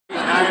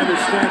I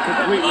understand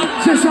completely.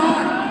 Is this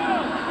on?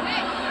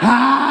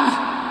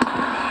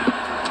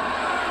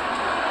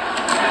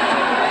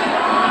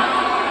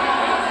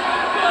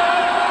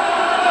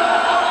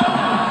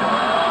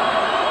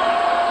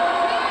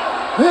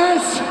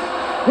 This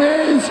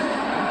is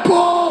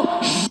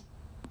bullshit.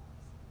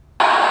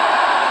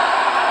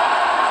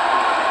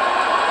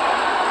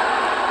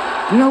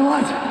 You know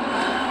what?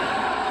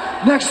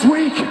 Next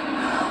week,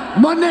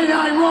 Monday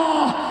Night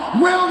Raw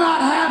will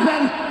not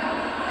happen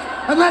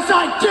unless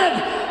I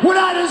get what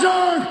I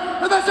deserve,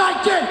 unless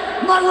I get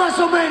my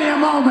WrestleMania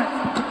moment.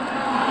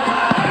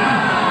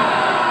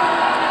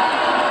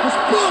 It's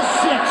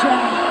bullshit,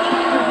 John.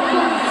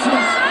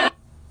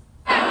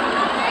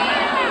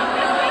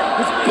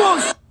 It's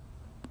bullshit.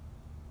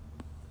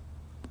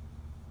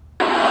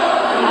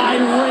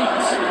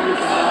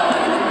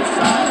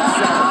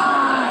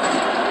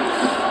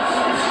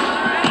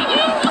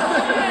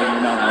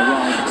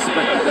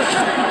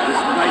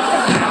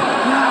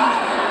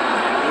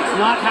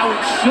 Not how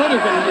it should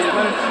have ended.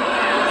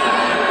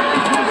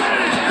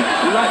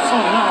 You're right.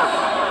 Oh no.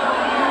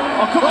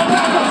 Oh, come on.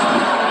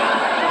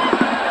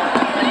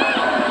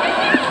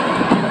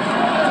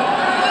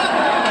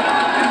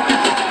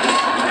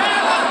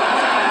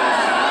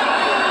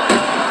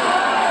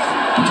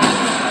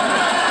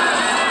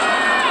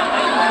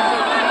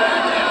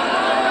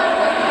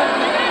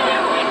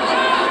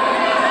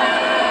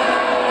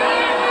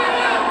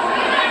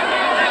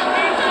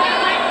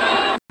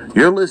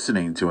 You're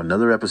listening to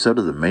another episode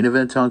of the Main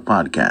Event Talk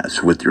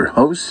Podcast with your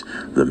host,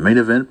 the main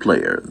event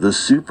player, the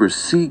Super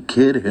C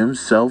Kid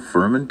himself,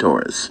 Furman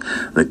Taurus,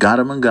 the God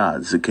among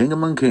gods, the King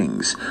among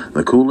kings,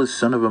 the coolest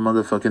son of a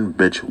motherfucking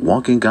bitch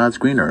walking God's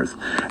green earth.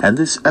 And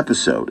this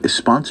episode is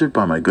sponsored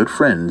by my good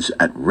friends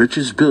at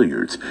Rich's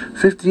Billiards,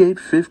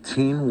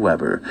 5815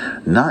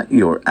 Weber. Not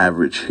your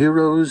average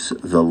heroes,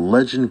 the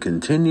legend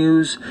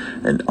continues,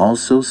 and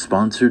also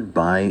sponsored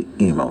by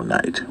Emo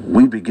Night.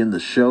 We begin the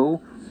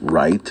show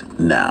right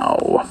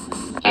now.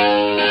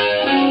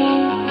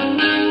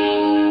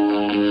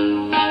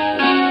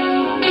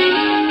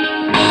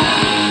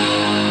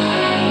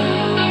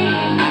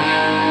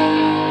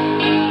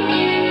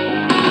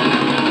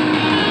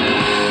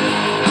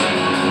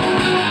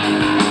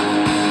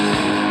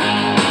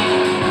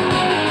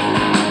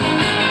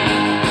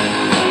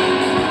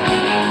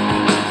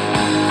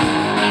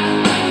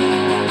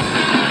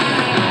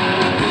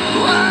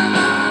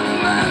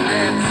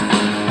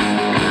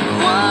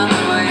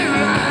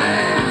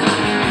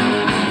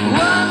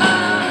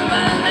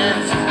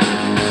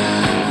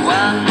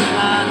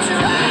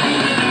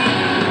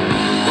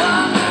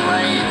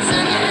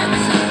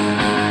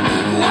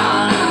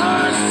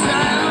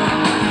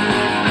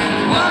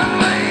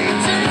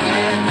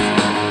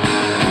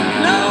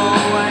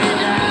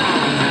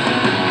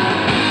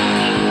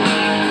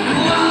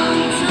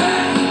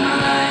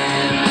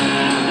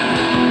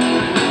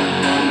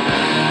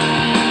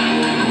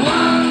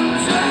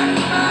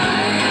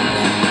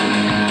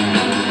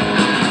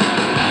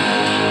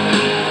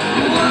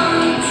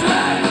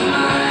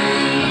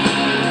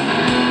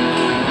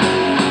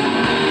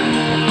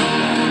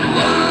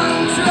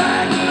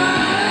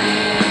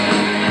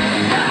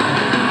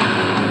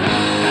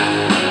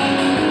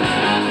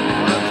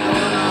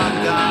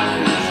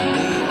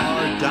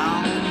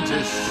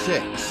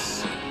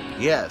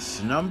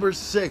 Yes, number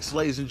 6,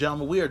 ladies and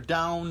gentlemen. We are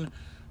down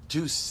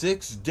to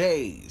 6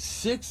 days.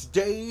 6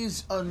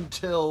 days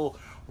until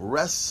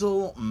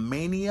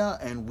WrestleMania,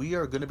 and we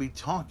are going to be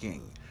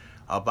talking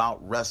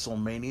about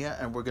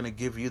WrestleMania, and we're going to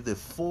give you the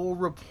full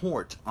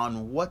report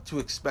on what to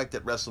expect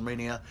at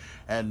WrestleMania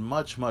and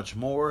much, much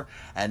more.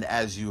 And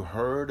as you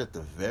heard at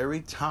the very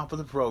top of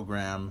the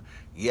program,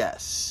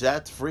 yes,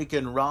 Seth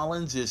freaking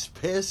Rollins is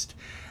pissed,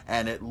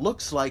 and it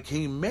looks like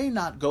he may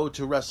not go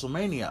to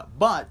WrestleMania,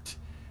 but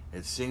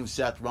it seems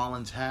Seth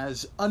Rollins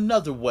has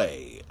another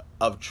way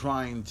of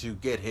trying to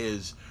get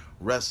his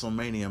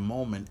WrestleMania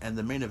moment, and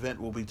the main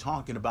event will be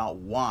talking about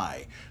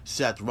why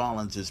Seth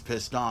Rollins is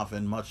pissed off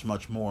and much,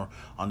 much more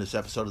on this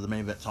episode of the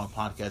Main Event Talk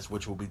Podcast,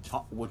 which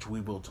we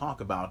will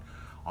talk about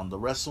on the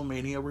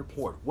WrestleMania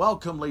Report.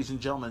 Welcome, ladies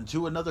and gentlemen,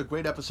 to another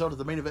great episode of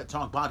the Main Event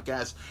Talk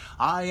Podcast.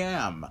 I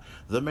am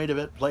the main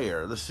event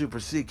player, the Super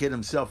C Kid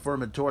himself,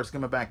 Furman Taurus,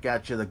 coming back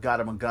at you, the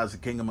God among gods, the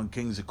King among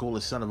kings, the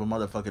coolest son of a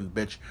motherfucking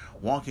bitch,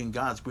 walking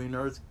God's green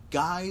earth.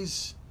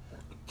 Guys,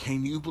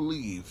 can you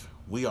believe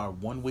we are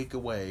 1 week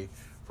away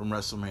from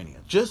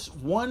WrestleMania? Just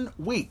 1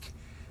 week.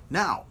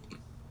 Now,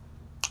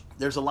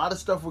 there's a lot of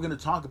stuff we're going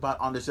to talk about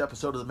on this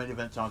episode of the Main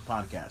Event Talk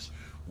Podcast.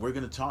 We're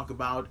going to talk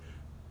about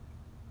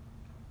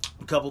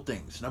a couple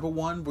things. Number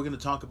one, we're going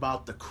to talk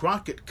about the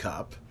Crockett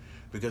Cup,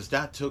 because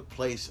that took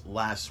place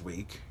last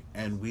week,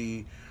 and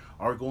we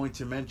are going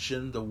to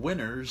mention the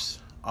winners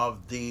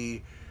of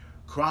the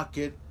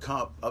Crockett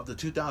Cup, of the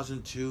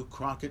 2002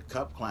 Crockett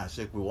Cup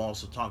Classic. We will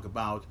also talk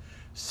about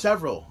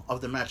several of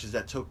the matches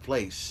that took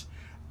place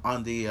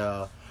on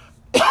the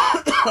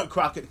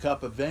Crockett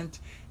Cup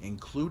event,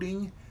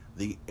 including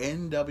the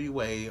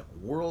NWA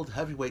World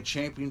Heavyweight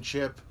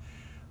Championship.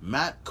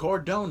 Matt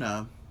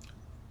Cardona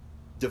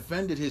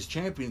defended his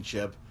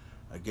championship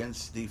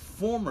against the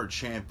former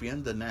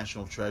champion, the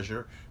national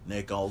treasure,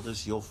 Nick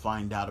Aldis. You'll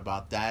find out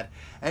about that.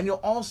 And you'll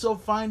also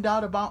find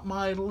out about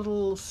my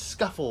little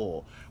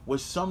scuffle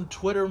with some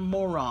Twitter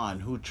moron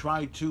who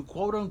tried to,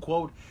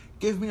 quote-unquote,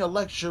 give me a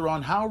lecture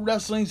on how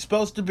wrestling's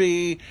supposed to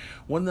be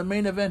when the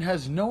main event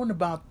has known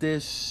about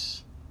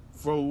this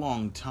for a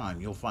long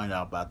time. You'll find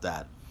out about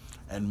that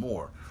and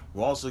more.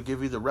 We'll also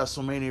give you the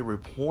WrestleMania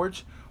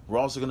report. We're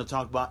also going to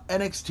talk about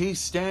NXT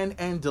Stand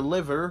and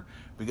Deliver,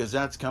 because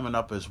that's coming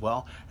up as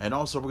well. And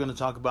also we're going to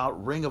talk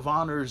about Ring of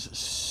Honor's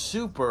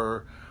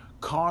Super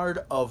Card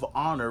of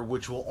Honor,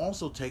 which will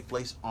also take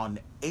place on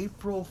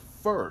April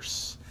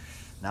 1st.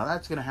 Now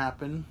that's going to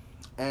happen,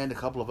 and a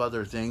couple of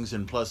other things,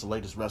 and plus the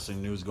latest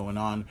wrestling news going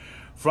on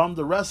from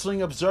the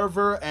Wrestling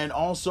Observer and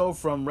also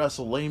from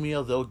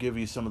WrestleMania. They'll give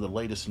you some of the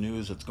latest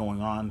news that's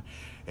going on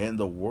in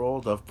the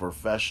world of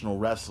professional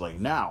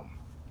wrestling. Now,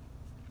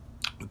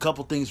 a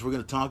couple things we're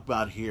going to talk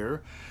about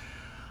here.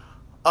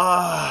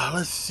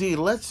 Let's see.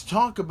 Let's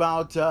talk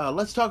about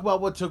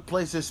what took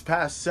place this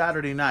past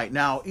Saturday night.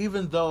 Now,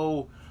 even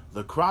though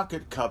the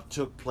Crockett Cup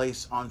took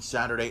place on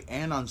Saturday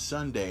and on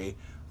Sunday,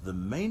 the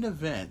main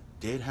event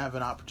did have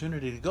an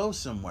opportunity to go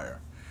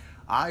somewhere.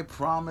 I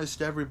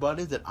promised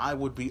everybody that I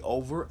would be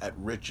over at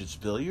Richard's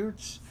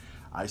Billiards.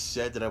 I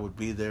said that I would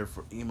be there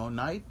for Emo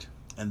Night,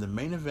 and the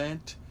main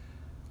event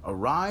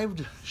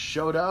arrived,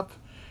 showed up,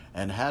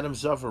 and had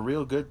himself a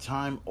real good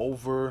time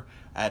over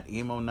at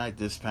Emo Night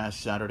this past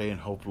Saturday. And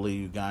hopefully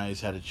you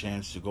guys had a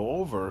chance to go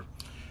over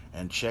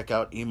and check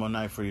out Emo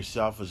Night for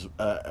yourself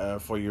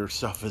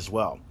as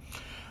well.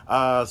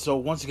 So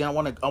once again, I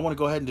want to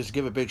go ahead and just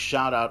give a big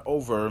shout out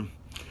over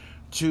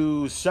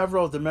to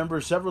several of the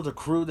members, several of the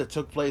crew that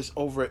took place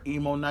over at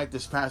Emo Night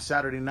this past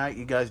Saturday night.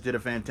 You guys did a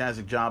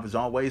fantastic job as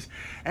always.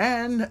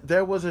 And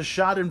there was a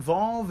shot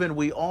involved, and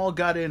we all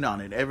got in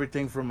on it.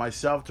 Everything from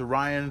myself to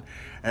Ryan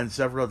and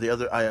several of the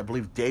other, I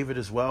believe David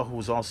as well, who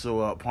was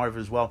also a part of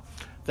it as well.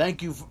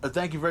 Thank you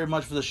very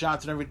much for the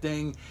shots and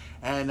everything,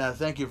 and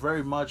thank you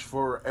very much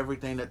for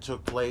everything that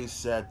took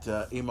place at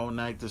Emo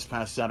Night this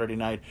past Saturday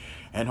night.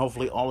 And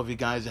hopefully all of you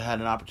guys had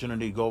an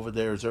opportunity to go over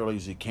there as early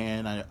as you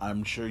can.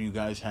 I'm sure you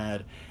guys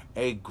had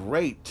a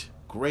great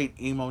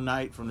Emo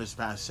Night from this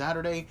past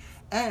Saturday.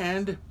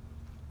 And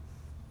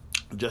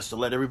just to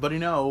let everybody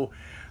know,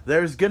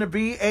 there's going to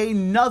be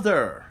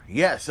another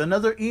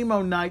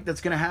Emo Night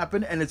that's going to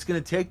happen, and it's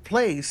going to take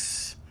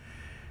place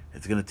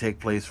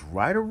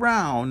right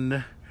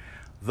around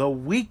the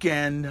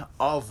weekend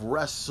of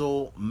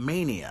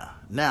WrestleMania.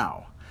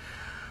 Now,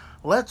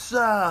 let's you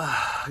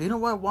know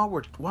what,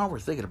 while we're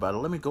thinking about it,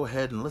 let me go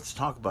ahead and let's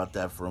talk about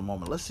that for a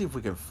moment. Let's see if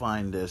we can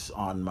find this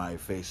on my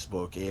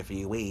Facebook, if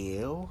you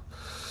will.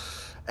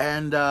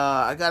 And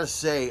I gotta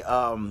say,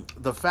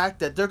 the fact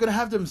that they're gonna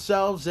have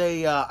themselves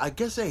a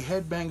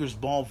Headbangers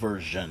Ball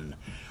version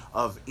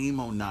of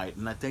Emo Night,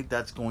 and I think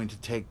that's going to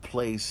take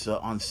place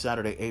on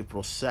Saturday,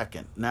 April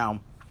 2nd. Now,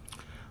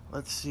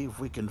 let's see if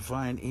we can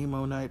find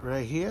Emo Night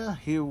right here.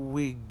 Here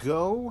we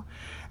go.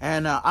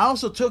 And I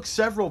also took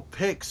several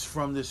pics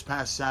from this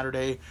past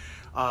Saturday.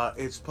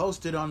 It's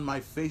posted on my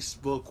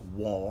Facebook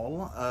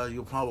wall.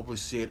 You'll probably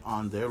see it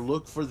on there.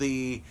 Look for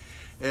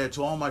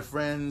to all my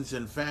friends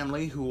and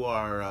family who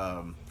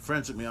are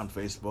friends with me on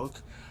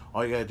Facebook.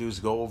 All you gotta do is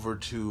go over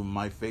to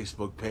my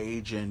Facebook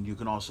page, and you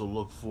can also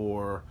look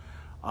for,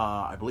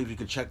 I believe you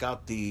can check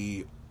out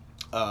the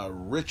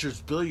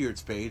Richard's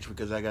Billiards page,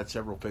 because I got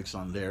several pics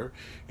on there,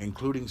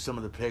 including some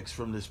of the pics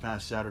from this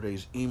past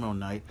Saturday's Emo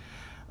Night.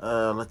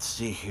 Let's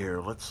see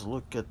here. Let's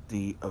look at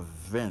the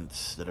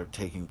events that are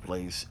taking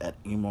place at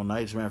Emo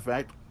Night. As a matter of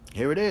fact,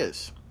 here it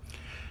is.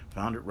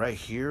 Found it right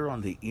here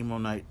on the Emo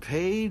Night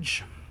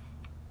page.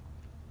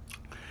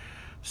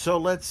 So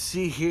let's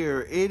see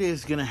here. It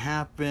is going to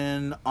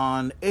happen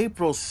on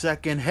April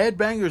 2nd.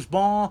 Headbangers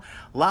Ball,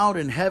 Loud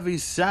and Heavy,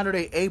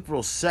 Saturday,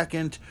 April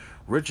 2nd.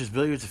 Richard's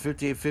Billiards at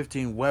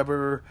 5815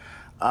 Weber.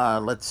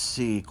 Let's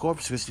see.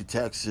 Corpus Christi,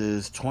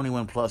 Texas.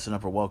 21 plus and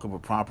upper, welcome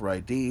with proper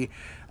ID.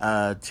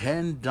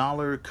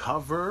 $10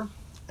 cover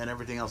and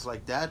everything else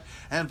like that.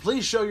 And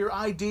please show your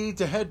ID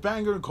to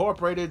Headbanger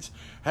Incorporated's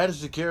head of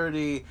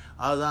security,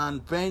 Alan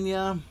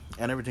Pena,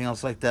 and everything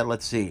else like that.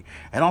 Let's see.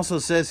 And also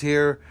says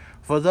here,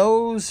 for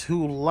those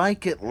who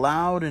like it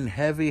loud and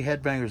heavy,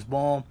 Headbangers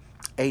Ball,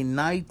 a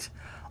night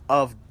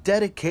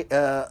dedicated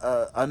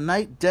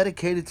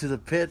to the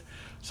pit.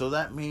 So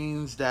that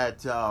means that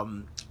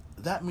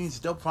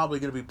they're probably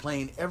going to be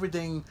playing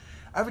everything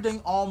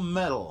all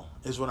metal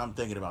is what I'm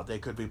thinking about. They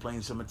could be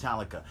playing some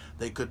Metallica.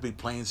 They could be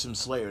playing some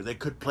Slayer. They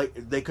could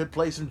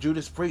play some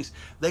Judas Priest.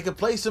 They could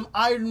play some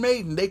Iron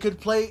Maiden. They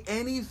could play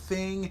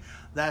anything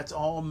that's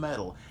all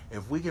metal.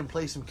 If we can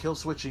play some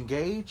Killswitch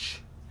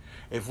Engage,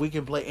 if we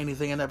can play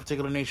anything in that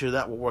particular nature,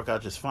 that will work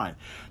out just fine.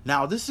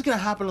 Now, this is going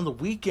to happen on the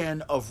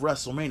weekend of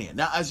WrestleMania.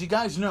 Now, as you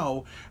guys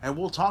know, and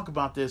we'll talk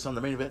about this on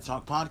the Main Event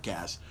Talk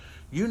podcast,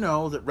 you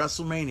know that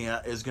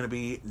WrestleMania is going to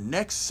be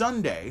next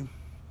Saturday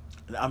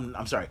and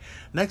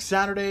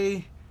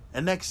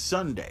next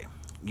Sunday.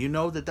 You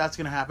know that that's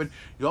going to happen.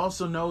 You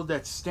also know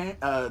that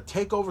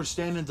TakeOver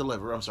Stand and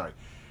Deliver. I'm sorry.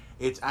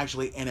 It's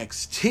actually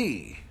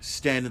NXT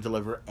Stand and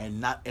Deliver and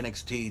not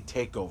NXT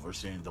TakeOver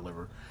Stand and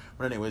Deliver.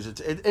 But anyways,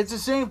 it's the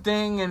same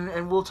thing,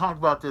 and we'll talk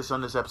about this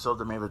on this episode of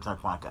the Main Event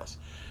Talk Podcast.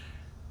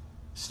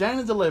 Stand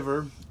and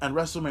Deliver and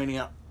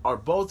WrestleMania are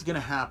both going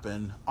to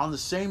happen on the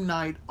same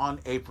night on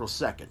April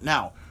 2nd.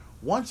 Now,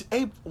 once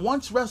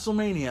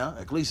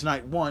WrestleMania, at least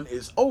night 1,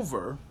 is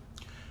over,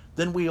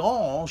 then we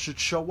all should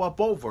show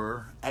up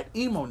over at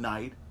Emo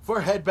Night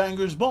for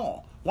Headbangers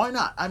Ball. Why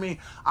not? I mean,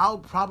 I'll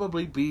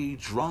probably be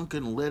drunk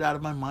and lit out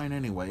of my mind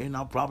anyway, and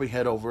I'll probably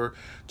head over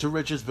to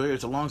Rich's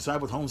Billiards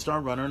alongside with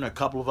Homestar Runner and a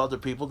couple of other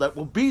people that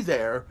will be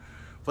there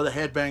for the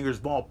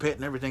Headbangers Ball pit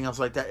and everything else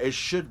like that. It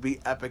should be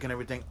epic and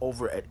everything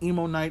over at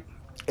Emo Night.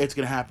 It's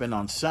going to happen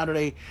on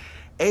Saturday,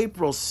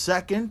 April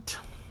 2nd.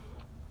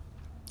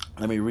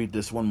 Let me read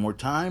this one more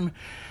time.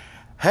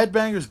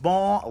 Headbangers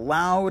Ball,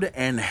 loud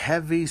and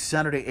heavy,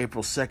 Saturday,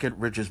 April 2nd,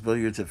 Rich's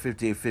Billiards at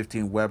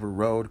 5815 Weber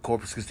Road,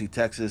 Corpus Christi,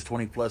 Texas,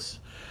 21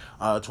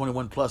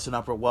 plus and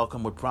upper,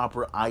 welcome with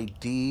proper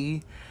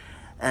ID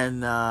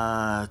and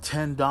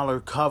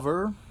 $10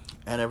 cover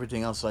and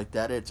everything else like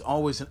that. It's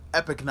always an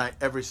epic night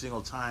every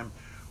single time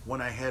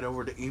when I head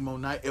over to Emo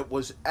Night. It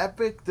was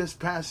epic this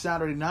past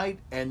Saturday night,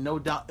 and no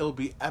doubt it'll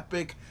be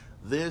epic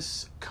not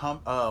this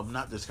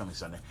coming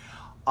Sunday,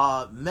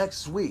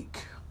 next week.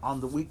 On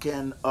the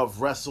weekend of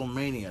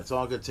WrestleMania. It's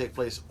all going to take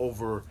place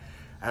over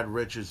at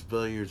Rich's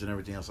Billiards and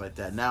everything else like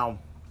that. Now,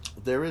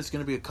 there is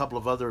going to be a couple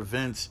of other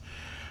events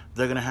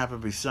that are going to happen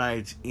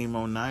besides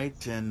Emo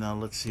Night. And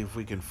let's see if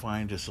we can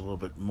find just a little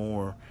bit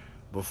more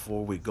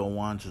before we go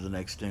on to the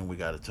next thing we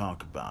got to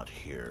talk about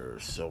here.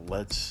 So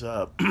let's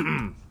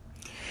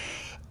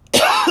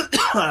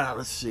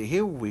let's see.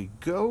 Here we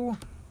go.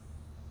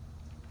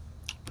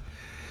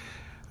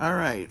 All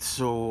right.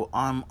 So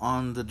I'm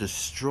on the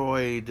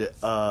Destroyed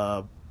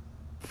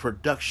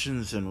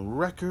Productions and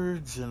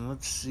Records, and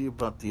let's see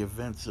about the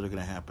events that are going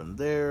to happen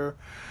there.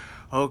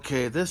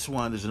 Okay, this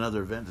one is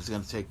another event that's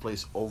going to take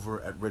place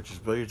over at Rich's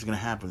Billiards. It's going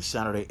to happen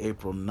Saturday,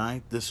 April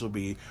 9th. This will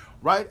be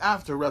right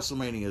after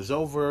WrestleMania is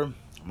over.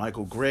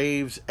 Michael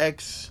Graves,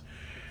 ex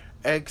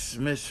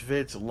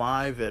Misfits,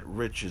 live at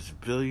Rich's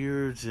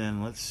Billiards,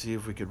 and let's see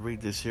if we could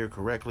read this here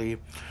correctly.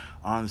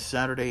 On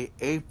Saturday,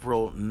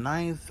 April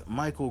 9th,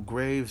 Michael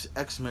Graves,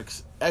 ex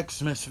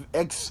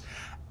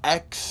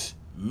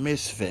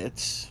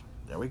Misfits,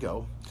 there we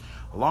go,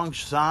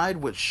 alongside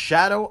with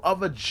Shadow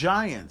of a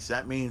Giants.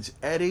 That means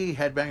Eddie,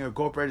 Headbanger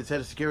Incorporated's head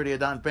of security,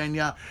 Adon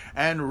Pena,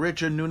 and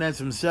Richard Nunez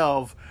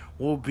himself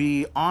will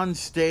be on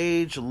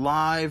stage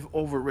live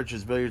over at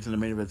Rich's Billiards, and the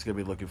main event's going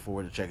to be looking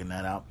forward to checking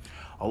that out,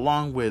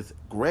 along with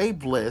Gray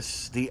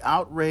Bliss, The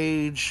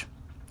Outrage,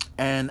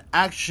 and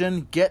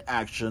Get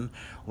Action,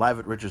 live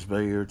at Rich's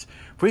Billiards.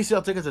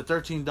 Pre-sale tickets at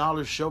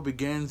 $13. Show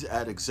begins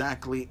at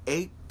exactly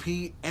 8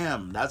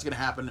 p.m. That's going to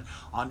happen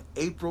on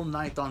April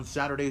 9th on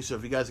Saturday. So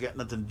if you guys got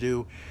nothing to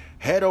do,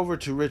 head over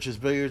to Rich's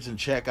Billiards and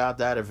check out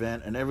that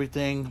event and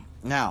everything.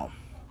 Now,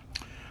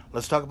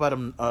 let's talk about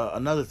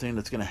another thing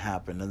that's going to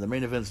happen. And the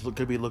main event's going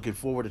to be looking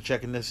forward to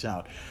checking this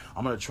out.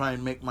 I'm going to try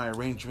and make my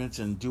arrangements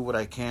and do what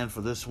I can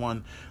for this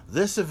one.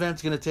 This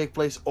event's going to take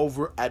place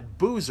over at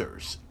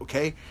Boozers.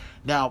 Okay?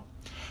 Now,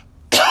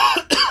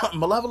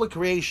 Malevolent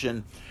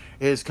Creation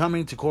is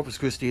coming to Corpus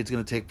Christi. It's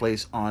going to take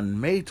place on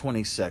May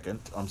 26th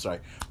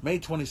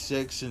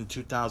in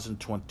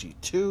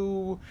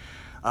 2022.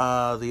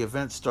 The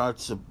event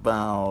starts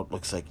about,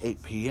 looks like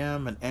 8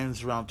 p.m. and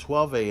ends around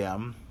 12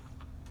 a.m.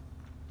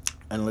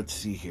 And let's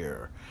see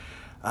here.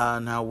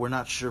 Now, we're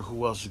not sure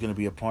who else is going to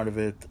be a part of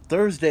it.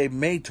 Thursday,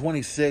 May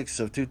 26th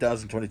of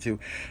 2022.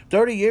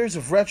 30 Years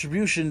of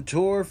Retribution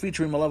Tour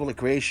featuring Malevolent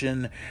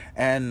Creation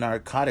and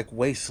Narcotic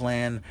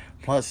Wasteland,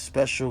 plus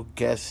special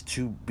guests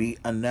to be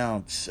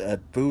announced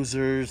at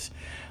Boozers.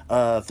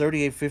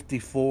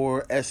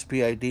 3854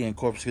 SPID in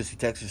Corpus Christi,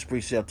 Texas.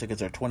 Pre-sale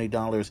tickets are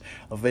 $20.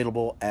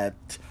 Available at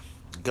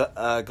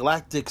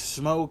Galactic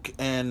Smoke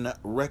and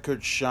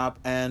Record Shop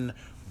and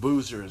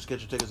Boozers. Get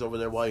your tickets over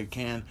there while you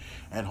can,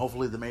 and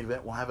hopefully the main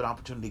event will have an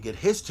opportunity to get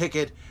his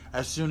ticket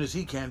as soon as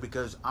he can,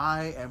 because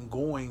I am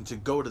going to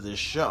go to this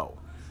show.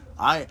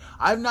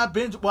 I've not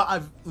been to, well,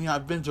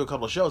 I've been to a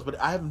couple of shows, but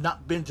I have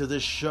not been to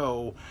this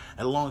show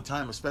in a long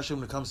time, especially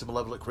when it comes to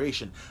Malevolent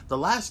Creation. The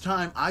last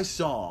time I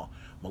saw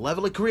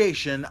Malevolent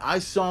Creation, I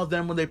saw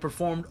them when they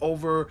performed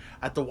over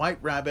at the White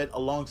Rabbit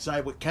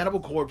alongside with Cannibal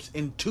Corpse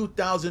in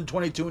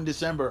 2022 in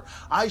December.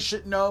 I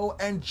should know,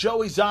 and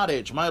Joey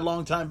Zottage, my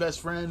longtime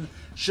best friend,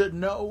 should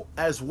know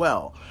as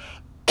well.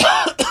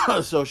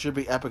 So it should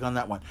be epic on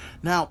that one.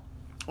 Now,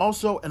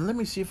 also, and let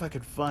me see if I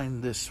could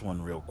find this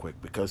one real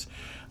quick, because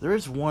there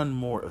is one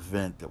more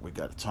event that we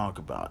got to talk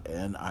about,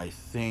 and I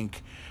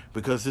think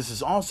because this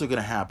is also going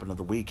to happen on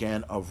the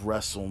weekend of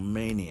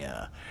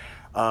WrestleMania.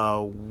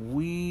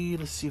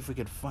 Let's see if we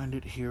can find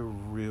it here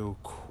real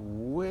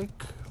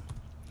quick.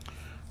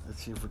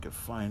 Let's see if we can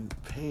find the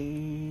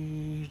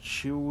page.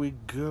 Here we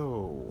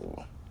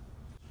go.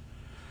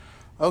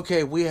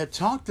 Okay, we had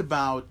talked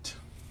about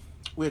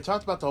we had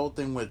talked about the whole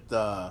thing with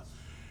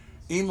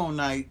Emo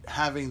Night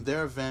having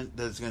their event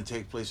that's going to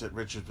take place at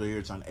Richards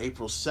Billiards on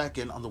April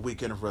 2nd on the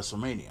weekend of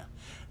WrestleMania.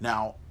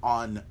 Now,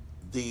 on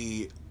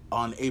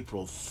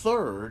April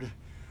 3rd,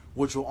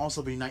 which will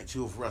also be night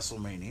 2 of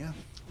WrestleMania,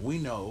 we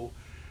know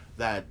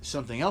that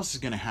something else is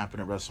going to happen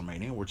at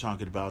WrestleMania. We're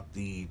talking about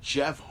the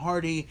Jeff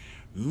Hardy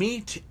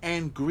Meet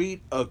and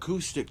Greet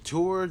Acoustic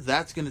Tour.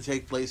 That's going to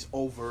take place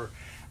over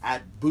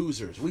at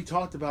Boozers. We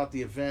talked about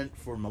the event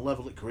for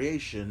Malevolent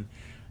Creation.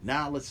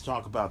 Now let's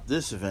talk about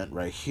this event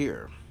right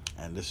here.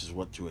 And this is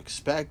what to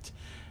expect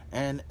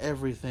and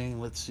everything.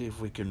 Let's see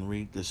if we can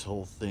read this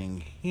whole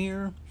thing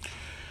here.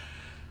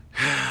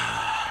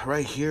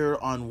 Right here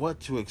on what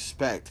to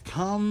expect.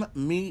 Come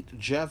meet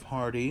Jeff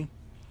Hardy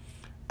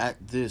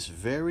at this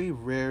very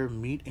rare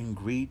meet and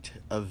greet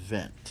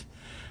event.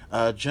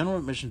 General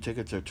admission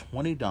tickets are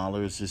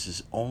 $20. This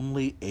is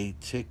only a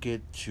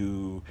ticket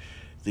to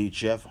the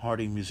Jeff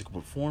Hardy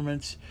musical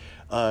performance.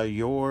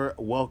 You're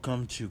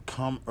welcome to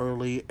come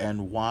early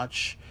and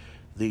watch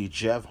the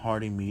Jeff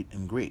Hardy meet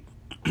and greet.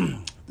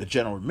 The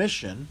general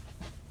admission,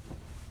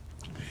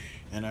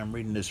 and I'm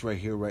reading this right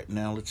here right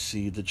now. Let's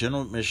see. The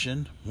general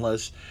admission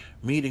plus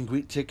meet and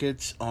greet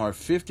tickets are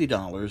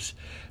 $50.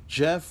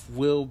 Jeff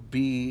will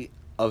be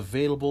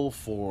available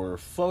for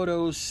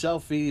photos,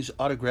 selfies,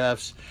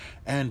 autographs,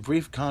 and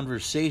brief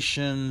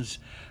conversations.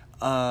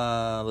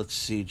 Let's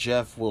see.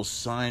 Jeff will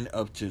sign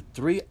up to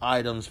 3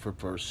 items per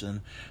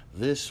person.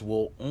 This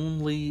will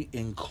only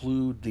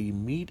include the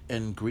meet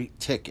and greet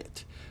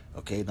ticket.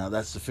 Okay, now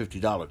that's the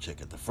 $50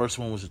 ticket. The first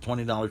one was a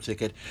 $20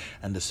 ticket,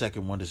 and the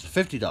second one is the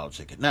 $50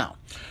 ticket. Now,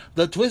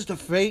 the Twist of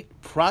Fate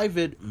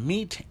private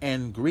meet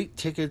and greet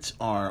tickets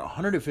are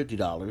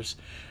 $150.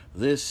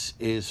 This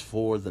is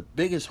for the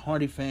biggest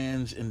Hardy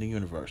fans in the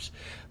universe.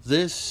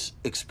 This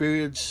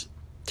experience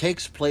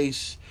takes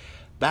place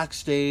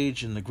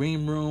backstage in the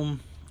green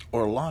room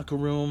or locker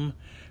room.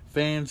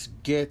 Fans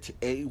get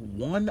a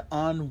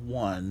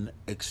one-on-one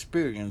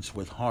experience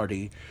with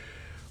Hardy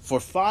for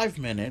 5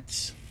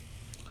 minutes.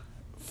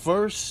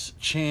 First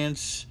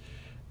chance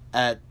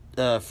at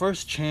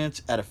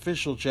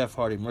official Jeff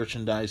Hardy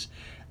merchandise,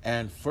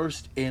 and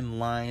first in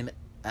line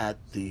at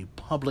the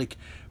public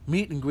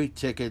meet and greet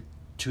ticket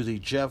to the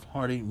Jeff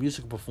Hardy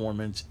musical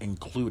performance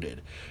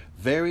included.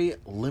 Very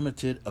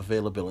limited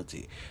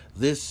availability.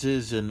 This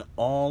is an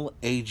all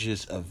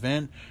ages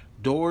event.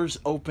 Doors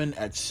open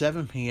at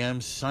 7 p.m.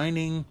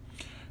 Signing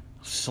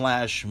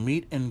 /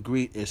 meet and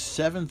greet is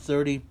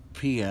 7:30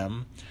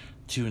 p.m.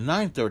 to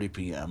 9:30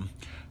 p.m.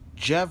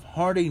 Jeff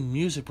Hardy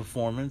music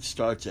performance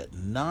starts at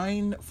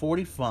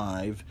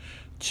 9:45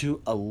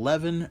 to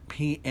 11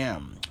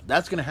 p.m.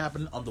 That's going to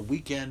happen on the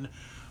weekend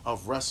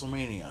of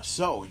WrestleMania.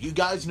 So, you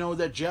guys know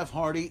that Jeff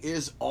Hardy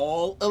is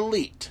all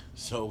elite.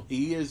 So,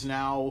 he is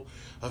now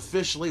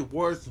officially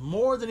worth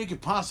more than you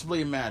could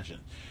possibly imagine.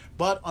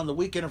 But on the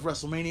weekend of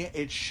WrestleMania,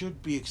 it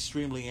should be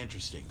extremely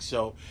interesting.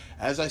 So,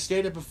 as I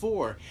stated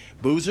before,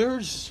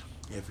 Boozers,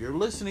 if you're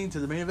listening to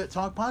the Main Event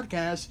Talk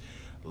podcast,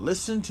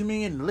 listen to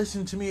me and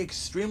listen to me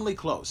extremely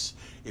close.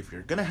 If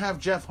you're going to have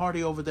Jeff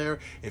Hardy over there,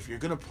 if you're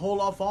going to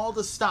pull off all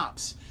the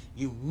stops,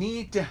 you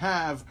need to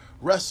have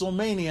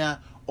WrestleMania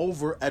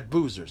over at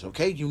Boozers,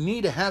 okay? You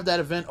need to have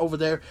that event over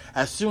there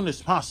as soon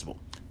as possible.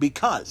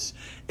 Because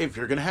if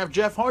you're going to have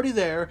Jeff Hardy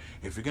there,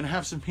 if you're going to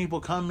have some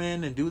people come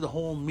in and do the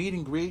whole meet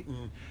and greet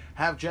and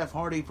have Jeff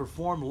Hardy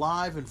perform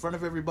live in front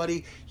of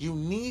everybody, you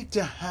need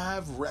to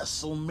have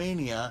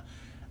WrestleMania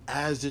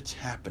as it's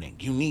happening.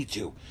 You need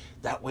to.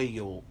 That way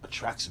you'll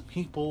attract some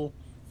people,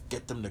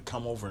 get them to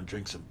come over and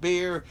drink some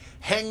beer,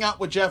 hang out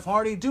with Jeff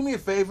Hardy. Do me a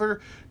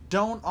favor,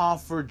 don't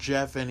offer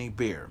Jeff any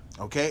beer,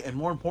 okay? And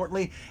more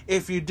importantly,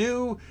 if you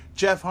do,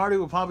 Jeff Hardy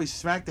will probably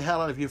smack the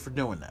hell out of you for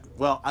doing that.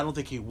 Well, I don't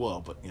think he will,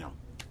 but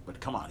but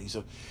come on, he's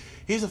a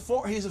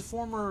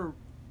former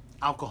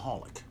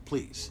alcoholic.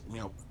 Please,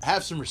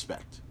 have some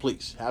respect.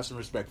 Please, have some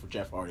respect for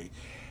Jeff Hardy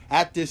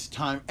at this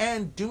time.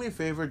 And do me a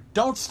favor,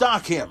 don't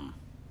stalk him.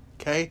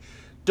 Okay?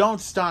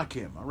 Don't stalk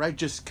him, all right?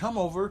 Just come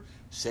over,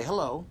 say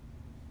hello,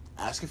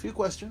 ask a few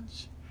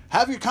questions,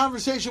 have your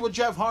conversation with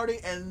Jeff Hardy,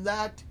 and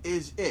that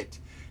is it.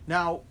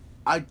 Now,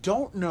 I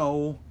don't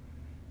know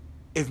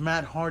if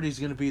Matt Hardy's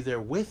going to be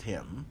there with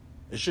him.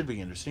 It should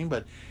be interesting,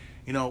 but,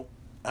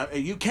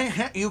 you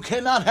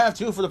cannot have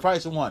 2 for the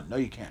price of 1. No,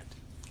 you can't.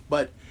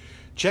 But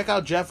check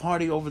out Jeff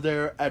Hardy over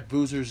there at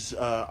Boozers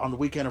on the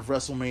weekend of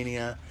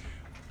WrestleMania.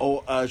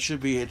 It should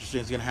be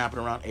interesting. It's going to happen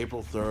around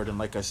April 3rd. And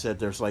like I said,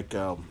 there's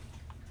 3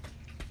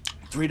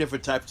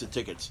 different types of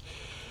tickets.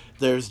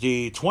 There's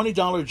the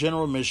 $20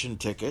 general admission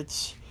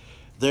tickets.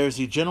 There's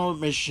the general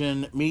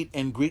admission meet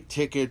and greet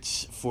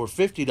tickets for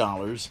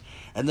 $50.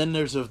 And then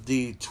there's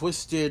the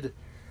Twist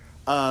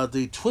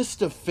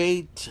of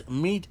Fate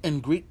meet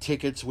and greet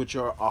tickets, which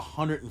are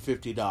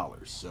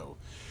 $150. So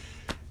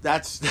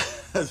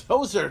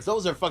those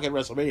are fucking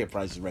WrestleMania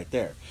prices right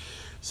there.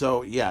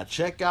 So yeah,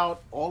 check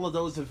out all of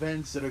those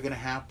events that are going to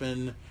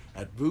happen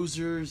at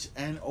Boozers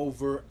and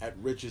over at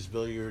Rich's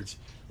Billiards.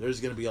 There's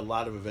going to be a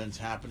lot of events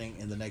happening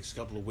in the next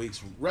couple of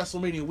weeks.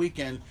 WrestleMania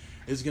weekend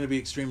is going to be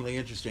extremely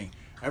interesting.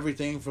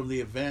 Everything from the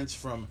events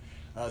from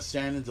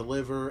Stand and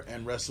Deliver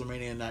and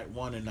WrestleMania Night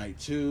 1 and Night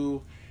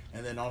 2.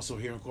 And then also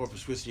here in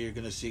Corpus Christi, you're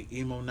going to see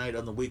Emo Night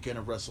on the weekend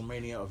of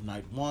WrestleMania of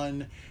Night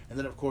 1. And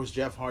then, of course,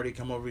 Jeff Hardy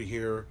coming over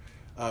here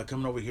at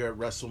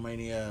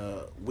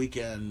WrestleMania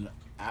weekend,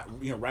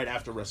 right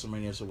after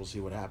WrestleMania, so we'll see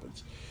what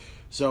happens.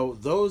 So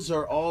those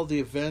are all the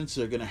events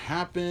that are going to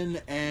happen,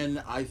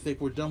 and I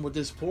think we're done with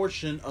this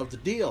portion of the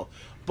deal.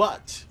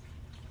 But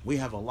we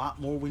have a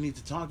lot more we need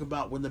to talk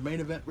about when the main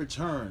event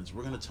returns.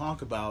 We're going to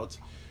talk about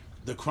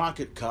the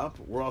Crockett Cup.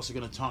 We're also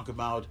going to talk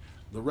about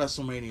the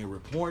WrestleMania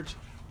report.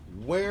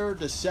 Where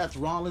does Seth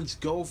Rollins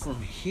go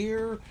from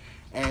here?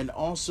 And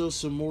also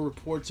some more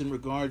reports in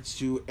regards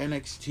to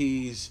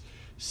NXT's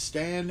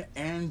Stand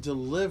and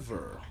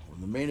Deliver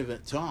when the main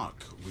event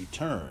talk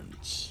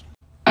returns.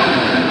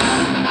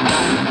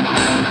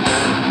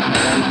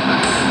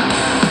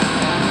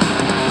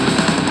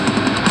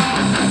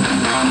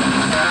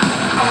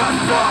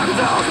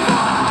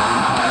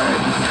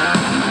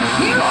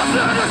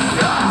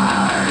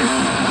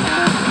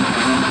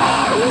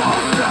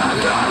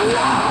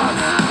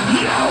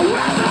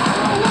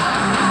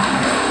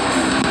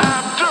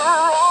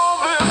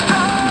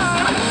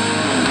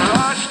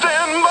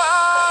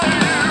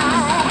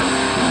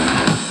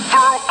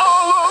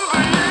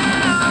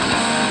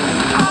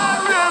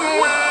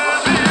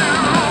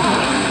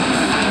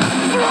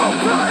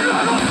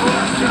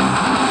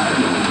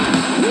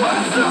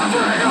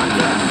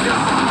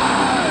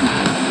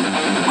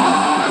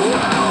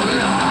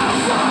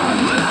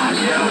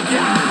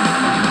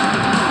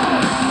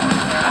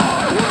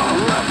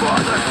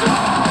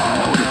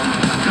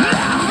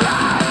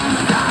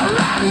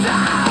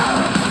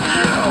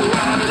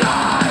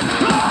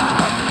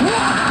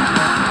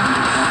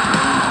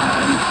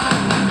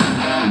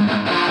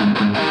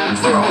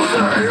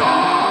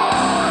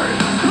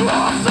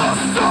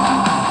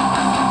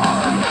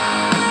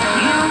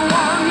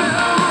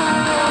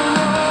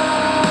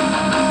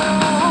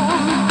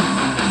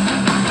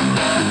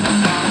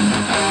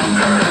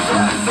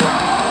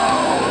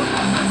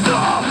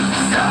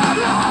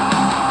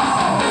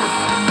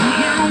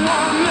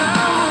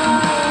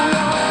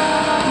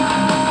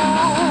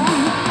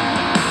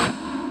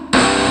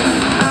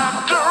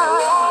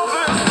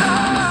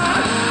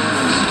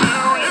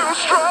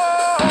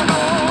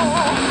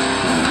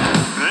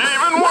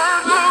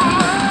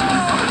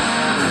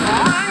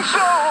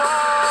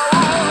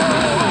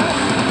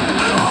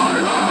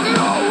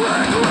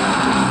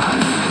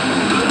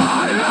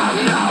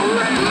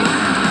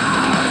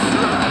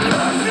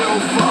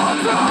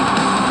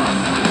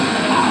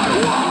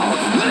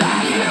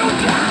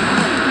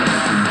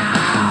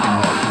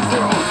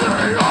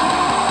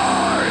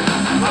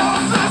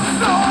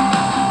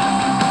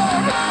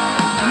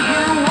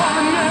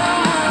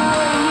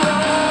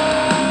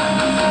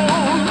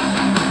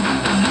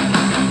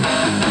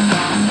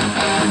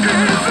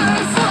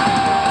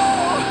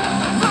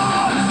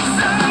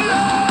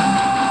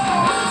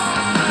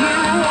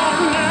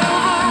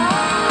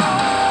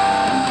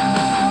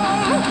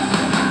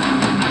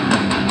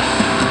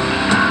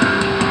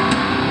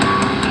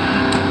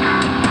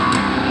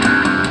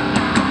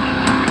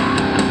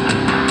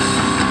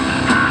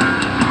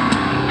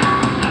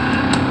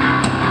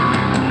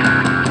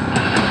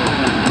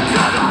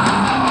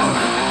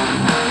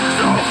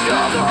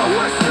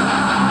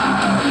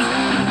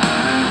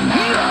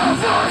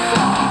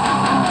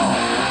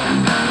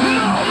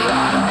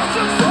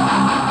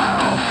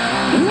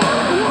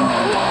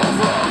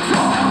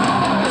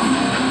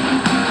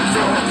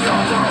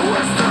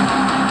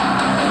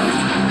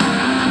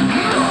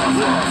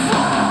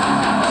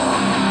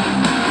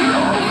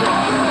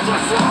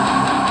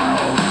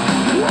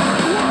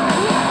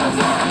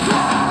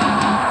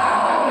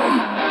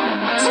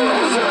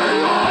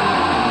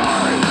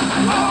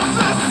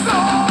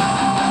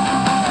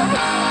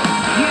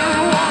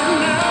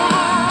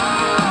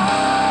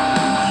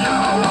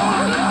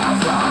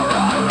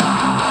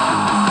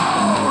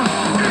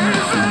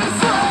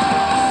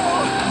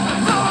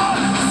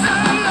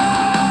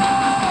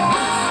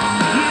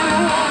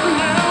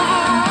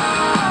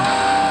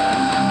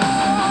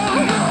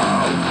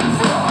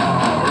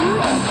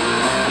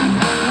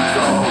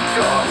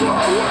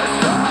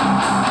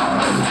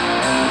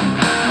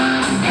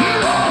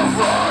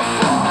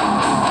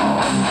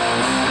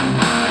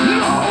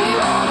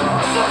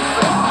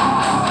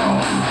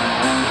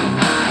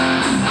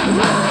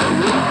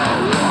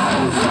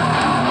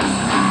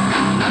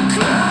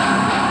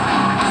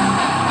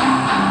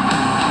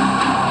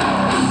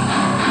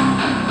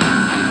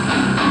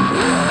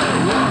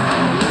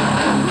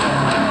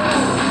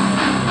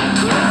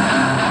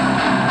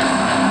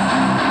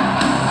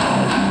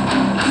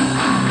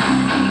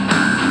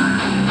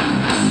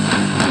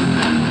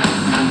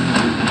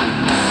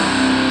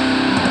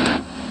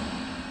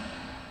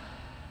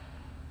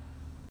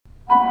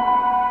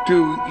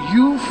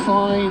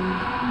 find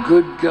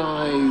good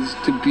guys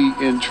to be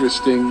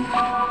interesting?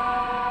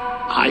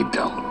 I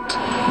don't.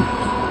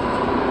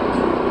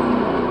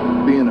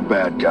 Being a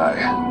bad guy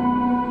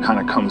kind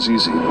of comes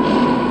easy.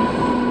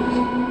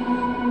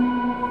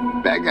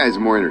 Bad guys are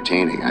more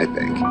entertaining, I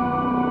think.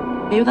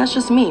 Maybe that's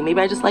just me.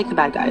 Maybe I just like the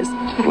bad guys.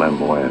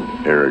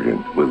 Flamboyant,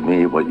 arrogant. With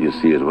me, what you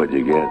see is what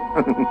you get.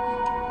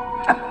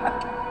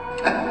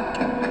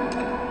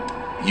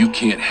 You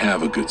can't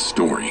have a good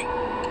story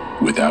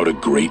without a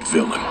great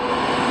villain.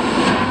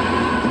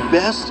 The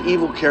best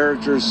evil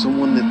character is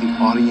someone that the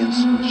audience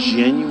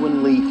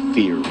genuinely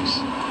fears.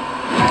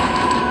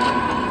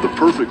 The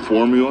perfect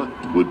formula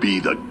would be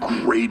the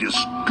greatest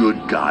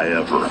good guy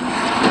ever.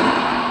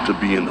 To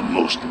be in the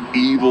most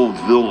evil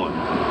villain.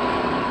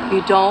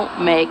 You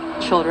don't make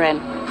children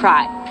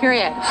cry.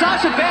 Period.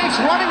 Sasha Banks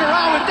running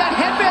around with that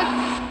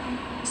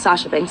headband.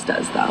 Sasha Banks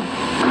does, though.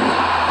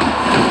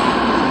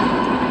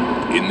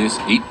 In this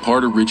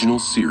 8-part original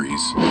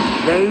series,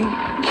 They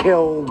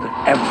killed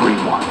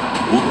everyone.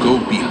 we'll go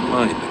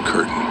behind the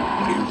curtain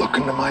When you look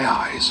into my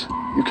eyes,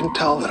 you can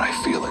tell that I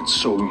feel it,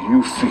 so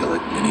you feel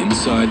it. and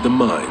inside the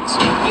minds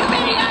Give me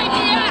the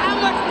idea how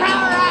much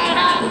power I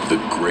have. of the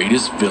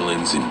greatest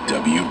villains in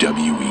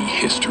WWE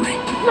history.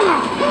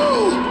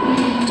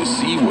 To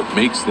see what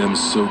makes them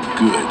so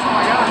good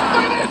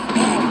at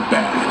being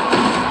bad.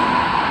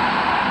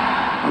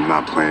 I'm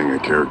not playing a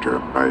character,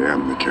 I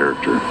am the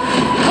character.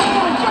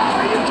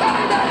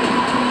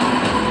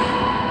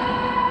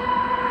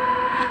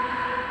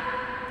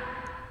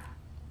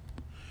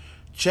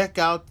 Check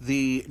out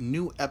the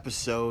new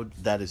episode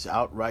that is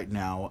out right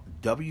now,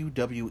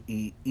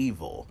 WWE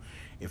Evil.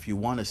 If you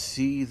want to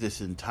see this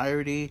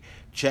entirety,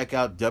 check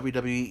out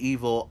WWE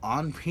Evil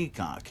on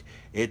Peacock.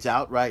 It's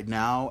out right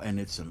now, and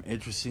it's some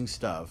interesting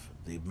stuff.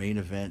 The main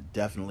event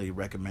definitely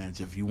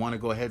recommends. If you want to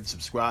go ahead and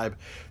subscribe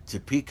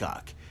to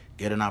Peacock,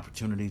 get an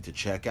opportunity to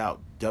check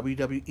out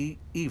WWE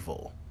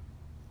Evil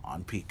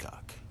on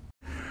Peacock.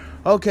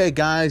 Okay,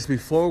 guys,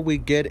 before we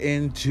get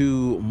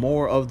into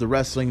more of the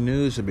wrestling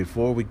news and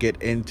before we get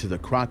into the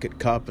Crockett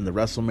Cup and the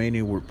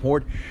WrestleMania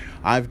report,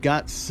 I've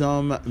got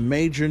some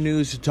major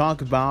news to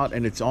talk about,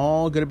 and it's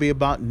all going to be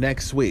about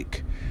next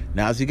week.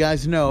 Now, as you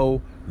guys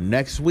know,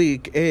 next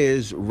week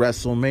is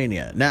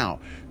WrestleMania.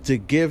 Now, to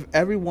give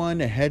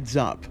everyone a heads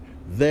up,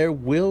 there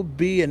will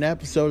be an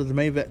episode of the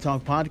Main Event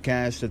Talk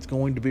podcast that's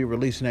going to be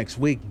released next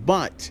week,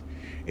 but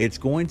it's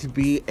going to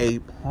be a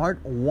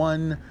part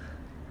 1,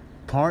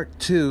 Part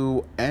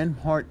 2, and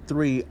Part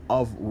 3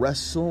 of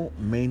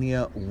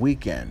WrestleMania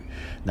weekend.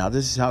 Now,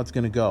 this is how it's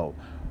going to go.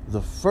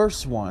 The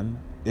first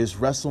one is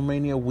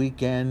WrestleMania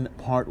weekend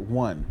Part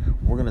 1.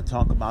 We're going to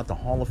talk about the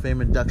Hall of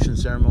Fame induction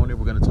ceremony.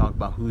 We're going to talk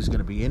about who's going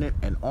to be in it.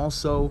 And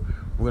also,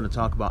 we're going to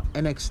talk about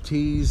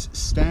NXT's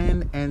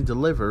Stand and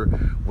Deliver,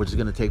 which is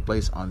going to take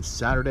place on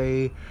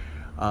Saturday,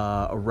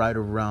 right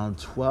around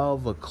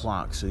 12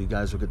 o'clock. So you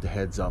guys will get the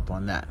heads up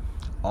on that.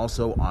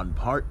 Also, on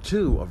Part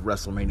 2 of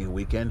WrestleMania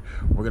weekend,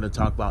 we're going to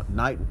talk about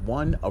Night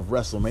 1 of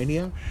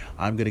WrestleMania.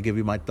 I'm going to give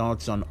you my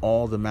thoughts on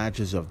all the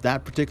matches of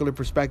that particular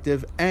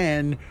perspective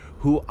and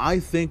who I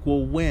think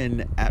will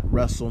win at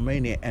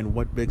WrestleMania and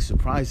what big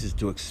surprises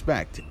to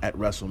expect at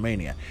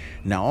WrestleMania.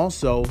 Now,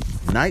 also,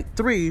 Night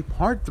 3,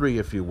 Part 3,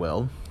 if you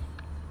will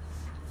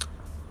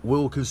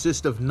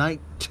consist of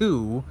Night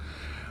 2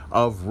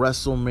 of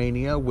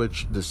WrestleMania,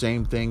 which the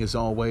same thing as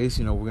always.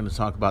 You know, we're going to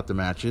talk about the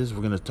matches.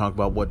 We're going to talk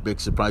about what big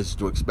surprises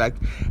to expect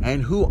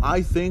and who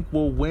I think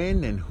will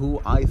win and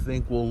who I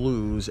think will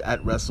lose at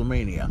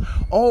WrestleMania.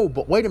 Oh,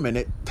 but wait a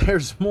minute.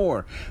 There's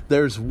more.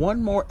 There's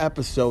one more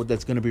episode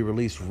that's going to be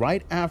released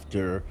right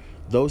after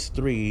those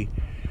 3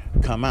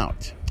 come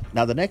out.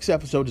 Now, the next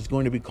episode is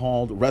going to be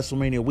called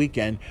WrestleMania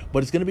Weekend,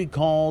 but it's going to be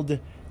called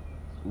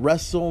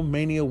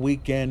WrestleMania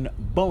Weekend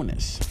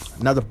Bonus.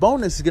 Now, the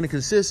bonus is going to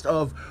consist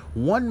of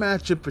one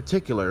match in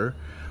particular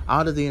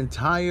out of the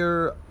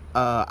entire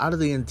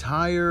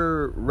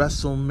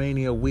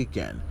WrestleMania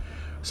weekend.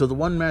 So the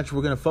one match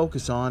we're going to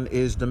focus on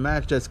is the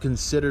match that's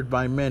considered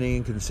by many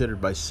and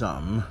considered by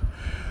some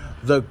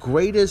the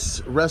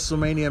greatest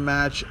WrestleMania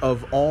match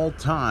of all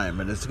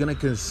time, and it's going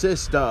to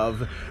consist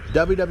of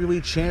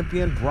WWE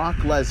Champion Brock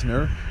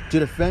Lesnar to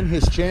defend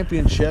his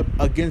championship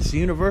against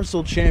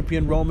Universal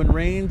Champion Roman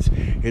Reigns.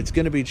 It's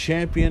going to be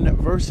champion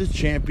versus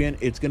champion.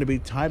 It's going to be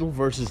title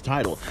versus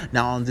title.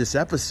 Now, on this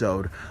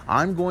episode,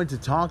 I'm going to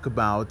talk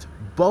about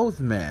both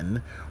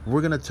men.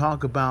 We're going to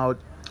talk about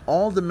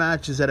all the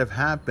matches that have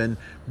happened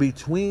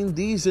between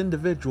these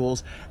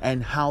individuals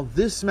and how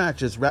this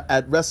match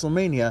at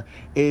WrestleMania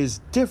is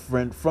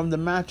different from the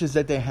matches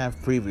that they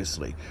have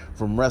previously.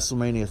 From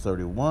WrestleMania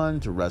 31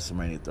 to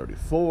WrestleMania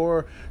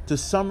 34 to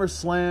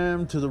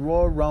SummerSlam to the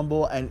Royal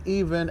Rumble and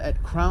even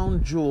at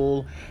Crown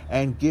Jewel,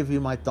 and give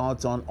you my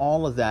thoughts on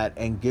all of that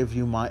and give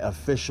you my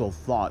official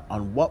thought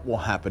on what will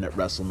happen at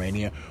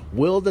WrestleMania.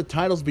 Will the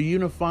titles be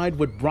unified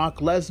with Brock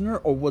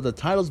Lesnar, or will the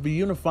titles be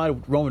unified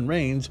with Roman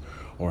Reigns?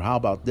 Or how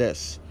about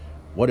this?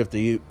 What if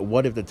the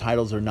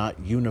titles are not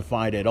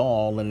unified at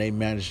all and they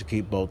manage to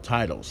keep both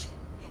titles?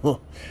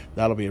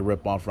 That'll be a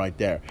ripoff right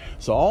there.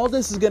 So all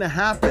this is going to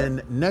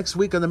happen next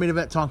week on the Main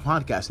Event Talk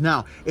podcast.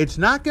 Now, it's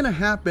not going to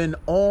happen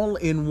all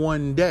in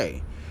one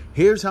day.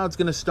 Here's how it's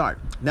going to start.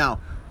 Now,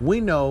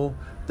 we know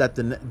that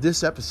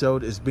this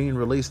episode is being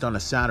released on a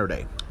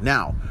Saturday.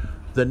 Now,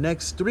 the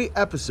next 3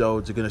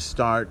 episodes are going to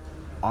start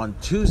on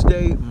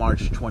Tuesday,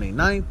 March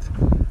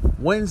 29th,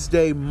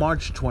 Wednesday,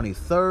 March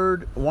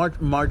 23rd,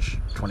 March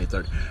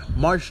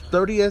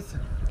 30th,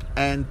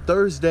 and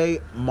Thursday,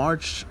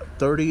 March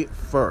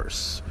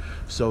 31st.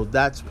 So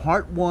that's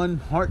part 1,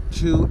 part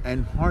 2,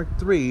 and part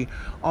 3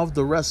 of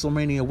the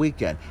WrestleMania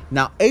weekend.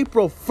 Now,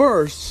 April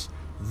 1st,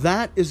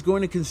 that is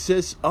going to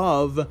consist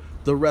of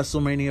the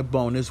WrestleMania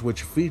bonus,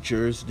 which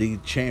features the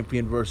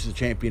champion versus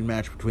champion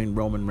match between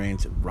Roman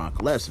Reigns and Brock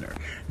Lesnar.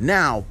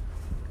 Now,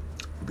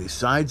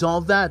 besides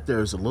all that,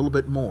 there's a little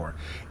bit more.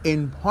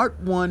 In part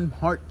 1,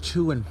 part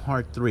 2, and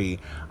part 3,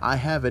 I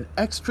have an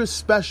extra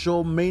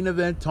special Main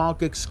Event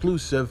Talk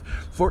exclusive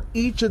for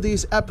each of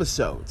these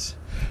episodes.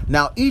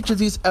 Now, each of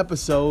these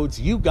episodes,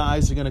 you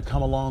guys are going to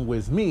come along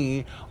with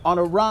me on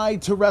a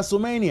ride to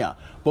WrestleMania.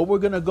 But we're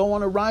going to go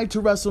on a ride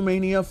to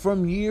WrestleMania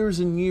from years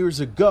and years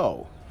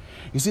ago.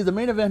 You see, the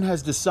Main Event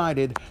has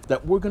decided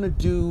that we're going to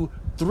do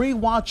 3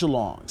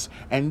 watch-alongs,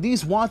 and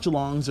these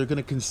watch-alongs are going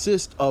to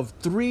consist of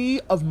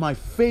 3 of my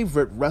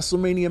favorite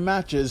WrestleMania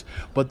matches,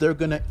 but they're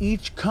going to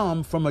each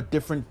come from a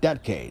different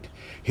decade.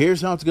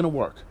 Here's how it's going to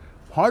work.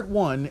 Part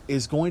 1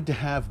 is going to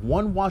have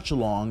 1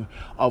 watch-along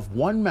of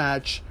 1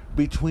 match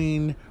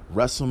between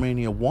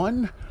WrestleMania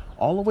 1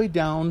 all the way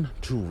down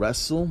to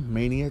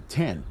WrestleMania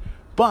 10.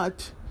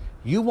 But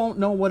you won't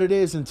know what it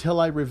is until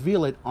I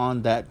reveal it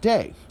on that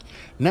day.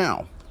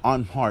 Now,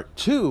 on part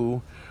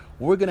 2,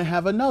 we're going to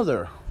have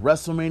another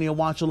WrestleMania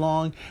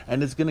watch-along,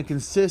 and it's going to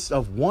consist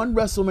of 1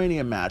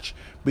 WrestleMania match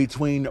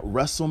between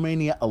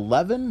WrestleMania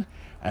 11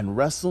 and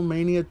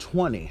WrestleMania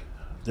 20.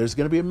 There's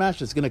going to be a match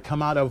that's going to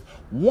come out of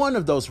one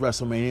of those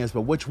WrestleManias,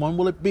 but which one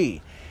will it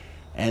be?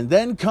 And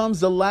then comes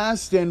the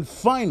last and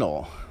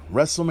final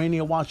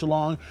WrestleMania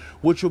watch-along,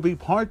 which will be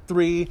part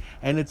 3,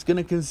 and it's going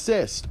to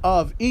consist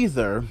of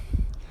either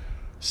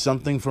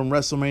something from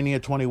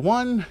WrestleMania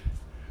 21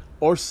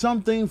 or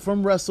something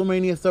from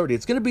WrestleMania 30.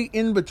 It's going to be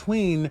in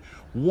between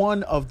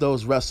one of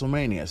those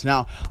WrestleManias.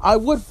 Now, I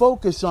would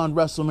focus on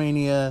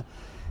WrestleMania,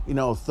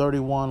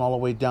 31 all the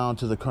way down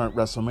to the current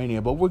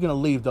WrestleMania, but we're going to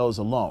leave those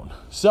alone.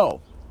 So,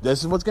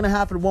 this is what's going to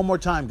happen one more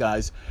time,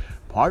 guys.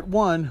 Part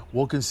 1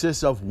 will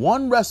consist of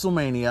 1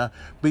 WrestleMania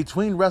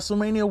between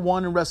WrestleMania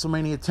 1 and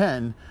WrestleMania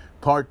 10.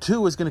 Part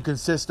 2 is going to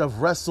consist of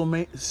one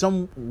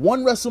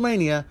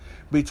WrestleMania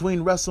between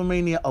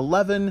WrestleMania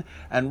 11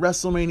 and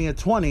WrestleMania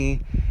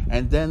 20.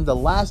 And then the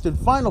last and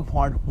final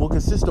part will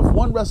consist of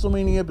 1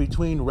 WrestleMania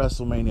between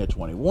WrestleMania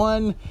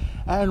 21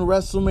 and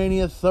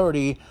WrestleMania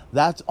 30.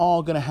 That's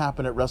all going to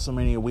happen at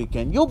WrestleMania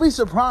weekend. You'll be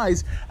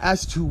surprised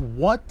as to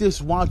what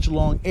this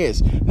watch-along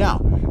is. Now,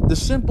 the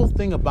simple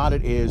thing about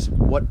it is,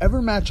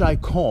 whatever match I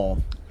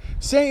call,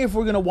 say if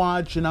we're going to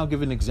watch, and I'll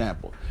give an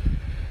example.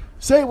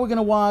 Say we're going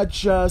to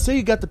watch, say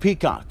you got the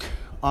Peacock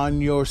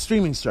on your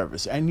streaming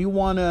service, and you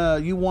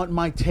want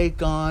my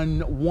take on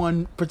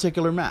one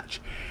particular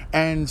match.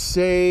 And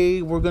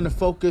say we're going to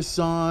focus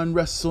on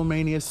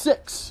WrestleMania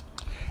 6.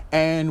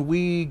 And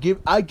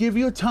I give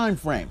you a time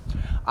frame.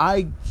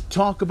 I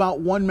talk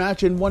about one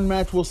match, and one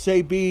match will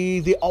say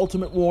be the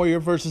Ultimate Warrior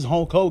versus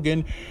Hulk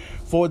Hogan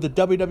for the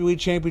WWE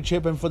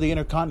Championship and for the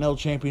Intercontinental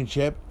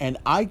Championship. And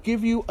I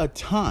give you a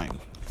time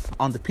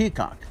on the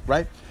Peacock,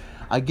 right?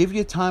 I give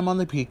you a time on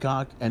the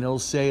Peacock, and it'll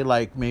say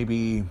like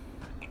maybe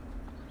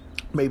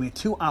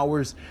 2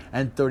 hours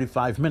and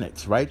 35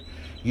 minutes, right?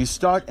 You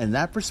start in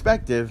that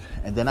perspective,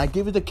 and then I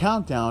give you the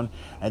countdown,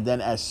 and then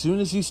as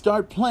soon as you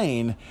start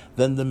playing,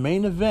 then the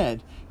Main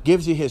Event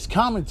gives you his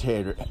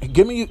commentator,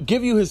 give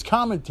you his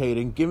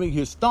commentating, give me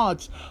his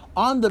thoughts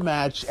on the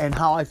match and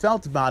how I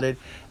felt about it,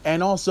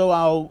 and also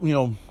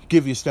I'll,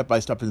 give you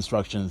step-by-step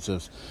instructions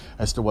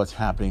as to what's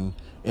happening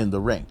in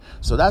the ring.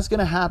 So that's going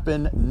to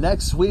happen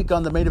next week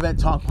on the Main Event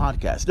Talk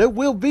podcast. There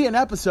will be an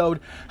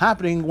episode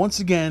happening once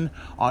again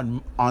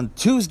on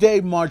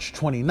Tuesday, March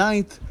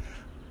 29th,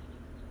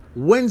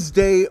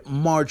 Wednesday,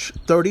 March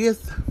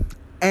 30th,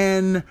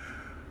 and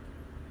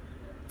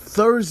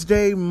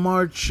Thursday,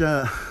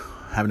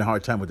 having a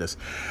hard time with this.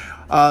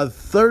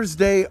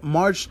 Thursday,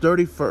 March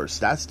 31st.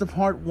 That's the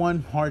part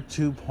 1, part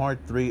 2, part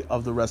 3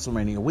 of the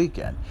WrestleMania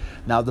weekend.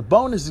 Now, the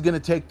bonus is going to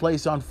take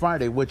place on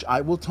Friday, which I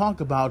will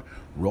talk about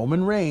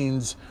Roman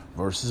Reigns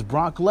versus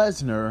Brock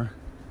Lesnar,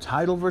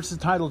 title versus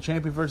title,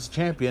 champion versus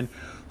champion.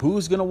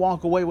 Who's going to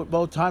walk away with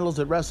both titles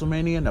at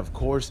WrestleMania? And, of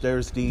course,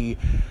 there's the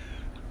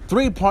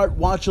 3-part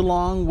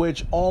watch-along,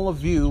 which all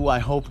of you, I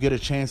hope, get a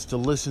chance to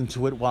listen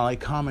to it while I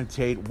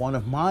commentate one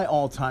of my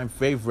all-time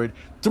favorite,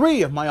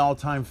 3 of my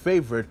all-time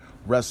favorite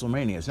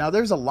WrestleManias. Now,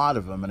 there's a lot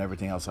of them and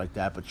everything else like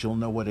that, but you'll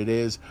know what it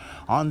is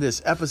on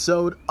this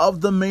episode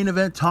of the Main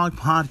Event Talk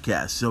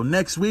podcast. So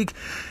next week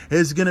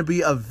is going to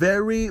be a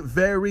very,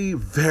 very,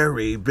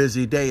 very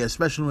busy day,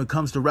 especially when it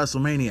comes to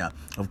WrestleMania.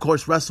 Of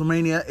course,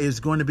 WrestleMania is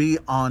going to be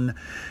on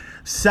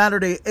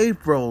Saturday,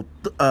 April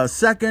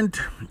 2nd,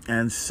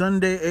 and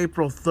Sunday,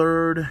 April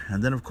 3rd.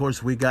 And then, of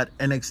course, we got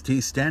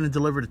NXT Stand and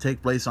Deliver to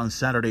take place on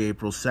Saturday,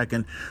 April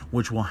 2nd,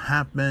 which will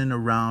happen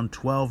around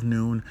 12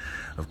 noon.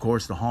 Of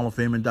course, the Hall of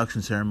Fame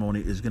induction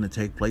ceremony is going to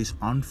take place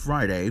on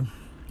Friday,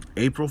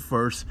 April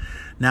 1st.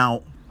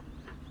 Now,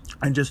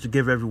 and just to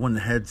give everyone the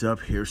heads up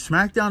here,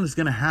 SmackDown is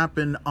going to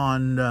happen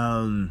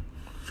on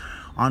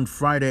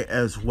Friday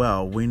as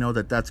well. We know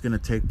that that's going to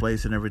take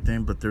place and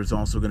everything, but there's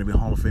also going to be a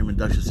Hall of Fame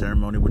induction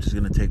ceremony, which is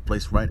going to take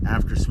place right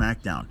after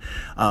SmackDown.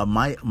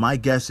 My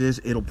guess is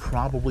it'll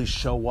probably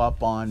show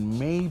up on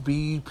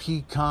maybe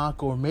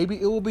Peacock, or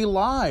maybe it will be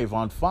live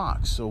on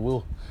Fox. So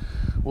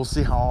we'll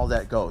see how all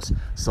that goes.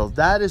 So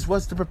that is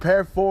what's to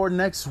prepare for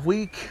next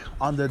week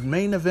on the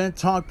Main Event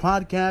Talk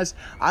podcast.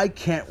 I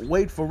can't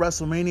wait for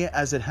WrestleMania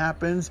as it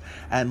happens.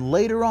 And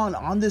later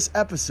on this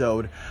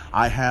episode,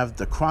 I have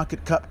the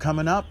Crockett Cup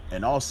coming up.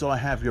 And also I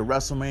have your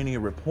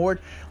WrestleMania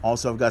report.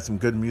 Also, I've got some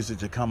good music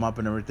to come up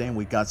and everything.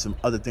 We got some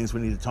other things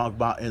we need to talk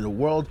about in the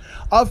world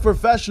of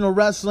professional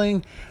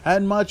wrestling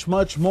and much,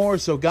 much more.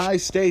 So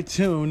guys, stay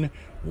tuned.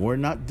 We're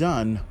not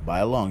done by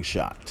a long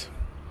shot.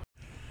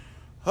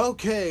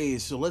 Okay,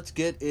 so let's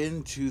get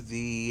into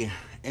the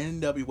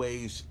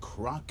NWA's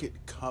Crockett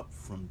Cup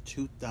from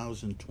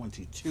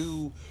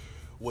 2022,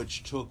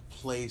 which took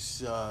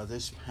place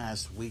this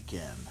past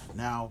weekend.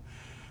 Now,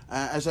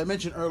 as I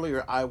mentioned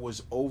earlier, I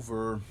was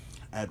over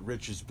at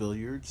Rich's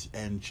Billiards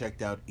and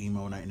checked out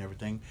Emo Night and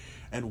everything.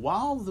 And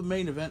while the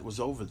main event was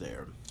over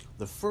there,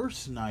 the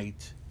first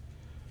night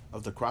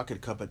of the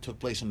Crockett Cup, it took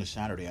place on a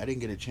Saturday. I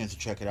didn't get a chance to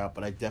check it out,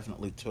 but I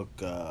definitely took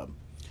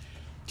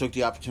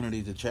the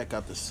opportunity to check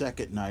out the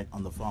second night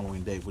on the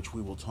following day, which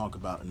we will talk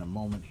about in a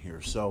moment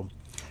here. So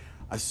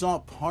I saw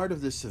part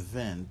of this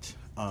event.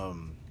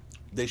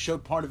 They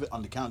showed part of it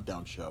on the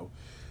Countdown show.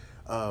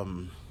 I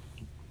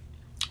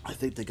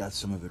think they got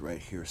some of it right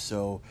here.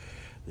 So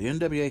the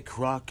NWA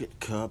Crockett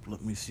Cup,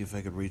 let me see if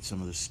I could read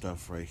some of this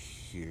stuff right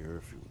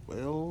here, if you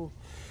will.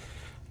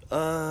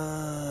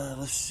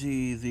 Let's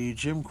see. The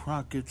Jim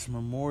Crockett's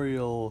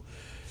Memorial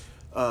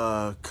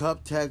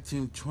Cup Tag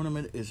Team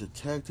Tournament is a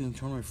tag team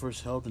tournament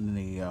first held in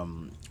the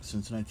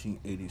since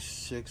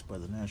 1986 by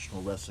the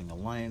National Wrestling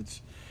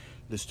Alliance.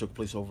 This took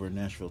place over in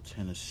Nashville,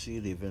 Tennessee.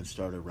 The event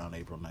started around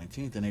April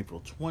 19th and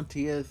April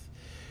 20th.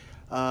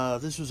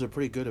 This was a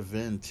pretty good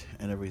event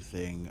and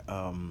everything.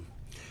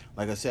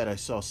 Like I said, I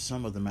saw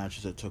some of the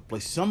matches that took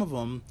place. Some of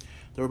them,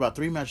 there were about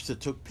 3 matches that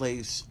took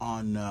place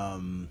on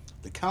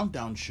the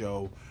Countdown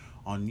show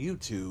on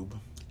YouTube,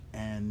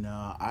 and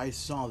I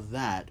saw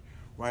that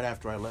right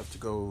after I left to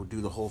go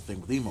do the whole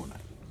thing with Emo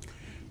Night.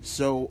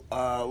 So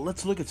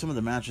let's look at some of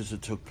the matches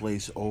that took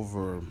place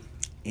over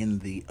in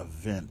the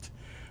event.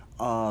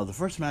 The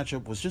first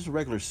matchup was just a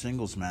regular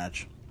singles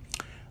match.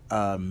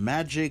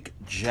 Magic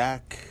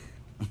Jack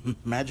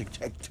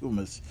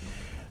Dumas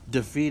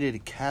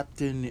defeated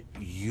Captain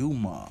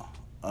Yuma.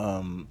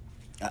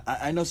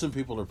 I know some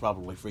people are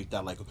probably freaked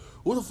out, like,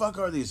 who the fuck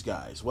are these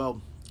guys?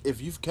 Well, if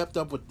you've kept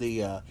up with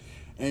the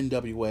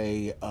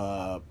NWA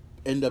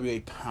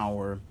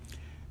Power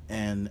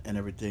and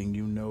everything,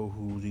 you know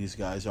who these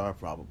guys are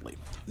probably.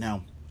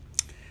 Now,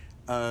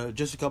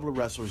 just a couple of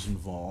wrestlers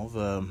involved.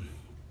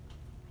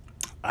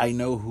 I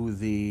know who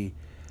the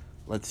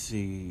let's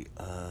see,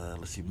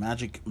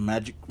 Magic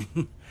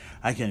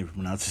I can't even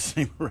pronounce his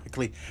name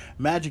correctly.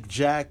 Magic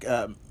Jack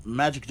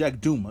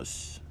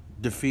Dumas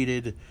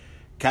defeated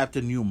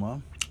Captain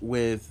Yuma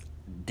with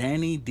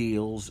Danny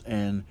Deals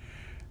and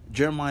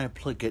Jeremiah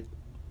Plunkett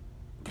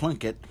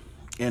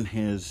in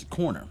his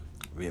corner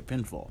via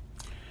pinfall.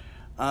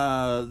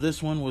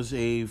 This one was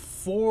a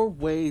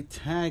 4-way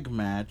tag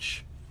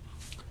match,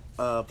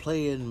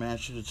 play-in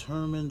match to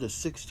determine the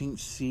 16th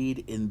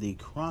seed in the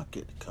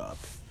Crockett Cup.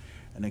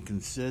 And it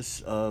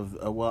consists of,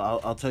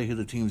 I'll tell you who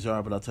the teams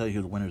are, but I'll tell you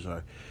who the winners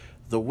are.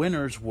 The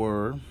winners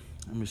were,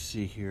 let me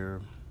see here,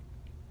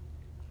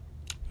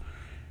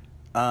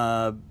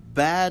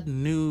 Bad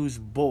News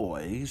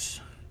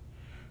Boys,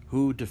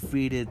 who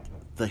defeated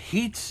the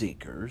Heat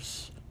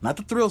Seekers, not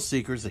the Thrill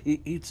Seekers, the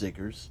Heat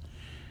Seekers,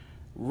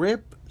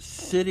 Rip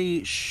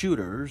City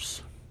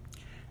Shooters,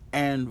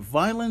 and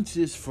Violence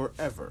is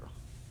Forever.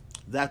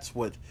 That's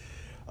what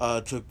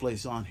took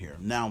place on here.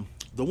 Now,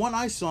 the one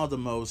I saw the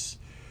most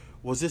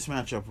was this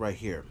matchup right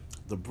here.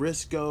 The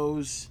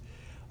Briscoes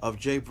of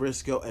Jay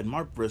Briscoe and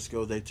Mark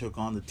Briscoe, they took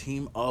on the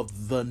team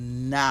of The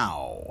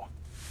Now.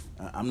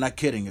 I'm not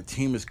kidding. A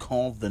team is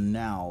called The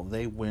Now.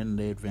 They win,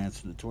 they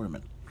advance to the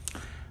tournament.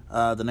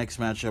 The next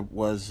matchup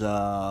was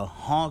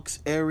Hawks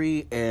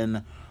Airy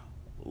and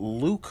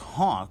Luke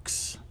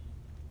Hawks.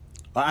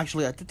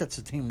 Actually, I think that's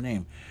the team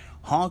name.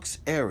 Hawks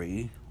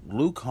Airy,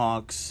 Luke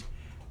Hawks,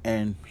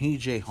 and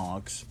PJ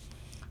Hawks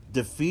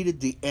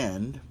defeated The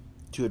End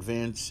to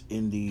advance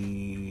in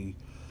the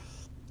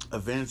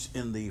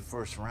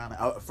first round.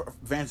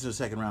 Advance in the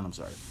second round, I'm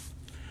sorry.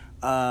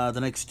 The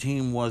next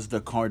team was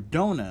the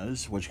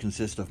Cardonas, which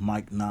consist of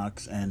Mike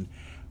Knox and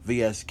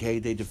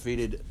VSK. They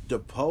defeated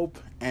DePope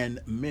and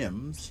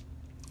Mims.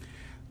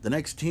 The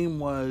next team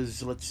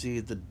was, let's see,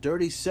 the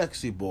Dirty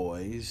Sexy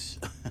Boys.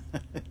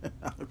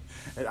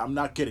 And I'm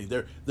not kidding.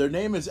 Their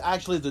name is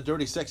actually the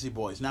Dirty Sexy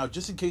Boys. Now,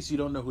 just in case you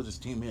don't know who this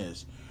team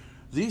is,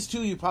 these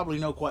two you probably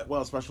know quite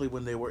well, especially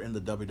when they were in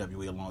the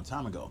WWE a long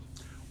time ago.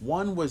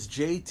 One was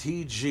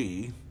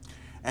JTG,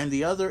 and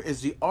the other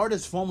is the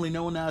artist formerly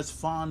known as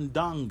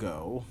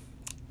Fandango.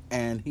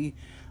 And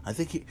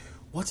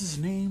what's his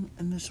name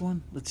in this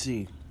one? Let's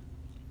see.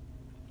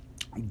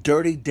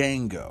 Dirty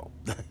Dango.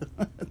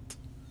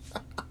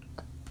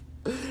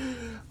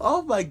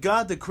 Oh my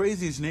God, the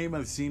craziest name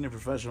I've seen in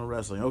professional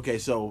wrestling. Okay,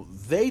 so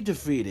they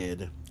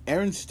defeated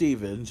Aaron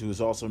Stevens, who is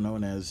also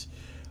known as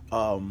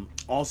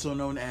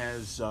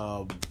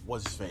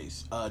what's his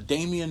face?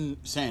 Damian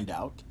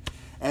Sandow.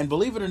 And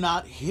believe it or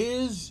not,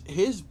 his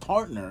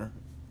partner,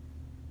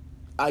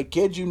 I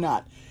kid you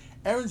not,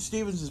 Aaron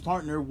Stevens'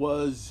 partner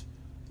was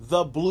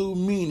the Blue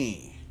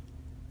Meanie.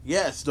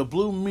 Yes, the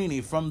Blue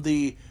Meanie from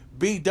the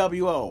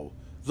BWO,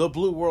 the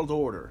Blue World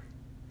Order.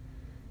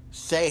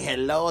 Say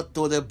hello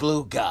to the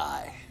blue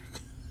guy.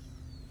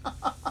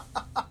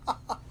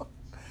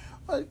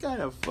 What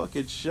kind of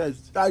fucking shit?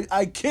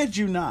 I kid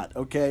you not,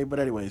 okay?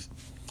 But anyways,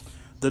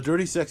 the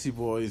Dirty Sexy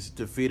Boys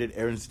defeated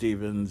Aaron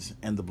Stevens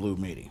and the Blue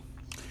Meanie.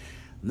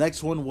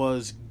 Next one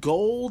was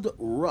Gold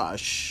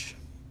Rush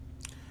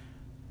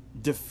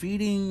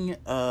defeating,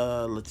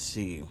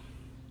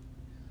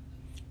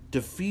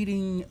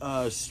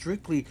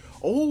 Strictly.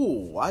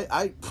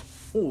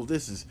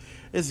 This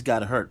has got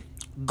to hurt.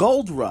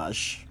 Gold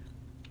Rush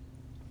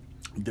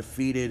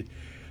defeated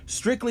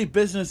Strictly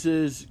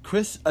Business's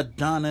Chris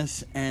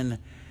Adonis and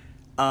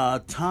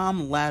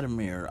Tom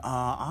Latimer.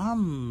 I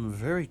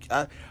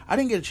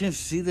didn't get a chance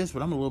to see this,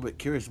 but I'm a little bit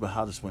curious about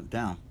how this went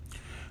down.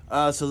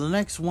 So the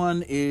next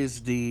one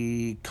is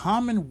the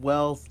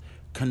Commonwealth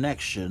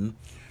Connection,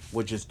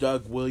 which is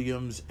Doug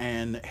Williams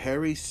and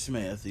Harry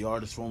Smith, the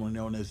artist formerly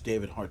known as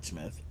David Hart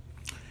Smith.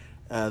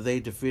 They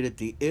defeated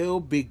the Ill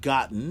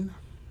Begotten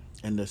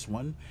in this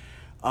one.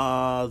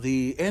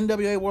 The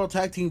NWA World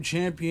Tag Team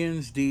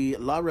Champions, the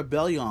La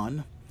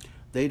Rebellion,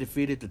 they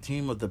defeated the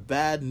team of the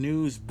Bad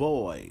News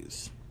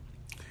Boys.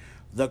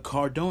 The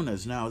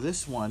Cardonas. Now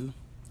this one,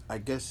 I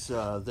guess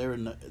they're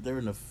in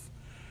the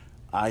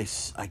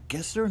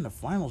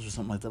finals or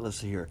something like that. Let's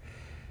see here.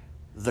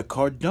 The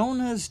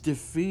Cardonas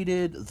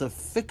defeated the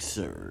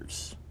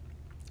Fixers.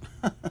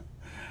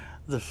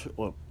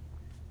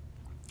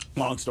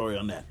 Long story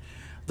on that.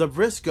 The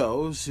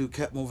Briscoes, who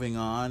kept moving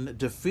on,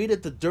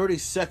 defeated the Dirty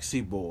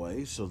Sexy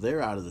Boys, so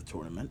they're out of the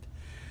tournament.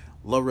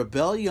 La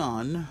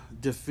Rebellion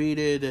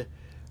defeated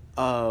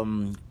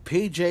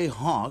PJ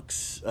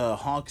Hawks,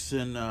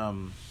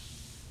 PJ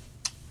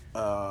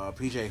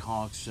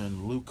Hawks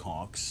and Luke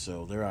Hawks,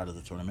 so they're out of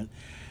the tournament.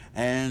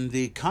 And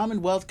the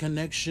Commonwealth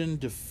Connection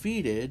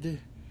defeated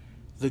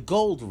the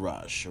Gold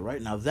Rush. All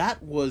right, now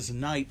that was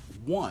night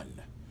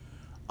one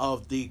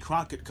of the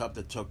Crockett Cup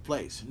that took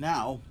place.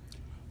 Now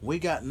we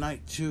got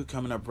night two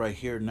coming up right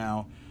here.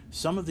 Now,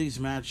 some of these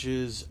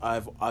matches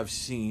I've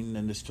seen,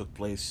 and this took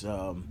place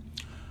on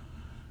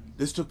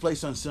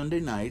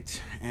Sunday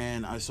night,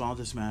 and I saw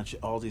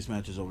all these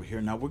matches over here.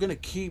 Now, we're going to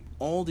keep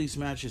all these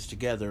matches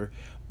together,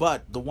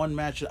 but the one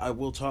match that I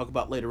will talk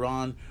about later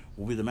on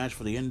will be the match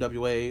for the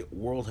NWA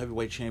World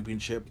Heavyweight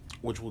Championship,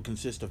 which will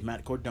consist of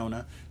Matt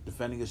Cardona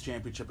defending his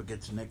championship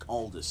against Nick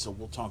Aldis. So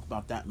we'll talk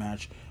about that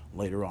match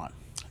later on.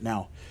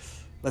 Now,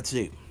 let's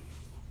see.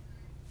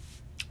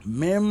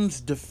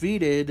 Mims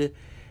defeated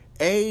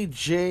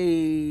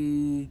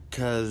AJ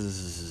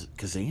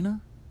Kazina.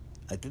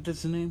 I think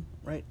that's the name,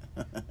 right?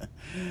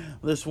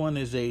 This one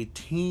is a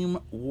Team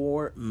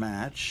War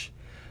match.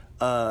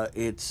 I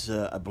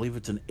believe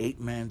it's an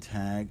 8-man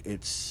tag.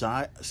 It's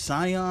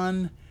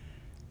Scion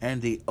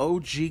and the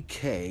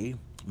OGK,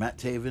 Matt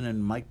Taven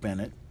and Mike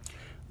Bennett.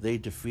 They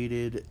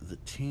defeated the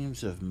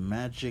teams of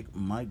Magic,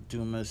 Mike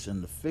Dumas,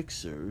 and the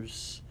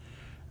Fixers,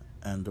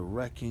 and the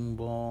Wrecking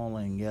Ball,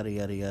 and yada,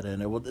 yada, yada.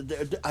 And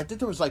I think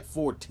there was like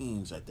 4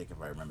 teams, I think,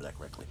 if I remember that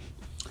correctly.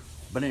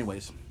 But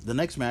anyways, the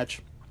next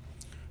match,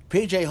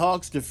 PJ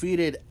Hawks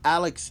defeated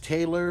Alex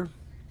Taylor.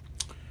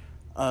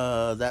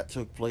 That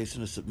took place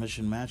in a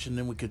submission match. And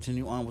then we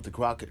continue on with the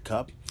Crockett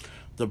Cup.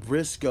 The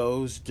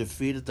Briscoes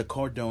defeated the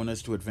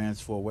Cardonas to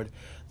advance forward.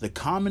 The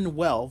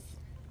Commonwealth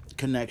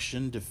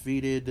Connection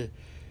defeated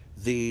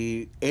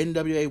the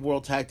NWA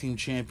World Tag Team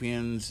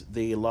Champions,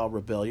 the La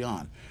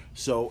Rebellion.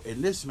 So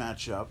in this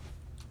matchup,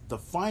 the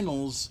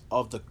finals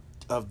of the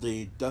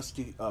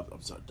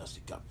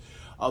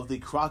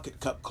Crockett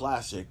Cup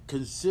Classic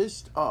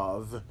consist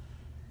of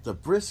the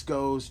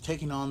Briscoes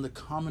taking on the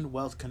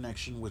Commonwealth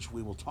Connection, which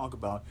we will talk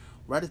about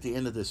right at the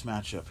end of this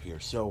matchup here.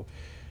 So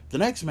the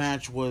next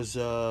match was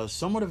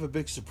somewhat of a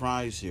big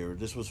surprise here.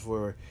 This was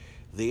for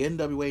the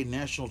NWA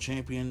National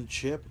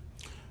Championship.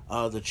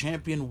 The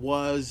champion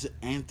was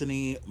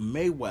Anthony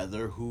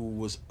Mayweather, who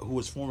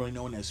was formerly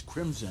known as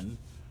Crimson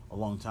a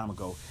long time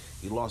ago.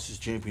 He lost his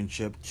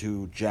championship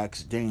to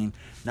Jax Dane.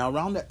 Now,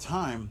 around that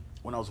time,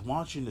 when I was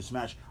watching this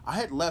match, I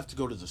had left to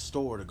go to the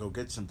store to go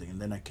get something, and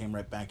then I came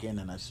right back in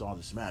and I saw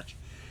this match.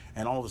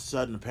 And all of a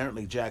sudden,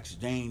 apparently, Jack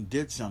Dane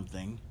did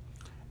something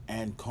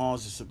and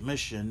caused a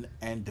submission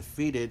and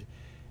defeated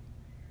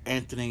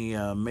Anthony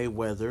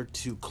Mayweather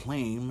to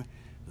claim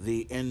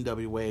the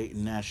NWA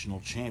National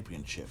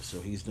Championship.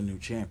 So he's the new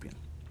champion.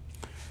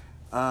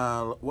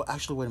 Well,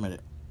 actually, wait a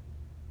minute.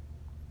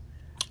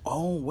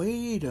 Oh,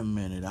 wait a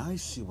minute. I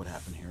see what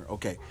happened here.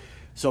 Okay.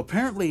 So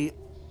apparently,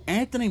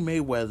 Anthony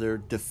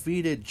Mayweather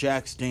defeated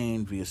Jack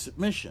Dane via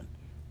submission,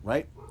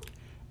 right?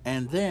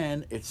 And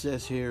then it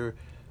says here,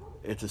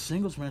 it's a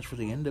singles match for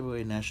the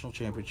NWA National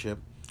Championship.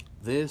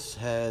 This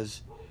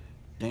has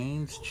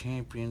Dane's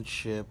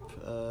Championship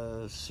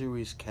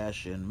Series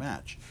cash-in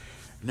match.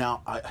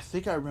 Now, I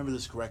think I remember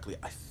this correctly.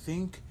 I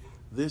think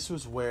this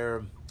was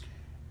where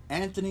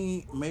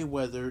Anthony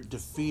Mayweather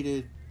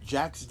defeated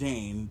Jack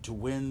Dane to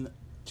win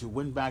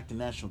back the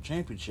national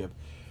championship.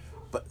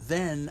 But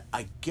then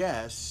I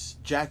guess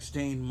Jack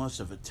Dane must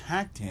have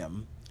attacked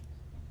him.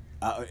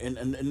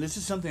 And this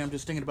is something I'm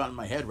just thinking about in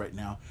my head right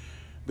now,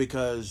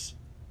 because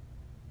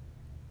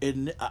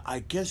I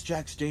guess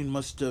Jack Dane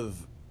must have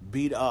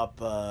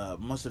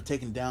must have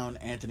taken down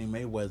Anthony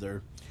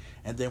Mayweather,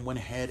 and then went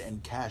ahead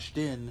and cashed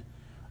in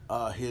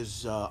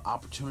his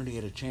opportunity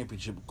at a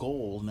championship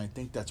gold, and I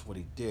think that's what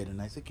he did,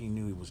 and I think he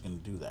knew he was going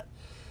to do that.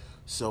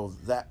 So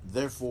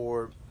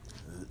therefore,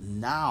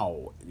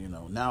 now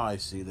I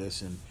see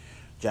this, and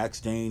Jack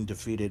Dane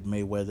defeated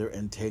Mayweather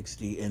and takes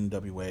the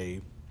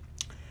NWA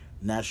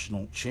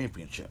National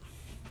Championship.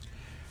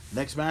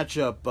 Next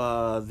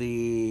matchup,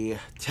 the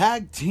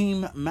tag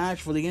team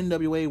match for the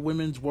NWA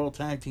Women's World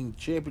Tag Team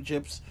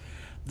Championships.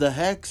 The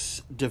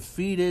Hex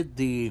defeated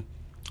the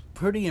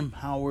Pretty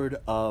Empowered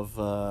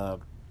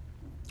of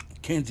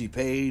Kenzie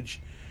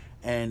Page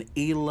and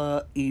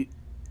Ela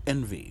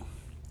Envy.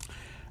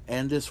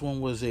 And this one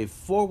was a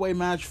four-way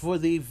match for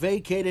the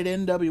vacated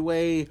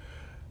NWA,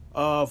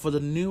 for the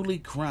newly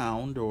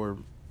crowned or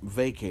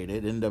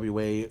vacated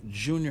NWA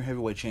Junior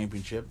Heavyweight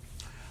Championship.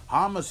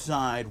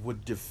 Homicide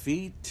would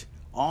defeat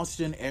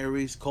Austin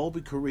Aries,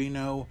 Colby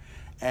Corino,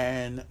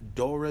 and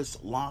Doris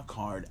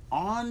Lockhart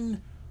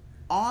on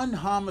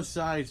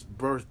Homicide's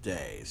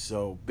birthday.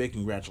 So big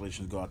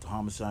congratulations go out to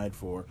Homicide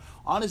for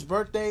on his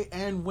birthday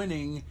and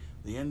winning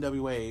the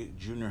NWA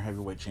Junior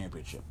Heavyweight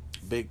Championship.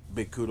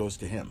 Big kudos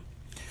to him.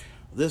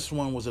 This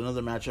one was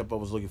another matchup I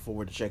was looking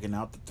forward to checking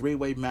out. The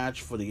three-way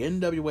match for the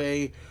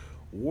NWA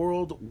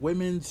World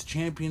Women's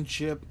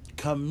Championship.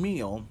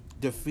 Camille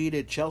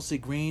defeated Chelsea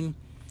Green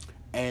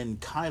and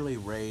Kylie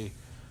Ray.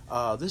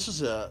 This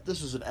was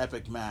an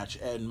epic match,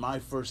 and my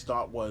first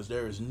thought was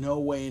there is no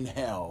way in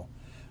hell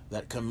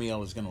that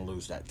Camille is going to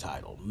lose that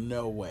title.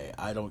 No way.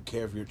 I don't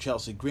care if you're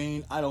Chelsea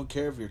Green. I don't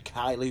care if you're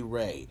Kylie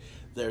Ray.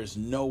 There's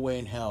no way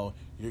in hell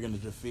you're going to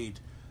defeat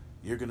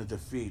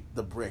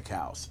the Brick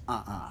House.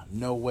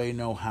 No way,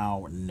 no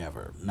how,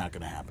 never. Not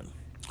going to happen.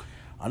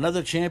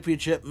 Another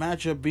championship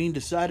matchup being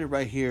decided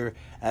right here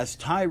as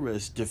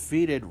Tyrus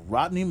defeated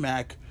Rodney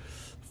Mack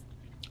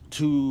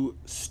to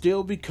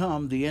still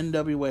become the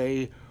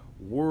NWA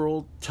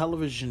World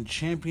Television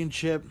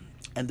Championship.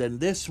 And then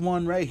this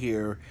one right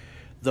here,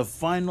 the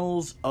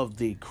finals of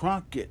the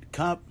Crockett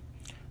Cup,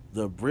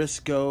 the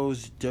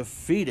Briscoes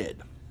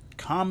defeated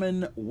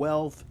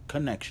Commonwealth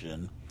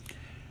Connection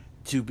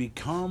to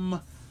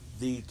become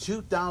the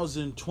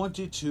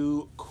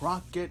 2022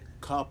 Crockett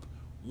Cup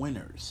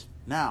winners.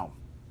 Now,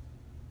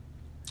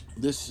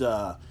 this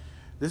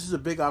is a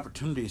big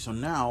opportunity. So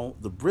now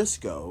the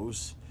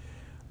Briscoes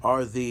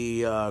are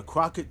the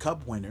Crockett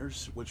Cup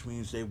winners, which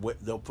means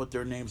they'll put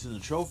their names in the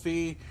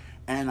trophy.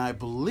 And I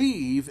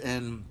believe,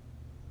 and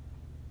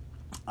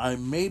I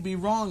may be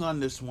wrong on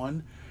this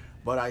one,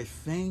 but I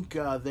think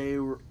I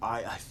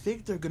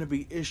think they're going to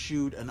be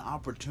issued an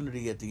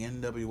opportunity at the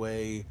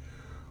NWA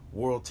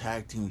World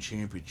Tag Team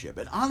Championship.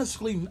 And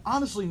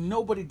honestly,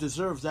 nobody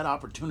deserves that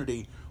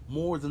opportunity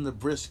more than the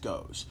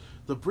Briscoes.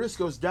 The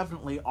Briscoes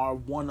definitely are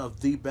one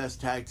of the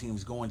best tag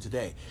teams going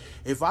today.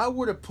 If I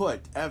were to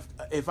put the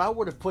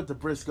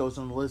Briscoes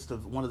on the list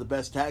of one of the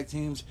best tag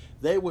teams,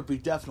 they would be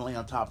definitely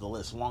on top of the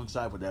list,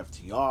 alongside with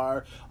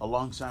FTR,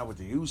 alongside with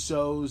the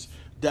Usos,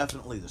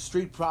 definitely the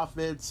Street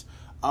Profits.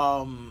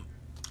 Let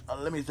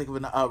me think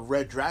of a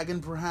Red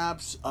Dragon,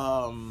 perhaps.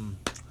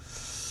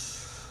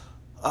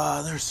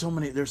 There's so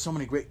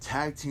many great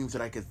tag teams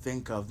that I could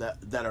think of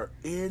that are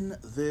in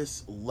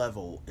this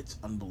level. It's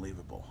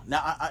unbelievable.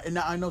 Now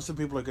I know some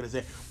people are going to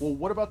say, well,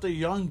 what about the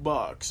Young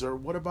Bucks? Or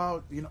what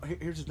about,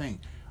 here's the thing.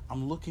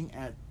 I'm looking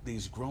at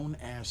these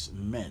grown-ass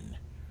men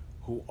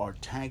who are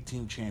tag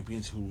team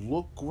champions, who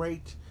look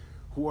great,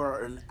 who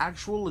are an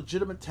actual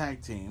legitimate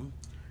tag team,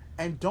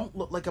 and don't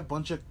look like a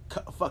bunch of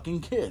fucking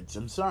kids.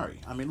 I'm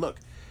sorry. I mean, look,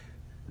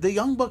 the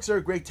Young Bucks are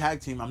a great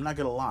tag team. I'm not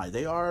going to lie.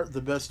 They are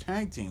the best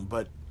tag team,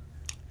 but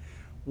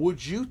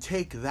would you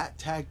take that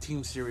tag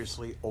team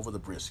seriously over the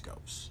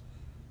Briscoes?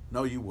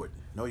 No, you wouldn't.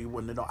 No, you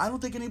wouldn't. No, I don't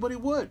think anybody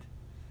would.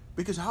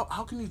 Because how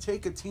can you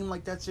take a team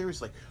like that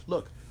seriously?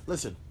 Look,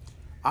 listen,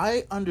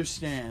 I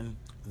understand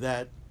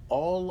that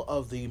all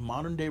of the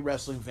modern day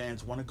wrestling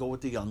fans want to go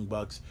with the Young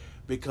Bucks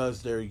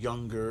because they're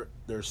younger,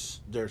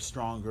 they're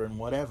stronger and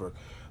whatever.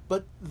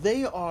 But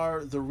they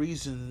are the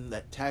reason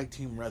that tag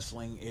team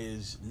wrestling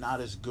is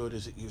not as good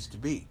as it used to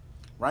be,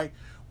 right?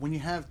 When you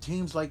have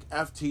teams like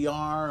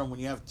FTR and when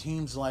you have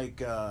teams like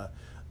the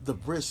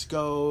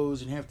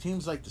Briscoes and you have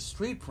teams like the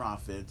Street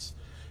Profits,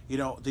 the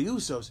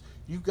Usos,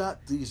 you've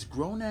got these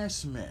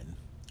grown-ass men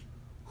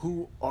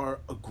who are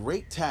a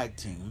great tag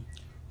team,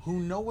 who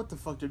know what the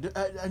fuck they're doing.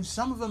 And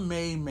some of them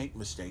may make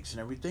mistakes and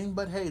everything,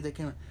 but hey, they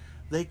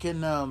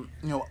can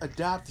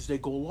adapt as they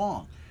go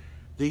along.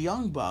 The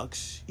Young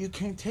Bucks, you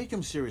can't take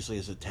them seriously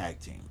as a tag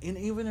team. And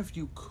even if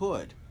you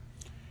could,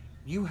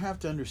 you have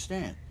to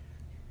understand,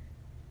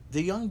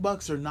 the Young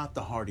Bucks are not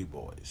the Hardy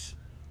Boys.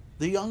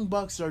 The Young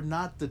Bucks are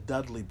not the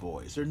Dudley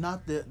Boys. They're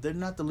not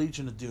the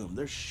Legion of Doom.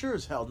 They're sure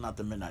as hell not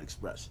the Midnight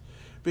Express.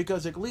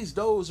 Because at least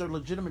those are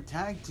legitimate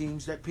tag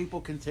teams that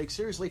people can take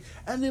seriously,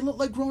 and they look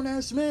like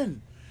grown-ass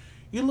men.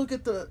 You look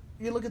at the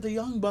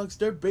Young Bucks,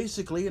 they're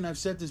basically, and I've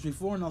said this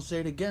before and I'll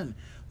say it again,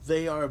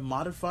 they are a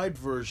modified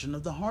version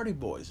of the Hardy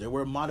Boys. They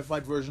were a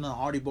modified version of the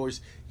Hardy Boys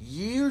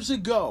years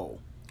ago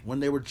when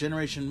they were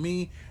Generation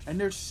Me, and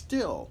they're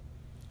still,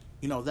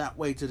 that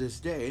way to this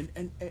day.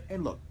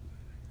 And look,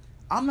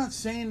 I'm not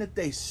saying that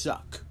they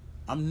suck.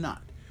 I'm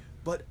not.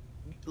 But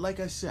like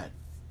I said,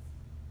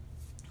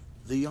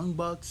 the Young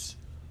Bucks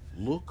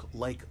look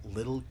like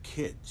little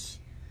kids.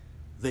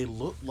 They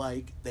look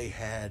like they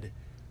had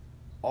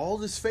all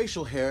this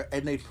facial hair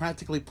and they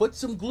practically put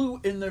some glue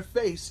in their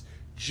face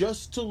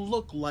just to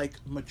look like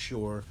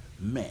mature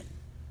men.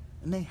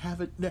 And they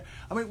haven't...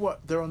 I mean,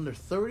 what? They're on their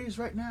 30s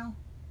right now?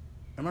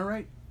 Am I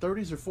right?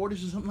 30s or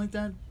 40s or something like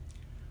that?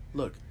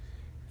 Look,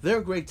 they're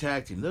a great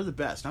tag team. They're the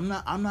best. I'm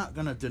not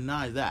going to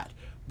deny that.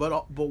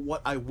 But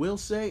what I will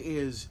say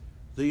is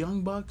the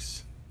Young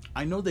Bucks,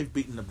 I know they've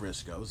beaten the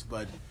Briscoes,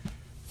 but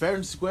fair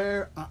and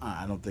square,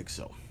 I don't think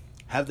so.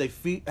 Have they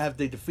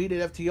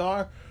defeated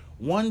FTR?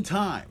 One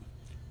time.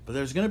 But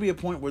there's going to be a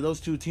point where those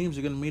two teams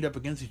are going to meet up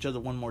against each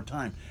other one more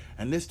time.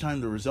 And this time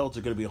the results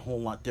are going to be a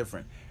whole lot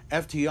different.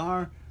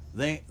 FTR,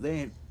 they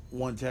ain't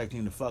one tag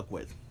team to fuck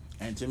with.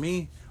 And to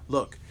me,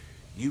 look,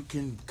 you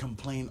can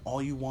complain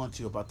all you want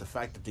to about the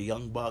fact that the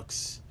Young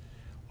Bucks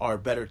are a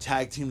better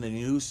tag team than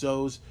the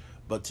Usos.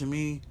 But to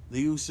me,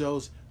 the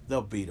Usos,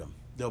 they'll beat them.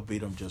 They'll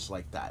beat them just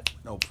like that.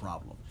 No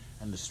problem.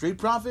 And the Street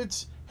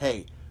Profits,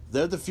 hey,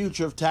 they're the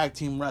future of tag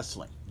team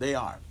wrestling. They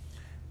are.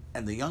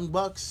 And the Young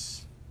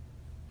Bucks...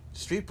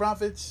 Street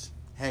Profits,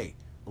 hey,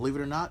 believe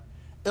it or not,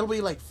 it'll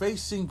be like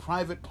facing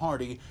Private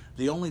Party.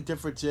 The only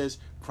difference is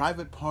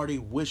Private Party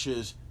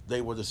wishes they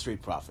were the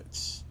Street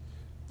Profits.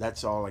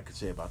 That's all I could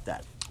say about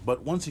that.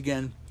 But once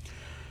again,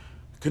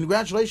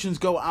 congratulations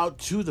go out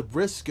to the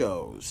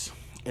Briscoes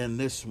in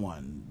this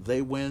one.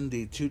 They win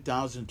the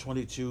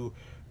 2022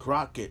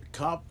 Crockett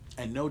Cup,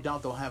 and no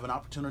doubt they'll have an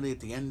opportunity at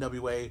the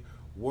NWA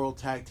World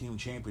Tag Team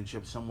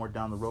Championship somewhere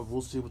down the road.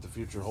 We'll see what the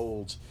future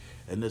holds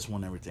in this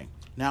one and everything.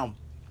 Now,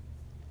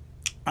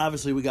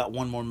 obviously, we got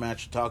one more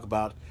match to talk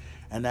about,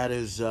 and that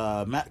is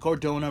Matt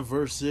Cardona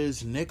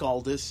versus Nick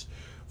Aldis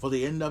for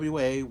the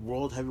NWA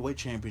World Heavyweight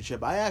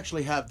Championship. I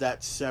actually have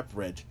that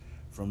separate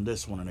from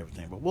this one and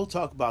everything, but we'll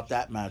talk about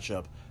that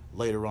matchup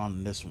later on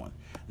in this one.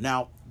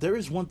 Now, there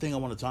is one thing I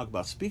want to talk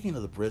about. Speaking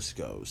of the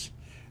Briscoes,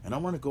 and I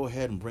want to go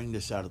ahead and bring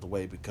this out of the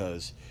way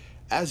because,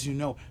 as you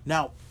know,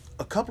 now,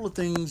 a couple of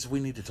things we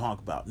need to talk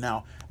about.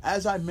 Now,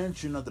 as I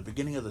mentioned at the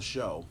beginning of the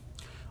show,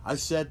 I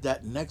said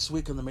that next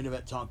week on the Main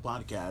Event Talk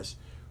podcast,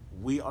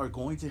 we are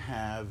going to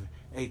have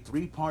a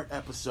 3-part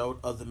episode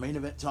of the Main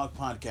Event Talk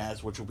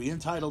podcast, which will be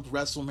entitled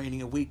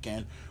WrestleMania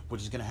Weekend,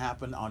 which is going to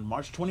happen on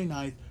March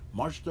 29th,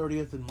 March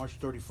 30th, and March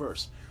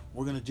 31st.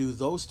 We're going to do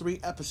those 3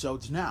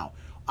 episodes now.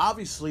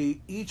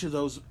 Obviously, each of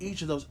those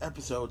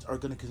episodes are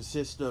going to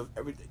consist of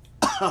everything.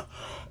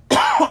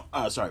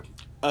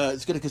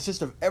 It's going to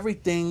consist of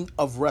everything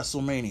of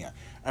WrestleMania.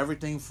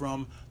 Everything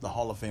from the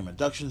Hall of Fame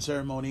induction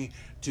ceremony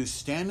to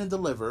Stand and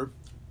Deliver.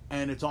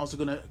 And it's also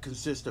going to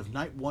consist of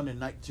Night 1 and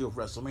Night 2 of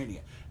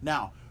WrestleMania.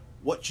 Now,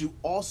 what you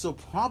also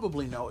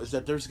probably know is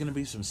that there's going to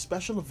be some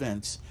special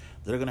events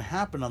that are going to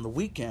happen on the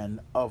weekend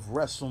of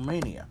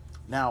WrestleMania.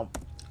 Now,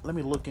 let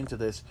me look into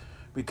this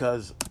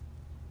because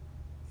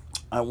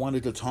I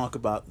wanted to talk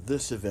about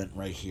this event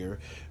right here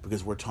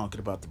because we're talking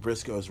about the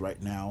Briscoes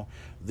right now.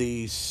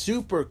 The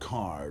Super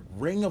Card,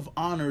 Ring of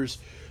Honor's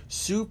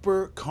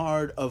Super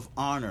Card of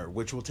Honor,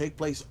 which will take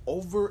place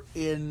over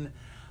in...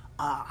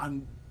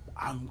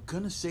 I'm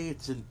gonna say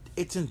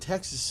it's in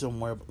Texas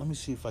somewhere, but let me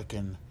see if I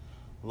can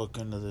look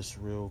into this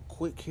real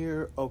quick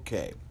here.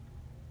 Okay.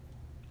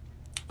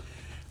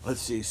 Let's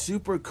see.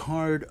 Super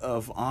Card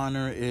of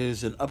Honor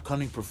is an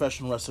upcoming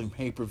professional wrestling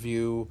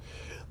pay-per-view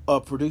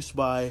produced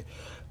by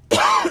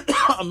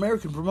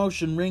American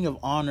promotion Ring of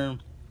Honor.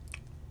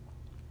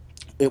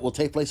 It will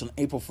take place on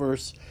April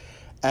 1st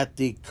at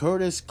the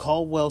Curtis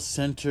Caldwell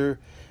Center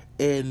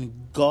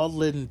in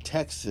Godlin,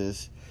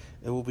 Texas.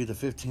 It will be the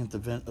 15th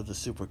event of the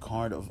Super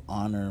Card of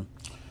Honor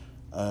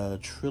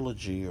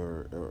trilogy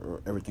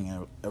or everything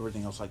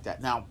else like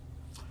that. Now,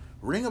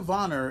 Ring of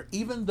Honor,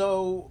 even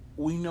though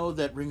we know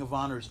that Ring of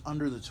Honor is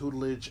under the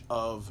tutelage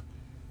of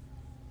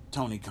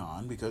Tony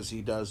Khan, because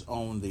he does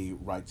own the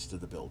rights to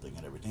the building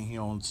and everything. He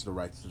owns the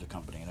rights to the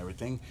company and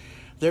everything.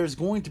 There's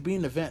going to be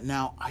an event.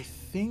 Now, I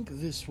think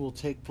this will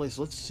take place.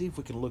 Let's see if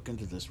we can look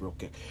into this real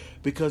quick.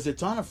 Because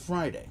it's on a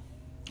Friday.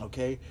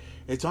 Okay?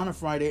 It's on a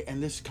Friday,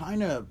 and this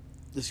kind of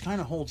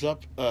holds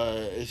up.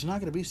 It's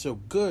not going to be so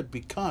good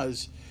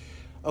because,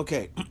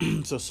 okay,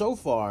 so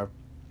far,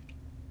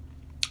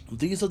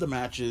 these are the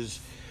matches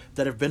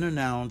that have been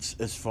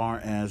announced as far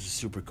as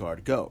the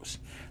Supercard goes.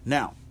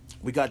 Now,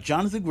 we got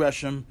Jonathan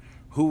Gresham,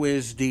 who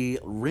is the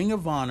Ring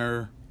of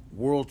Honor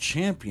World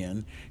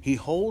Champion. He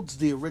holds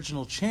the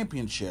original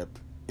championship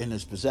in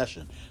his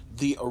possession.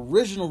 The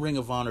original Ring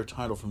of Honor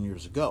title from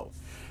years ago.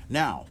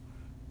 Now,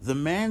 the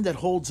man that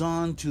holds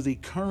on to the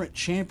current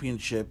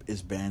championship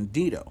is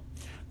Bandito.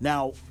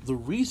 Now, the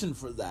reason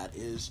for that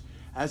is,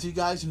 as you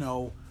guys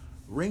know,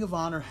 Ring of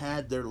Honor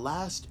had their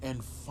last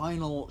and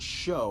final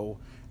show,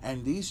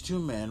 and these two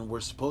men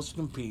were supposed to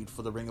compete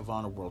for the Ring of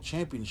Honor World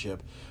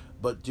Championship,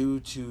 but due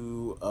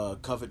to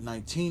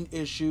COVID-19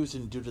 issues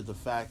and due to the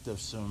fact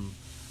of some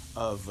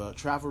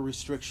travel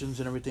restrictions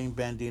and everything,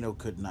 Bandito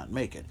could not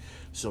make it.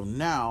 So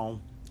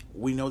now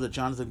we know that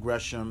Jonathan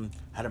Gresham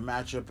had a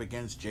matchup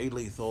against Jay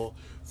Lethal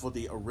for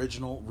the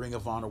original Ring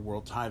of Honor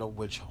World title,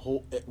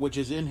 which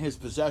is in his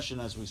possession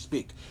as we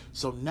speak.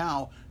 So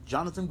now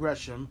Jonathan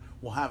Gresham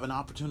will have an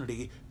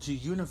opportunity to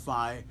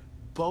unify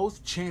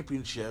both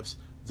championships,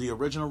 the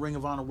original Ring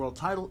of Honor World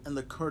title and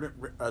the current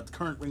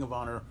Ring of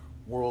Honor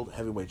World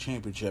Heavyweight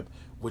Championship,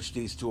 which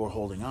these two are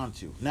holding on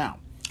to. Now,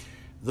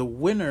 the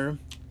winner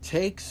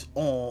takes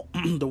all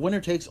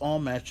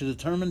match to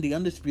determine the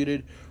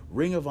undisputed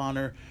Ring of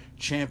Honor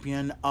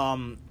champion.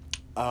 I'm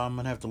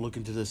gonna have to look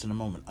into this in a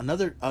moment.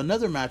 Another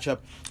matchup,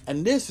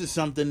 and this is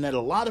something that a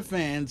lot of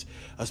fans,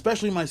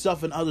 especially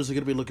myself and others, are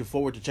gonna be looking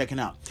forward to checking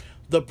out.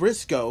 The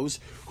Briscoes,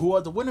 who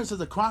are the winners of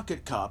the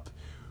Crockett Cup,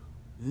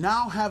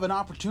 now have an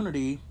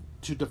opportunity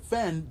to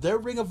defend their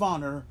Ring of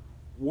Honor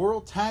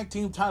World Tag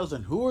Team titles.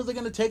 And who are they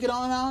going to take it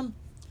on?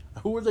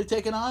 Who are they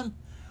taking on?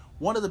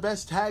 One of the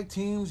best tag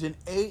teams in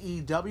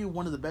AEW,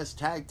 one of the best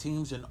tag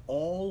teams in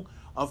all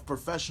of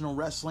professional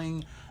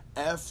wrestling,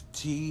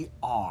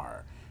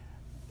 FTR.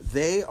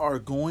 They are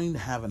going to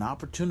have an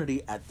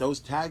opportunity at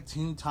those tag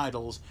team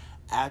titles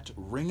at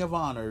Ring of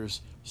Honor's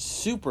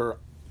Super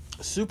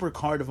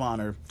Card of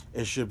Honor.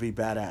 It should be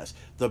badass.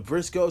 The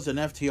Briscoes and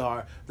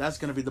FTR, that's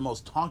going to be the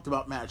most talked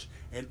about match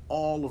in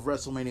all of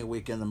WrestleMania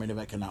weekend. The main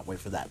event, cannot wait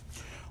for that.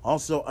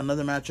 Also,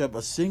 another matchup,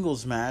 a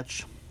singles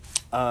match.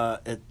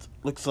 It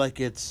looks like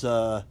it's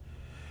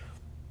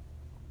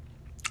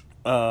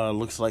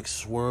looks like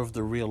Swerve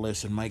the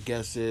Realist, and my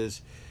guess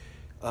is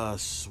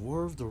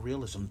Swerve the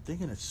Realist. I'm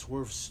thinking it's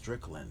Swerve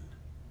Strickland.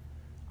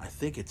 I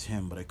think it's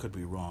him, but I could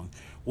be wrong.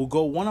 Will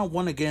go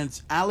one-on-one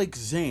against Alex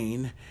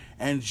Zane,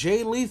 and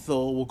Jay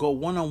Lethal will go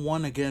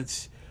one-on-one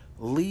against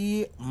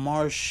Lee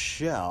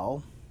Moriarty,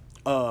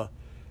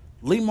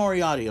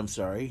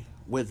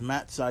 with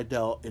Matt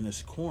Sydal in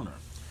his corner.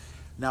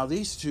 Now,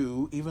 these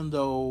two, even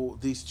though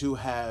these two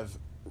have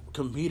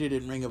competed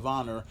in Ring of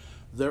Honor,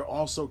 they're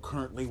also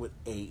currently with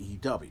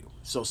AEW.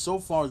 So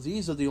far,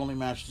 these are the only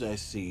matches I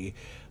see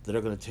that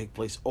are going to take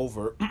place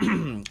over.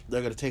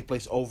 They're going to take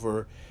place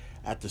over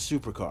at the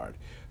Supercard.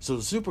 So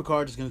the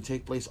Supercard is going to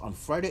take place on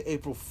Friday,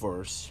 April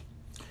 1st,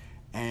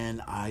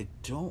 and I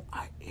don't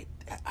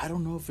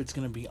know if it's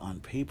going to be on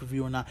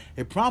pay-per-view or not.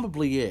 It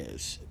probably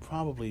is.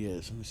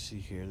 Let me see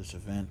here. This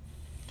event,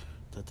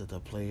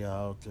 play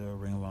out the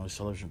Ring of Honor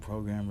television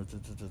program.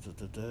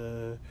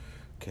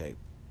 Okay.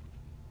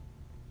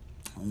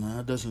 No,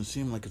 it doesn't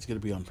seem like it's going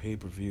to be on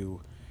pay-per-view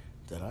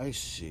that I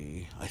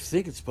see. I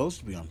think it's supposed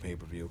to be on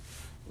pay-per-view.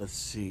 Let's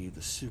see.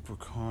 The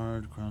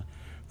Supercard.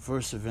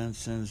 First event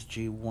since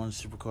G1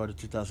 Supercard of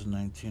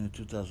 2019 and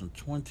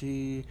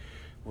 2020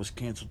 was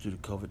canceled due to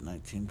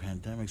COVID-19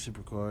 pandemic.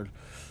 Supercard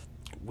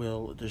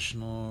will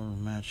additional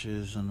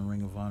matches on the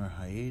Ring of Honor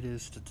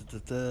hiatus.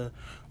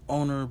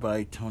 Owner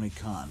by Tony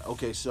Khan.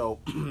 Okay, so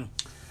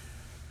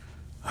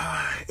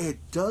it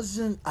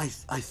doesn't. I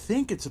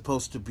think it's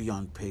supposed to be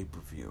on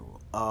pay-per-view.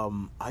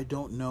 I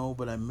don't know,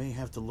 but I may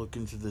have to look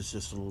into this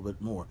just a little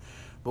bit more.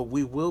 But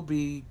we will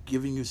be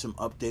giving you some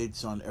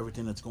updates on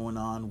everything that's going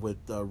on with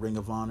Ring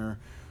of Honor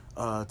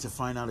to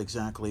find out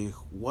exactly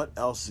what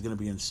else is going to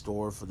be in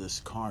store for this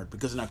card.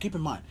 Because now, keep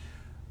in mind,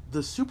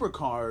 the Super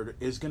Card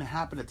is going to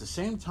happen at the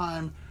same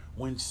time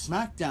when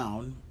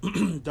SmackDown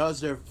does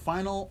their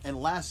final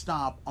and last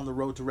stop on the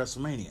road to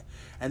WrestleMania.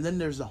 And then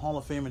there's the Hall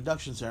of Fame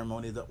induction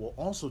ceremony that will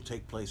also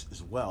take place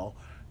as well.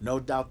 No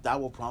doubt that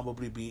will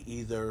probably be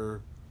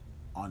either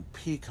on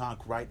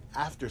Peacock right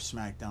after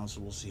SmackDown,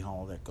 so we'll see how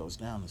all that goes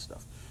down and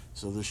stuff.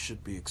 So this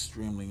should be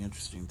extremely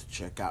interesting to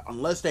check out,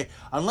 unless they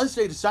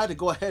decide to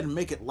go ahead and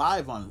make it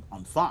live on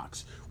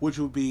Fox, which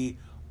would be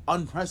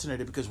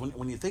unprecedented. Because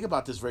when you think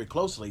about this very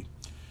closely,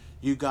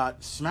 you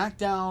got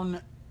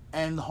SmackDown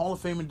and the Hall of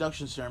Fame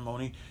induction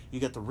ceremony, you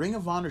got the Ring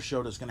of Honor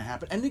show that's going to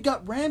happen, and you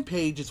got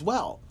Rampage as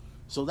well.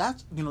 So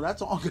that's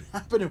all going to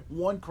happen in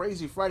one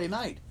crazy Friday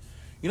night.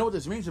 You know what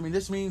this means? I mean,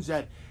 this means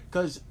that,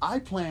 because I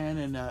plan,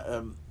 and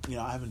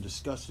I haven't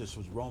discussed this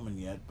with Roman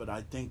yet, but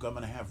I think I'm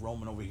going to have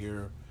Roman over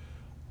here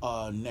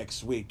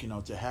next week,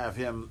 to have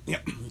him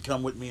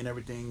come with me and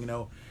everything,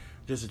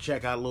 just to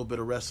check out a little bit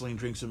of wrestling,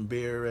 drink some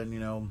beer,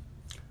 and,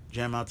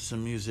 jam out to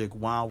some music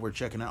while we're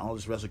checking out all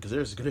this wrestling,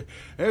 because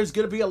there's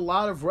gonna be a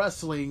lot of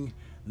wrestling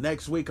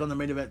next week on the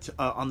main event,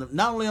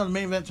 not only on the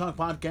Main Event Talk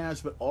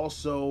podcast, but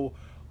also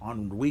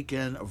on the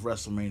weekend of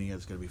WrestleMania.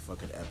 It's gonna be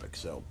fucking epic.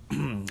 So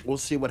we'll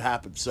see what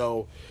happens.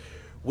 So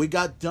we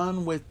got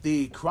done with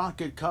the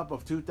Crockett Cup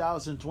of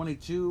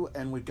 2022,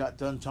 and we got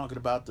done talking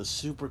about the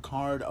Super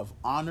Card of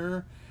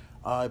Honor.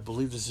 I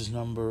believe this is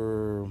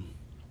number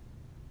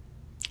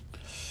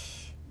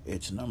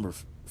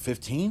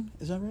 15.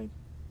 Is that right?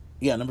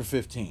 Yeah, number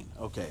 15.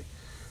 Okay.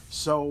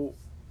 So,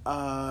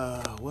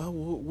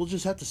 we'll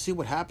just have to see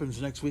what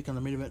happens next week on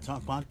the Main Event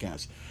Talk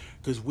podcast.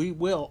 Because we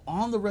will,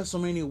 on the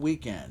WrestleMania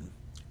weekend,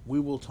 we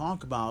will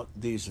talk about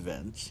these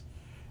events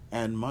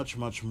and much,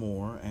 much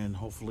more. And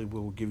hopefully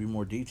we'll give you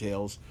more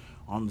details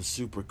on the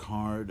Super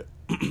Card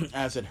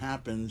as it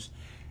happens.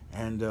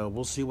 And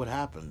we'll see what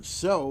happens.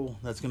 So,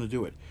 that's going to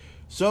do it.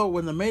 So,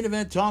 when the Main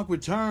Event Talk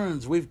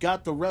returns, we've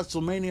got the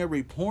WrestleMania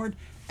report,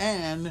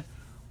 and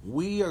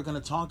we are going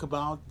to talk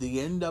about the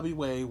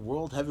NWA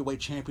World Heavyweight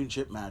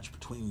Championship match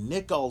between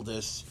Nick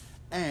Aldis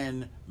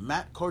and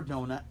Matt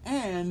Cardona.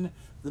 And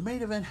the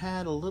main event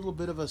had a little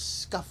bit of a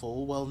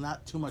scuffle. Well,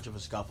 not too much of a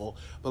scuffle,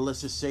 but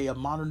let's just say a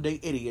modern-day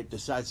idiot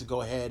decides to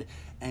go ahead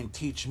and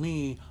teach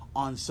me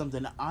on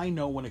something I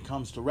know when it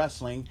comes to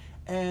wrestling.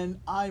 And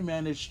I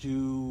managed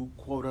to,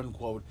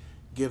 quote-unquote,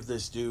 give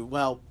this dude,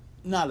 well,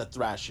 not a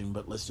thrashing,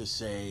 but let's just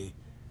say,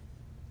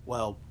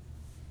 well,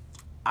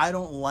 I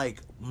don't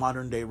like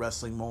modern-day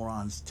wrestling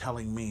morons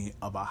telling me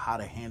about how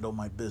to handle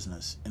my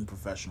business in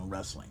professional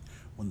wrestling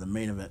when the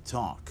Main Event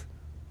Talk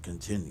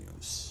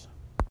continues.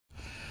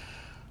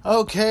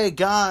 Okay,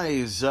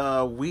 guys,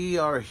 we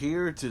are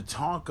here to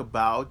talk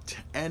about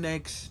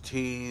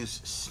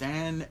NXT's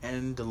Stand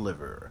and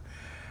Deliver.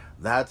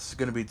 That's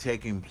going to be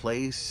taking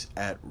place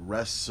at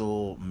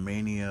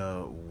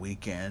WrestleMania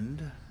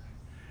weekend,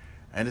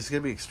 and it's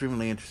going to be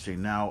extremely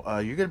interesting. Now,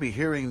 you're going to be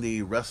hearing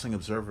the Wrestling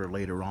Observer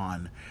later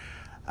on,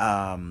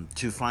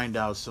 to find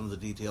out some of the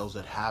details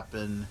that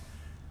happened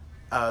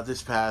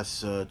this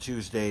past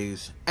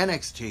Tuesday's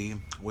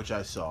NXT, which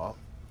I saw.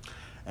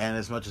 And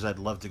as much as I'd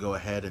love to go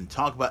ahead and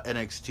talk about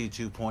NXT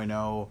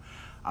 2.0,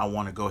 I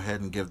want to go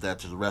ahead and give that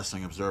to the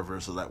Wrestling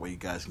Observer, so that way you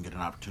guys can get an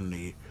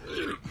opportunity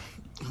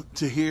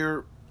to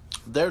hear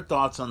their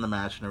thoughts on the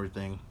match and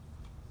everything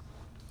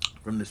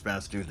from this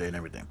past Tuesday and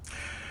everything.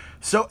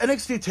 So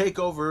NXT's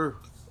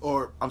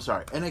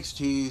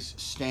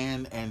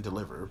Stand and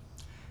Deliver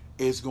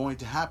is going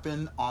to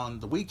happen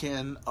on the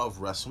weekend of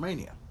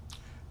WrestleMania.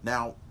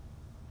 Now,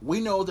 we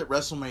know that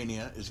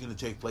WrestleMania is going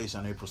to take place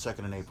on April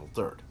 2nd and April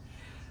 3rd.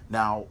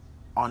 Now,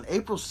 on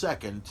April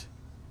 2nd,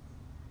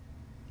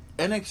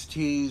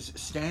 NXT's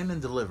Stand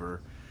and Deliver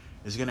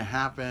is going to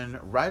happen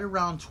right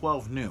around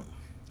 12 noon.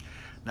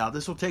 Now,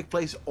 this will take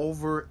place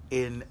over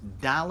in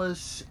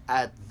Dallas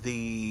at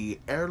the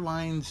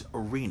Airlines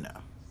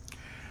Arena.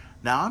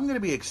 Now, I'm going to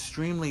be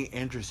extremely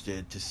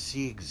interested to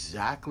see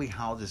exactly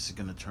how this is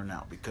going to turn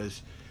out,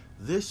 because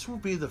this will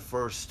be the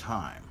first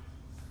time,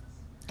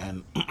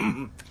 and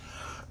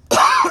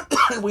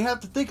we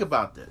have to think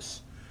about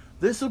this.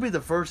 This will be the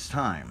first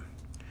time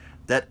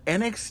that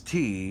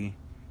NXT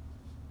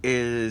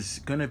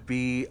is going to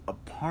be a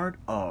part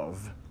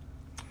of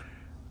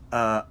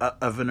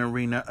an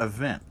arena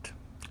event.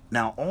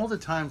 Now, all the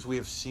times we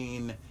have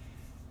seen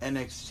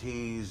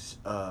NXT's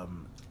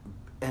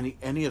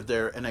any of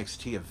their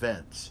NXT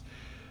events,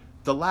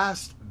 the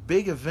last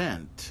big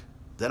event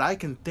that I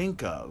can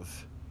think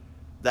of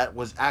that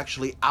was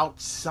actually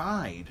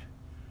outside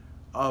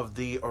of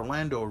the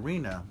Orlando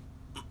Arena,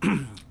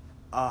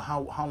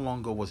 how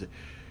long ago was it?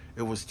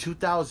 It was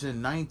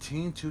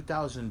 2019,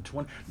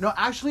 2020. No,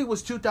 actually it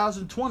was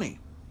 2020.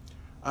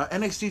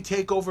 NXT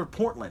TakeOver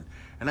Portland.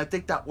 And I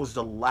think that was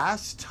the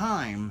last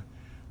time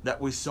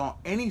that we saw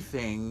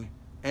anything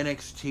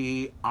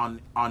NXT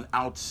on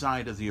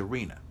outside of the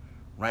arena.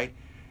 Right?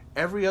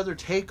 Every other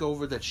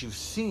takeover that you've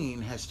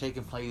seen has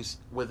taken place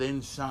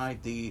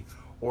inside the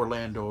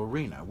Orlando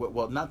Arena.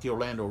 Well, not the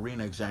Orlando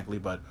Arena exactly,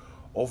 but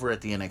over at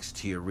the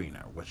NXT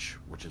Arena, which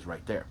is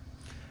right there.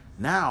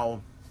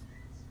 Now,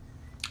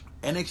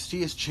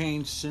 NXT has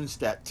changed since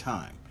that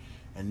time.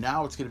 And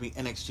now it's going to be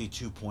NXT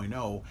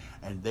 2.0,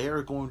 and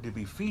they're going to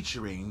be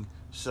featuring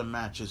some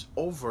matches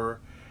over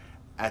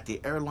at the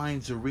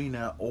Airlines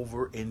Arena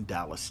over in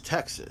Dallas,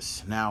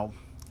 Texas. Now,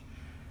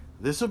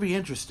 this will be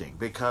interesting,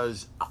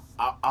 because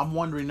I'm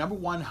wondering, number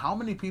one, how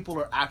many people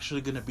are actually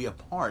going to be a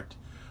part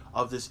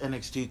of this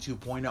NXT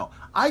 2.0.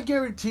 I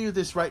guarantee you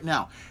this right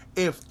now.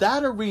 If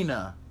that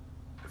arena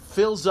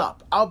fills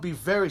up, I'll be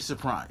very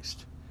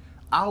surprised.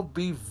 I'll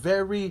be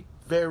very,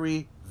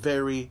 very,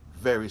 very,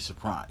 very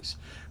surprised.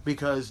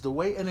 Because the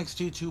way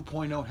NXT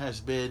 2.0 has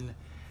been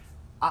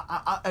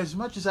as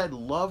much as I'd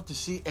love to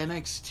see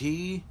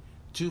NXT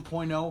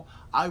 2.0,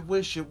 I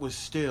wish it was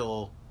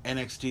still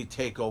NXT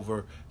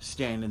TakeOver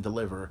Stand and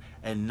Deliver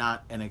and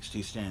not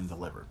NXT Stand and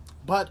Deliver.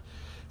 But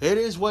it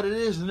is what it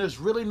is, and there's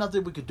really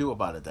nothing we could do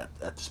about it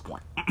at this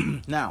point.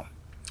 Now,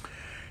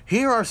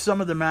 here are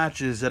some of the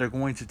matches that are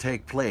going to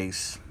take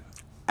place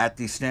at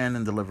the Stand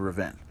and Deliver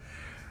event.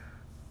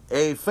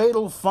 A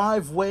fatal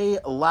 5-way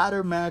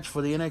ladder match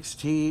for the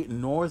NXT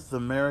North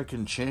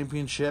American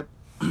Championship.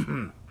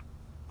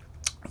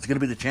 It's going to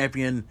be the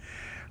champion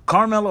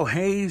Carmelo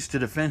Hayes to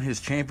defend his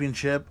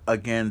championship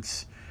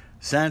against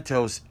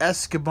Santos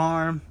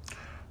Escobar,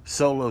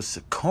 Solo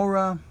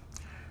Sikoa,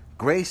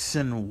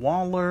 Grayson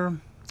Waller.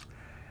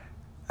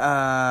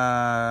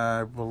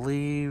 I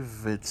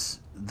believe it's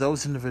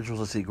those individuals.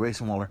 Let's see,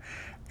 Grayson Waller.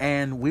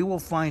 And we will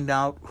find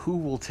out who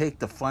will take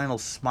the final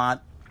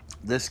spot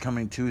this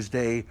coming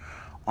Tuesday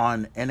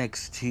on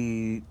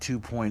NXT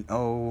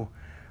 2.0.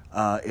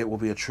 It will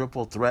be a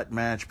triple threat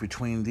match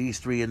between these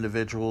three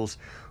individuals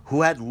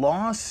who had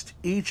lost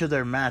each of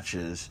their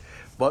matches,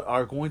 but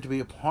are going to be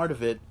a part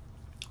of it.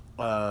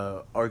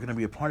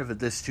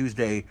 This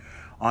Tuesday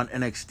on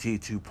NXT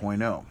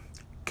 2.0.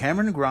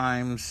 Cameron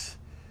Grimes,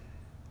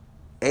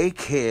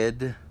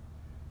 A-Kid,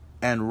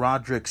 and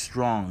Roderick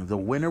Strong. The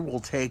winner will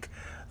take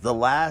the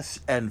last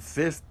and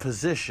fifth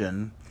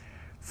position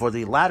for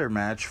the ladder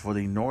match for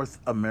the North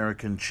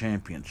American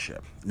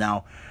Championship.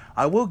 Now,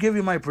 I will give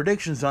you my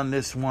predictions on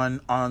this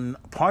one on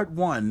part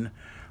 1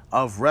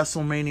 of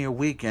WrestleMania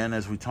weekend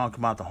as we talk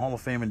about the Hall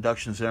of Fame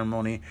induction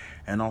ceremony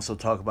and also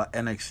talk about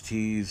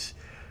NXT's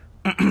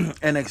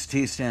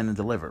NXT Stand and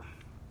Deliver.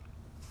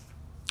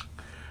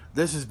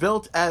 This is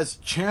built as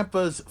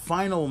Ciampa's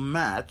final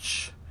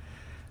match.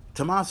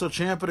 Tommaso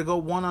Ciampa to go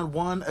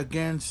one-on-one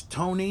against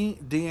Tony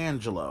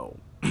D'Angelo.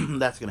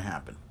 That's going to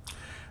happen.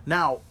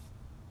 Now,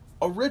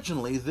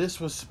 originally, this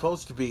was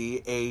supposed to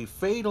be a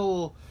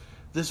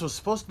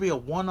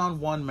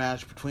one-on-one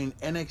match between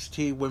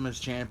NXT Women's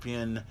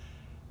Champion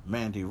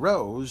Mandy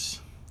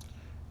Rose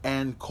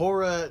and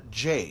Cora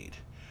Jade.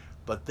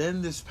 But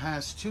then this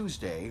past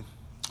Tuesday,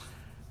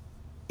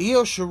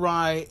 Io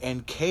Shirai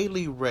and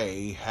Kaylee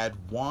Ray had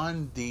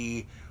won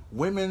the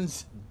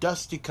Women's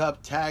Dusty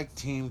Cup Tag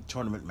Team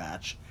Tournament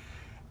match.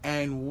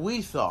 And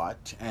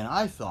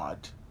I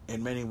thought,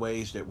 in many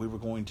ways, that we were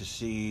going to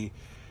see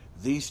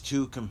these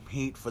two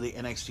compete for the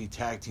NXT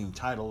Tag Team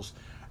titles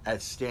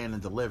at Stand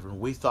and Deliver.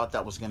 We thought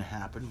that was going to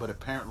happen, but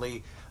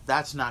apparently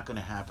that's not going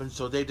to happen.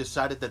 So they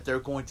decided that they're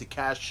going to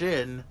cash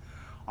in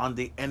on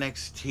the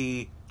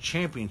NXT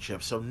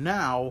Championship. So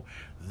now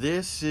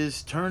this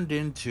is turned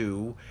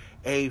into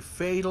a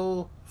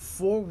fatal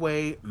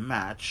 4-way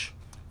match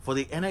for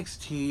the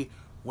NXT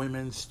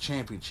Women's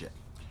Championship.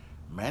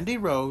 Mandy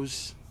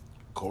Rose,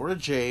 Cora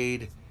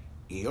Jade,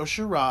 Io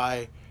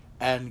Shirai,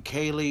 and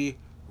Kaylee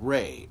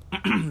Ray.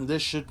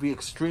 This should be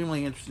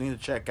extremely interesting to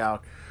check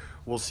out.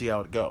 We'll see how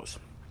it goes.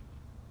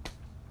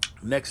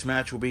 Next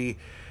match will be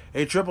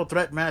a triple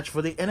threat match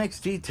for the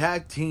NXT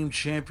Tag Team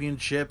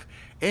Championship.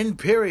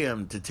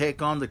 Imperium to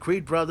take on the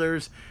Creed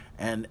Brothers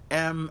and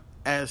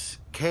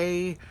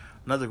MSK.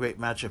 Another great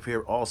matchup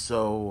here.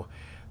 Also,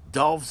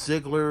 Dolph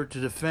Ziggler to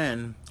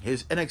defend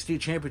his NXT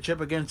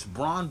Championship against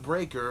Braun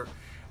Breaker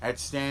at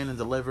Stand and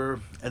Deliver.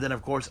 And then,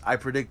 of course, I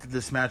predicted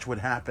this match would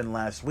happen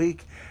last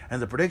week,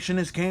 and the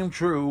prediction came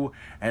true,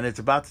 and it's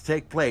about to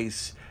take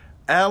place.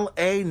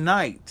 LA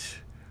Knight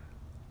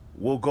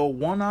will go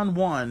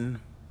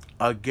one-on-one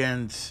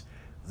against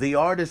the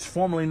artist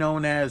formerly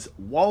known as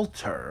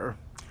Walter.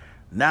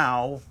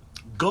 Now,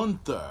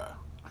 Gunther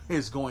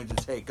is going to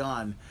take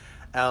on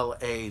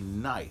LA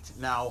Knight.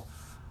 Now,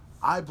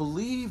 I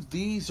believe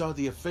these are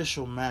the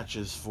official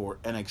matches for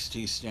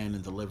NXT Stand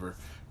and Deliver.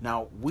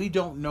 Now, we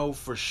don't know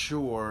for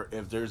sure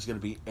if there's going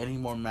to be any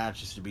more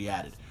matches to be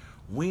added.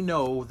 We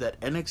know that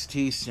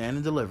NXT Stand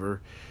and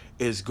Deliver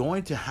is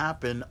going to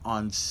happen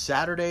on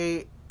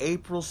Saturday,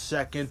 April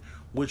 2nd,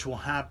 which will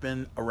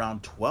happen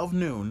around 12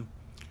 noon.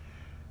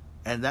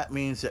 And that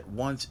means that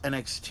once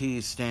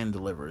NXT Stand and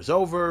Deliver is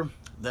over,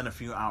 then a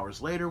few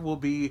hours later will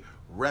be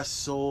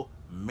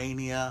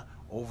WrestleMania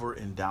over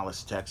in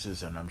Dallas,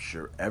 Texas, and I'm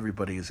sure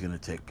everybody is going to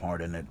take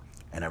part in it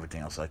and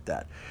everything else like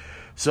that.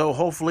 So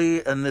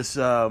hopefully in this,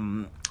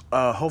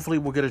 hopefully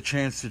we'll get a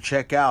chance to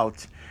check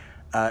out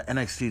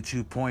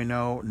NXT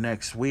 2.0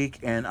 next week,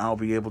 and I'll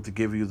be able to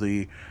give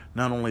you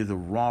not only the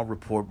Raw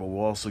report, but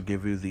we'll also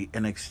give you the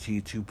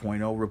NXT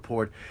 2.0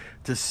 report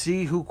to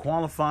see who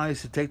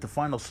qualifies to take the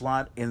final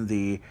slot in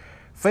the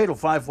fatal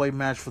 5-way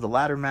match for the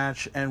ladder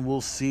match, and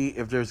we'll see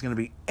if there's going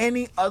to be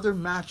any other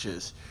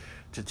matches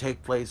to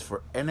take place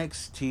for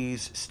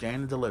NXT's Stand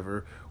and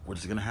Deliver, which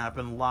is going to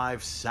happen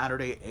live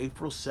Saturday,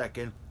 April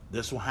 2nd.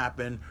 This will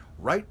happen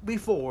right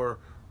before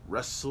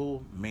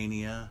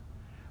WrestleMania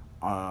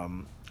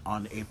on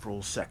April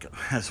 2nd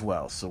as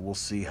well. So we'll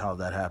see how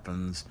that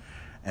happens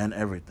and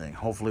everything.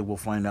 Hopefully we'll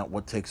find out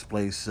what takes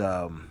place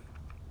at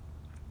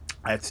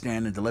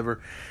Stand and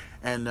Deliver.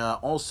 And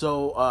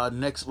also,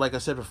 like I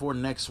said before,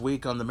 next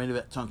week on the Main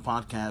Event Tongue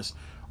podcast,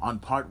 on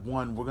part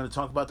 1. We're going to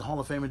talk about the Hall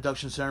of Fame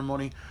induction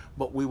ceremony,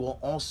 but we will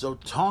also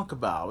talk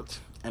about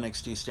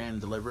NXT Stand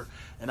and Deliver,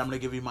 and I'm going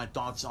to give you my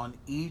thoughts on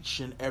each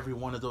and every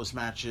one of those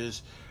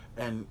matches,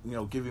 and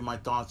give you my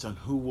thoughts on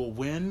who will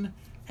win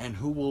and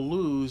who will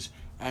lose,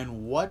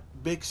 and what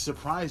big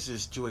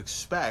surprises to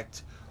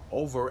expect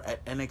over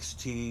at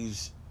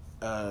NXT's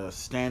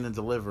Stand and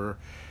Deliver.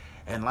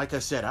 And like I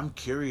said, I'm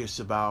curious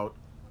about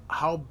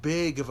how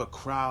big of a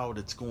crowd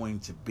it's going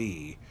to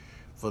be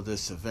for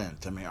this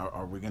event. I mean,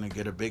 are we going to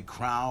get a big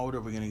crowd?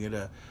 Are we going to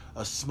get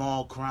a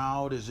small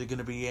crowd? Is it going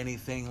to be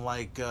anything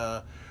like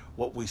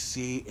what we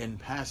see in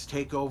past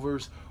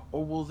takeovers?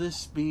 Or will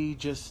this be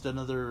just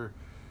another,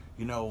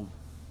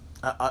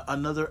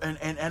 another,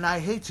 and I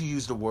hate to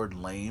use the word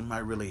lame. I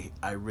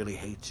really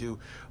hate to.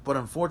 But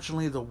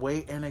unfortunately, the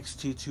way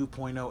NXT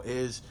 2.0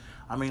 is,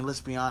 I mean,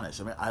 let's be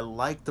honest. I mean, I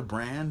like the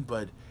brand,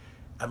 but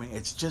I mean,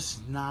 it's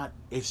just not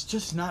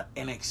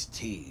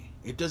NXT.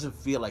 It doesn't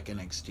feel like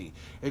NXT.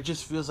 It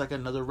just feels like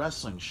another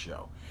wrestling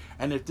show.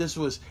 And if this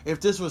was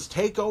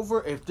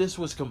TakeOver, if this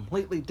was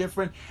completely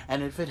different,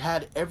 and if it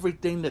had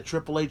everything that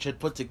Triple H had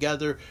put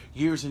together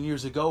years and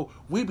years ago,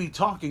 we'd be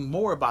talking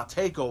more about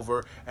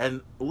TakeOver and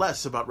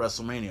less about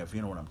WrestleMania, if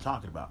you know what I'm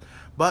talking about.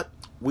 But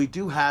we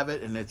do have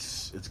it, and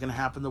it's going to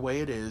happen the way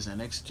it is.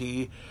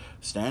 NXT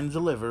Stand and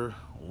Deliver,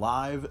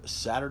 live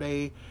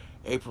Saturday,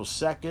 April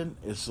 2nd.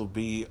 This will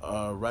be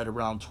right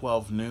around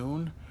 12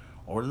 noon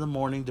or in the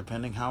morning,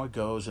 depending how it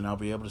goes, and I'll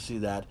be able to see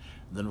that.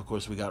 And then, of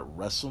course, we got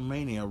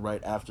WrestleMania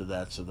right after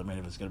that, so the main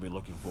event's going to be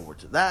looking forward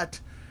to that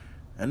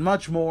and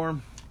much more.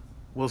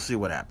 We'll see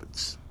what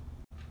happens.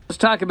 Let's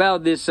talk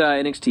about this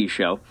NXT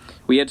show.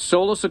 We had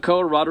Solo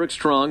Sikoa, Roderick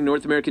Strong,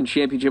 North American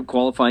Championship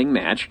qualifying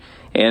match,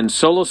 and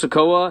Solo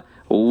Sikoa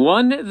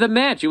won the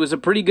match. It was a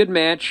pretty good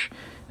match.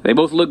 They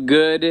both look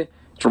good.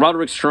 For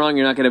Roderick Strong,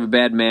 you're not going to have a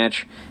bad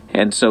match,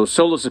 and so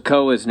Solo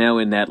Sikoa is now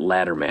in that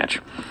ladder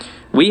match.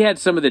 We had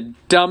some of the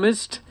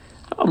dumbest,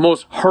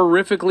 most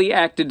horrifically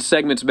acted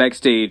segments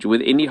backstage with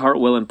Indy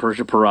Hartwell and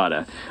Persia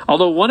Pirotta.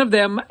 Although one of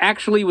them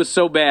actually was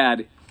so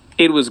bad,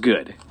 it was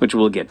good, which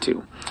we'll get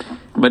to.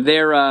 But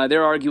they're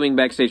arguing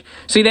backstage.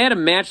 See, they had a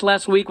match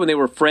last week when they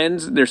were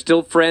friends. They're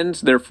still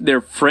friends. They're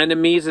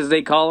frenemies, as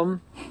they call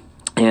them.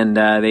 And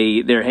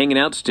they're hanging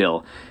out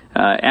still,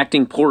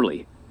 acting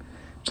poorly.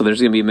 So there's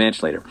going to be a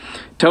match later.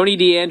 Tony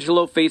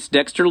D'Angelo faced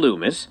Dexter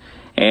Lumis.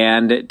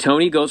 And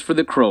Tony goes for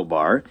the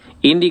crowbar.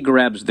 Indy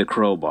grabs the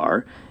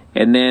crowbar.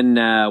 And then,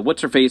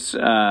 what's-her-face,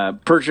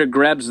 Persia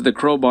grabs the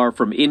crowbar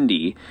from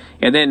Indy.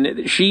 And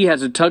then she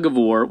has a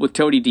tug-of-war with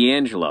Tony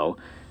D'Angelo.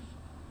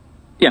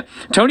 Yeah,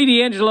 Tony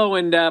D'Angelo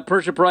and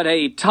Persia Pirotta had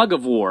a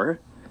tug-of-war.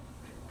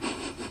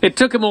 It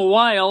took him a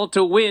while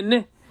to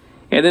win.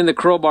 And then the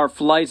crowbar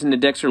flies into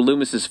Dexter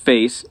Lumis's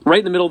face, right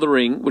in the middle of the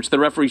ring, which the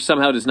referee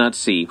somehow does not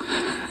see.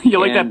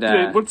 You like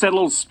that? What's that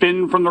little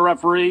spin from the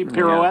referee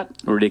pirouette?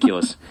 Yeah,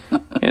 ridiculous.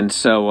 And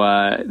so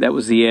that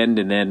was the end.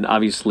 And then,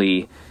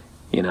 obviously,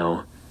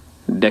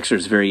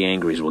 Dexter's very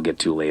angry, as we'll get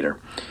to later.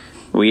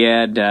 We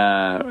had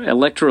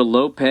Elektra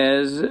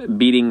Lopez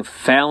beating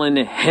Fallon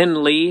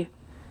Henley.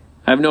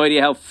 I have no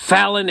idea how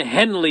Fallon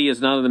Henley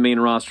is not on the main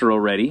roster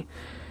already.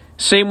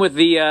 Same with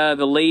the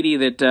lady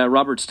that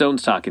Robert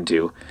Stone's talking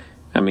to.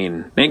 I mean,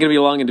 ain't going to be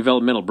long in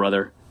developmental,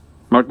 brother.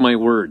 Mark my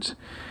words.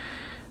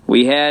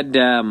 We had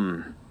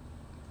Braun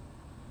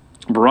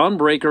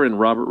Breaker and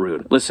Robert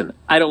Roode. Listen,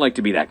 I don't like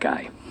to be that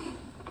guy.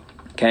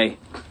 Okay?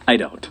 I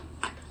don't.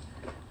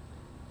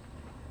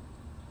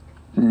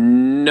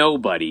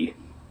 Nobody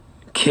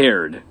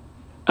cared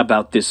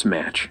about this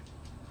match.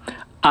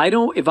 I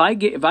don't want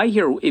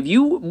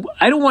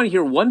to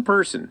hear one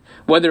person,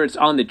 whether it's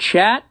on the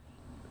chat,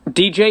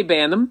 DJ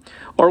ban them,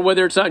 or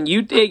whether it's on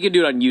YouTube. You can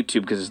do it on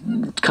YouTube because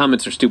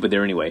comments are stupid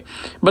there anyway.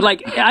 But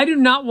I do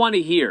not want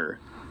to hear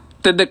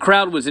that the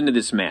crowd was into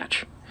this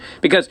match,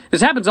 because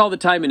this happens all the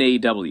time in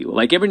AEW.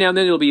 Like every now and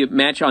then there'll be a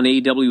match on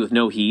AEW with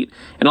no heat,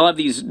 and I'll have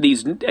these.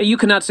 You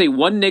cannot say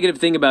one negative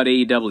thing about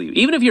AEW,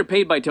 even if you're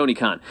paid by Tony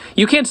Khan.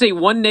 You can't say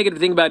one negative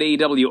thing about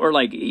AEW, or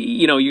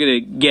you're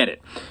gonna get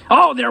it.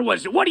 Oh,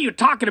 what are you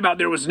talking about?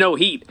 There was no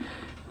heat.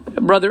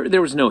 Brother,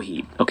 there was no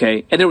heat,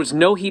 okay? And there was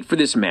no heat for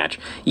this match.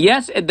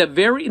 Yes, in the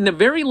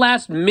very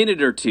last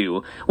minute or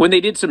two, when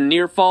they did some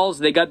near falls,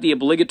 they got the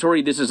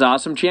obligatory "This is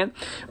awesome" chant.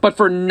 But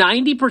for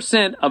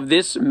 90% of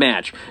this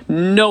match,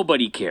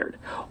 nobody cared.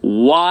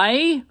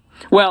 Why?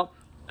 Well,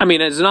 I mean,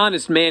 as an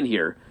honest man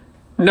here,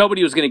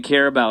 nobody was going to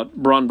care about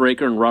Braun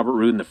Breaker and Robert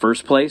Roode in the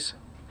first place.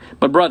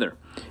 But brother,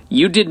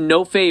 you did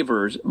no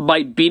favors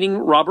by beating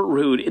Robert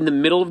Roode in the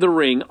middle of the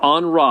ring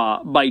on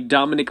Raw by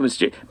Dominic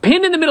Mysterio.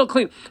 Pinned in the middle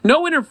clean.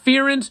 No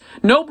interference,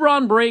 no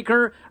Braun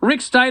Breaker.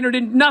 Rick Steiner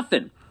did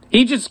nothing.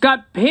 He just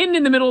got pinned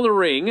in the middle of the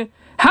ring.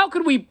 How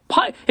could we,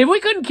 if we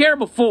couldn't care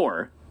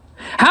before,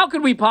 how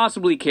could we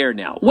possibly care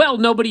now? Well,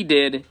 nobody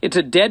did. It's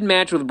a dead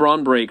match with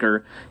Braun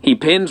Breaker. He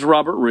pins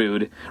Robert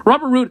Roode.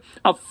 Robert Roode,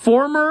 a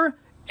former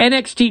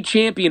NXT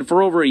champion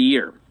for over a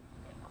year.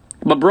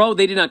 But bro,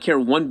 they did not care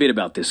one bit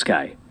about this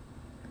guy.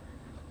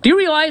 Do you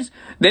realize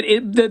that,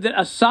 that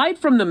aside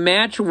from the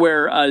match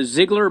where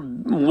Ziggler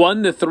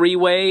won the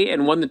three-way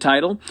and won the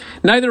title,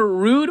 neither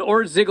Rude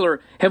or Ziggler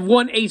have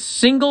won a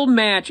single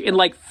match in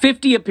like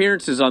 50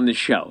 appearances on this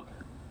show?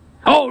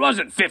 Oh, it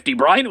wasn't 50,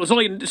 Brian. It was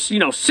only,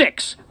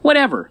 6.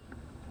 Whatever.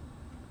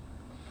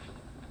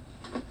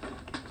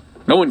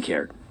 No one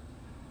cared.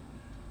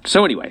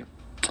 So anyway,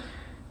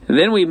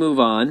 then we move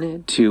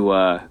on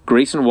to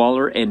Grayson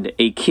Waller and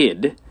a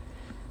kid.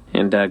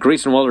 And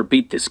Grayson Waller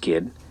beat this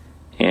kid.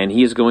 And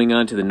he is going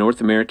on to the North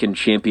American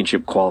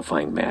Championship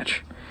qualifying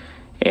match.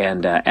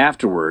 And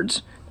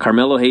afterwards,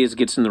 Carmelo Hayes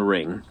gets in the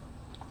ring.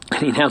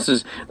 And he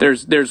announces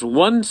there's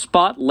one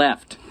spot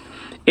left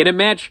in a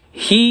match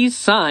he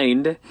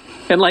signed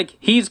and, like,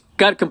 he's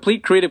got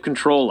complete creative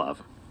control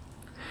of.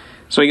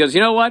 So he goes, you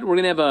know what? We're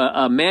going to have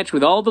a match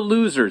with all the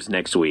losers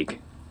next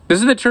week. This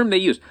is the term they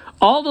use.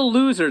 All the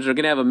losers are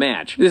going to have a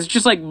match. This is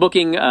just like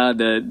booking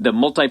the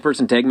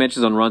multi-person tag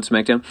matches on Raw and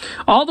SmackDown.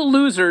 All the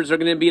losers are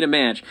going to be in a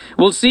match.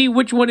 We'll see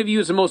which one of you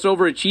is the most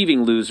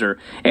overachieving loser,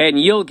 and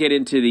you'll get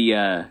into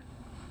the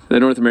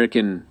North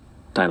American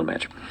title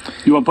match.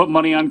 You want to put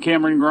money on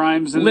Cameron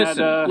Grimes?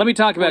 Listen, let me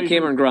talk about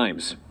Cameron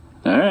Grimes.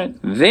 All right.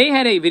 They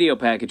had a video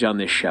package on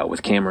this show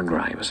with Cameron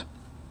Grimes.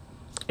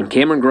 And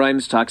Cameron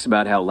Grimes talks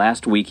about how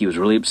last week he was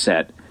really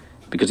upset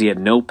because he had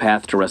no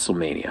path to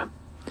WrestleMania.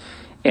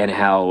 And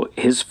how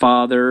his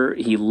father,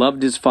 he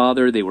loved his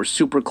father, they were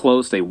super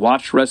close, they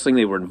watched wrestling,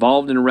 they were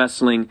involved in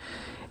wrestling,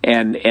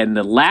 and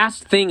the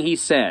last thing he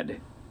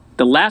said,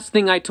 the last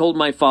thing I told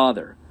my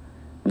father,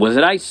 was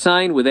that I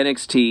signed with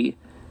NXT,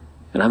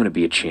 and I'm going to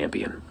be a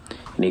champion.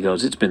 And he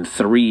goes, it's been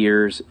 3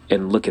 years,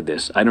 and look at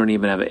this, I don't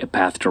even have a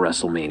path to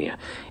WrestleMania.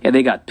 And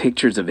they got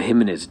pictures of him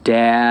and his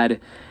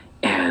dad,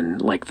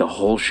 and like the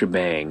whole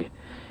shebang.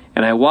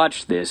 And I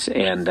watched this,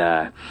 and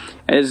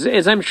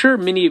as I'm sure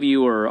many of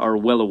you are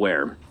well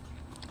aware,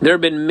 there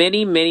have been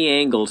many, many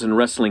angles in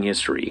wrestling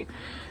history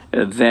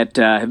that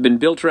have been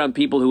built around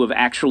people who have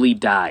actually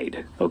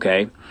died,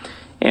 okay?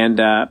 And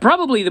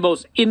probably the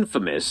most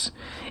infamous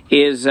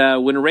is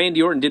when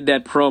Randy Orton did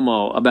that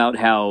promo about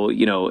how,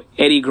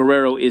 Eddie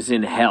Guerrero is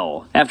in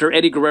hell. After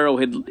Eddie Guerrero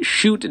had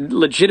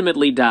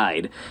legitimately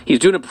died, he's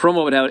doing a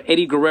promo about how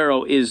Eddie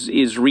Guerrero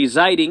is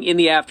residing in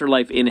the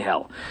afterlife in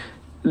hell.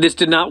 This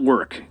did not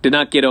work, did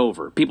not get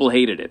over. People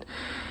hated it.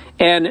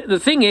 And the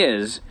thing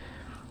is,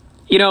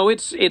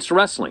 it's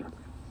wrestling.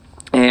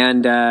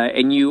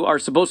 And you are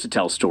supposed to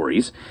tell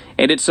stories.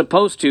 And it's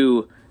supposed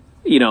to,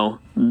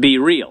 be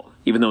real,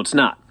 even though it's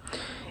not.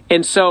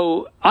 And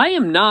so I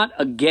am not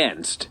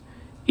against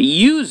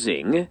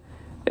using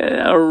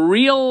a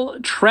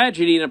real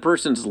tragedy in a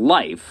person's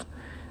life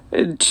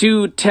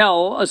to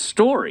tell a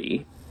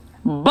story.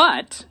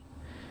 But,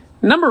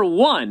 number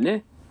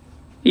one,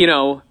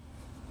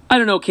 I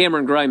don't know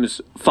Cameron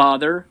Grimes'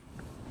 father,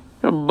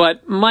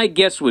 but my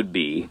guess would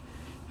be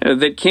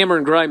that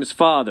Cameron Grimes'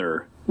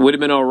 father would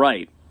have been all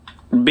right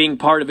being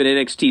part of an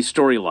NXT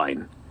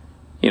storyline,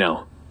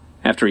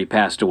 after he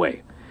passed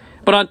away.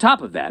 But on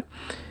top of that,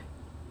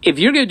 if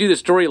you're going to do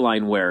the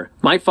storyline where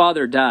my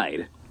father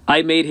died,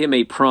 I made him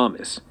a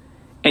promise,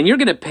 and you're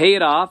going to pay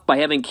it off by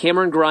having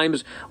Cameron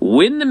Grimes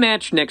win the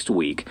match next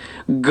week,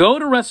 go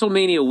to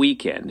WrestleMania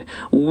weekend,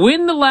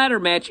 win the ladder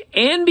match,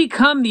 and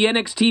become the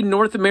NXT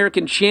North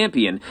American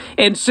champion,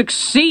 and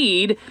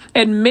succeed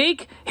and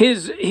make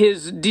his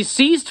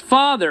deceased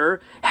father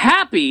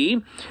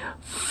happy,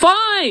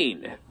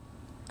 fine.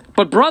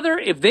 But brother,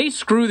 if they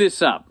screw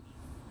this up,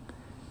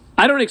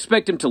 I don't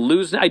expect him to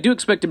lose. I do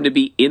expect him to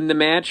be in the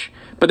match,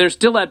 but there's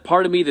still that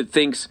part of me that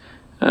thinks,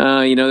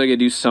 they're going to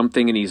do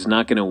something and he's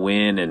not going to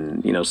win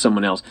and,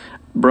 someone else.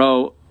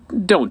 Bro,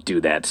 don't do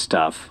that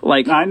stuff.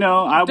 Like, I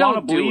know. I want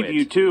to believe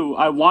you, too.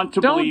 I want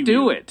to believe you.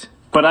 Don't do it.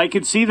 But I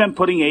could see them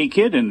putting a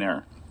kid in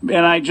there.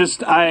 And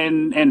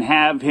and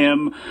have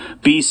him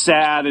be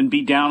sad and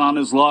be down on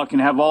his luck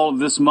and have all of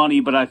this money,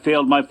 but I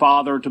failed my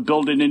father to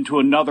build it into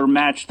another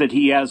match that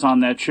he has on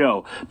that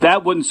show.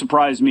 That wouldn't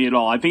surprise me at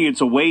all. I think it's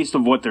a waste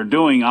of what they're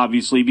doing,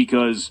 obviously,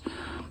 because,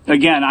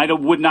 again, I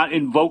would not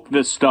invoke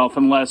this stuff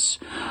unless,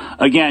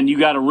 again, you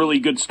got a really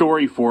good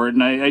story for it,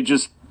 and I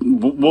just...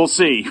 We'll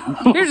see.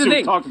 Here's the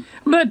thing.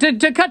 But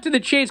to cut to the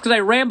chase, because I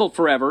rambled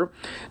forever,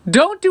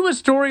 don't do a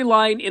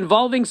storyline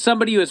involving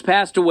somebody who has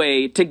passed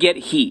away to get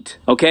heat,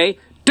 okay?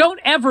 Don't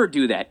ever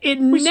do that.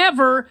 It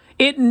never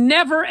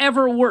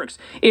ever works.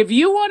 If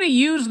you want to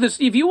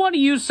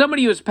use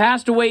somebody who has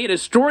passed away in a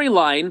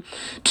storyline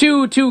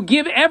to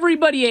give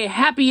everybody a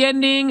happy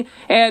ending,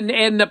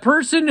 and the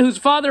person whose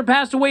father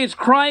passed away is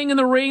crying in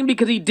the ring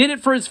because he did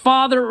it for his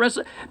father,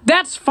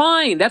 that's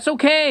fine. That's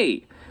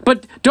okay.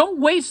 But don't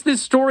waste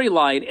this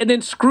storyline and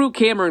then screw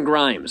Cameron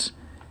Grimes.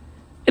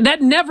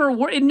 That never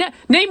worked.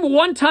 Name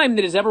one time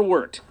that has ever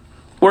worked.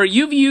 where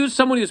you've used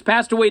someone who's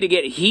passed away to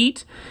get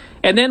heat,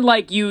 and then,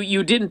 like,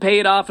 you didn't pay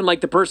it off, and,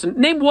 like, the person...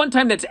 Name one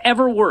time that's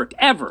ever worked,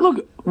 ever.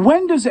 Look,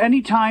 when does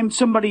any time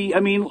somebody... I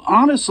mean,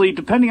 honestly,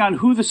 depending on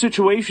who the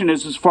situation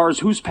is as far as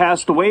who's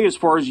passed away, as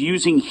far as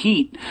using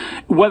heat,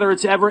 whether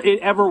it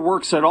ever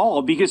works at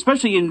all, because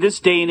especially in this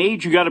day and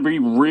age, you got to be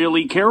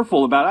really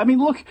careful about it. I mean,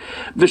 look,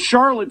 the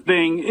Charlotte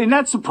thing, and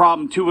that's the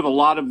problem, too, with a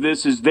lot of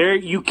this, is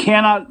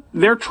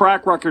their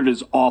track record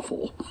is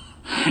awful.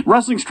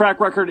 Wrestling's track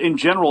record in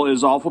general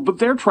is awful, but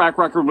their track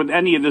record with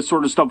any of this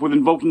sort of stuff, with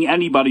invoking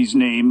anybody's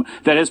name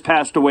that has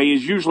passed away,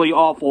 is usually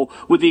awful,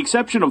 with the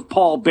exception of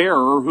Paul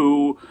Bearer,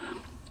 who,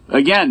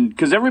 again,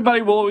 because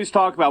everybody will always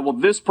talk about, well,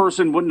 this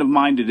person wouldn't have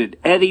minded it,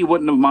 Eddie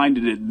wouldn't have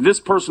minded it, this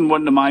person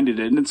wouldn't have minded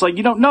it, and it's like,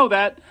 you don't know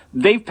that.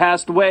 They've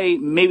passed away,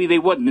 maybe they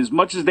wouldn't. As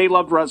much as they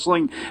loved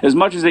wrestling, as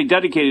much as they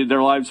dedicated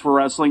their lives for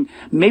wrestling,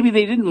 maybe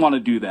they didn't want to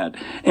do that,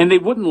 and they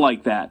wouldn't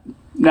like that.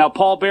 Now,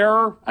 Paul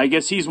Bearer, I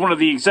guess he's one of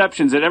the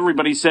exceptions that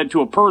everybody said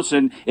to a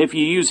person, if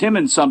you use him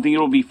in something,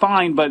 it'll be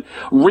fine. But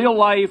real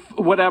life,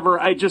 whatever,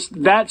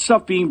 that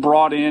stuff being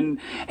brought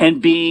in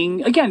and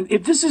being, again,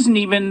 if this isn't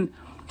even,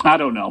 I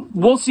don't know.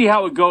 We'll see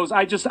how it goes.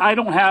 I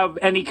don't have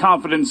any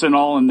confidence in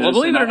all in this. Well,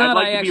 believe it or not,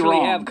 I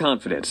actually have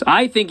confidence.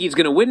 I think he's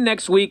going to win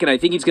next week, and I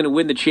think he's going to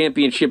win the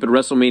championship at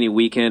WrestleMania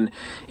weekend.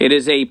 It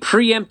is a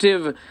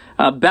preemptive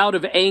bout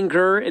of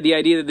anger, the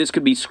idea that this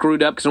could be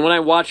screwed up, because when I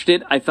watched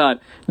it, I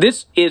thought,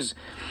 this is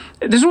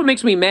what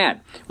makes me mad.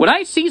 When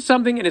I see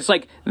something and it's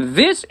like,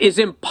 this is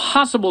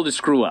impossible to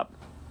screw up.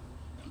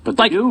 But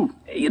they do.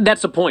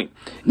 That's the point.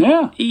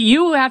 Yeah.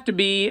 You have to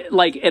be,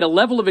 like, at a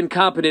level of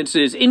incompetence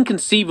that is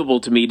inconceivable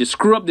to me to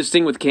screw up this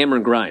thing with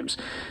Cameron Grimes.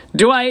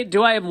 Do I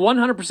have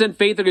 100%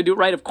 faith they're going to do it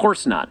right? Of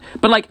course not.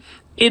 But, like,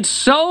 it's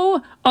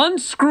so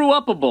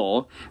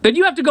unscrew-upable that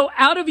you have to go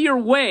out of your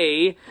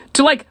way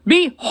to, like,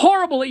 be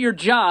horrible at your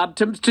job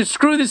to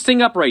screw this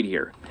thing up right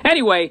here.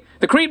 Anyway,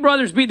 the Creed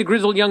brothers beat the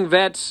Grizzled Young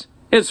Vets.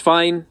 It's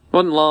fine.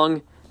 Wasn't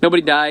long.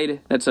 Nobody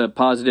died. That's a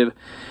positive.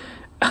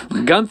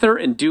 Gunther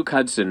and Duke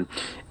Hudson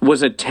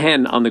was a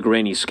 10 on the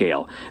granny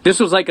scale.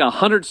 This was like a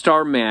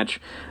 100-star match.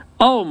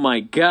 Oh, my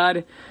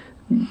God.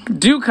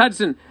 Duke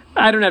Hudson...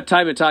 I don't have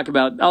time to talk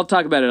about... I'll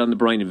talk about it on the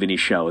Brian and Vinny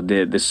show,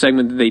 the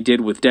segment that they did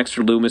with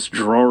Dexter Loomis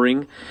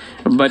drawing.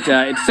 But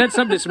it sets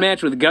up this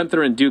match with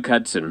Gunther and Duke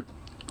Hudson.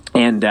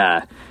 And,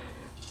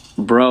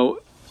 bro,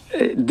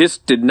 this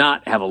did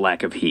not have a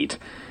lack of heat.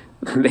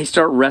 They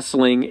start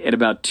wrestling at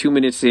about 2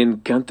 minutes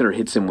in. Gunther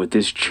hits him with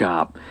this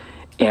chop.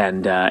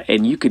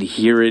 And you could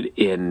hear it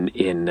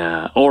in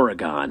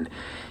Oregon.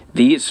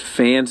 These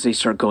fans, they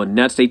start going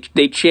nuts.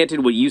 They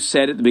chanted what you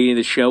said at the beginning of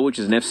the show, which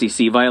is an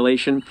FCC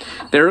violation.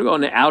 They're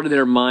going out of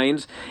their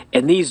minds.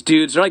 And these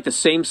dudes are like the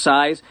same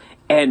size.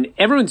 And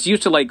everyone's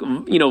used to, like,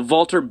 you know,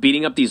 Walter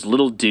beating up these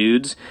little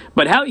dudes.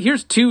 But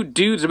here's two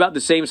dudes about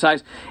the same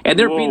size, and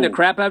they're beating the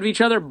crap out of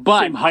each other.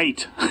 But same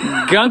height.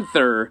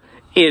 Gunther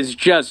is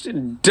just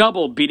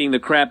double beating the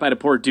crap out of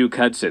poor Duke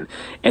Hudson.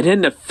 And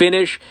then the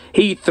finish,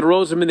 he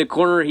throws him in the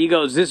corner. He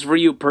goes, "This is for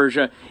you,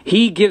 Persia."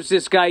 He gives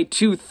this guy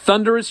two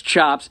thunderous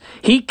chops.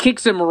 He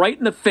kicks him right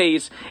in the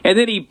face, and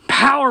then he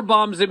power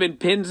bombs him and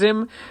pins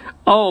him.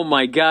 Oh,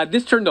 my God.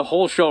 This turned the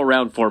whole show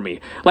around for me.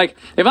 Like,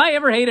 if I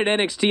ever hated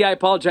NXT, I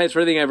apologize for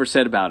everything I ever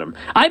said about him.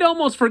 I'd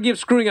almost forgive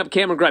screwing up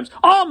Cameron Grimes.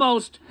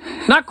 Almost.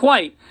 Not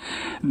quite.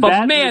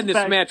 But, man,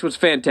 this match was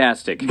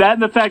fantastic. That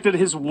and the fact that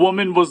his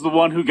woman was the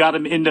one who got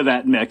him into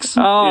that mix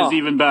is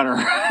even better.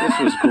 This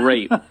was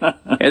great.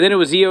 And then it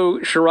was Io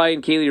Shirai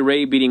and Kaylee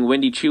Ray beating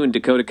Wendy Chu and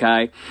Dakota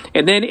Kai.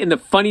 And then in the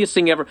funniest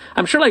thing ever,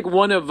 I'm sure like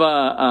one of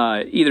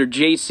either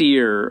JC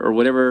or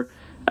whatever...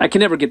 I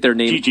can never get their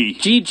name.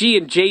 Gigi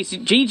and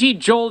JC. Gigi,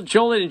 Joel,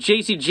 and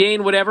JC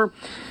Jane, whatever.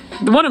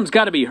 One of them's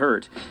got to be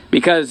hurt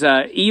because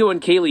Io and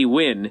Kaylee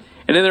win.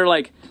 And then they're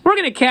like, we're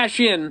going to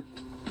cash in.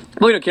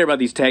 We don't care about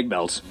these tag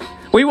belts.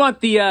 We want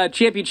the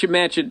championship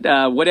match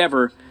at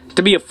whatever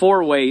to be a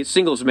four-way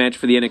singles match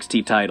for the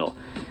NXT title.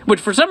 Which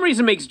for some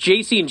reason makes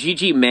JC and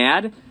Gigi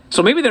mad.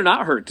 So maybe they're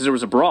not hurt because there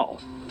was a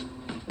brawl.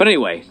 But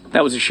anyway,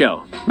 that was the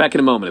show. Back in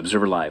a moment,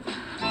 Observer Live.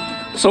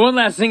 So one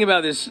last thing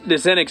about this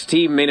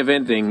NXT main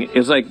event thing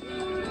is like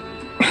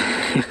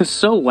it's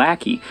so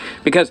wacky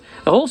because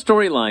the whole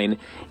storyline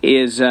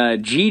is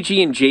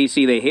Gigi and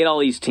JC, they hate all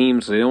these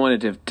teams, so they don't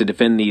want to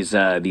defend these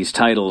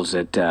titles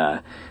at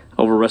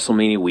over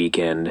WrestleMania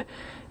weekend,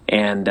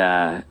 and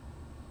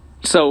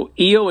so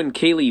Io and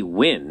Kaylee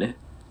win,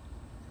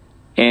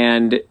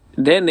 and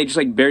then they just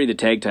like bury the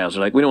tag titles.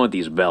 They're like, we don't want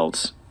these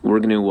belts. We're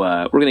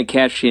gonna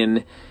cash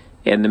in.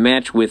 And the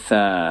match with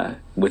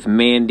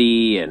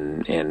Mandy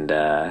and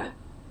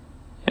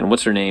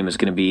what's her name is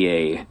going to be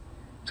a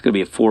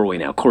four-way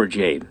now. Cora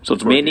Jade. So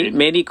it's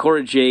Mandy,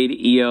 Cora Jade,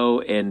 Io,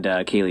 and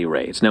Kaylee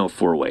Ray. It's now a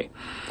four-way.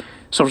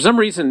 So for some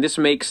reason, this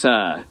makes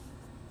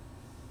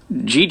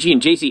Gigi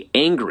and JC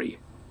angry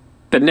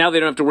that now they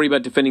don't have to worry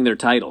about defending their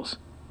titles.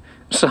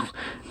 So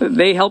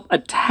they help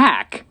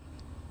attack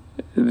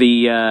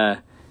the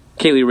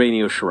Kaylee Ray and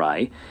Io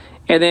Shirai,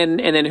 and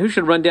then who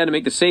should run down to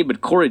make the save but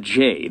Cora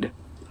Jade,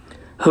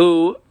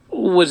 who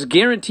was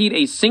guaranteed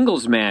a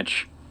singles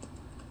match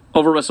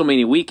over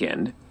WrestleMania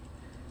weekend.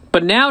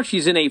 But now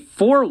she's in a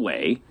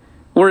 4-way,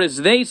 whereas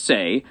they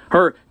say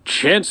her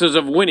chances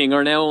of winning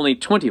are now only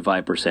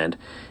 25%.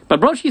 But,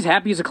 bro, she's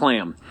happy as a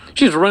clam.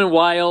 She's running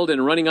wild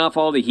and running off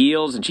all the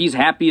heels, and she's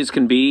happy as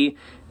can be.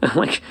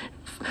 Like,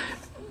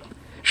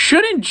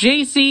 shouldn't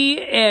JC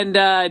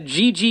and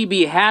Gigi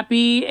be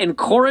happy and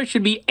Cora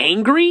should be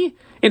angry?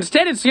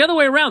 Instead, it's the other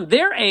way around.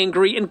 They're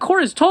angry, and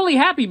Cora's totally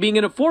happy being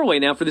in a 4-way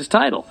now for this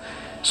title.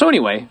 So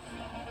anyway,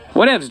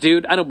 whatevs,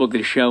 dude. I don't book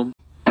this show.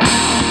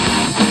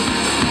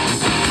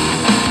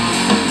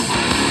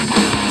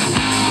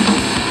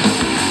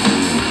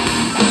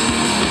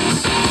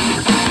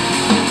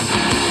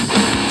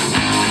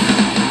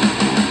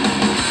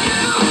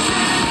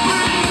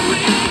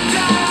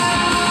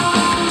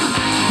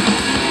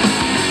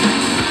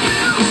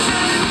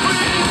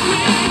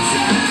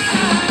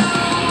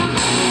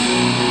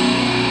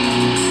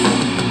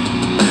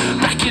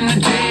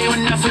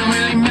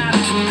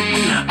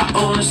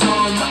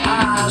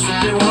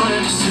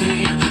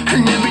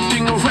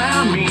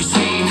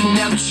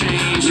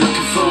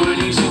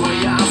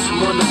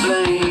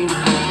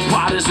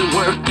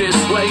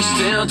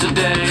 Still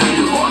today,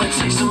 you wanna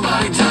take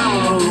somebody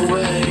down along the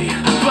way,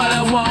 but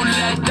I won't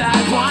let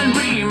that one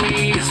be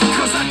me,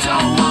 cause I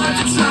don't want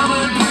the drama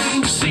to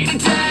bring. See, the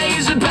day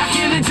isn't back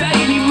in the day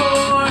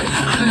anymore.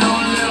 I know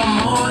a little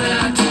more than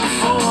I did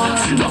before.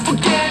 So don't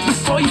forget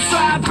before you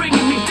try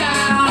bringing me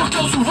down. What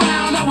goes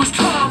around always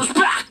comes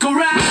back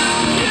around.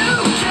 You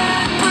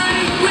can't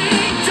bring me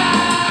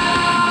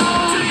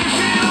down. Do you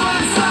hear what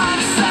I'm trying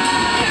to say?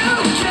 You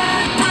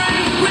can't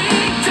bring me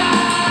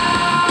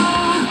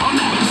down. I'll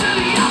never tell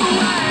you other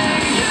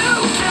way. You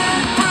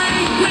can't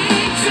bring me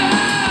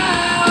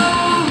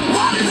down.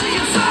 What is it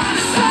you're trying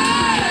to say?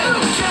 You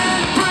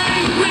can't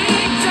bring me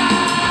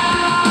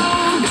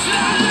down. It's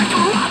not like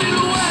I'm running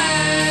away.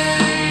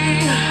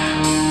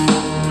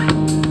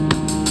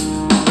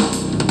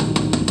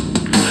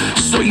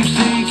 So you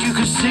think you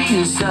could see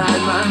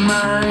inside my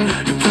mind?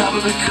 You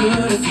probably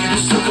could if you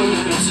just took a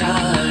little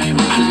time.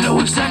 I know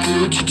exactly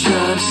what you're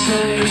trying to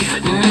say,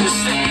 and in the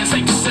stands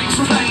like the Saints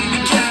playing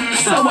the game.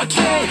 So I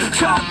can't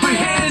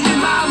comprehend in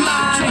my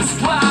mind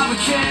just why we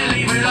can't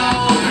leave it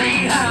all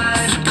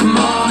behind. So come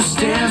on,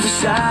 stand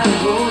beside and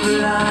hold the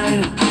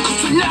line,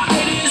 cause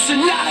tonight is the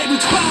night we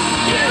cry.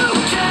 You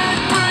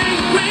can't bring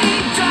me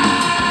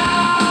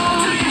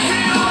down. Do you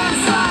hear what I'm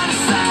trying to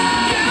say?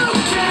 You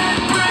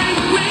can't bring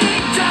me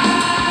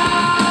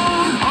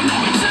down. I'll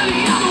never tell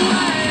the other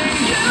way.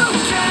 You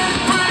can't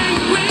bring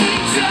me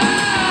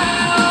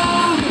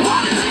down.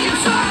 What is it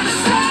you're trying to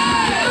say?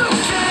 You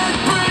can't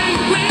bring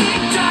me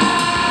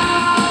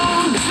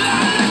down. It's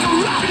not like I'm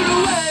running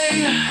away.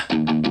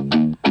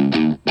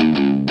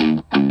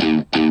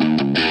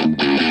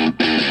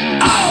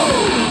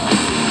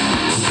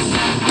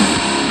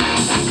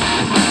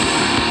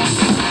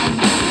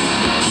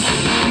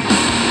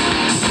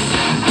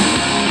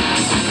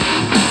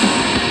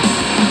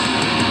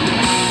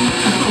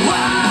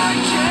 Why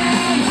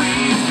can't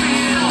we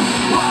feel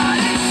what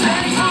it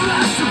takes for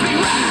us to be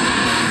right?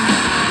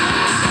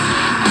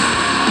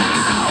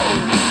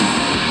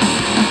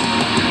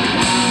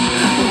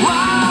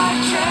 Why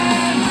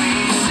can't we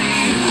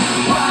see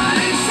what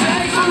it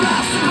takes for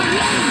us to be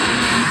right?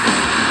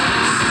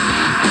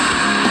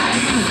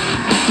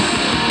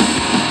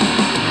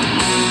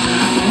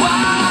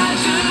 Why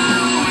do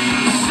we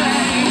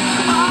say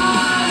all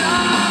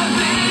of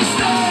these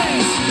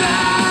things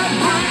that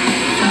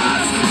bring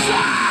us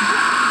down?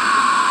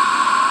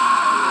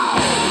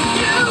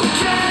 You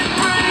can't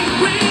bring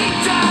me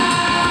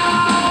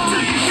down. Do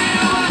you hear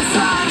what I'm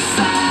trying to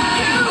say?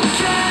 You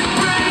can't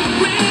bring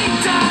me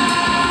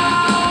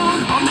down.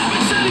 I'll never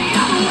tell the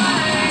other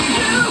way.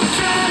 You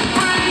can't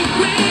bring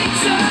me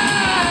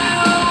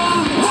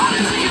down. What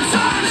is it you're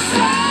trying to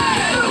say?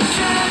 You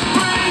can't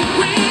bring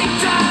me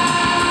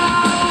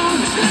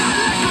down. It's not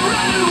like I'm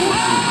running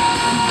away.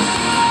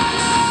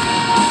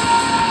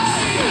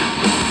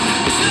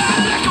 It's not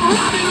like I'm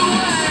running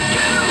away.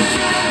 You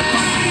can't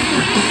bring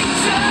me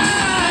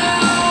down.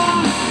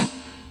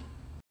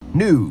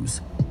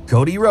 News: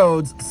 Cody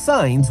Rhodes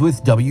signs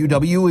with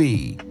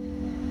WWE.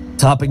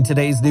 Topping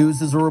today's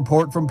news is a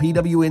report from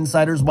PW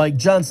Insider's Mike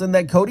Johnson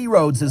that Cody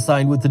Rhodes has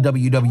signed with the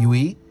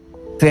WWE.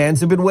 Fans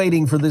have been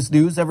waiting for this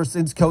news ever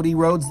since Cody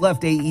Rhodes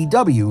left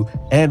AEW,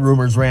 and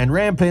rumors ran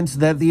rampant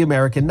that the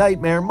American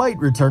Nightmare might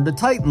return to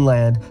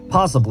Titanland,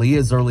 possibly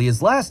as early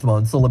as last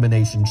month's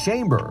Elimination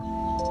Chamber.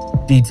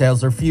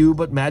 Details are few,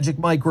 but Magic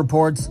Mike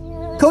reports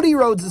Cody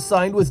Rhodes is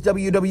signed with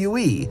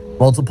WWE.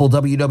 Multiple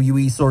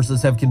WWE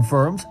sources have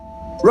confirmed.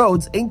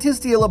 Rhodes inked his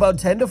deal about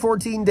 10 to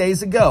 14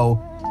 days ago.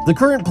 The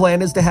current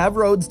plan is to have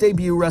Rhodes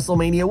debut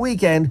WrestleMania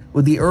weekend,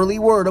 with the early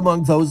word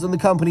among those in the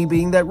company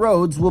being that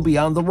Rhodes will be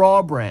on the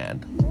Raw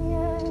brand.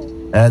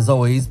 As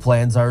always,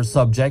 plans are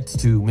subject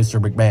to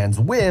Mr. McMahon's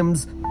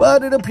whims,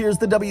 but it appears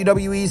the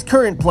WWE's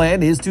current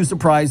plan is to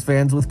surprise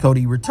fans with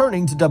Cody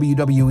returning to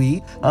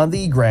WWE on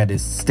the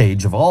grandest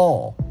stage of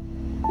all.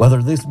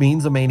 Whether this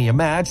means a Mania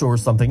match or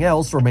something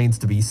else remains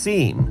to be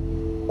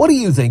seen. What do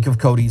you think of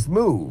Cody's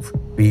move?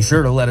 Be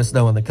sure to let us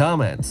know in the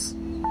comments.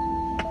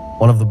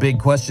 One of the big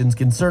questions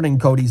concerning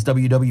Cody's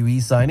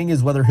WWE signing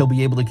is whether he'll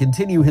be able to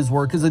continue his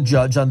work as a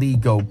judge on the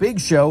Go Big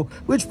Show,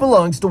 which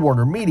belongs to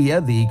Warner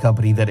Media, the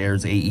company that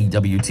airs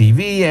AEW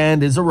TV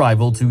and is a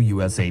rival to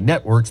USA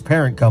Network's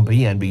parent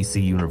company,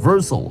 NBC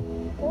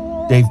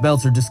Universal. Dave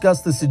Meltzer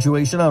discussed the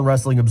situation on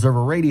Wrestling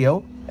Observer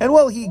Radio, and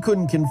while he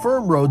couldn't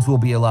confirm Rhodes will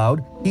be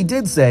allowed, he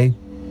did say,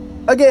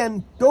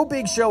 "Again, Go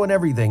Big Show and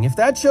everything. If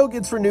that show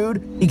gets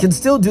renewed, he can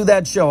still do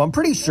that show, I'm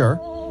pretty sure.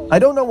 I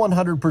don't know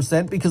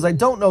 100% because I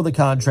don't know the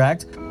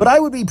contract, but I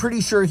would be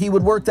pretty sure he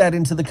would work that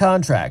into the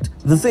contract,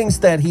 the things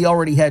that he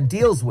already had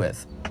deals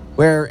with.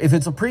 Where if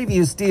it's a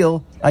previous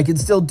deal, I can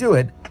still do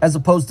it, as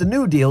opposed to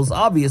new deals,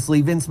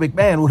 obviously Vince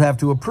McMahon would have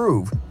to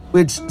approve,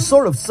 which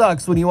sort of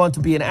sucks when you want to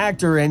be an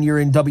actor and you're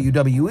in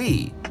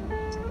WWE.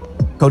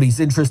 Cody's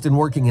interest in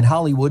working in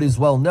Hollywood is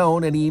well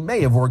known, and he may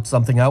have worked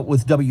something out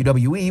with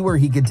WWE where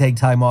he could take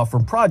time off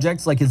from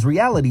projects like his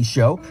reality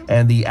show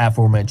and the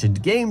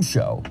aforementioned game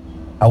show.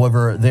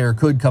 However, there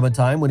could come a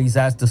time when he's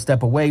asked to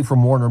step away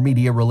from Warner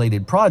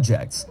Media-related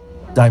projects.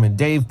 Diamond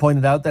Dave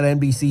pointed out that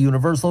NBC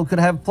Universal could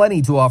have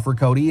plenty to offer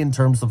Cody in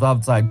terms of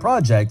outside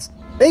projects.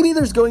 Maybe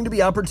there's going to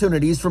be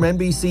opportunities from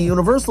NBC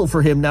Universal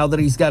for him now that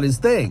he's got his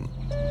thing.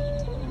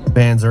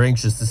 Fans are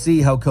anxious to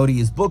see how Cody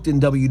is booked in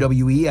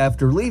WWE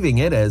after leaving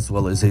it, as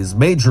well as his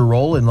major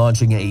role in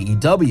launching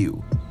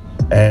AEW.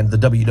 And the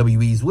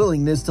WWE's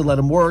willingness to let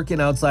him work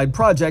in outside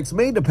projects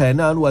may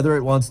depend on whether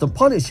it wants to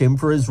punish him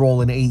for his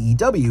role in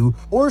AEW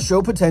or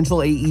show potential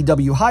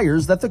AEW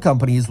hires that the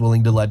company is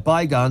willing to let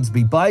bygones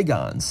be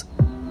bygones.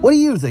 What do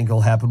you think will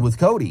happen with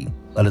Cody?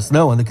 Let us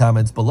know in the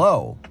comments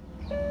below.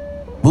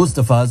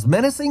 Mustafa's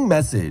menacing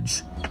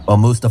message. While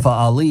Mustafa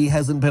Ali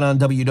hasn't been on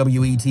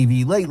WWE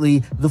TV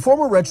lately, the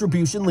former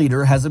Retribution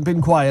leader hasn't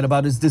been quiet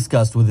about his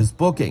disgust with his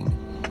booking.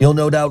 You'll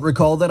no doubt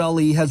recall that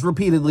Ali has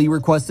repeatedly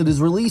requested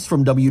his release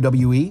from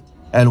WWE,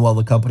 and while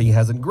the company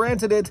hasn't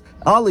granted it,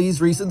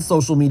 Ali's recent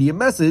social media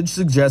message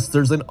suggests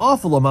there's an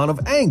awful amount of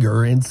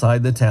anger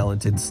inside the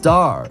talented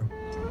star.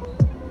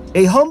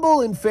 A humble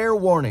and fair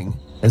warning.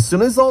 As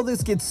soon as all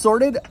this gets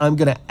sorted, I'm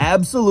gonna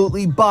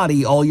absolutely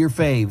body all your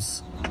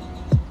faves.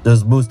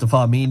 Does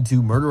Mustafa mean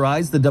to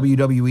murderize the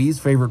WWE's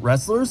favorite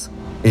wrestlers?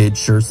 It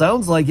sure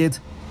sounds like it.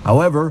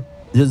 However,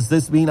 does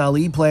this mean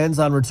Ali plans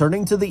on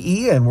returning to the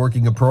E and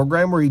working a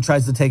program where he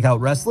tries to take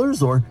out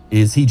wrestlers, or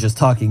is he just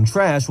talking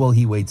trash while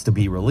he waits to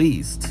be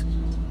released?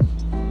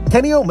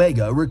 Kenny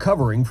Omega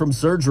recovering from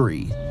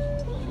surgery.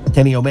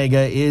 Kenny Omega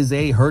is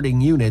a hurting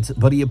unit,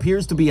 but he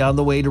appears to be on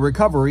the way to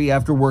recovery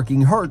after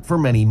working hurt for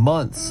many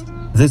months.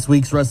 This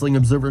week's Wrestling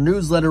Observer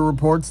newsletter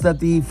reports that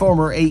the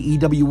former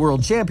AEW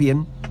World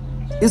Champion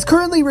is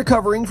currently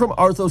recovering from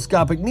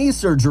arthroscopic knee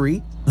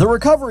surgery. The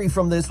recovery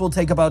from this will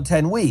take about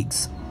 10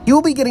 weeks. He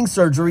will be getting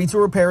surgery to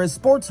repair his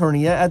sports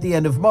hernia at the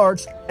end of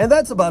March, and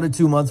that's about a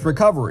 2-month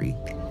recovery.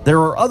 There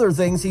are other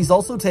things he's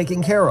also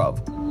taking care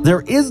of.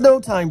 There is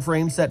no time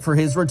frame set for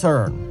his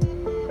return.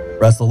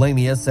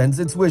 WrestleMania sends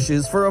its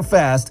wishes for a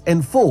fast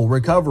and full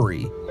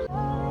recovery.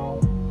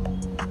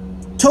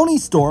 Toni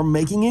Storm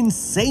making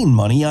insane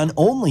money on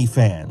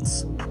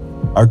OnlyFans.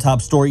 Our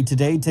top story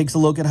today takes a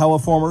look at how a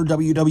former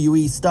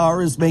WWE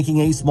star is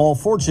making a small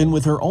fortune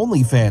with her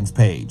OnlyFans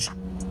page.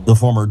 The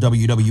former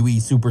WWE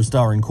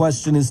superstar in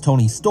question is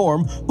Toni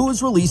Storm, who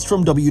was released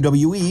from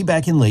WWE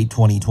back in late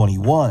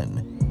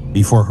 2021.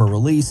 Before her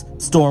release,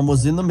 Storm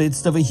was in the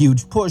midst of a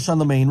huge push on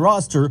the main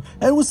roster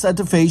and was set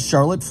to face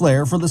Charlotte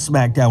Flair for the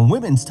SmackDown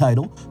Women's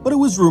title, but it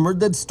was rumored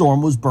that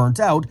Storm was burnt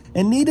out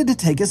and needed to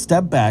take a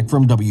step back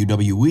from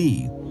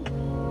WWE.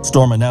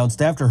 Storm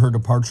announced after her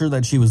departure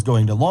that she was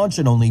going to launch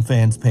an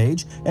OnlyFans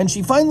page, and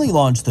she finally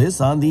launched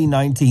this on the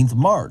 19th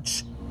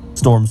March.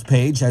 Storm's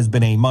page has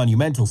been a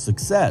monumental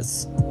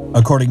success.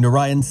 According to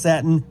Ryan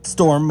Satin,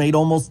 Storm made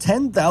almost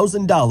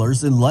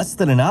 $10,000 in less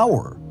than an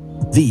hour.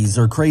 These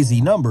are crazy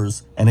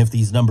numbers, and if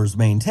these numbers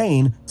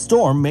maintain,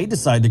 Storm may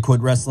decide to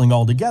quit wrestling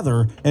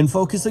altogether and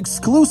focus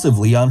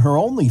exclusively on her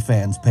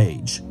OnlyFans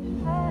page.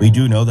 We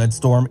do know that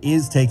Storm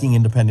is taking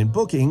independent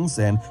bookings,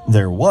 and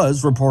there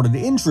was reported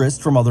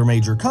interest from other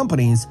major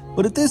companies,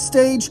 but at this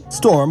stage,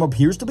 Storm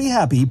appears to be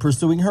happy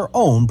pursuing her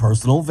own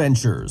personal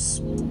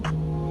ventures.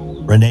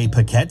 Renee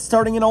Paquette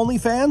starting an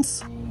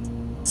OnlyFans?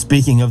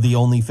 Speaking of the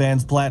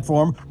OnlyFans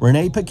platform,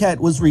 Renee Paquette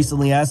was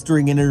recently asked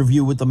during an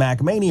interview with the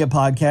MacMania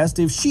podcast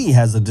if she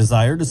has a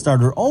desire to start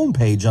her own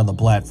page on the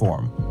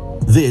platform.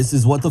 This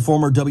is what the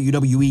former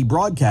WWE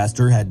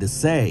broadcaster had to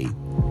say.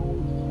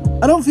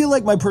 I don't feel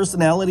like my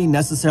personality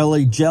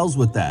necessarily gels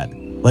with that.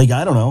 Like,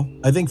 I don't know.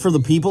 I think for the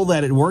people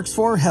that it works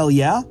for, hell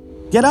yeah.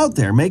 Get out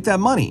there, make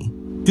that money.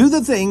 Do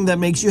the thing that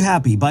makes you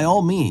happy by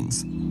all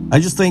means. I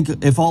just think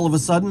if all of a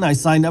sudden I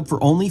signed up for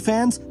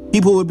OnlyFans,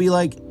 people would be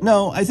like,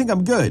 no, I think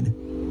I'm good.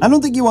 I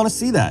don't think you want to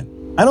see that.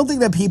 I don't think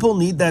that people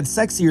need that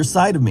sexier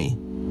side of me.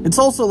 It's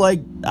also like,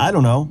 I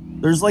don't know,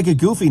 there's like a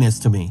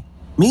goofiness to me.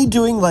 Me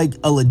doing like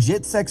a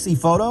legit sexy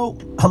photo,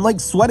 I'm like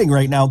sweating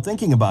right now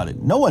thinking about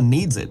it. No one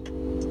needs it.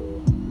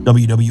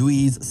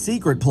 WWE's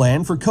secret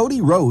plan for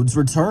Cody Rhodes'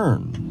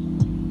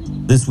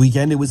 return. This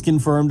weekend, it was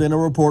confirmed in a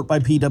report by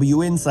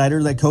PW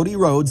Insider that Cody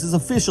Rhodes is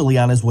officially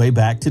on his way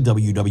back to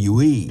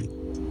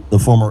WWE. The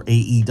former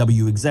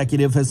AEW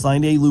executive has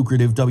signed a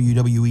lucrative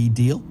WWE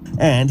deal,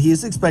 and he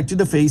is expected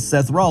to face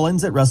Seth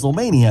Rollins at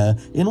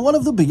WrestleMania in one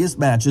of the biggest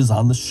matches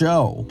on the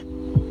show.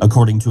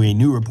 According to a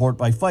new report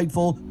by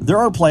Fightful, there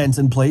are plans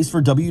in place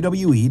for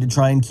WWE to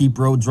try and keep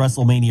Rhodes'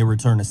 WrestleMania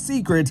return a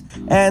secret,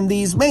 and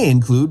these may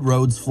include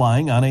Rhodes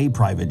flying on a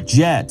private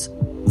jet.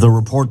 The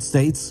report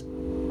states,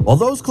 while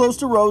those close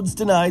to Rhodes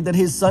denied that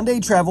his Sunday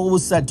travel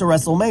was set to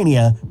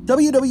WrestleMania,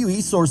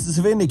 WWE sources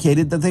have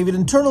indicated that they've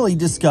internally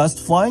discussed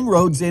flying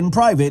Rhodes in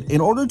private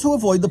in order to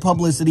avoid the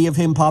publicity of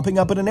him popping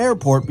up at an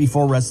airport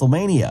before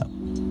WrestleMania.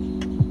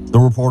 The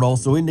report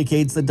also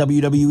indicates that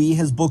WWE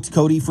has booked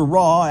Cody for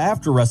Raw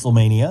after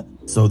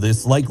WrestleMania, so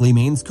this likely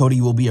means Cody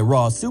will be a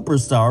Raw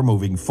superstar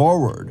moving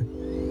forward.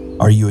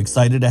 Are you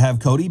excited to have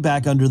Cody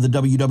back under the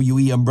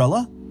WWE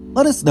umbrella?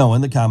 Let us know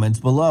in the comments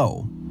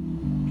below.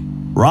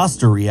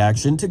 Roster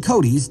reaction to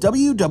Cody's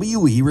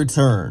WWE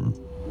return.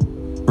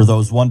 For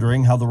those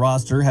wondering how the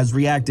roster has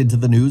reacted to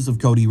the news of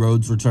Cody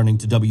Rhodes returning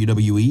to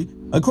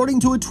WWE, according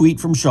to a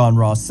tweet from Sean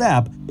Ross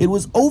Sapp, it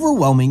was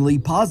overwhelmingly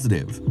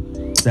positive.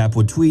 Sapp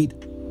would tweet,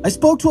 I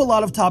spoke to a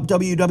lot of top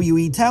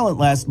WWE talent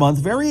last month,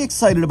 very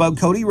excited about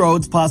Cody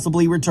Rhodes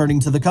possibly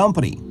returning to the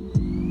company.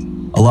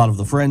 A lot of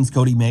the friends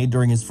Cody made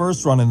during his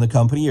first run in the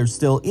company are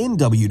still in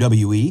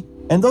WWE,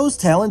 and those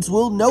talents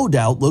will no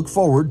doubt look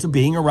forward to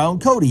being around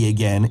Cody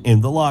again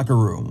in the locker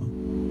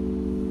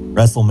room.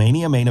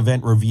 WrestleMania main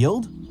event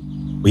revealed?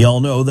 We all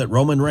know that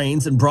Roman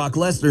Reigns and Brock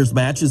Lesnar's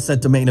match is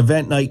set to main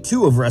event night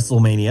 2 of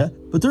WrestleMania,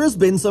 but there has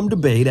been some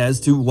debate as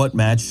to what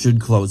match should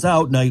close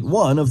out night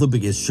 1 of the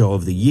biggest show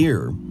of the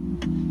year.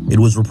 It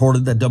was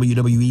reported that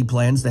WWE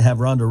plans to have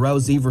Ronda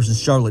Rousey versus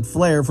Charlotte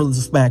Flair for the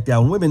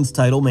SmackDown Women's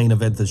title main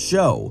event the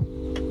show.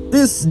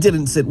 This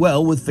didn't sit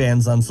well with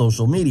fans on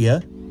social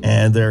media,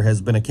 and there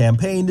has been a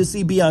campaign to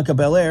see Bianca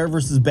Belair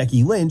versus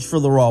Becky Lynch for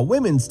the Raw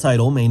Women's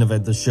title main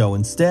event the show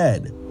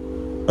instead.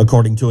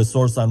 According to a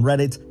source on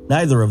Reddit,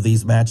 neither of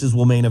these matches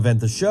will main event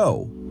the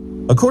show.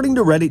 According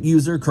to Reddit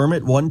user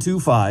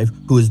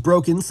Kermit125, who has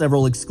broken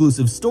several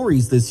exclusive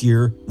stories this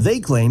year, they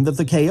claim that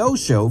the KO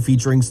show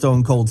featuring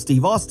Stone Cold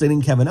Steve Austin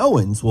and Kevin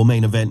Owens will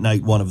main event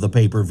night 1 of the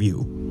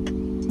pay-per-view.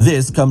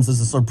 This comes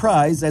as a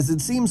surprise, as it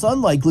seems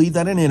unlikely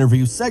that an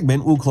interview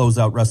segment will close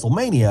out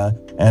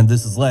WrestleMania, and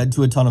this has led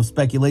to a ton of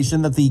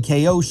speculation that the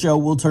KO show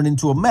will turn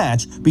into a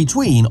match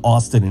between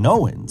Austin and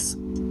Owens.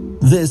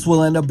 This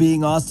will end up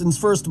being Austin's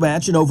first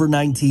match in over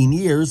 19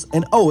 years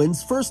and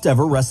Owens' first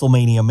ever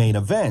WrestleMania main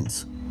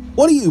event.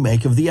 What do you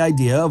make of the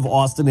idea of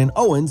Austin and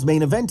Owens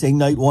main eventing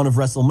night 1 of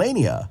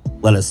WrestleMania?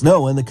 Let us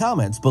know in the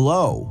comments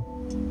below.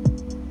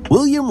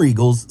 William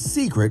Regal's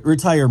secret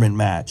retirement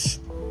match.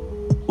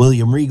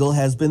 William Regal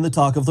has been the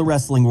talk of the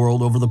wrestling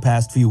world over the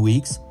past few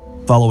weeks.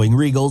 Following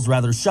Regal's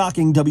rather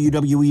shocking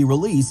WWE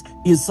release,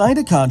 he has signed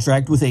a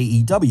contract with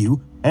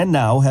AEW and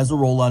now has a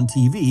role on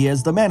TV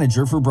as the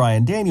manager for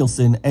Bryan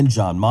Danielson and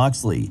Jon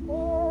Moxley.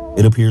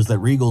 It appears that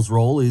Regal's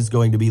role is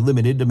going to be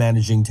limited to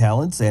managing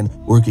talents and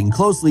working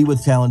closely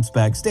with talents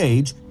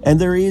backstage, and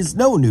there is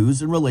no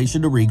news in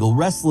relation to Regal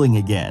wrestling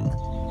again.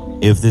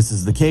 If this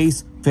is the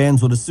case,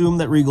 fans would assume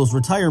that Regal's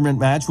retirement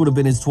match would have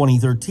been his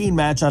 2013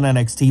 match on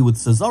NXT with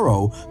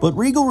Cesaro, but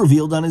Regal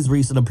revealed on his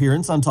recent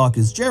appearance on Talk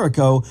Is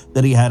Jericho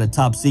that he had a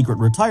top-secret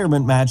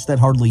retirement match that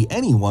hardly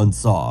anyone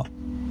saw.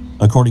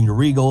 According to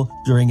Regal,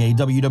 during a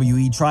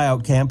WWE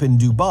tryout camp in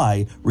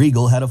Dubai,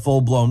 Regal had a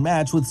full-blown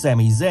match with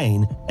Sami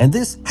Zayn, and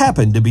this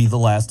happened to be the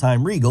last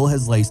time Regal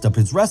has laced up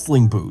his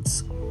wrestling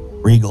boots.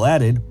 Regal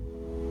added,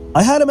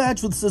 I had a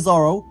match with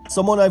Cesaro,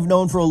 someone I've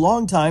known for a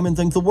long time and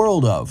think the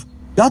world of.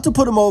 Got to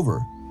put him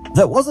over.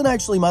 That wasn't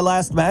actually my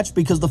last match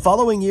because the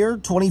following year,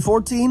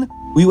 2014,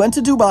 we went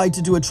to Dubai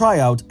to do a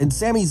tryout and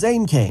Sami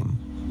Zayn came.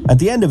 At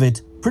the end of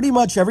it, pretty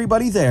much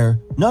everybody there,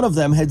 none of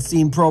them had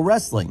seen pro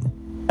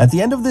wrestling. At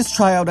the end of this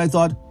tryout, I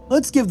thought,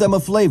 let's give them a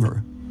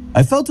flavor.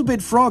 I felt a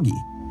bit froggy.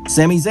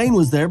 Sami Zayn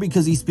was there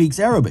because he speaks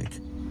Arabic.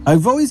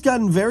 I've always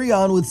gotten very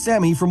on with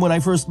Sami from when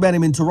I first met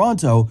him in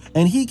Toronto,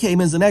 and he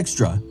came as an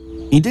extra.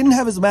 He didn't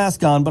have his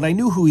mask on, but I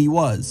knew who he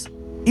was.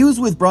 He was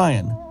with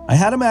Bryan. I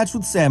had a match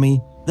with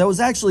Sami. That was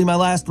actually my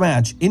last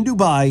match, in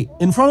Dubai,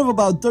 in front of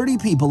about 30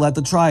 people at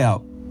the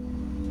tryout.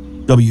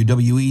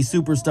 WWE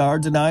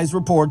superstar denies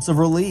reports of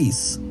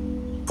release.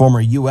 Former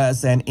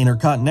U.S. and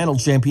Intercontinental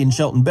Champion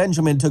Shelton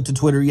Benjamin took to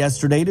Twitter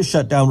yesterday to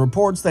shut down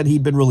reports that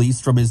he'd been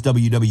released from his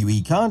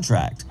WWE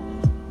contract.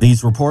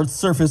 These reports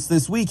surfaced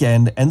this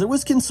weekend, and there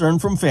was concern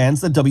from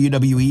fans that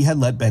WWE had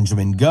let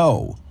Benjamin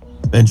go.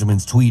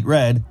 Benjamin's tweet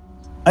read,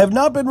 I have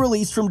not been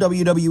released from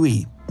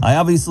WWE. I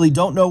obviously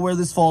don't know where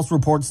this false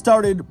report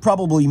started,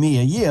 probably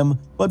Mia Yim,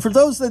 but for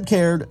those that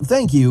cared,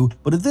 thank you,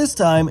 but at this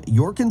time,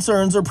 your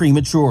concerns are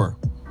premature.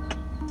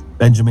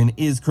 Benjamin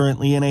is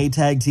currently in a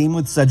tag team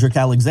with Cedric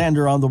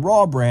Alexander on the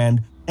Raw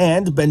brand,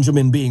 and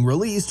Benjamin being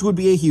released would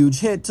be a huge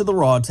hit to the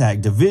Raw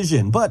tag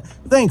division, but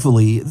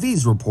thankfully,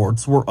 these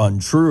reports were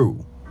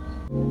untrue.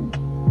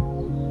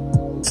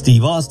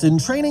 Steve Austin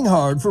training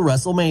hard for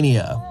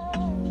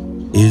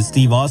WrestleMania. Is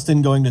Steve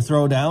Austin going to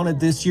throw down at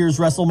this year's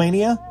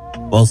WrestleMania?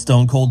 Well,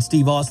 Stone Cold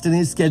Steve Austin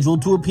is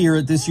scheduled to appear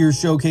at this year's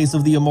Showcase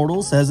of the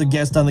Immortals as a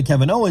guest on the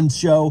Kevin Owens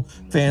show.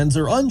 Fans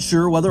are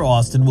unsure whether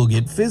Austin will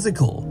get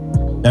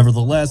physical.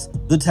 Nevertheless,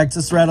 the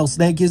Texas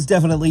Rattlesnake is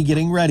definitely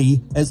getting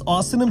ready, as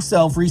Austin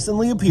himself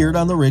recently appeared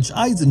on the Rich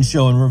Eisen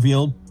show and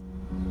revealed,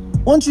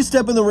 "Once you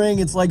step in the ring,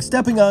 it's like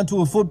stepping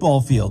onto a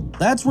football field.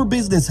 That's where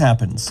business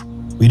happens.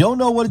 We don't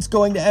know what it's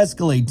going to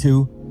escalate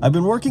to. I've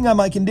been working on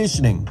my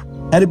conditioning.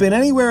 Had it been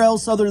anywhere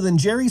else other than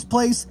Jerry's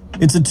place,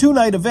 it's a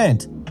 2-night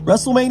event.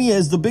 WrestleMania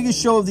is the biggest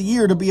show of the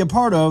year to be a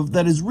part of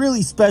that is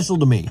really special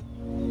to me."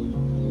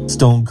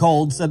 Stone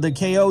Cold said that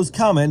KO's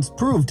comments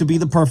proved to be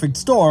the perfect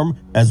storm,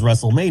 as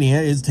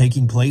WrestleMania is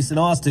taking place in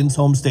Austin's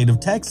home state of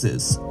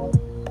Texas.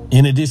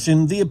 In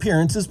addition, the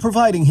appearance is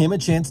providing him a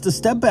chance to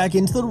step back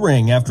into the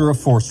ring after a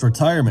forced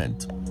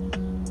retirement.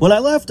 "When I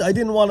left, I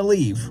didn't want to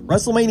leave.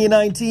 WrestleMania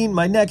 19,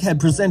 my neck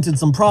had presented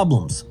some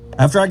problems.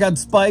 After I got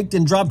spiked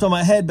and dropped on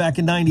my head back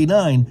in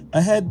 '99,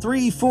 I had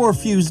 3-4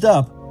 fused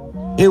up.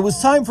 It was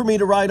time for me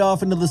to ride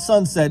off into the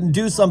sunset and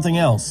do something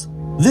else.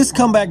 This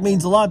comeback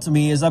means a lot to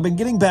me as I've been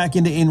getting back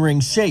into in-ring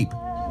shape.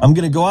 I'm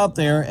going to go out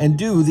there and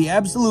do the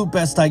absolute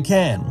best I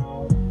can."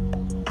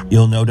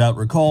 You'll no doubt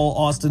recall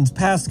Austin's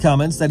past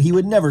comments that he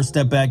would never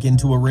step back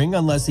into a ring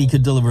unless he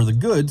could deliver the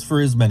goods for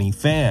his many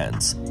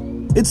fans.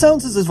 It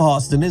sounds as if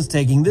Austin is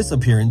taking this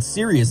appearance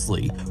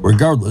seriously,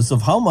 regardless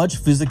of how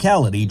much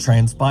physicality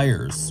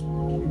transpires.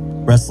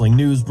 Wrestling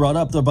News brought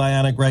up the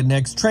Bionic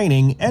Redneck's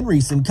training and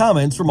recent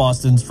comments from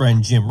Austin's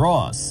friend Jim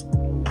Ross.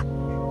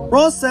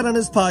 Ross said on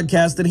his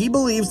podcast that he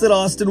believes that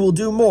Austin will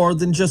do more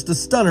than just a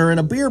stunner and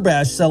a beer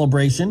bash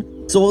celebration,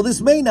 so while this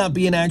may not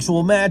be an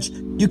actual match,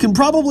 you can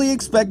probably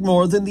expect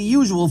more than the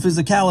usual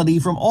physicality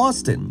from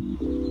Austin.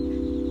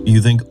 Do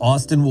you think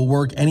Austin will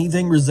work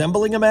anything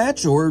resembling a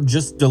match, or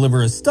just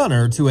deliver a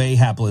stunner to a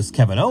hapless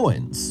Kevin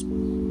Owens?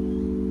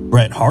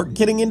 Bret Hart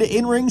getting into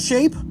in-ring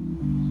shape?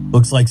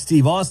 Looks like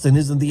Steve Austin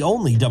isn't the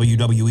only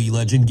WWE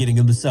legend getting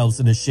themselves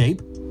into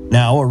shape.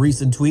 Now, a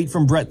recent tweet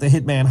from Bret the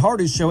Hitman Hart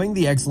is showing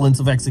the excellence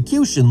of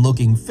execution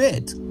looking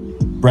fit.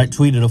 Bret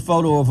tweeted a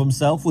photo of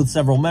himself with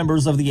several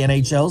members of the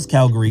NHL's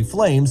Calgary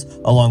Flames,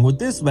 along with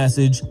this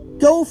message,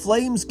 "Go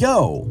Flames,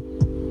 go!"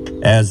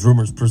 As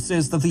rumors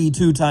persist that the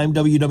two-time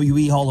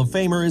WWE Hall of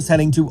Famer is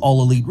heading to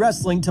All Elite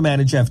Wrestling to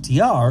manage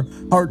FTR,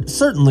 Hart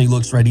certainly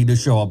looks ready to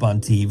show up on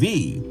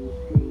TV.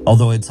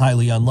 Although it's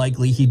highly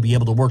unlikely he'd be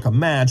able to work a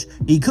match,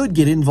 he could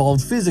get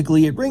involved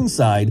physically at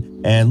ringside,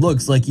 and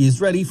looks like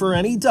he's ready for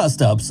any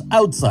dust-ups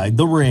outside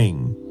the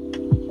ring.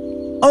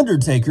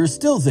 Undertaker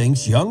still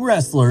thinks young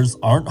wrestlers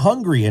aren't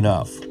hungry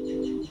enough.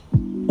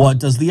 What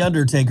does The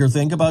Undertaker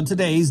think about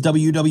today's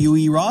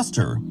WWE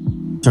roster?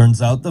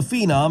 Turns out the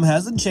Phenom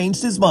hasn't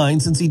changed his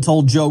mind since he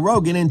told Joe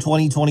Rogan in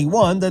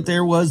 2021 that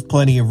there was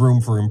plenty of room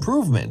for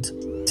improvement.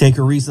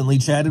 Taker recently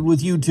chatted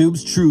with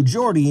YouTube's True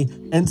Geordie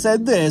and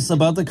said this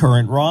about the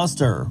current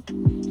roster.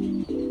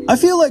 "I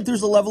feel like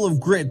there's a level of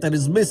grit that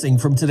is missing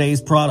from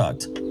today's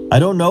product. I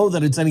don't know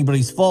that it's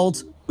anybody's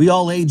fault. We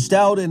all aged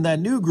out and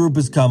that new group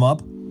has come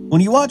up.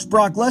 When you watch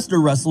Brock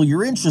Lesnar wrestle,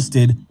 you're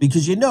interested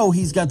because you know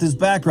he's got this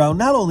background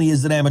not only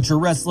as an amateur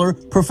wrestler,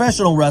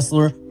 professional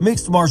wrestler,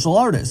 mixed martial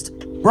artist.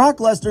 Brock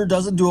Lesnar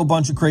doesn't do a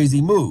bunch of crazy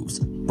moves.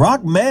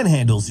 Brock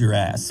manhandles your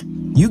ass.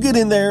 You get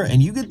in there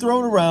and you get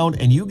thrown around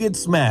and you get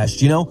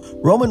smashed, you know?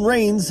 Roman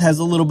Reigns has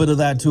a little bit of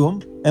that to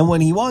him, and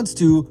when he wants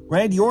to,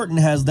 Randy Orton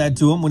has that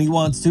to him when he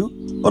wants to.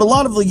 But a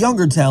lot of the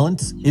younger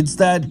talents, it's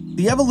that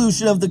the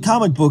evolution of the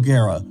comic book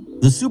era,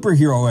 the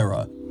superhero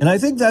era. And I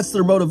think that's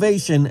their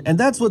motivation, and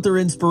that's what their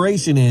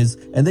inspiration is,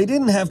 and they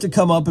didn't have to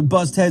come up and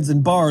bust heads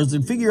in bars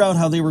and figure out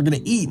how they were going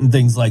to eat and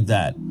things like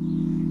that."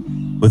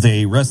 With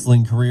a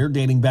wrestling career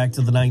dating back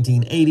to the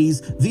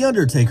 1980s, The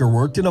Undertaker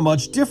worked in a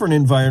much different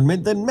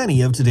environment than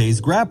many of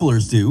today's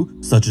grapplers do,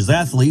 such as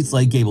athletes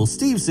like Gable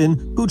Steveson,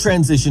 who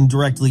transitioned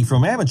directly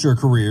from amateur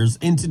careers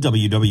into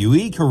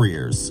WWE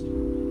careers.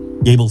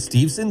 Gable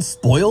Steveson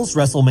spoils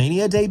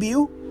WrestleMania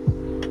debut?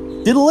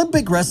 Did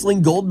Olympic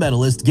wrestling gold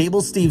medalist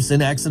Gable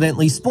Steveson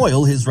accidentally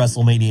spoil his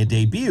WrestleMania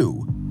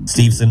debut?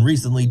 Steveson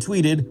recently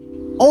tweeted,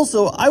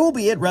 "Also, I will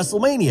be at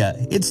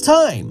WrestleMania. It's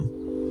time."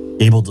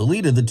 Gable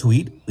deleted the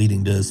tweet,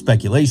 leading to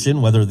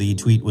speculation whether the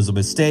tweet was a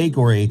mistake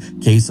or a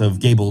case of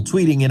Gable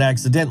tweeting it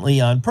accidentally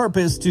on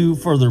purpose to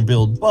further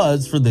build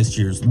buzz for this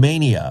year's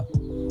Mania.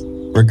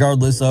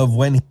 Regardless of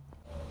when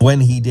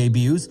he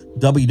debuts,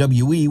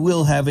 WWE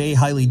will have a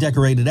highly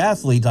decorated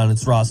athlete on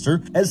its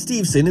roster, as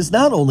Steveson is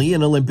not only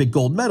an Olympic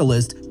gold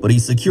medalist, but he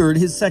secured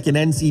his second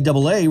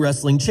NCAA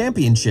wrestling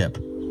championship.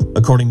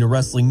 According to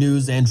Wrestling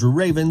News' Andrew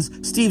Ravens,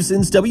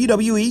 Steveson's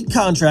WWE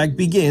contract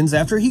begins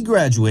after he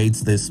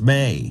graduates this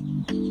May.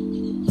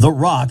 The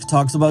Rock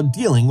talks about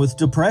dealing with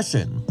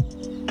depression.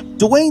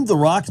 Dwayne "The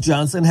Rock"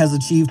 Johnson has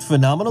achieved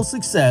phenomenal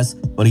success,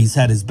 but he's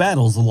had his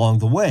battles along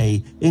the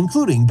way,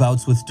 including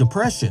bouts with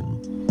depression.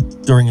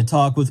 During a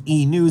talk with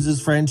E! News'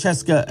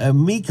 Francesca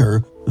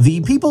Meeker,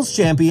 the People's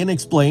Champion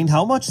explained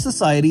how much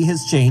society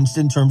has changed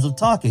in terms of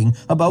talking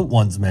about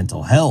one's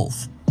mental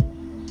health.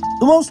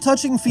 The most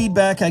touching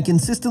feedback I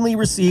consistently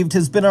received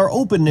has been our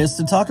openness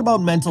to talk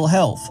about mental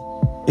health.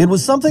 It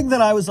was something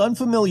that I was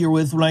unfamiliar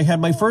with when I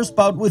had my first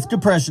bout with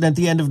depression at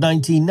the end of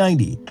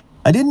 1990.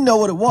 I didn't know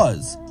what it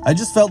was. I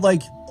just felt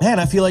like, man,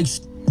 I feel like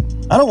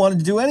I don't want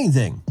to do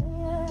anything.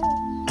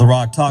 The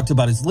Rock talked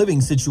about his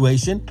living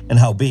situation and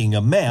how being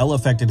a male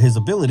affected his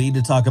ability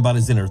to talk about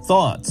his inner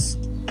thoughts.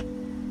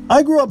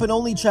 I grew up an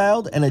only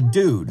child and a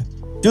dude.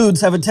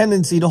 Dudes have a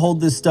tendency to hold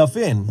this stuff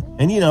in,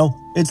 and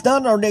it's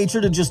not in our nature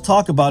to just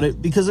talk about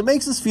it because it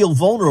makes us feel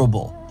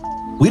vulnerable.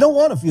 We don't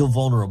want to feel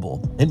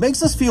vulnerable. It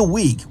makes us feel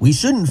weak. We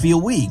shouldn't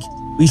feel weak.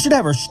 We should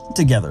have our shit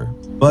together.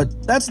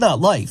 But that's not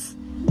life.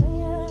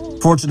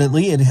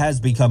 Fortunately, it has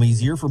become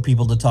easier for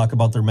people to talk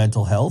about their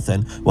mental health,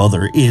 and while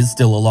there is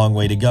still a long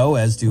way to go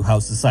as to how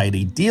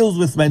society deals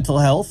with mental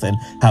health and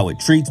how it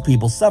treats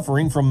people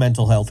suffering from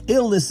mental health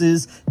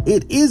illnesses,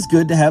 it is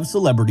good to have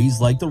celebrities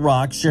like The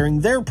Rock sharing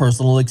their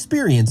personal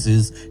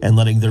experiences and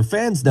letting their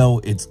fans know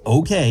it's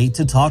okay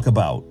to talk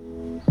about.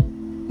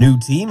 New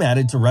team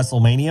added to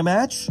WrestleMania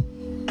match?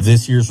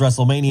 This year's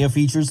WrestleMania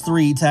features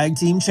 3 tag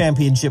team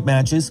championship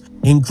matches,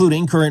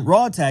 including current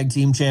Raw tag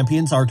team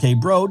champions RK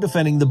Bro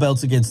defending the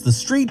belts against the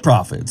Street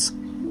Profits.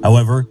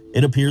 However,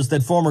 it appears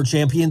that former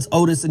champions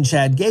Otis and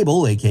Chad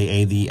Gable,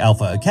 aka the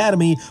Alpha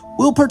Academy,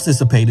 will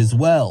participate as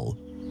well.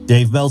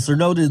 Dave Meltzer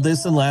noted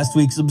this in last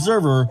week's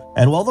Observer,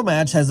 and while the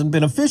match hasn't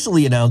been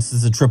officially announced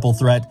as a triple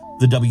threat,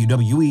 the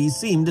WWE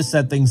seemed to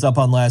set things up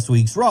on last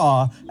week's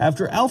Raw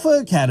after Alpha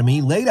Academy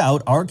laid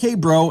out RK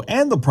Bro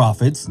and the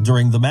Profits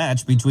during the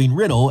match between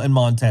Riddle and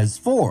Montez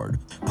Ford,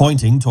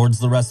 pointing towards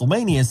the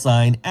WrestleMania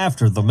sign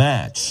after the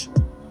match.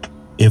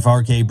 If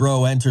RK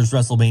Bro enters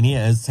WrestleMania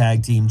as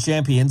tag team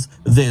champions,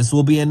 this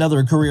will be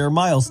another career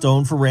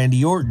milestone for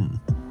Randy Orton.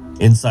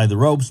 Inside the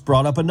Ropes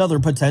brought up another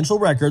potential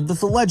record that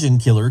the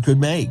Legend Killer could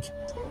make.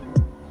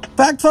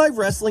 Fact 5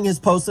 Wrestling has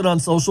posted on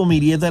social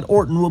media that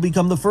Orton will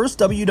become the first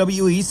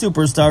WWE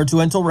superstar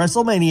to enter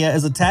WrestleMania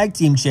as a tag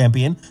team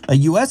champion, a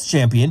US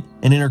champion,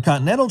 an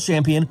Intercontinental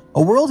champion,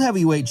 a World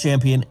Heavyweight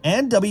champion,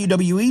 and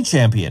WWE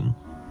champion.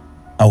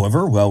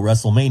 However, while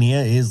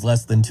WrestleMania is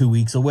less than 2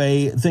 weeks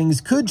away,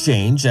 things could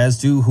change as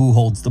to who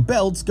holds the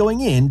belts going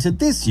into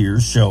this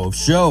year's show of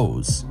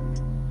shows.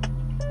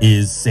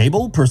 Is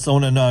Sable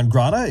persona non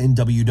grata in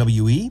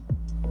WWE?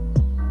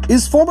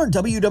 Is former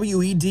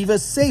WWE diva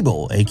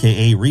Sable,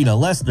 aka Rena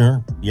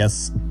Lesnar,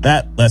 yes,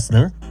 that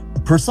Lesnar,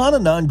 persona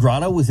non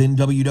grata within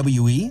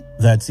WWE?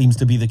 That seems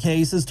to be the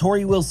case, as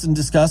Tori Wilson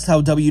discussed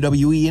how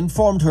WWE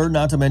informed her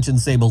not to mention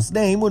Sable's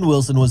name when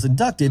Wilson was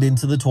inducted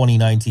into the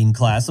 2019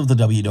 class of the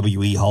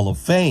WWE Hall of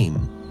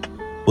Fame.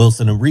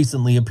 Wilson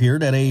recently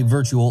appeared at a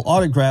virtual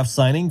autograph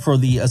signing for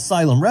the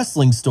Asylum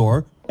Wrestling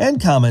store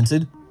and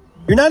commented,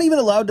 "You're not even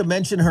allowed to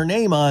mention her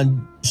name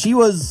on...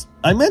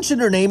 I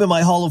mentioned her name in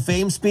my Hall of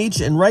Fame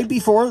speech, and right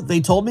before, they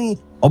told me,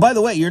 oh, by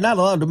the way, you're not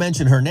allowed to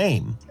mention her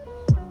name."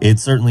 It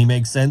certainly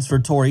makes sense for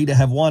Tori to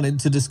have wanted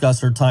to discuss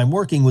her time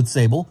working with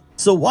Sable,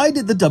 so why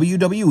did the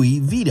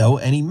WWE veto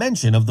any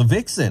mention of the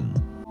Vixen?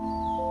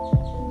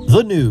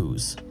 The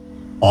news.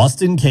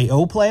 Austin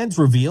KO plans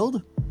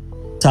revealed?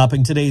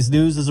 Topping today's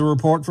news is a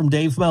report from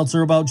Dave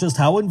Meltzer about just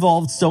how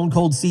involved Stone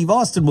Cold Steve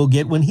Austin will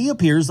get when he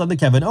appears on the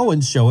Kevin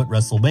Owens show at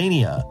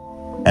WrestleMania.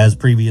 As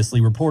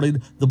previously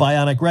reported, the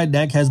Bionic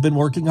Redneck has been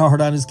working hard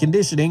on his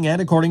conditioning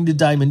and, according to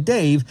Diamond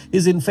Dave,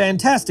 is in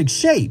fantastic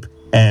shape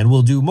and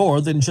will do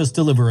more than just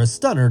deliver a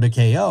stunner to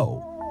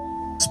KO.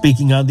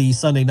 Speaking on the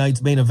Sunday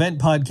Night's Main Event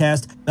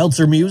podcast,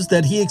 Meltzer mused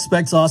that he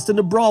expects Austin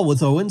to brawl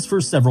with Owens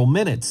for several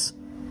minutes.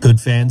 Could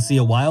fans see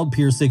a wild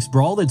Pier 6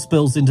 brawl that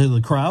spills into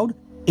the crowd?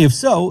 If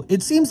so,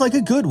 it seems like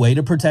a good way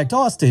to protect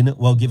Austin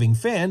while giving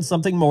fans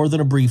something more than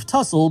a brief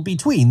tussle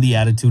between the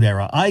Attitude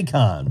Era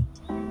icon.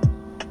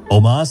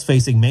 Omos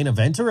facing main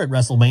eventer at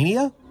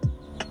WrestleMania?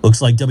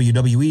 Looks like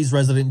WWE's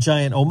resident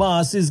giant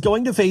Omos is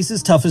going to face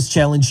his toughest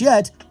challenge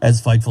yet,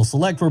 as Fightful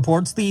Select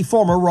reports the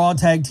former Raw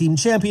Tag Team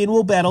Champion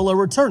will battle a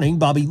returning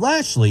Bobby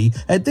Lashley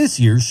at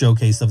this year's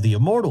Showcase of the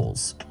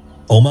Immortals.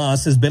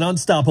 Omos has been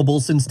unstoppable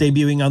since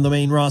debuting on the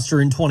main roster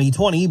in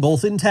 2020,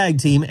 both in tag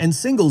team and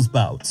singles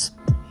bouts.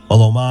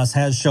 While Omos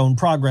has shown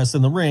progress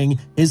in the ring,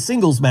 his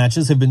singles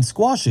matches have been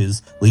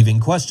squashes, leaving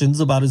questions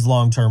about his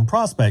long-term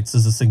prospects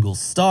as a singles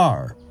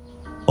star.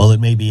 While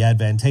it may be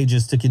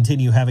advantageous to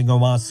continue having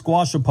Omos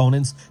squash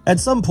opponents, at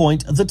some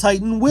point the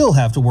Titan will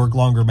have to work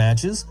longer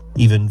matches,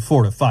 even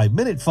 4 to 5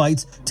 minute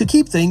fights, to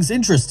keep things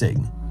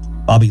interesting.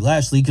 Bobby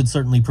Lashley could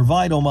certainly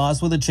provide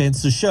Omos with a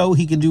chance to show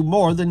he can do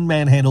more than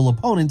manhandle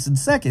opponents in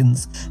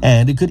seconds,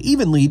 and it could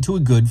even lead to a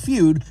good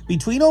feud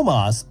between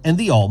Omos and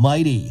the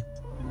Almighty.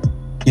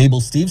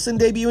 Gable Steveson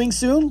debuting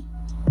soon?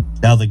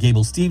 Now that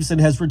Gable Steveson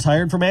has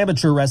retired from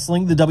amateur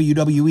wrestling, the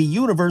WWE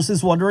Universe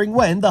is wondering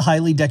when the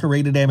highly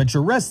decorated amateur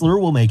wrestler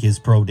will make his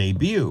pro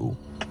debut.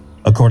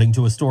 According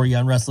to a story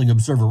on Wrestling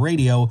Observer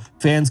Radio,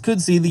 fans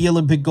could see the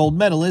Olympic gold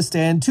medalist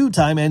and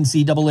 2-time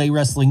NCAA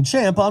wrestling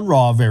champ on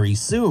Raw very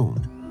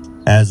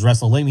soon. As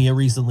WrestleMania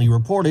recently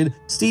reported,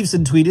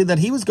 Steveson tweeted that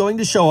he was going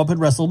to show up at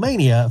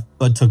WrestleMania,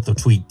 but took the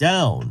tweet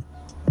down.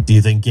 Do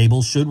you think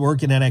Gable should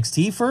work in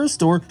NXT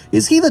first, or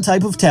is he the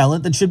type of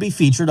talent that should be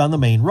featured on the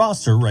main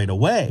roster right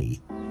away?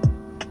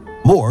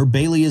 More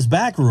Bayley is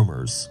back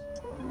rumors.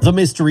 The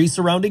mystery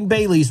surrounding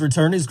Bayley's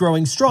return is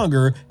growing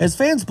stronger as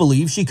fans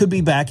believe she could be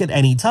back at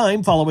any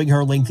time following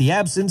her lengthy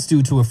absence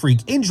due to a freak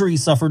injury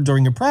suffered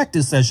during a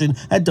practice session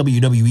at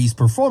WWE's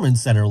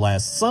Performance Center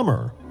last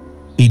summer.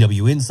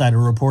 PW Insider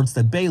reports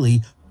that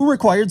Bayley, who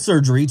required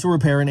surgery to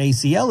repair an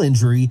ACL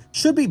injury,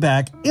 should be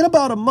back in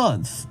about a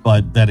month,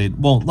 but that it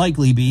won't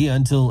likely be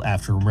until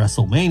after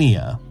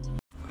WrestleMania.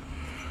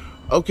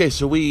 Okay,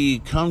 so we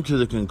come to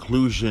the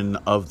conclusion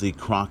of the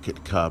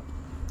Crockett Cup,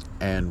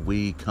 and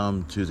we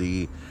come to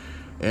the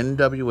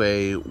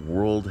NWA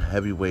World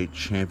Heavyweight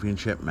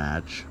Championship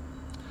match.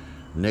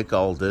 Nick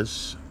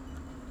Aldis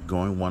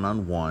going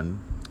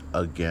one-on-one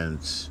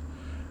against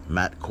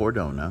Matt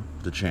Cardona,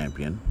 the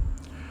champion,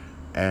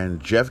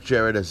 and Jeff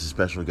Jarrett as a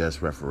special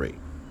guest referee.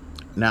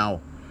 Now,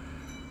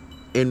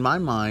 in my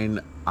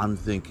mind, I'm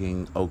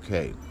thinking,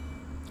 okay,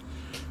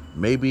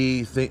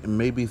 maybe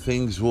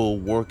things will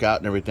work out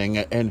and everything,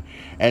 and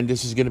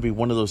this is going to be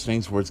one of those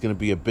things where it's going to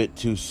be a bit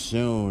too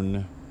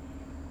soon,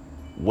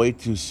 way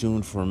too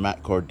soon for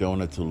Matt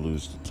Cardona to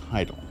lose the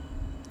title.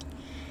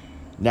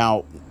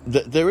 Now,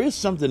 there is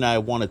something I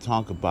want to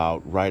talk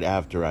about right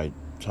after I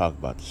talk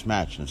about this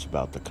match, and it's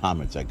about the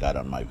comments I got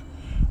on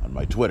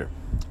my Twitter.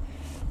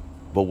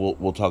 But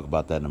we'll talk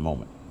about that in a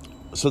moment.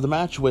 So the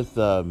match with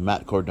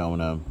Matt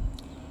Cardona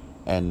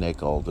and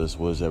Nick Aldis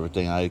was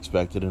everything I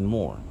expected and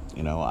more.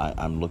 You know,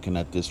 I'm looking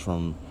at this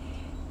from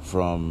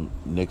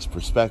Nick's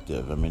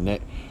perspective. I mean,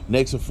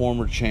 Nick's a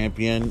former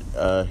champion.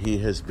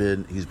 He's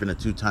been a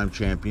 2-time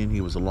champion. He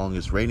was the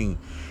longest reigning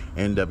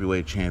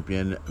NWA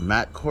champion.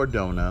 Matt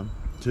Cardona,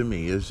 to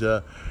me, is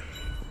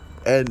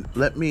and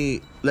let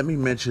me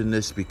mention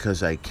this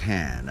because I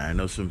can. I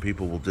know some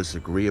people will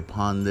disagree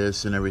upon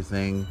this and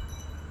everything,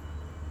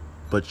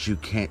 but you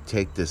can't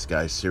take this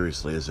guy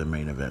seriously as a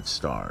main event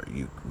star.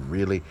 You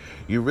really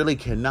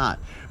cannot,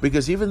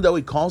 because even though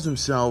he calls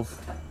himself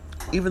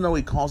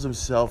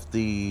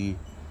the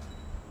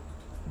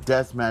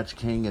Deathmatch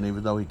King, and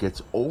even though he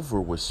gets over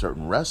with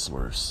certain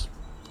wrestlers,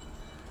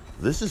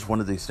 this is one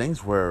of these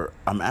things where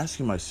I'm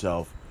asking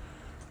myself,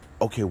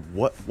 okay,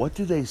 what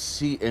do they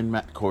see in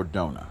Matt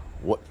Cardona?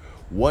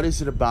 What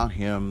is it about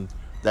him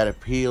that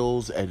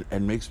appeals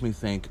and makes me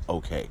think,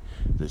 okay,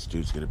 this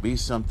dude's going to be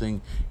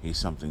something. He's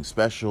something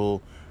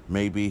special.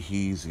 Maybe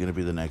he's going to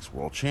be the next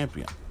world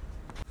champion.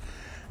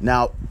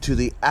 Now, to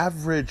the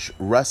average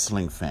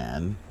wrestling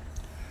fan,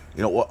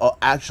 you know,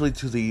 actually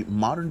to the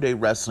modern day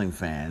wrestling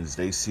fans,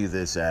 they see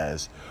this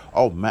as,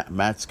 oh,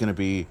 Matt's going to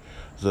be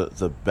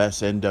the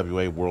best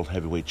NWA World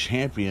Heavyweight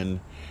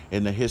Champion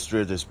in the history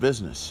of this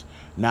business.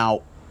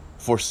 Now,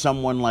 for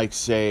someone like,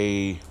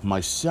 say,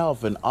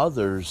 myself and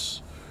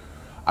others,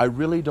 I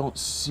really don't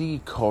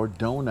see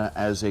Cardona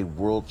as a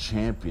world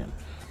champion.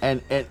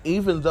 And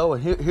even though,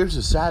 here's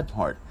the sad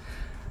part,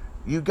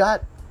 you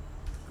got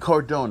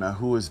Cardona,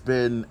 who has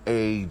been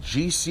a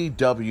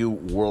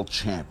GCW world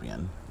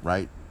champion,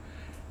 right?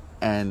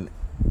 And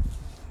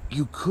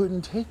you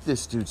couldn't take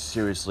this dude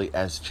seriously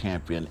as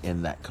champion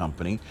in that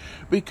company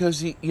because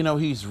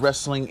he's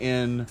wrestling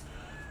in,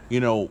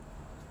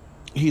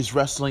 he's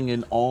wrestling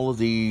in all of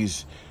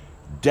these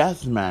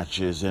death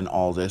matches and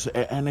all this,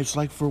 and it's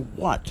like, for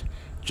what?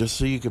 Just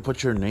so you can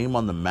put your name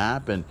on the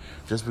map, and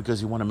just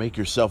because you want to make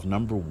yourself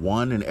number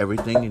one and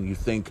everything, and you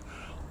think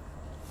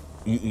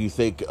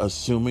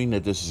assuming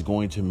that this is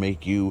going to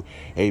make you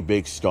a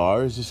big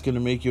star is just going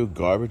to make you a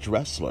garbage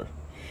wrestler.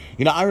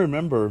 I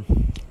remember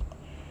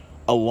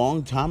a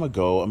long time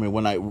ago, I mean,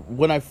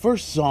 when I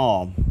first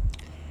saw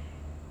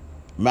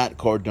Matt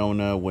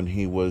Cardona when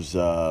he was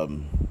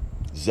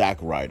Zack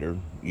Ryder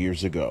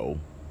years ago,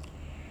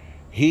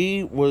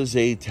 he was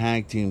a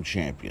tag team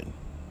champion.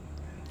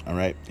 All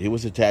right, he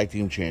was a tag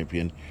team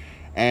champion,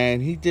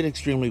 and he did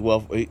extremely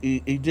well.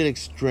 He did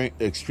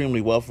extremely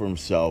well for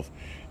himself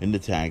in the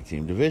tag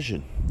team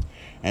division.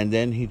 And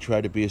then he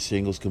tried to be a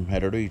singles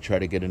competitor. He tried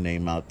to get a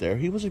name out there.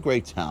 He was a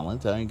great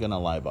talent. I ain't gonna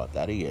lie about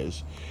that. He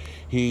is.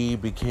 He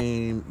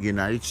became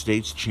United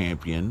States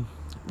champion,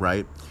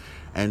 right?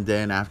 And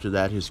then after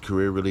that, his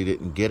career really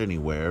didn't get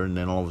anywhere. And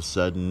then all of a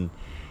sudden,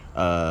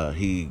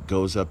 he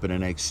goes up in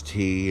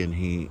NXT, and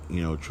he,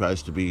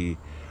 tries to be.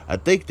 I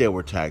think they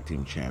were tag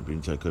team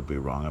champions. I could be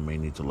wrong. I may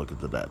need to look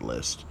into that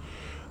list.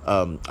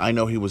 I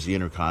know he was the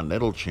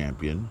Intercontinental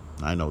champion.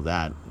 I know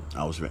that.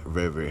 I was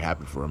very, very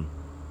happy for him.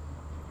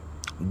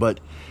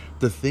 But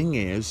the thing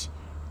is,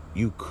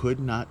 you could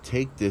not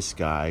take this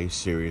guy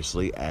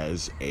seriously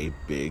as a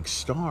big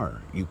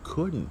star. You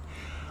couldn't.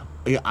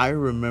 I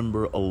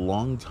remember a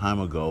long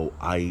time ago,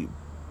 I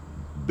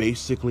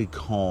basically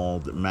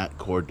called Matt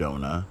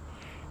Cardona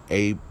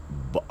a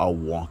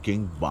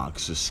walking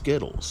box of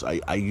Skittles.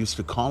 I used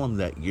to call him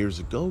that years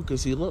ago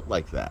because he looked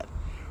like that,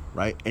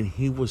 right? And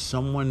he was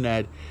someone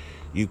that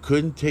you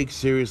couldn't take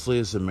seriously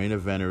as a main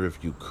eventer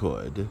if you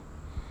could.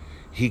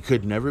 He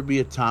could never be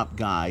a top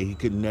guy. He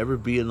could never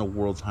be in the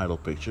world title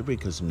picture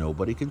because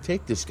nobody can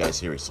take this guy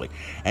seriously.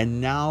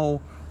 And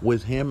now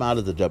with him out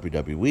of the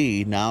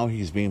WWE, now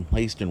he's being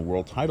placed in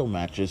world title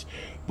matches,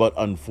 but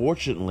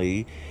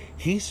unfortunately,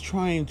 he's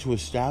trying to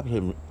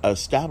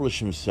establish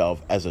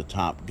himself as a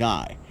top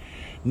guy.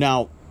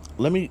 Now,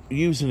 let me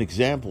use an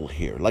example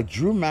here. Like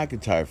Drew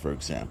McIntyre, for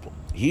example.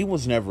 He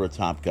was never a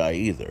top guy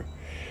either.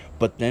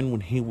 But then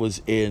when he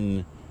was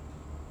in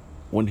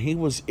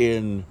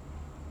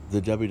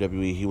the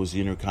WWE, he was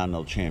the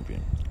Intercontinental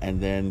Champion. And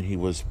then he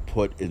was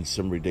put in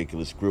some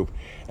ridiculous group,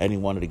 and he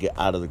wanted to get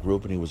out of the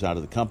group, and he was out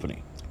of the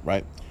company,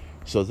 right?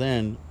 So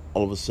then,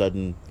 all of a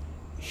sudden,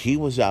 he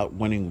was out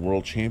winning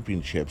world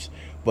championships,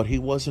 but he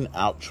wasn't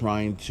out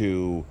trying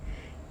to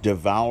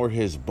devour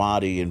his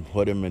body and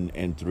put him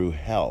in through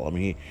hell. I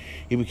mean,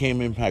 he became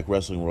Impact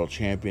Wrestling World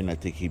Champion. I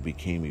think he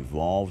became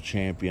Evolve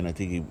Champion. I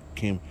think he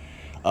became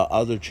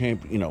other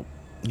champion,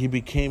 he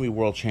became a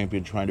world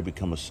champion trying to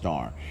become a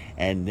star.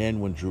 And then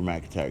when Drew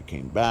McIntyre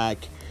came back,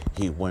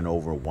 he went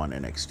over, won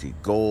NXT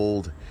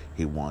Gold,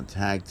 he won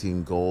Tag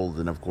Team Gold,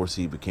 and of course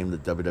he became the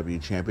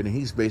WWE Champion, and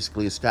he's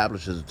basically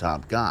established as a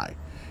top guy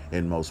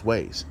in most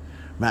ways.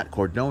 Matt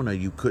Cardona,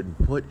 you can't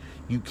put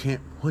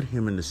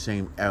him in the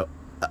same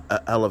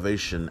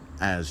elevation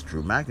as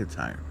Drew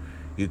McIntyre.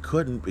 You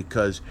couldn't,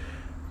 because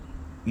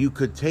you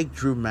could take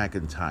Drew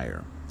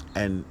McIntyre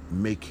and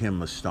make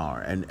him a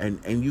star,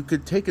 and you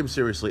could take him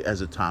seriously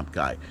as a top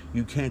guy.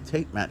 You can't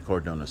take Matt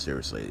Cardona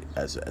seriously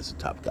as a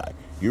top guy.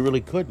 You really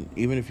couldn't,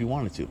 even if you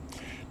wanted to.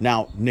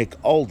 Now, Nick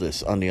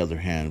Aldis, on the other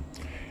hand,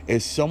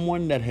 is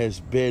someone that has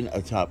been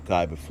a top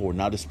guy before.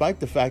 Now, despite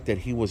the fact that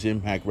he was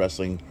Impact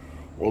Wrestling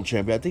World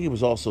Champion, I think he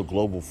was also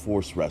Global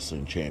Force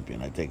Wrestling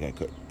Champion.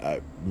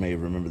 I may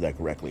remember that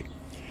correctly.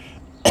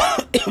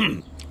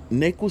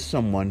 Nick was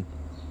someone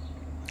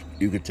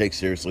you could take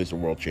seriously as a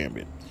world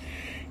champion.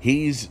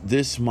 He's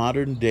this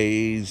modern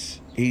days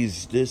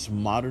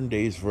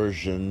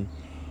version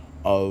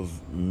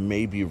of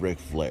maybe Ric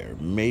Flair,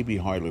 maybe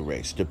Harley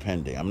Race,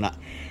 depending.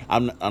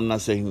 I'm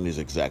not saying he's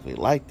exactly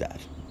like that,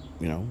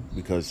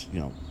 because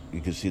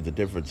you can see the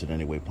difference in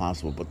any way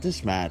possible. But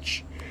this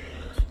match,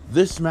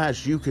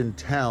 you can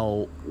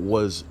tell,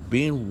 was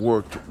being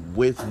worked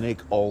with Nick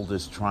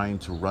Aldis trying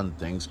to run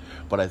things,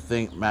 but I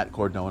think Matt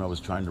Cardona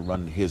was trying to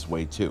run his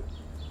way too,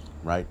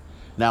 right?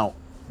 Now,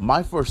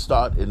 my first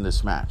thought in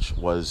this match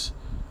was,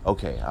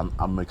 okay,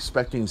 I'm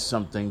expecting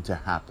something to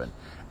happen.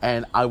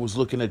 And I was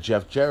looking at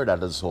Jeff Jarrett out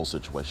of this whole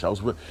situation.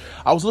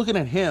 I was looking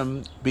at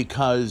him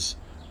because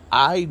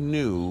I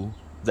knew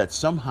that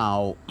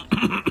somehow,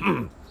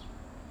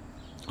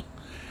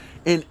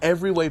 in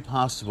every way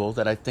possible,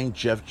 that I think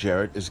Jeff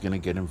Jarrett is going to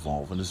get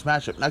involved in this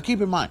matchup. Now,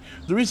 keep in mind,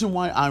 the reason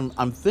why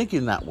I'm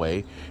thinking that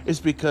way is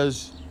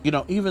because,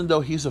 even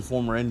though he's a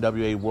former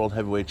NWA World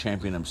Heavyweight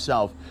Champion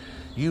himself,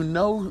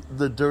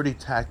 the dirty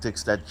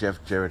tactics that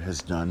Jeff Jarrett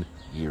has done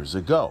years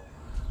ago,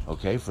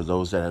 okay, for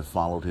those that have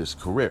followed his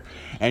career.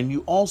 And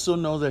you also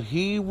know that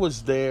he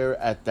was there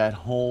at that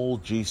whole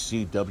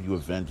GCW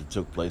event that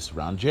took place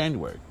around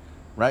January,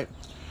 right?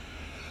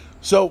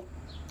 So,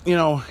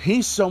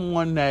 he's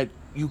someone that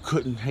you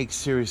couldn't take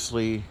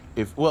seriously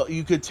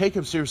you could take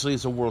him seriously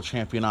as a world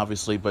champion,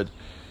 obviously, but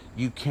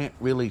you can't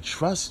really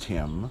trust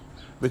him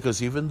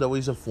because even though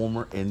he's a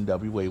former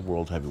NWA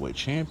World Heavyweight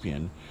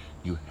Champion,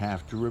 you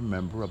have to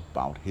remember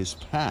about his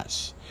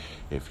past.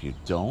 If you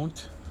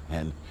don't,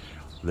 and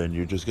then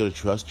you're just going to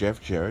trust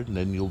Jeff Jarrett, and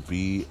then you'll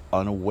be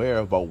unaware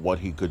about what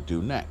he could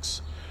do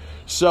next.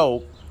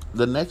 So,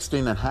 the next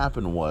thing that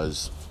happened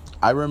was,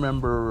 I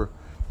remember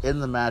in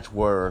the match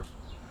where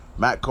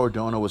Matt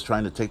Cardona was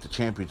trying to take the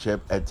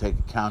championship and take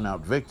a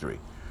count-out victory.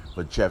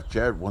 But Jeff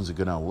Jarrett wasn't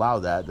going to allow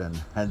that,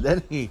 and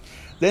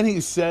then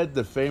he said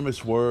the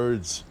famous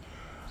words,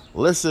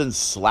 "Listen,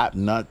 slap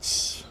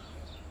nuts."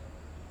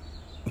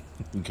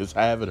 Because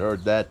I haven't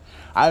heard that.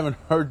 I haven't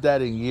heard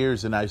that in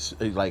years, and I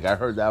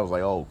heard that, I was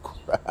like, oh,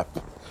 crap.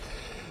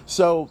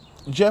 So,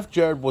 Jeff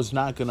Jarrett was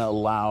not going to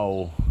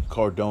allow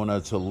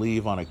Cardona to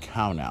leave on a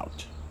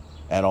count-out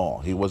at all.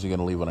 He wasn't going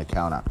to leave on a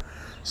count-out.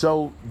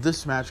 So,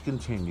 this match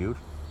continued.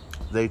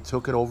 They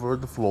took it over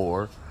the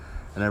floor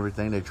and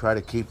everything. They tried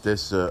to keep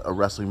this a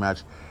wrestling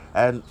match.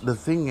 And the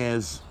thing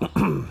is,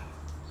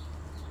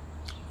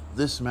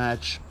 this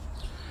match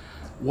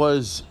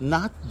was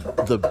not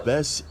the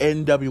best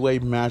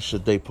NWA match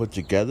that they put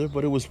together,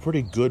 but it was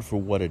pretty good for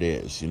what it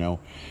is,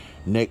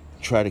 Nick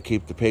tried to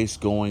keep the pace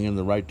going in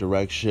the right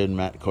direction.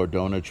 Matt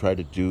Cardona tried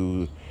to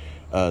do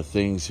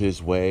things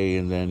his way,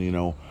 and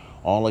then,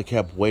 all I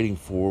kept waiting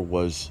for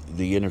was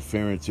the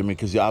interference. I mean,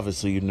 because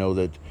obviously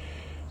that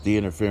the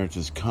interference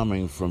is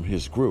coming from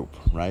his group,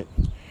 right?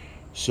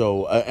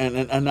 So,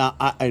 and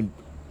I'm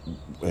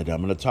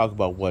going to talk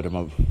about what I'm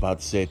about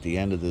to say at the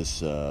end of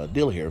this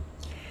deal here.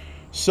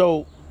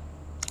 So,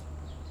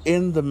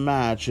 in the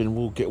match, and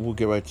we'll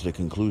get right to the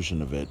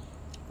conclusion of it,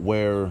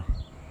 where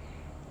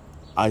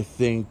I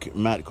think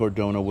Matt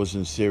Cardona was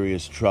in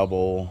serious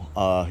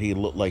trouble. He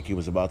looked like he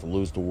was about to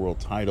lose the world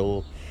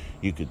title.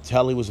 You could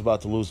tell he was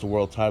about to lose the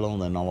world title,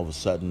 and then all of a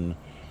sudden,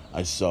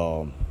 I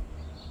saw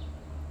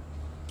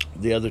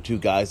the other two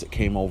guys that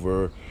came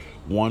over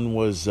One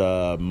was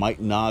Mike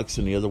Knox,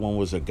 and the other one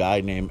was a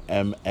guy named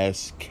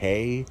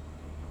MSK.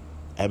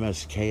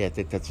 MSK, I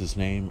think that's his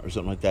name, or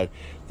something like that.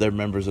 They're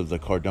members of the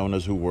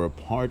Cardonas who were a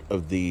part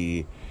of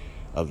the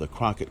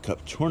Crockett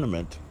Cup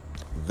tournament.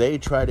 They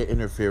try to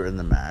interfere in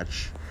the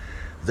match.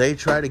 They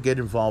try to get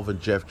involved in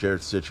Jeff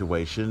Jarrett's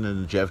situation,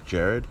 and Jeff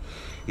Jarrett,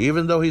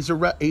 even though he's a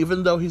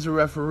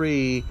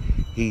referee,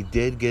 he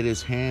did get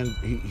his hand.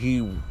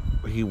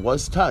 He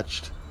was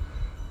touched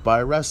by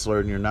a wrestler,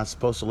 and you're not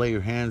supposed to lay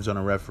your hands on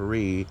a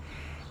referee,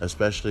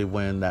 especially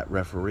when that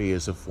referee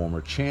is a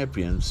former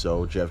champion.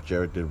 So Jeff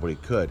Jarrett did what he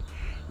could.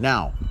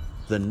 Now,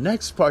 the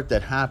next part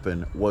that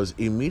happened was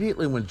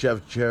immediately when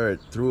Jeff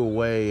Jarrett threw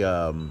away,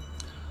 I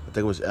think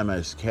it was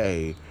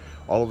MSK.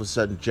 All of a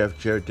sudden, Jeff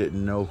Jarrett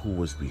didn't know who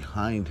was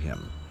behind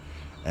him.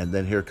 And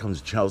then here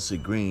comes Chelsea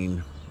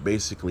Green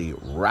basically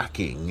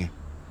racking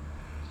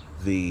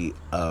the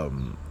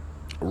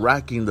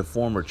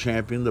former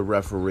champion, the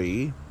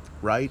referee,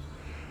 right?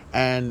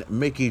 And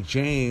Mickie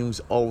James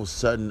all of a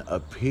sudden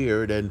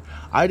appeared. And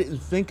I didn't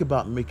think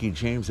about Mickie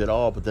James at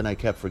all, but then I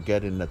kept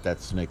forgetting that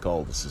that's Nick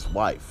Aldis'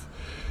 wife.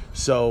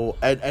 So,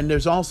 and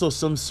there's also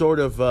some sort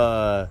of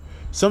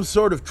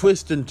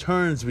twist and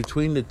turns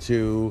between the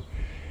two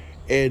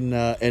in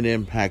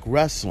Impact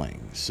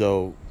Wrestling.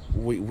 So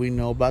we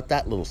know about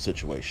that little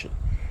situation.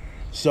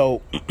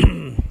 So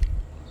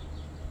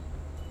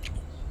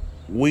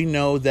we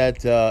know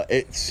that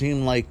it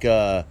seemed like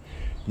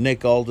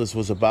Nick Aldis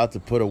was about to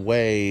put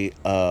away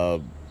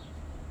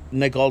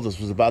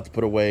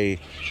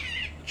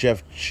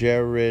Jeff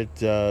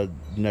Jarrett.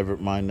 Never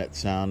mind that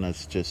sound.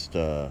 That's just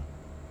oh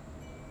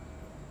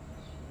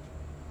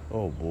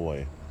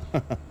boy.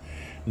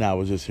 Now I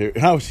was just here.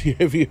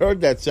 If you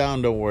heard that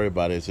sound, don't worry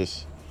about it. It's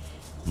just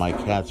my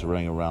cats are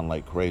running around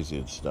like crazy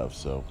and stuff.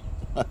 So,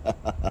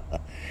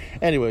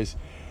 anyways,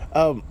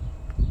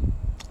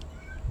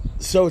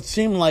 so it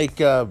seemed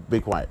like be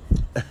quiet.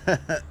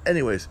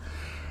 Anyways,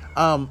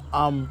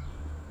 I'm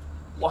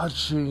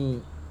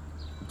watching.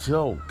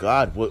 Oh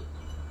God,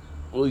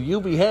 will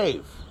you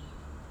behave?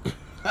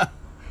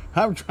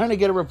 I'm trying to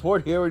get a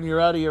report here, and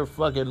you're out of your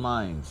fucking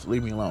minds.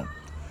 Leave me alone.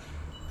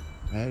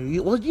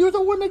 Well, you're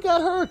the one that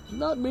got hurt,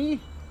 not me.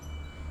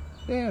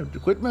 Damn,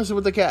 quit messing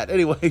with the cat.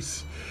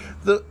 Anyways,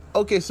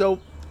 so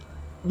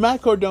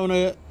Matt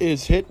Cardona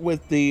is hit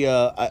with the,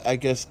 I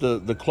guess the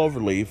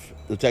cloverleaf,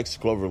 the Texas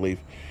cloverleaf,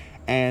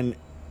 and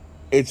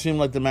it seemed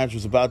like the match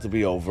was about to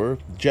be over.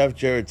 Jeff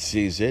Jarrett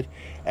sees it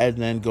and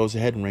then goes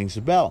ahead and rings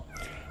the bell.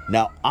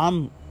 Now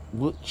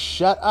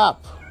shut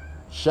up,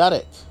 shut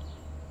it.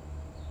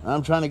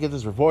 I'm trying to get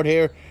this report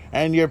here,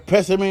 and you're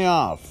pissing me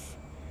off,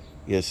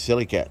 you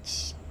silly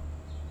cats.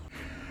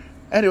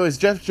 Anyways,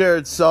 Jeff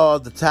Jarrett saw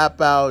the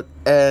tap out,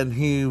 and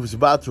he was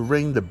about to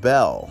ring the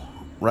bell,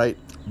 right?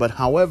 But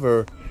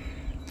however,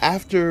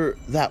 after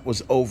that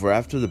was over,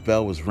 after the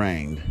bell was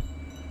rang,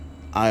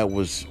 I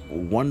was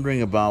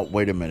wondering about,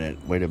 wait a minute,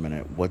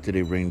 what did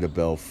he ring the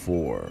bell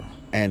for?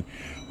 And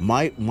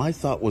my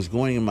thought was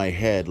going in my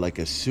head, like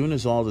as soon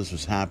as all this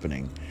was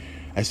happening,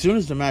 as soon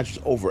as the match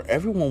was over,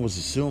 everyone was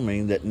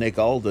assuming that Nick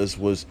Aldis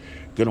was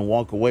going to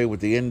walk away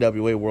with the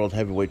NWA World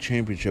Heavyweight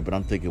Championship, and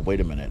I'm thinking, wait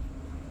a minute.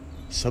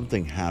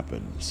 Something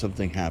happened,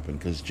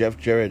 because Jeff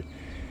Jarrett,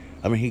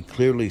 I mean, he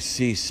clearly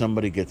sees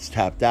somebody gets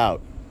tapped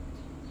out,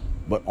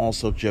 but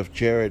also Jeff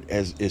Jarrett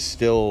is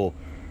still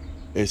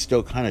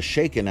kind of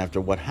shaken after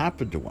what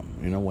happened to him,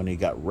 you know, when he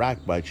got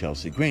racked by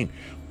Chelsea Green,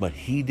 but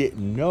he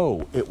didn't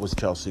know it was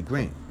Chelsea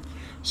Green.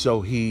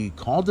 So he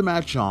called the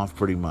match off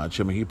pretty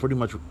much. I mean, he pretty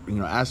much,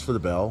 asked for the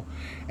bell,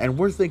 and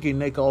we're thinking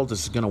Nick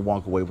Aldis is going to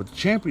walk away with the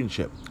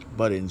championship,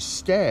 but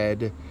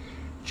instead,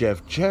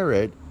 Jeff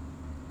Jarrett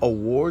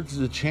awards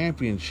the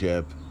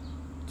championship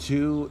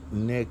to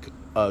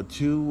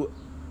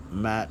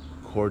Matt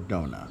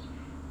Cardona,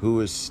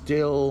 who is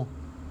still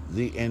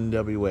the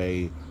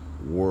NWA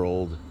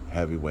World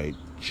Heavyweight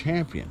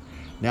Champion.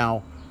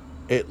 Now,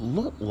 it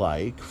looked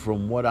like,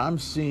 from what I'm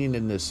seeing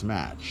in this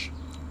match,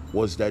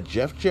 was that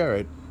Jeff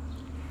Jarrett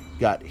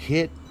got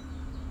hit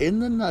in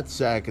the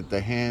nutsack at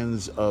the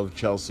hands of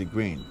Chelsea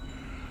Green.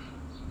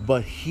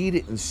 But he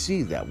didn't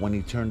see that. When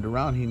he turned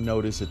around, he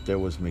noticed that there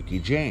was Mickie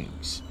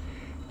James.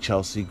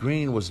 Chelsea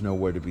Green was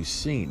nowhere to be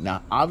seen.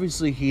 Now,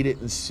 obviously, he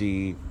didn't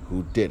see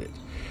who did it.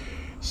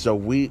 So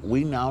we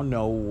now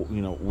know,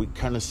 we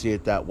kind of see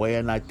it that way.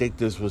 And I think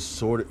this was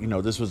sort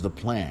of, this was the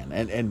plan.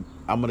 And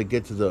I'm going to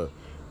get to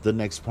the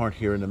next part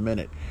here in a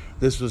minute.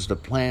 This was the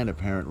plan,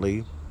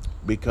 apparently,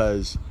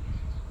 because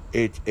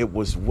it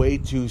was way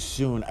too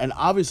soon. And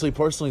obviously,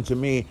 personally, to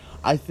me,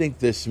 I think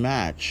this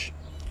match,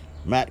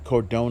 Matt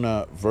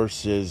Cardona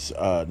versus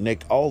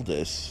Nick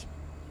Aldis,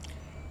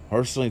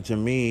 personally, to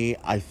me,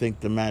 I think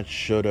the match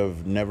should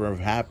have never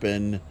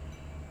happened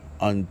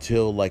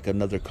until like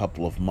another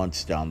couple of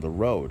months down the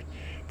road,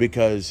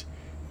 because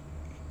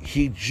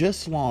he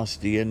just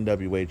lost the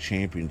NWA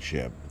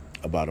Championship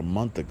about a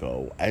month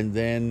ago, and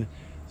then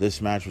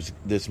this match is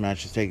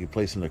taking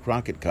place in the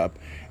Crockett Cup,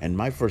 and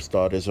my first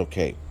thought is,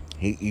 okay,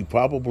 he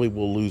probably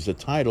will lose the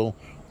title,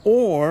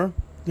 or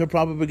they're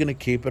probably going to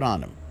keep it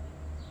on him.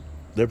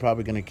 they're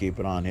probably going to keep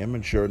it on him.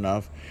 And sure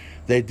enough,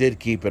 they did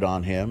keep it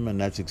on him, and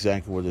that's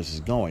exactly where this is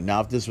going.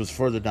 Now, if this was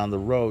further down the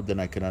road, then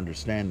I could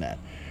understand that.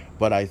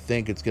 But I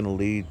think it's going to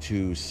lead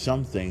to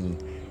something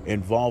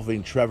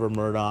involving Trevor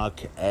Murdoch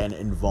and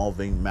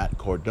involving Matt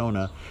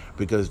Cardona,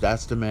 because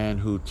that's the man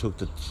who took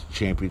the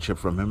championship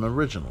from him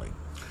originally.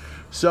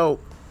 So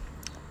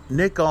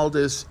Nick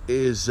Aldis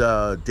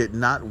did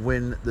not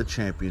win the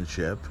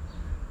championship.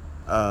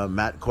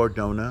 Matt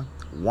Cardona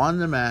won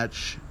the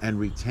match and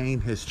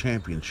retained his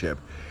championship.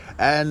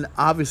 And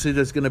obviously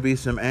there's going to be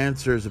some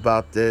answers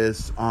about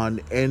this on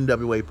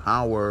NWA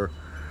Power.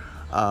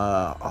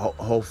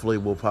 Hopefully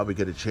we'll probably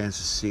get a chance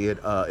to see it.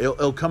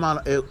 It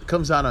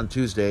comes out on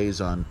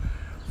Tuesdays on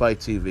Fight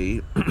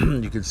TV.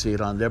 You can see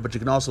it on there, but you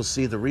can also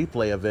see the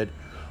replay of it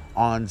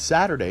on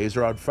Saturdays,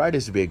 or on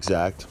Fridays to be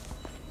exact,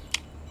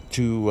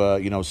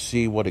 to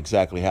see what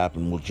exactly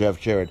happened. Will Jeff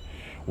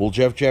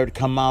Jarrett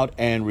come out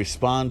and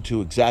respond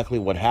to exactly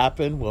what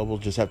happened? Well, we'll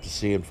just have to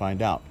see and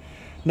find out.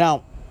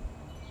 Now,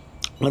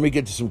 let me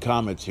get to some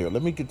comments here.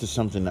 Let me get to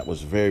something that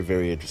was very,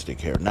 very interesting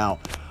here. Now,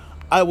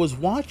 as I was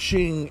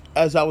watching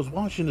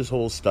this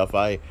whole stuff,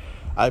 I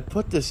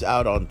put this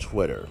out on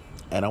Twitter,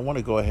 and I want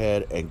to go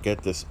ahead and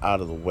get this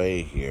out of the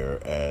way here,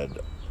 and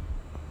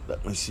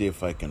let me see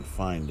if I can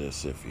find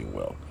this, if you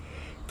will,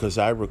 because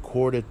I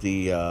recorded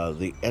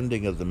the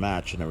ending of the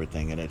match and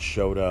everything, and it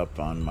showed up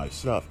on my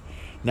stuff.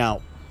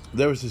 Now,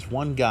 there was this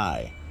one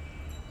guy,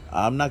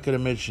 I'm not going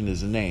to mention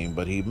his name,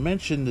 but he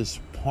mentioned this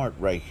part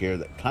right here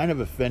that kind of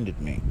offended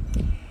me.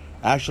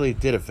 Actually, it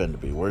did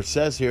offend me, where it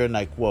says here, and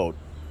I quote,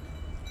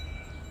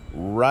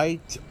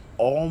 "Right,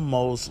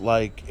 almost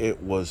like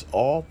it was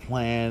all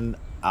planned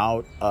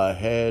out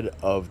ahead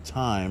of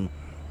time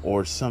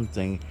or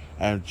something,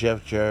 and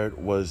Jeff Jarrett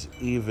was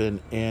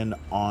even in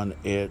on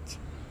it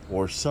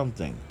or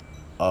something.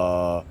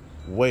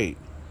 Wait,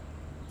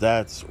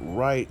 that's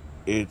right,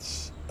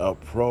 it's a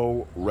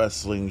pro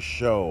wrestling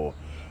show.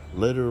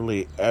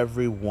 Literally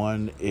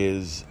everyone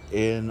is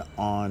in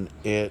on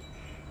it.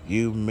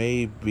 You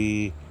may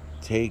be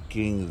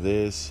taking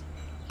this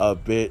a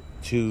bit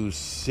too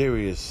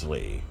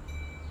seriously,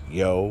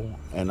 yo."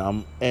 And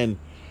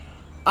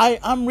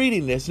I'm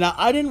reading this. Now,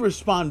 I didn't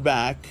respond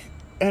back,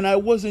 and I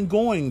wasn't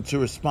going to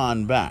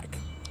respond back.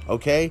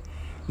 Okay?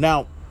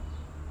 Now,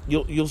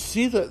 you'll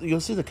see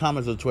the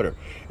comments on Twitter.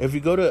 If you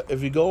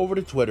go over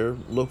to Twitter,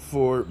 look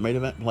for Main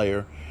Event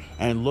Player,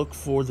 and look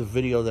for the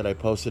video that I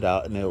posted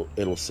out, and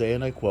it'll say,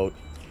 and I quote,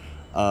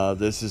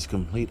 "This is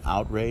complete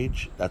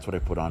outrage." That's what I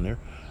put on there.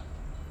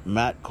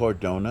 Matt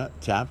Cardona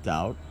tapped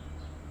out.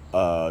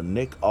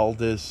 Nick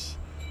Aldis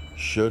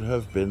should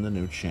have been the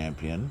new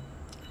champion,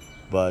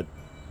 but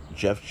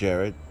Jeff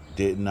Jarrett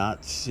did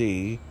not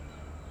see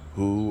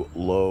who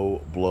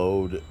low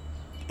blowed.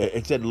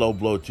 It said low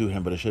blow to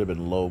him, but it should have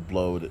been low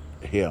blowed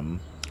him.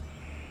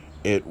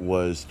 It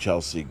was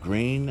Chelsea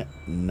Green,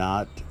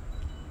 not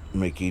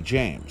Mickey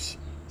James.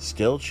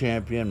 Still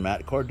champion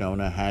Matt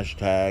Cardona,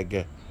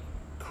 hashtag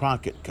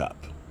Crockett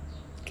Cup.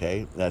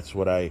 Okay, that's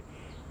what I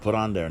put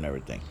on there and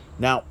everything.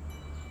 Now,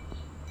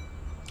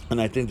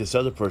 and I think this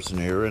other person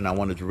here, and I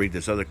wanted to read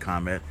this other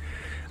comment,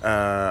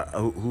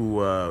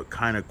 who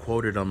kind of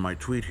quoted on my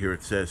tweet here.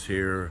 It says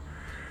here,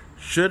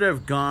 "Should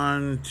have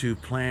gone to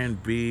plan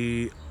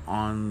B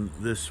on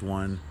this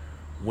one.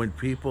 When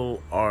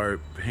people are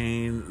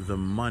paying the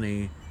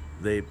money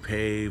they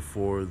pay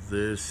for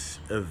this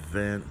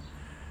event,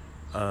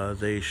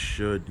 they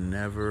should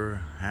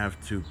never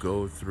have to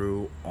go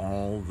through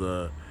all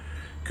the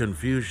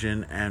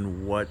confusion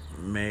and what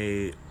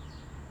may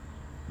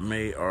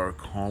are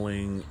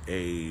calling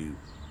a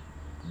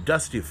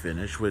dusty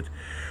finish,"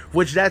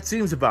 which that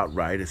seems about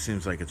right. It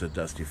seems like it's a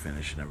dusty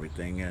finish and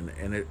everything,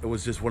 and it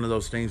was just one of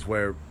those things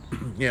where,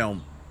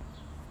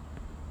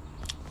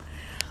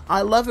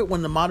 I love it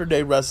when the modern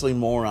day wrestling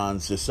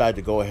morons decide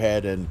to go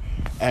ahead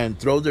and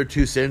throw their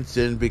 2 cents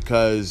in,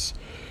 because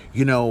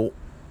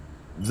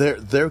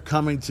they're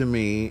coming to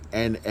me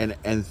and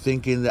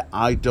thinking that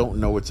I don't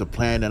know it's a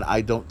plan and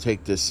I don't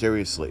take this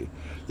seriously,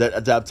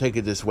 that I'm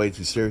taking this way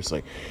too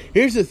seriously.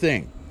 Here's the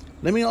thing.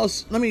 Let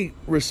me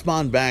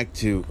respond back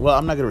to, well,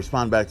 I'm not going to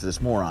respond back to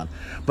this moron,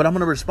 but I'm going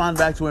to respond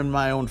back to him in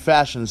my own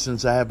fashion,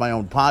 since I have my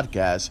own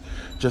podcast,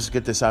 just to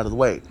get this out of the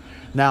way.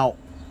 Now,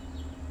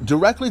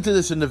 directly to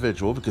this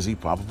individual, because he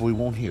probably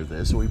won't hear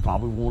this, or he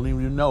probably won't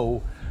even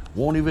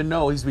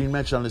know he's being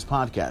mentioned on this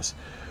podcast.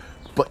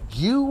 But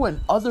you and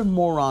other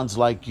morons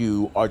like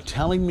you are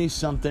telling me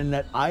something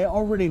that I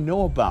already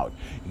know about.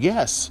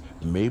 Yes,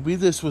 maybe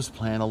this was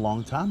planned a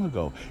long time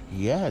ago.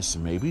 Yes,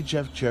 maybe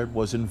Jeff Jarrett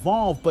was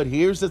involved. But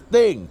here's the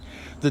thing.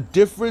 The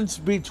difference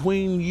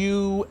between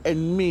you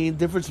and me, the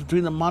difference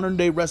between the modern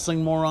day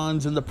wrestling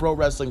morons and the pro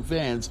wrestling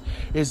fans,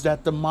 is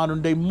that the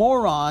modern day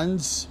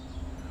morons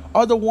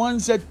are the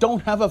ones that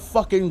don't have a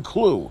fucking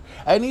clue.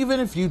 And even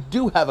if you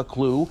do have a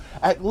clue,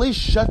 at least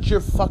shut your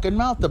fucking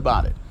mouth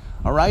about it.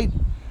 All right?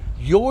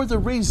 You're the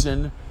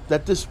reason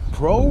that this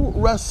pro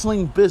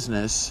wrestling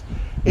business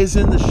is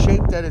in the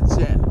shape that it's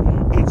in.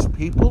 It's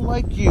people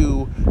like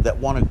you that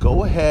want to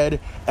go ahead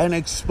and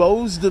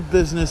expose the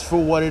business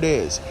for what it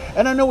is.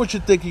 And I know what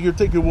you're thinking. You're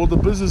thinking, well, the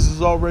business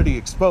is already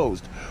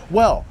exposed.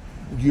 Well,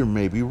 you're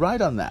maybe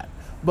right on that.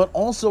 But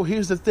also,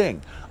 here's the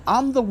thing.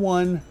 I'm the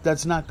one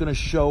that's not going to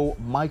show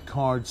my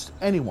cards to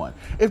anyone.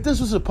 If this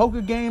was a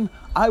poker game,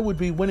 I would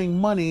be winning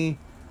money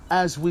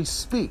as we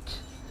speak.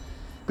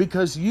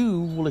 Because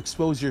you will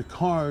expose your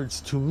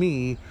cards to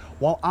me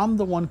while I'm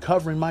the one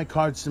covering my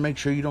cards to make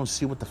sure you don't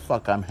see what the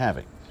fuck I'm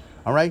having.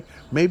 All right?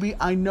 Maybe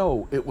I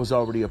know it was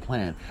already a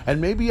plan.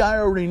 And maybe I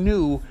already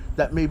knew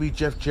that maybe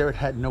Jeff Jarrett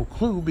had no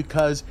clue,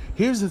 because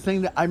here's the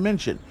thing that I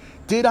mentioned.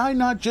 Did I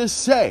not just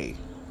say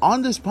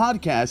on this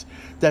podcast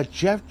that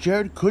Jeff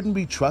Jarrett couldn't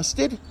be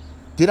trusted?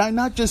 Did I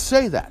not just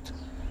say that?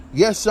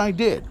 Yes, I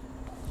did.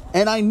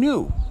 And I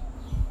knew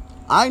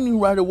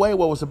right away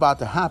what was about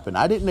to happen.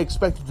 I didn't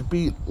expect it to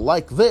be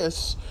like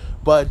this,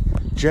 but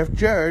Jeff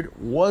Jarrett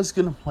was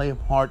going to play a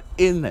part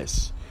in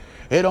this.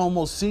 It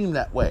almost seemed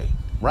that way,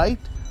 right?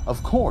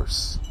 Of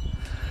course.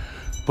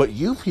 But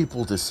you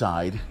people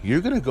decide you're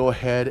going to go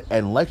ahead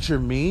and lecture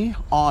me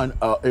on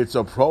it's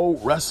a pro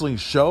wrestling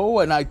show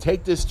and I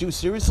take this too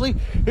seriously.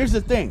 Here's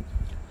the thing.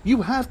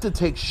 You have to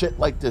take shit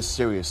like this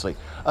seriously,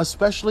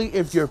 especially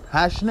if you're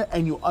passionate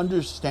and you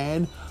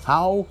understand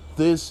how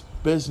this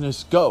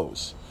business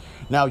goes.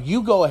 Now,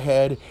 you go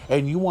ahead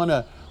and you want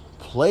to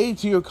play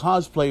to your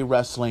cosplay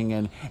wrestling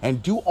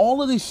and do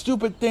all of these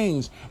stupid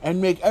things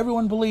and make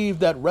everyone believe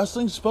that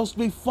wrestling's supposed to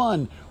be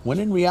fun, when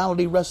in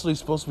reality wrestling's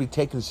supposed to be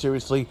taken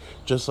seriously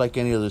just like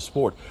any other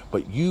sport.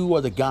 But you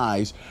are the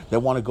guys that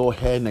want to go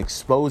ahead and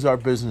expose our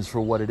business for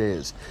what it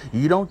is.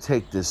 You don't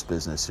take this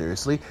business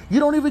seriously. You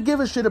don't even give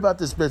a shit about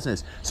this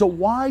business. So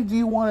why do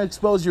you want to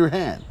expose your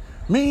hand?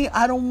 Me,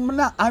 I'm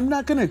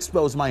not going to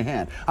expose my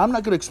hand. I'm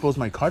not going to expose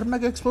my card. I'm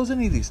not going to expose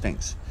any of these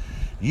things.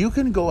 You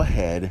can go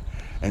ahead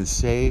and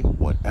say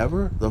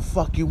whatever the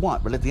fuck you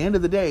want. But at the end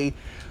of the day,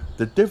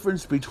 the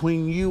difference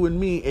between you and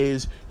me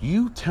is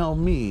you tell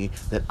me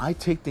that I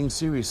take things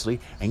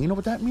seriously. And you know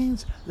what that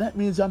means? That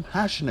means I'm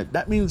passionate.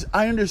 That means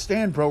I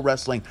understand pro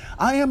wrestling.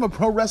 I am a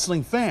pro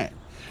wrestling fan.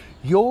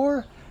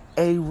 You're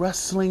a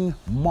wrestling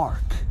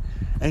mark.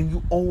 And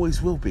you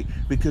always will be.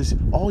 Because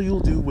all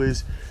you'll do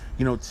is,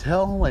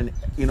 tell and,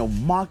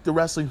 mock the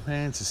wrestling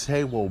fans to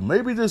say, well,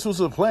 maybe this was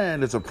a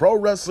plan. It's a pro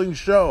wrestling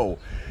show.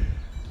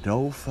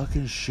 No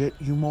fucking shit,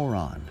 you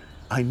moron.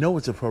 I know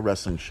it's a pro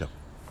wrestling show.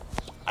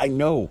 I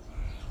know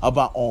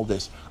about all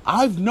this.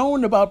 I've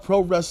known about pro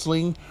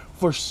wrestling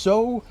for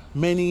so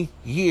many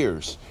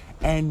years.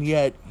 And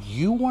yet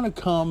you want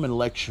to come and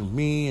lecture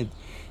me, and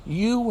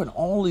you and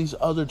all these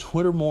other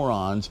Twitter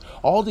morons,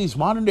 all these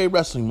modern day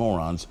wrestling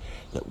morons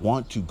that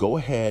want to go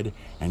ahead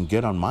and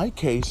get on my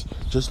case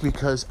just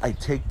because I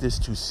take this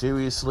too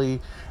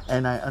seriously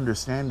and I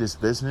understand this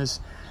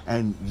business.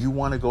 And you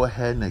want to go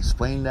ahead and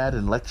explain that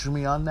and lecture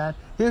me on that?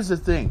 Here's the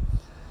thing.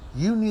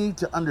 You need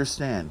to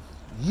understand.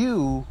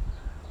 You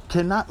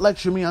cannot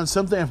lecture me on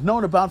something I've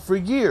known about for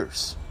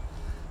years.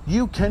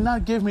 You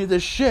cannot give me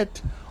this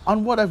shit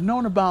on what I've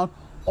known about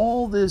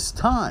all this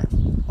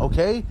time.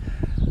 Okay?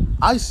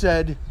 I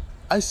said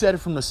it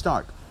from the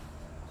start.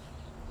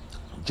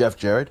 Jeff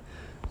Jarrett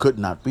could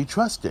not be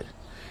trusted.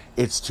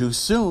 It's too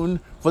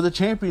soon for the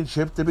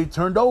championship to be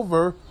turned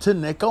over to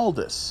Nick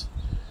Aldis.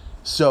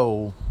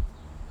 So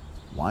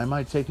why am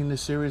I taking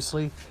this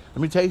seriously?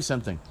 Let me tell you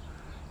something.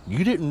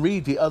 You didn't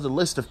read the other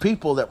list of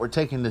people that were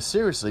taking this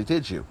seriously,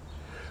 did you?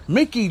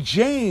 Mickey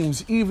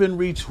James even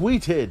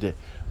retweeted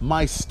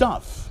my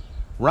stuff,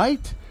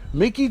 right?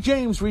 Mickey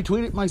James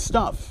retweeted my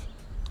stuff.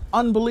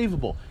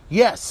 Unbelievable.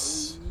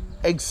 Yes,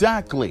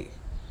 exactly.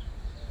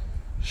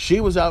 She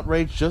was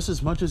outraged just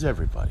as much as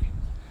everybody.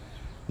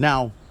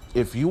 Now,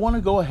 if you want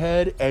to go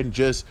ahead and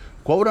just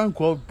quote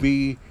unquote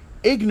be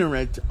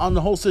ignorant on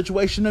the whole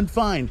situation, then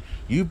fine.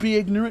 You be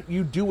ignorant,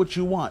 you do what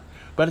you want.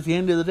 But at the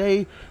end of the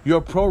day, you're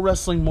a pro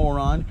wrestling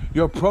moron,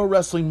 you're a pro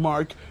wrestling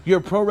mark, you're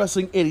a pro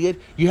wrestling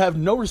idiot, you have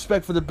no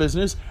respect for the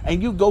business,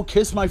 and you go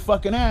kiss my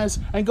fucking ass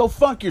and go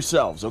fuck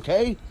yourselves,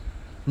 okay?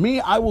 Me,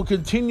 I will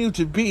continue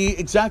to be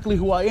exactly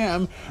who I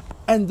am,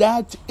 and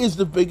that is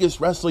the biggest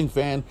wrestling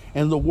fan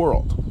in the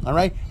world, all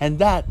right? And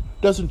that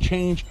doesn't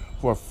change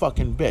for a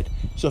fucking bit.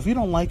 So if you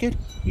don't like it,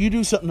 you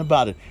do something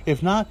about it.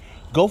 If not,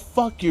 go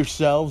fuck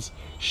yourselves,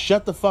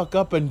 shut the fuck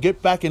up, and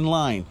get back in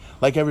line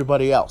like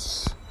everybody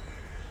else.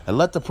 And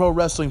let the pro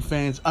wrestling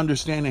fans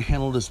understand and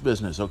handle this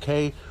business,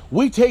 okay?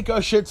 We take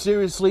our shit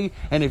seriously,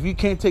 and if you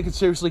can't take it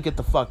seriously, get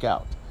the fuck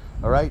out,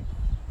 all right?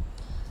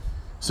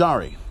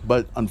 Sorry,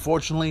 but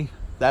unfortunately,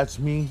 that's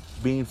me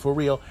being for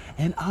real,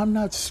 and I'm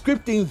not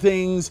scripting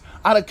things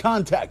out of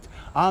context.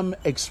 I'm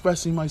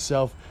expressing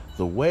myself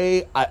the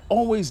way I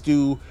always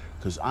do,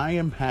 because I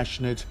am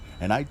passionate,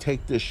 and I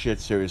take this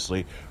shit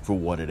seriously for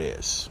what it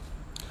is.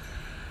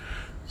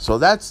 So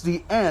that's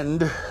the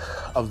end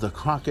of the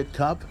Crockett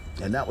Cup,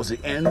 and that was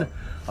the end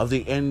of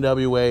the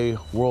NWA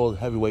World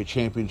Heavyweight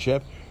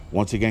Championship.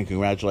 Once again,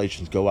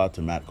 congratulations go out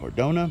to Matt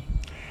Cardona,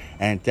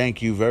 and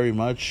thank you very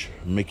much,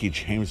 Mickey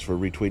James, for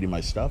retweeting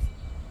my stuff.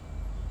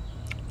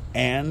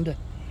 And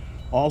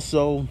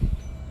Also,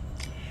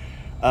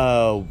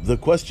 the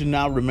question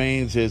now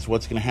remains is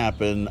what's going to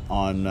happen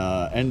on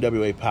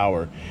NWA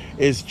Power.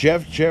 Is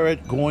Jeff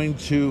Jarrett going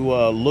to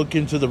look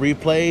into the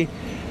replay?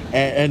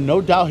 And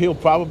no doubt he'll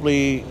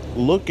probably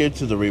look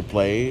into the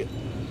replay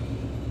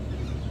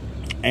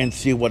and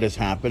see what has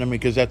happened. I mean,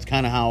 because that's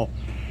kind of how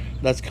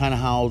the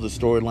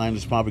storyline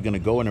is probably going to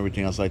go and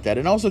everything else like that.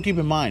 And also keep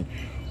in mind,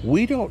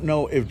 we don't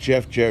know if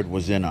Jeff Jarrett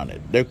was in on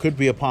it. There could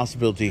be a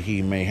possibility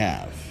he may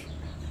have.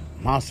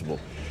 Possible.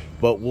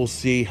 But we'll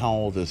see how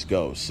all this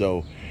goes.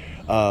 So,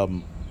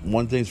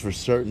 one thing's for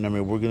certain. I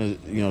mean, we're going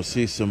to,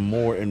 see some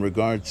more in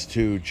regards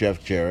to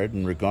Jeff Jarrett,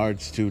 in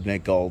regards to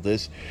Nick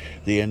Aldis,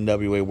 the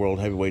NWA World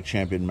Heavyweight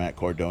Champion Matt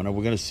Cardona.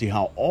 We're going to see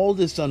how all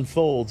this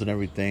unfolds and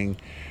everything.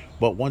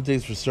 But one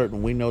thing's for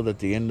certain. We know that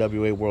the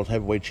NWA World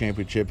Heavyweight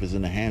Championship is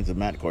in the hands of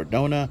Matt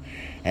Cardona.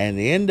 And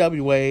the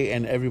NWA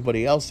and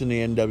everybody else in the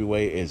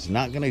NWA is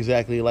not going to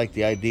exactly like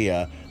the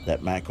idea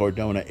that Matt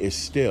Cardona is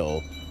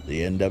still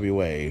the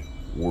NWA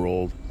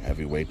World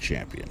Heavyweight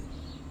Champion.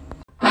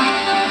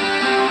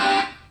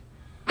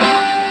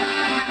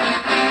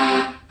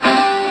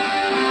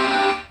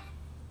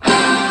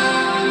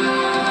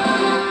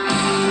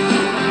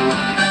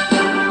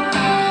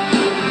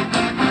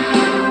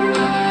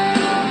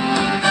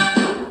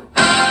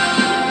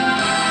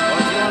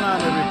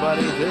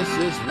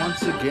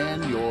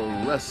 Again, your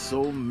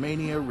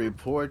WrestleMania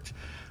report.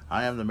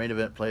 I am the main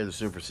event player, the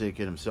Super C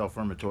Kid himself,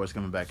 Torres,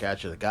 coming back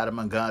at you. The God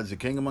among gods, the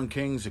King among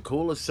kings, the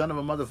coolest son of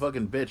a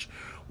motherfucking bitch,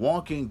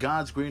 walking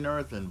God's green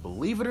earth. And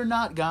believe it or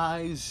not,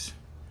 guys,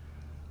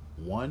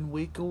 1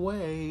 week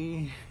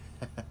away.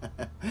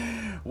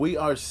 We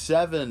are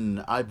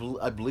I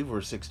believe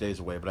we're 6 days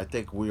away, but I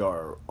think we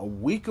are a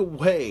week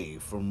away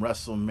from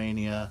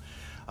WrestleMania,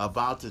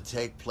 about to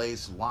take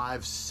place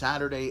live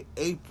Saturday,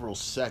 April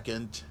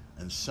 2nd.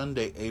 And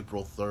Sunday,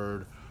 April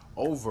 3rd,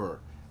 over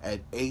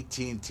at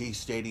AT&T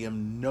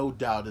Stadium. No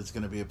doubt it's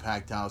going to be a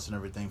packed house and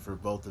everything for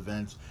both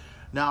events.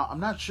 Now, I'm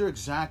not sure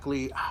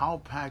exactly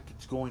how packed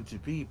it's going to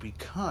be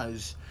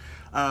because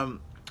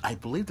I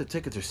believe the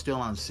tickets are still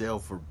on sale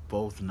for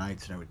both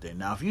nights and everything.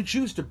 Now, if you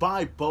choose to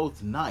buy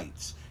both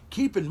nights,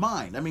 keep in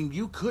mind, I mean,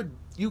 you could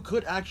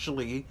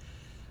actually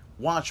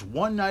watch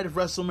one night of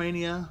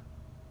WrestleMania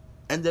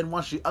and then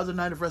watch the other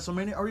night of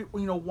WrestleMania, or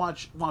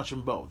watch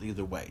them both.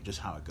 Either way, just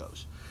how it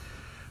goes.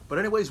 But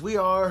anyways, we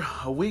are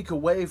a week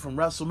away from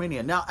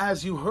WrestleMania. Now,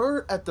 as you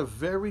heard at the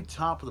very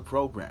top of the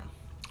program,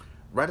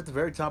 right at the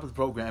very top of the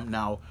program,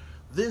 now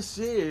this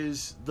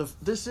is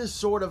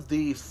sort of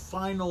the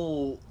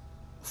final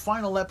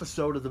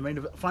episode of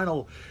the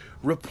final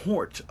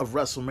report of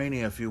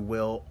WrestleMania, if you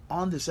will,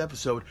 on this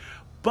episode.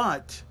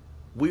 But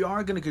we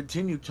are going to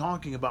continue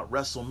talking about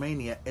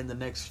WrestleMania in the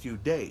next few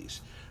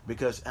days.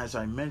 Because, as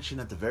I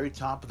mentioned at the very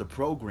top of the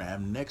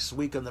program, next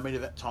week on the Main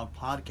Event Talk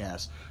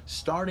podcast,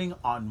 starting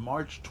on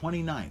March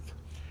 29th,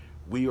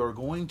 we are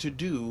going to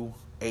do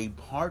a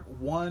Part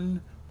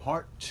 1,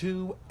 Part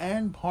 2,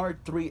 and Part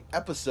 3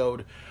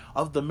 episode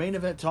of the Main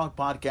Event Talk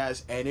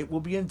podcast, and it will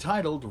be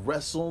entitled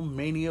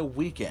WrestleMania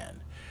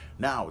Weekend.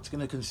 Now, it's going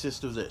to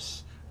consist of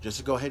this. Just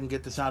to go ahead and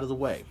get this out of the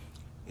way.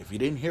 If you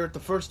didn't hear it the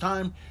first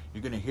time,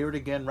 you're going to hear it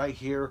again right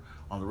here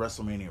on the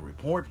WrestleMania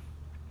Report.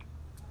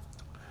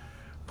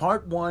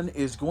 Part 1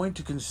 is going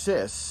to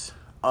consist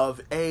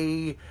of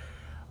we're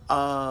going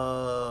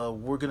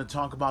to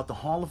talk about the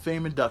Hall of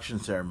Fame induction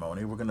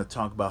ceremony. We're going to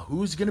talk about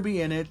who's going to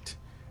be in it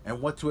and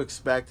what to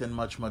expect and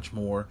much, much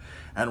more.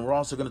 And we're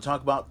also going to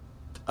talk about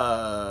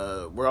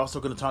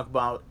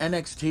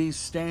NXT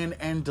Stand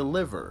and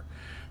Deliver.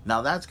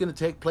 Now, that's going to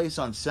take place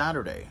on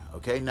Saturday,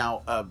 okay?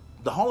 Now,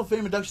 the Hall of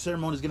Fame induction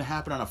ceremony is going to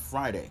happen on a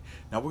Friday.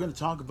 Now, we're going to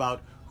talk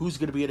about who's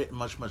going to be in it and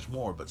much, much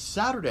more. But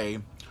Saturday,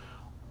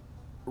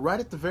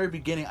 right at the very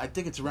beginning, I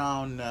think it's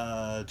around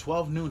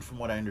 12 noon from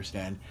what I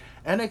understand,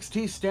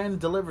 NXT Stand and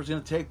Deliver is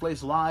going to take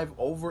place live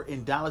over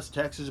in Dallas,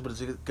 Texas, but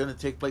it's going to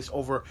take place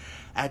over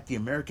at the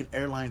American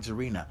Airlines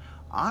Arena.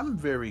 I'm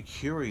very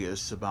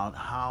curious about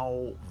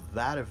how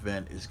that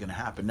event is going to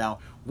happen. Now,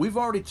 we've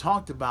already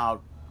talked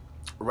about,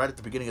 right at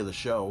the beginning of the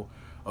show,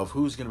 of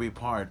who's going to be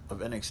part of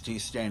NXT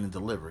Stand and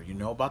Deliver. You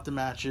know about the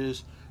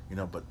matches,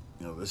 but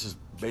this is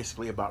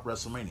basically about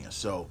WrestleMania.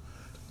 So,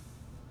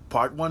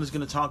 Part 1 is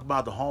going to talk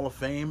about the Hall of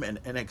Fame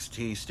and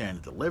NXT Stand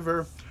and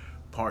Deliver.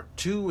 Part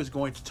 2 is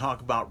going to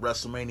talk about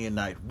WrestleMania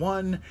Night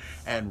 1.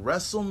 And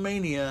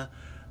WrestleMania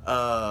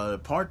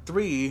Part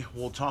 3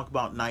 will talk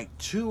about Night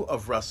 2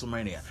 of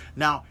WrestleMania.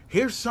 Now,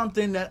 here's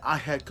something that I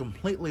had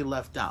completely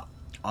left out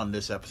on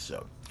this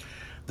episode.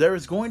 There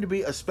is going to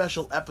be a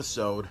special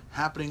episode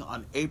happening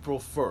on April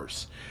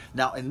 1st.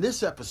 Now, in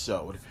this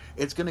episode,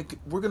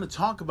 we're going to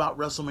talk about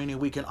WrestleMania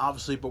weekend,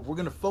 obviously, but we're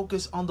going to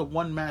focus on the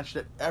one match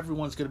that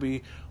everyone's going to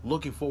be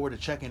looking forward to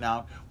checking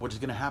out, which is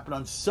going to happen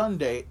on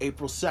Sunday,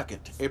 April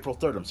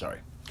 3rd, I'm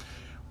sorry.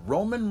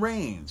 Roman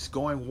Reigns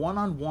going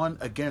one-on-one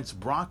against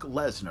Brock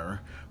Lesnar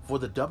for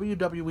the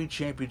WWE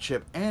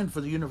Championship and for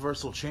the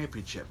Universal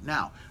Championship.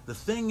 Now, the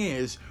thing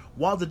is,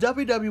 while the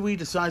WWE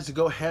decides to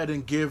go ahead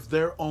and give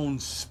their own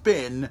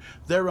spin,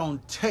 their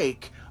own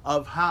take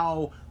of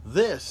how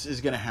this is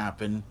going to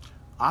happen,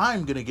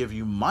 I'm going to give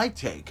you my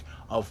take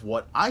of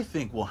what I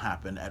think will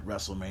happen at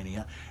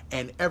WrestleMania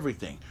and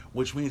everything,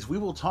 which means we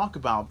will talk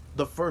about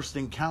the first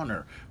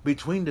encounter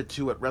between the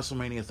two at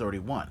WrestleMania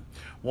 31.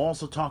 We'll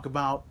also talk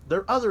about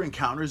their other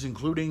encounters,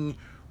 including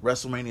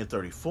WrestleMania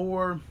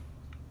 34,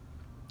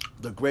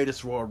 the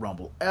greatest Royal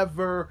Rumble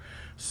ever,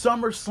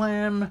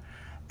 SummerSlam,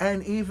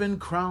 and even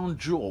Crown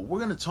Jewel. We're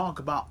going to talk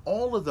about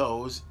all of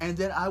those, and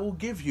then I will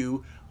give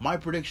you my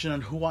prediction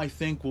on who I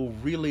think will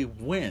really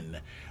win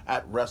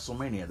at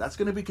WrestleMania. That's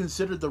going to be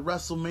considered the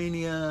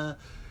WrestleMania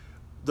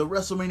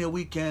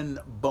weekend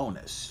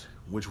bonus,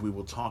 which we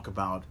will talk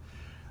about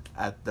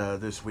at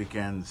this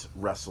weekend's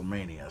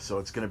WrestleMania. So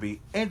it's going to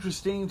be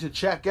interesting to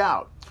check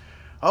out.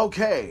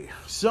 Okay,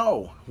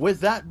 so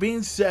with that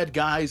being said,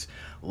 guys,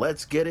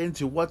 let's get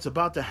into what's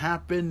about to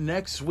happen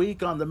next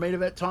week on the Main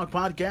Event Talk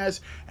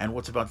podcast and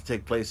what's about to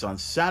take place on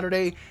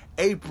Saturday,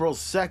 April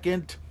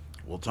 2nd.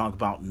 We'll talk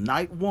about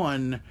night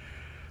one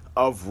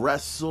of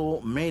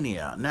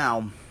WrestleMania.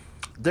 Now,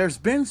 there's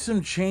been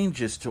some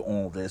changes to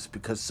all this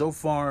because so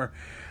far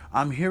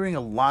I'm hearing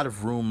a lot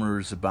of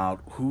rumors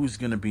about who's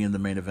going to be in the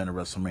main event of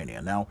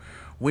WrestleMania. Now,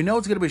 we know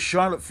it's going to be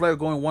Charlotte Flair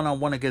going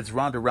one-on-one against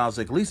Ronda Rousey.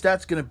 At least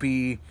that's going to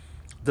be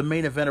the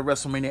main event of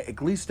WrestleMania.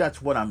 At least that's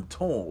what I'm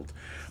told.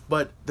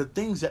 But the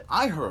things that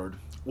I heard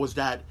was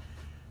that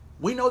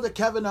we know that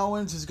Kevin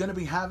Owens is going to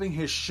be having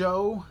his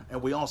show,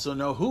 and we also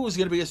know who is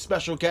going to be a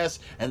special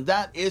guest, and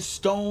that is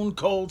Stone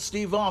Cold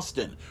Steve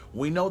Austin.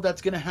 We know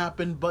that's going to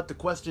happen, but the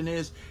question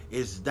is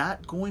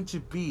that going to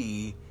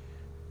be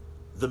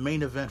the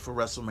main event for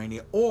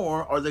WrestleMania,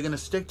 or are they going to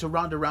stick to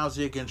Ronda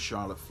Rousey against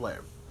Charlotte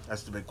Flair?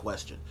 That's the big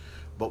question.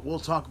 But we'll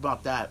talk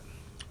about that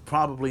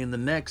probably in the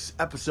next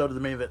episode of the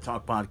Main Event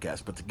Talk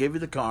podcast. But to give you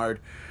the card,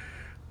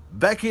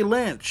 Becky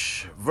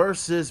Lynch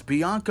versus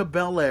Bianca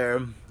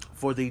Belair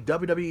for the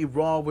WWE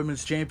Raw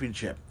Women's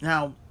Championship.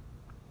 Now,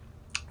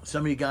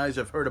 some of you guys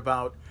have heard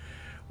about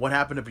what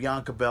happened to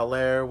Bianca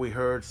Belair. We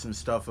heard some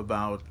stuff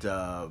about,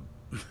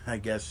 I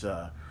guess,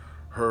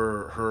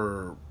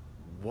 her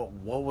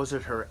what was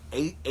it? Her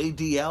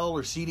ADL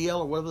or CDL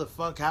or whatever the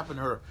fuck happened.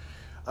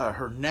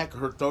 Her neck,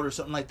 her throat, or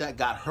something like that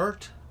got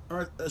hurt.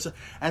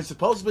 And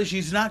supposedly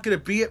she's not going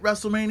to be at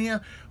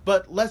WrestleMania.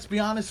 But let's be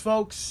honest,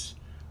 folks,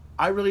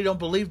 I really don't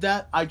believe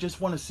that. I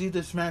just want to see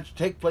this match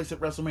take place at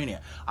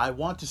WrestleMania. I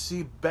want to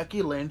see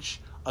Becky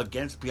Lynch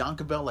against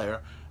Bianca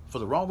Belair for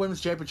the Raw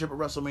Women's Championship at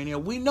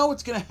WrestleMania. We know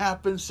it's going to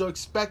happen, so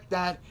expect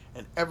that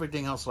and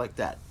everything else like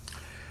that.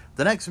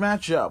 The next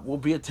matchup will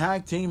be a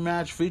tag team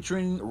match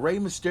featuring Rey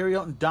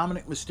Mysterio and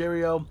Dominic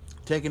Mysterio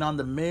taking on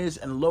The Miz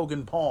and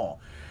Logan Paul.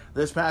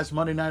 This past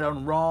Monday night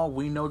on Raw,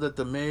 we know that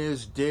The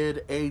Miz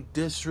did a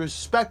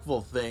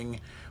disrespectful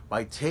thing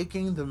by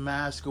taking the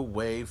mask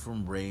away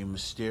from Rey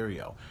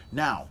Mysterio.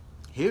 Now,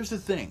 here's the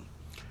thing.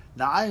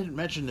 Now, I had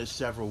mentioned this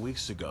several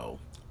weeks ago,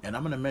 and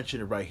I'm going to mention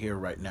it right here,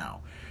 right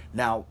now.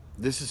 Now,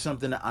 this is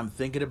something that I'm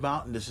thinking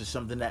about, and this is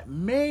something that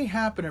may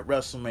happen at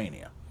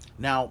WrestleMania.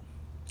 Now,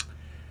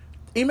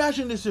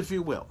 imagine this, if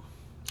you will.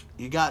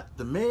 You got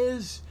The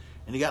Miz,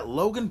 and you got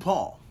Logan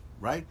Paul,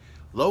 right?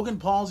 Logan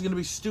Paul's going to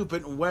be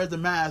stupid and wear the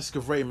mask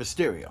of Rey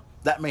Mysterio.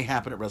 That may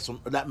happen at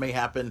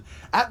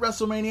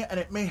WrestleMania, and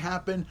it may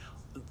happen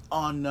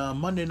on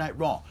Monday Night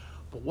Raw.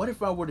 But what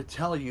if I were to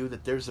tell you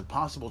that there's a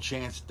possible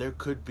chance there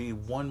could be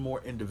one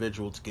more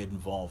individual to get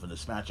involved in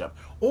this matchup,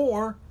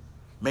 or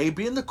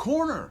maybe in the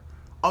corner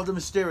of the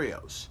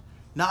Mysterios?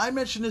 Now, I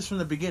mentioned this from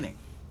the beginning.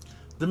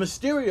 The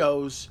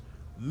Mysterios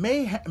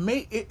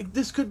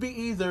this could be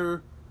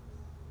either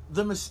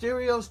the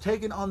Mysterios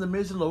taking on The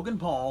Miz and Logan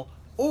Paul,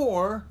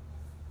 or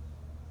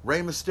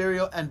Rey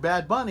Mysterio and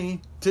Bad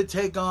Bunny to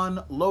take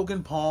on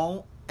Logan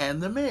Paul and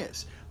The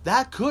Miz.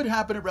 That could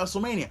happen at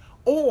WrestleMania.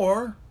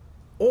 Or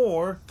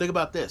think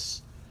about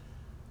this.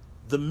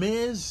 The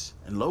Miz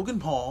and Logan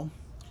Paul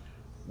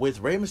with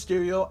Rey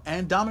Mysterio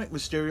and Dominic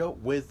Mysterio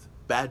with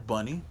Bad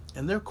Bunny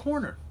in their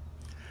corner.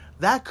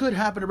 That could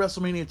happen at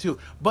WrestleMania too.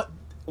 But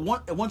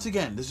once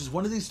again, this is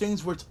one of these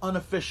things where it's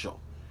unofficial.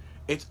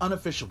 It's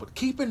unofficial. But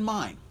keep in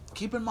mind,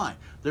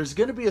 there's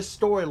going to be a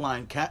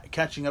storyline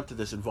catching up to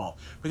this involved.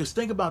 Because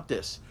think about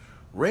this.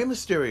 Rey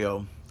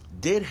Mysterio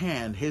did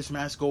hand his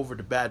mask over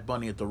to Bad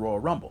Bunny at the Royal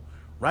Rumble,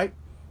 right?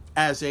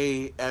 As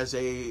a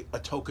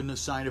token, a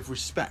sign of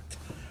respect.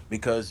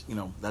 Because,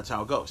 that's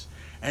how it goes.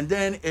 And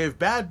then if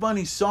Bad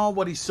Bunny saw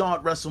what he saw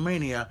at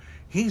WrestleMania,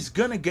 he's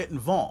going to get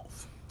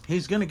involved.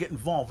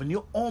 And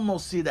you'll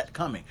almost see that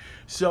coming.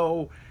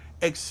 So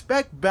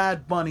expect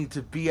Bad Bunny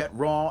to be at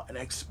Raw and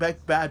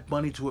expect Bad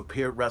Bunny to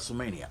appear at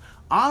WrestleMania.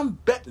 I'm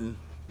betting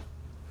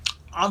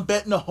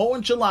a whole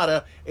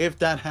enchilada if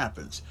that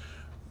happens.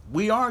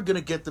 We are going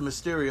to get the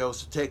Mysterios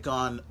to take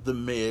on The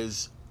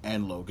Miz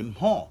and Logan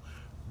Paul.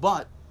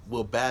 But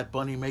will Bad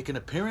Bunny make an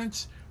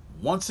appearance?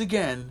 Once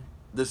again,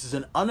 this is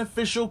an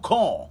unofficial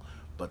call,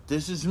 but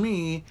this is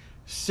me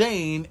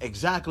saying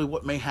exactly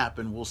what may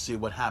happen. We'll see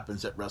what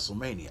happens at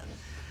WrestleMania.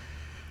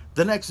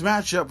 The next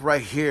matchup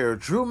right here,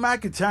 Drew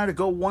McIntyre to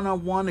go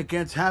one-on-one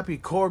against Happy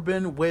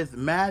Corbin with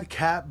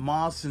Madcap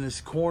Moss in his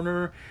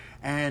corner.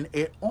 And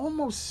it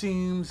almost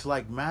seems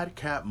like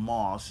Madcap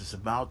Moss is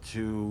about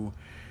to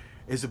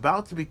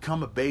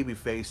become a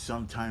babyface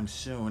sometime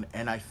soon.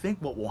 And I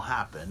think what will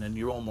happen, and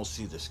you almost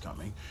see this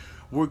coming,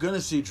 we're going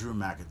to see Drew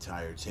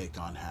McIntyre take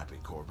on Happy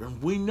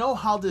Corbin. We know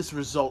how this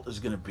result is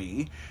going to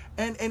be.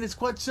 And it's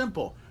quite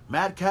simple.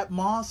 Madcap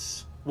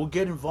Moss will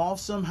get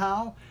involved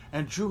somehow,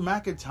 and Drew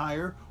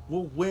McIntyre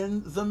will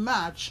win the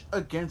match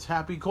against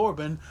Happy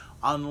Corbin,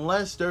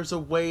 unless there's a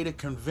way to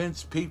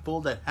convince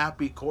people that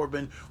Happy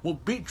Corbin will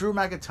beat Drew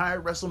McIntyre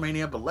at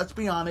WrestleMania. But let's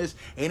be honest,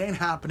 it ain't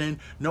happening.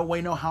 No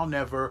way, no how,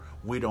 never.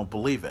 We don't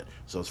believe it.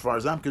 So as far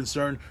as I'm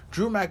concerned,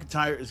 Drew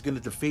McIntyre is going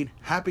to defeat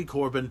Happy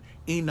Corbin.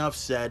 Enough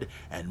said.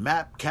 And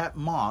Madcap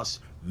Moss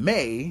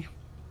may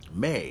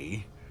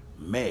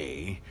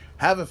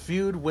have a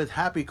feud with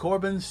Happy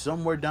Corbin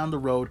somewhere down the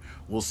road.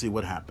 We'll see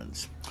what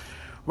happens.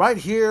 Right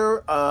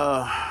here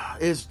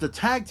is the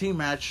tag team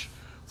match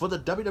for the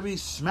WWE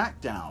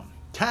SmackDown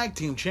Tag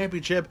Team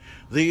Championship.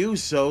 The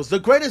Usos, the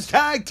greatest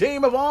tag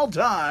team of all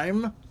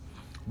time,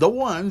 the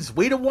ones,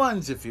 we the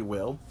ones, if you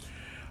will,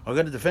 are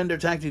going to defend their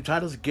tag team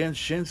titles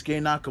against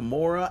Shinsuke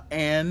Nakamura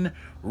and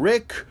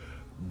Rick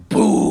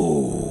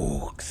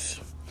Boogs.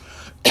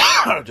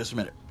 Just a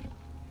minute.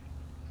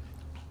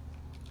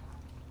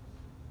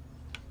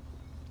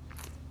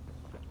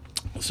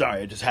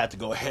 Sorry, I just had to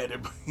go ahead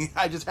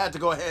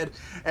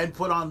and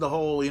put on the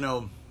whole,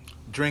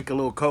 drink a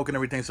little Coke and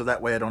everything, so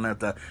that way I don't have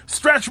to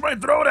stretch my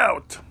throat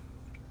out.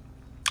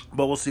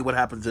 But we'll see what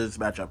happens in this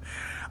matchup.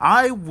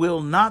 I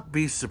will not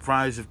be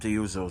surprised if the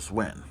Usos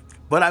win,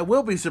 but I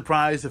will be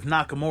surprised if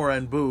Nakamura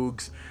and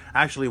Boogs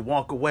actually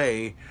walk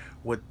away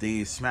with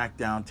the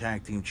SmackDown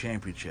Tag Team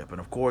Championship. And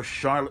of course,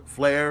 Charlotte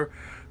Flair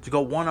to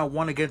go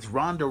one-on-one against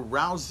Ronda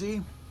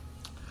Rousey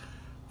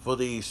for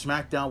the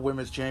SmackDown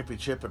Women's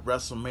Championship at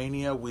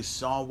WrestleMania. We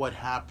saw what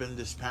happened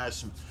this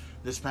past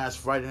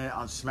Friday night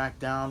on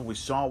SmackDown. We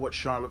saw what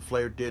Charlotte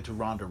Flair did to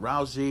Ronda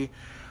Rousey.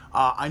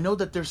 I know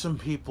that there's some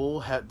people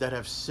that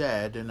have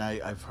said, and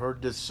I've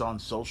heard this on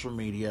social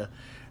media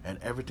and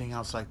everything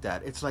else like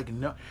that. It's like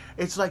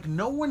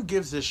no one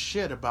gives a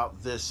shit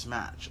about this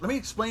match. Let me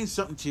explain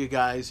something to you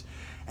guys.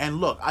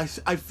 And look, I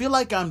feel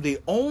like I'm the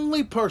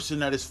only person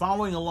that is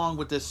following along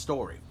with this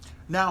story.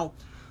 Now,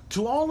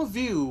 to all of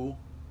you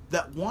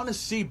that want to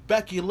see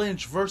Becky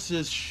Lynch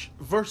versus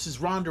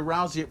Ronda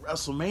Rousey at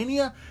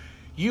WrestleMania,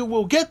 you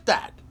will get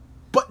that.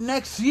 But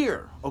next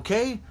year,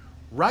 okay?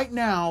 Right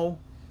now,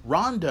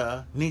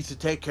 Ronda needs to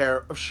take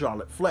care of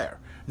Charlotte Flair.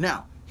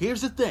 Now,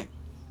 here's the thing.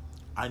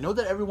 I know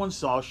that everyone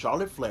saw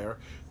Charlotte Flair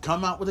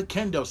come out with a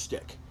kendo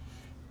stick.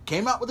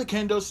 Came out with a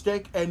kendo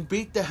stick and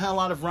beat the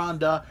hell out of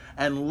Ronda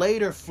and lay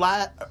her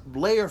flat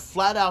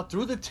out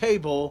through the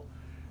table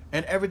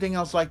and everything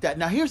else like that.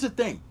 Now, here's the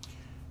thing.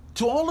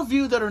 To all of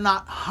you that are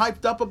not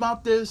hyped up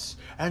about this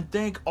and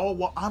think, oh,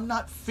 well, I'm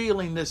not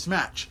feeling this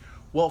match.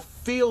 Well,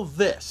 feel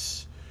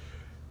this.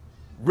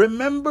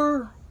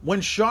 Remember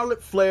when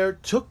Charlotte Flair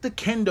took the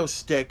kendo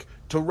stick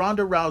to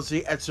Ronda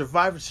Rousey at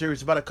Survivor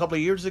Series about a couple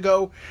of years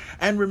ago?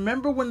 And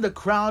remember when the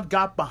crowd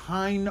got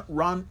behind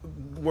Ronda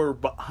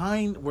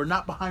Rousey,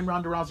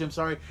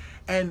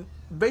 and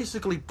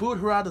basically booed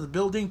her out of the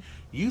building?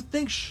 You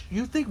think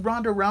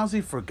Ronda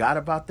Rousey forgot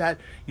about that?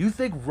 You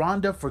think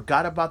Ronda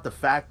forgot about the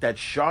fact that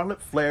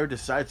Charlotte Flair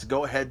decides to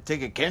go ahead and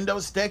take a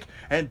kendo stick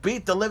and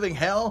beat the living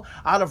hell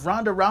out of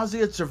Ronda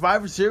Rousey at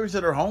Survivor Series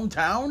at her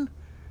hometown?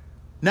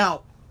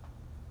 Now,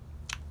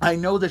 I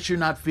know that you're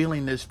not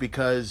feeling this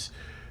because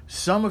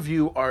some of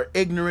you are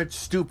ignorant,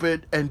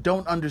 stupid, and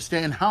don't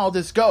understand how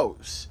this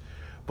goes.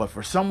 But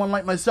for someone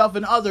like myself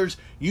and others,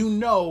 you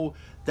know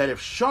that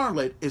if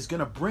Charlotte is going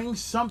to bring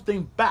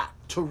something back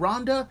to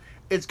Ronda,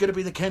 it's going to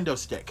be the kendo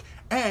stick.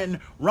 And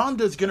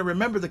Ronda's going to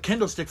remember the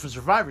kendo stick from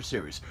Survivor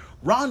Series.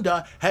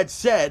 Ronda had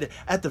said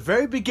at the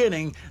very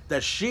beginning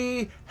that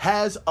she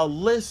has a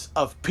list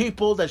of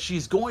people that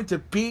she's going to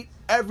beat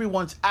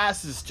everyone's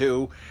asses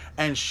to,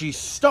 and she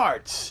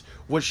starts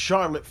with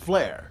Charlotte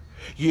Flair.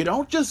 You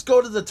don't just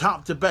go to the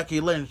top to Becky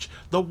Lynch,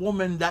 the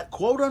woman that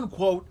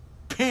quote-unquote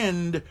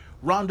pinned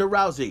Ronda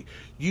Rousey.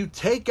 You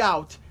take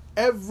out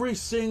every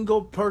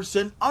single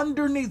person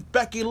underneath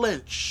Becky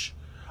Lynch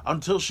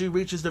until she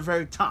reaches the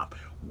very top.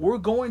 We're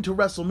going to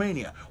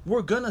WrestleMania.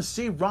 We're going to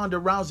see Ronda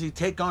Rousey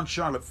take on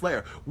Charlotte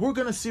Flair. We're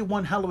going to see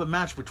one hell of a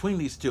match between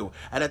these two.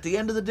 And at the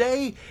end of the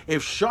day,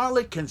 if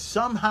Charlotte can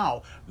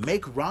somehow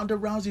make Ronda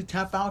Rousey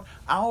tap out,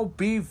 I'll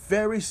be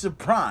very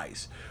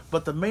surprised.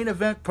 But the main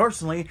event,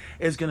 personally,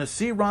 is going to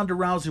see Ronda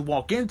Rousey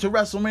walk into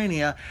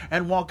WrestleMania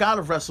and walk out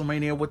of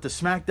WrestleMania with the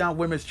SmackDown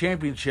Women's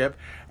Championship.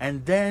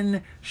 And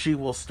then she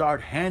will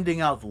start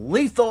handing out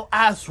lethal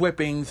ass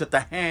whippings at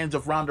the hands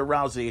of Ronda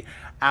Rousey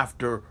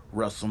after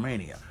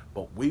WrestleMania.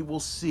 But we will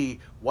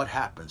see what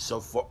happens. So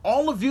for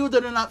all of you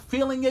that are not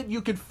feeling it,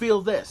 you can feel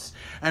this.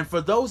 And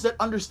for those that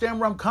understand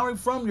where I'm coming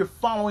from, you're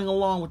following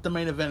along with the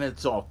main event.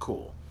 It's all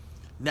cool.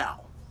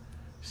 Now,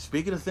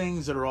 speaking of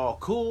things that are all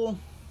cool,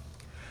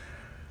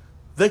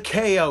 the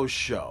KO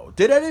show.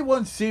 Did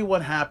anyone see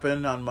what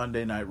happened on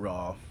Monday Night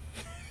Raw?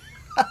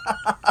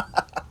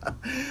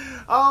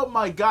 Oh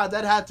my God,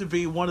 that had to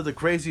be one of the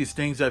craziest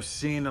things I've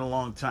seen in a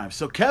long time.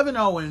 So Kevin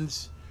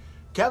Owens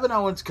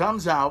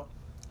comes out.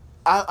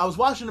 I was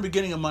watching the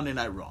beginning of Monday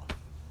Night Raw.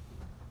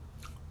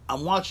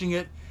 I'm watching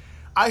it.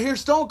 I hear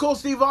Stone Cold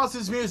Steve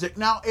Austin's music.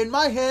 Now, in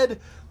my head,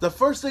 the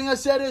first thing I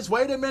said is,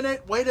 wait a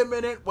minute.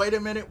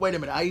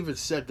 I even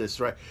said this,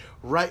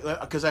 right,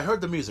 because I heard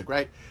the music,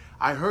 right?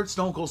 I heard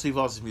Stone Cold Steve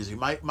Austin's music.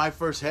 My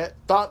first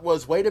thought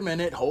was, wait a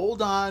minute,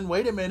 hold on,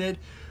 wait a minute.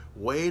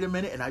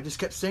 And I just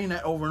kept saying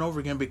that over and over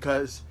again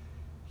because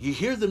you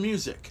hear the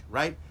music,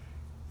 right?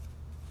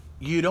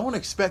 You don't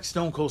expect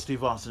Stone Cold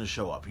Steve Austin to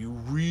show up. You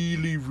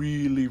really,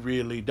 really,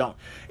 really don't.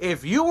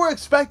 If you were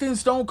expecting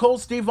Stone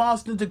Cold Steve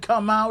Austin to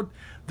come out,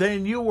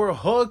 then you were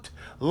hooked,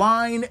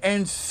 line,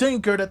 and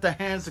sinkered at the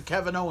hands of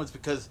Kevin Owens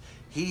because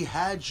he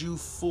had you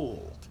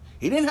fooled.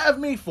 He didn't have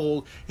me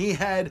fooled. He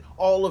had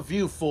all of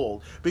you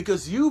fooled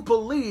because you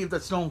believed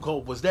that Stone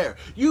Cold was there.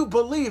 You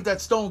believed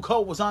that Stone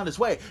Cold was on his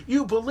way.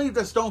 You believed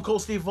that Stone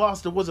Cold Steve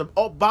Austin was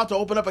about to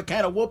open up a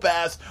can of whoop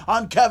ass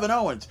on Kevin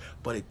Owens.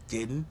 But it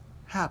didn't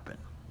happen,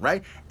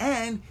 right?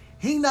 And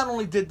he not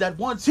only did that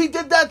once, he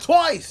did that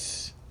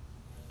twice.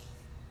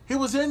 He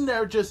was in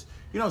there just,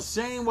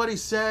 saying what he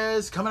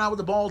says, coming out with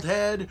a bald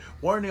head,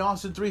 wearing the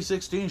Austin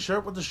 316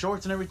 shirt with the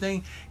shorts and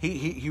everything.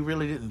 He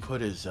really didn't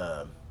put his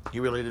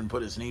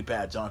knee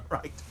pads on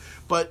right.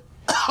 But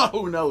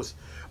who knows?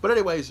 But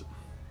anyways,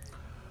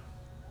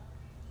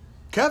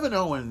 Kevin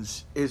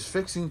Owens is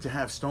fixing to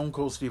have Stone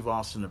Cold Steve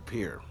Austin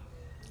appear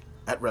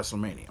at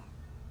WrestleMania.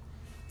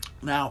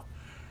 Now,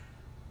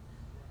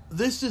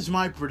 this is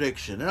my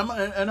prediction, and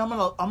I'm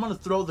gonna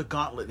throw the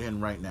gauntlet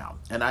in right now.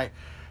 And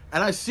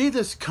I see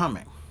this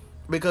coming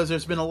because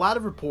there's been a lot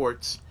of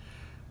reports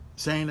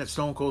saying that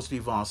Stone Cold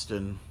Steve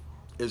Austin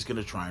is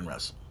gonna try and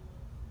wrestle.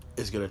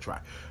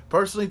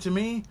 Personally, to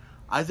me,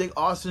 I think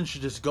Austin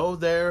should just go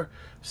there,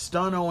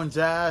 stun Owens'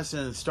 ass,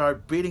 and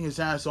start beating his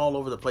ass all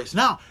over the place.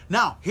 Now,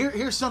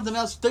 here's something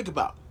else to think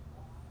about.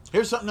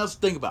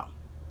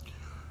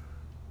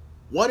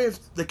 What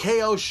if the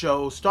KO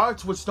show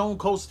starts with Stone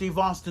Cold Steve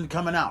Austin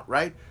coming out,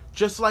 right?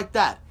 Just like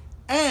that.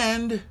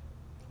 And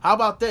how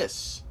about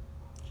this?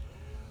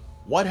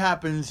 What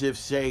happens if,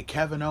 say,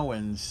 Kevin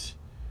Owens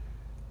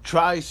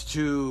tries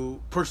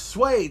to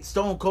persuade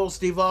Stone Cold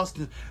Steve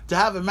Austin to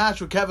have a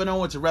match with Kevin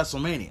Owens at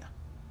WrestleMania?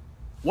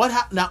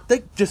 Now,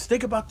 just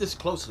think about this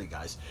closely,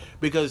 guys,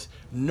 because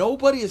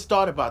nobody has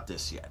thought about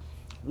this yet.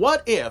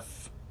 What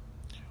if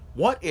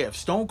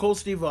Stone Cold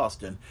Steve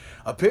Austin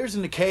appears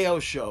in the KO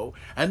show,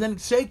 and then,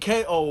 say,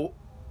 Kevin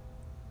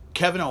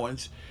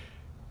Owens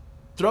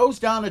throws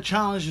down a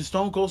challenge to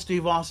Stone Cold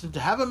Steve Austin to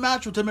have a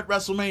match with him at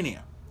WrestleMania,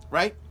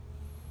 right?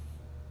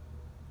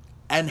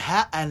 And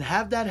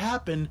have that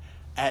happen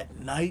at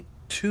night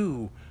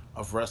 2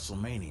 of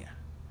WrestleMania.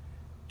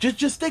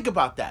 Just think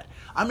about that.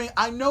 I mean,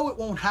 I know it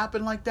won't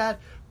happen like that,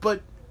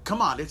 but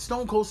come on, it's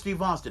Stone Cold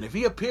Steve Austin. If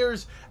he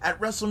appears at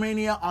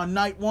WrestleMania on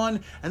night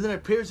 1 and then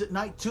appears at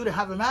night 2 to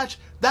have a match,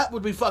 that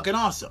would be fucking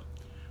awesome.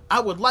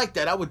 I would like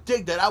that. I would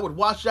dig that. I would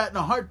watch that in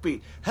a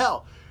heartbeat.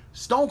 Hell,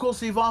 Stone Cold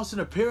Steve Austin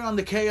appearing on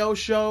the KO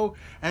show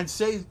and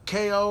say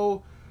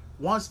KO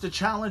wants to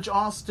challenge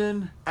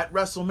Austin at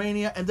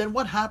WrestleMania, and then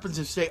what happens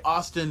if, say,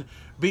 Austin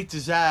beats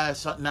his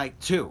ass at night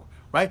 2,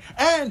 right?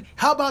 And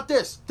how about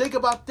this? Think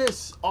about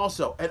this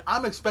also, and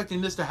I'm expecting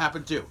this to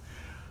happen too.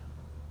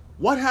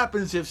 What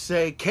happens if,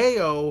 say,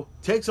 KO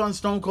takes on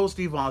Stone Cold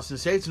Steve Austin,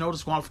 say it's no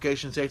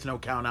disqualification, say it's no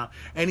count out,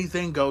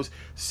 anything goes,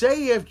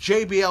 say if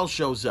JBL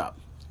shows up,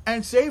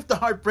 and say if the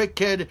Heartbreak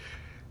Kid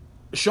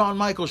Shawn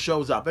Michaels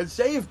shows up, and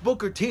say if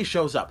Booker T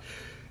shows up.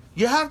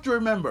 You have to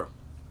remember,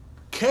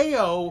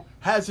 KO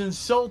has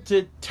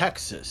insulted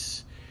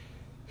Texas.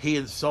 He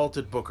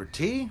insulted Booker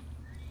T.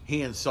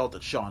 He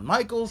insulted Shawn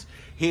Michaels.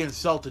 He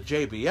insulted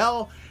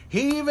JBL.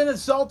 He even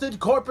insulted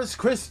Corpus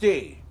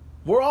Christi.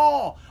 We're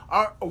all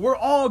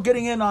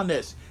getting in on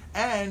this.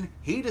 And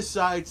he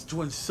decides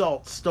to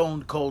insult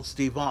Stone Cold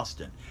Steve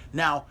Austin.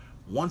 Now,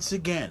 once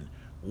again,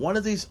 one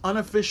of these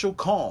unofficial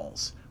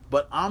calls,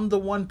 but I'm the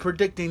one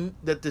predicting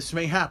that this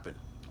may happen.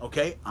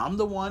 Okay? I'm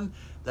the one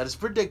that is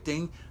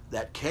predicting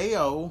that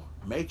KO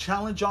may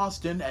challenge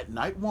Austin at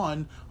night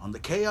 1 on the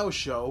KO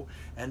show,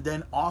 and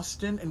then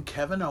Austin and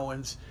Kevin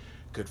Owens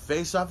could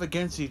face off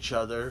against each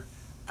other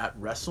at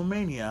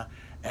WrestleMania,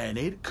 and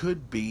it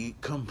could be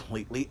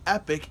completely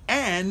epic.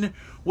 And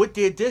with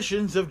the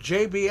additions of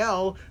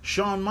JBL,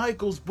 Shawn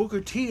Michaels,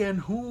 Booker T, and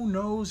who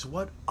knows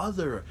what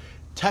other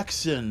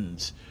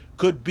Texans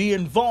could be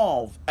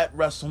involved at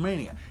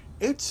WrestleMania.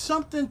 It's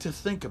something to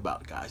think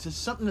about, guys. It's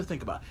something to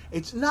think about.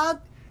 It's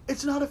not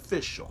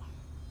official.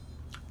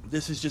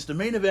 This is just a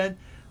main event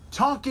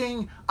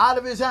talking out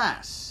of his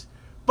ass.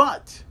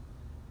 But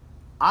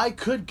I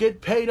could get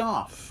paid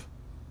off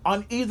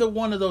on either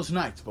one of those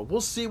nights. But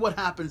we'll see what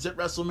happens at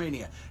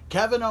WrestleMania.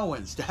 Kevin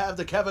Owens to have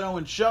the Kevin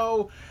Owens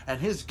show, and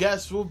his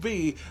guest will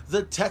be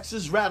the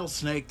Texas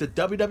Rattlesnake, the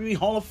WWE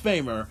Hall of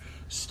Famer,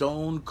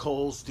 Stone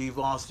Cold Steve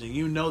Austin.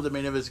 You know the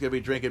main event is going to be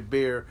drinking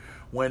beer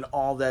when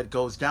all that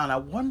goes down. I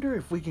wonder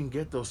if we can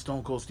get those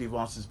Stone Cold Steve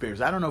Austin's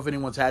beers. I don't know if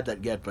anyone's had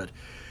that yet, but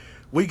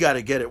we got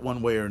to get it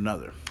one way or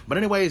another. But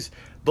anyways,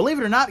 believe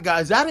it or not,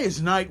 guys, that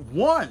is night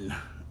one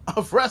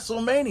of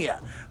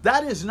WrestleMania.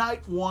 That is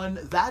night one.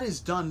 That is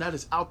done. That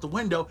is out the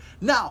window.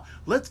 Now,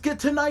 let's get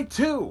to night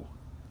two.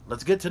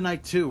 Let's get to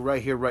night two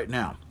right here, right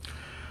now.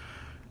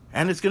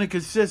 And it's going to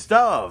consist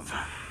of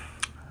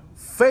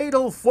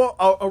Fatal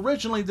 4.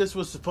 Originally, this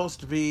was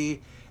supposed to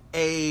be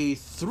a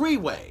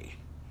three-way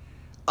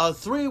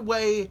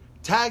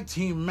tag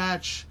team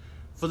match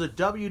for the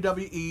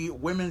WWE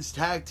Women's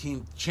Tag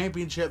Team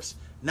Championships.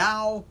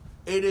 Now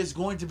it is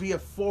going to be a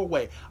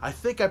four-way. I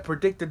think I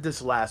predicted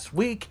this last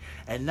week,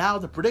 and now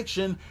the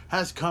prediction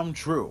has come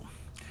true.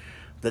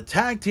 The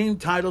tag team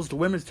titles, the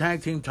women's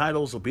tag team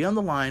titles, will be on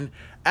the line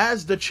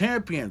as the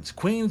champions,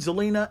 Queen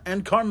Zelina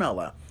and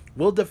Carmella,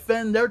 will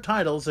defend their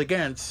titles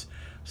against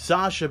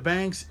Sasha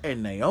Banks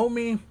and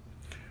Naomi,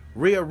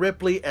 Rhea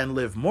Ripley and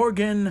Liv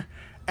Morgan,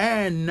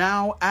 and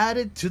now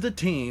added to the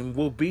team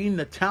will be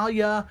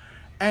Natalya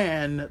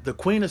and the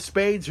Queen of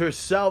Spades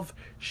herself,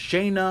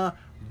 Shayna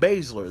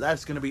Baszler.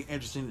 That's going to be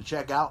interesting to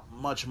check out.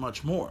 Much,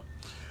 much more.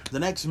 The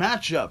next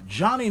matchup,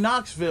 Johnny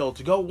Knoxville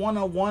to go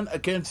one-on-one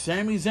against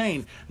Sami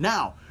Zayn.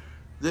 Now,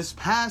 this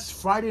past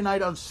Friday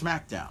night on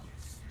SmackDown,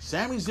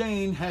 Sami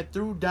Zayn had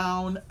threw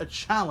down a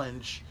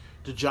challenge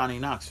to Johnny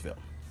Knoxville.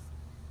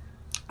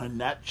 And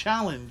that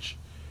challenge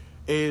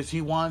is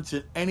he wants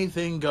an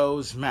anything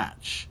goes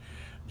match.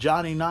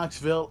 Johnny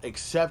Knoxville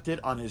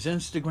accepted on his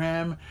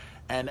Instagram,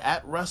 and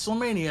at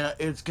WrestleMania,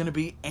 it's going to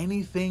be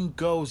anything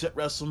goes at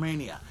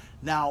WrestleMania.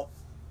 Now,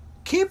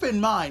 keep in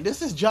mind,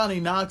 this is Johnny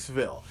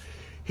Knoxville.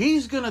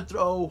 He's going to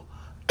throw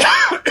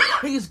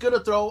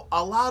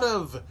a lot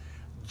of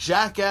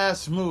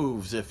jackass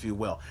moves, if you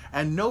will.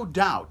 And no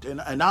doubt,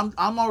 and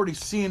I'm already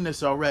seeing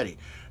this already,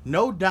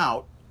 no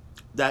doubt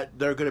that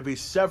there are going to be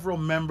several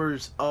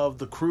members of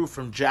the crew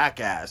from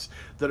Jackass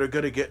that are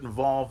going to get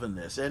involved in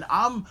this. And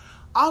I'm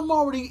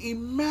already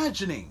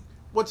imagining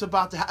what's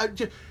about to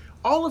happen.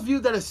 All of you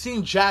that have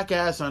seen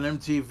Jackass on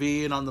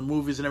MTV and on the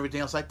movies and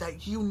everything else like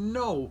that, you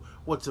know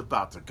what's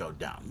about to go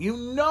down. You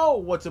know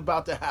what's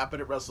about to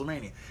happen at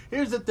WrestleMania.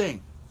 Here's the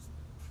thing.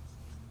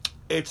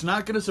 It's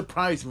not going to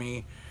surprise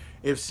me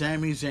if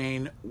Sami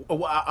Zayn...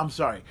 I'm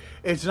sorry.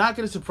 It's not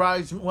going to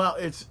surprise... Well,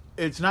 it's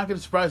not going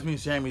to surprise me if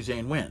Sami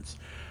Zayn wins.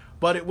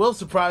 But it will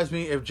surprise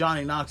me if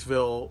Johnny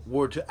Knoxville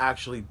were to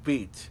actually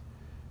beat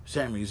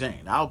Sami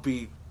Zayn. I'll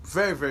be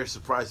very, very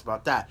surprised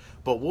about that.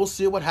 But we'll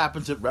see what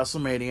happens at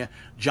WrestleMania.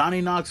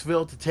 Johnny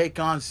Knoxville to take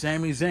on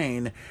Sami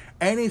Zayn.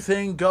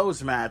 Anything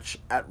goes match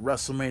at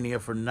WrestleMania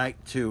for night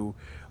 2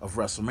 of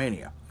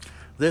WrestleMania.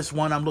 This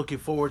one I'm looking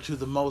forward to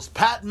the most.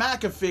 Pat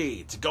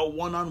McAfee to go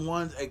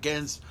one-on-one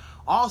against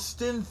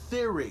Austin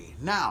Theory.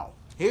 Now,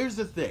 here's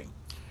the thing.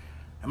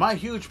 Am I a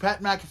huge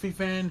Pat McAfee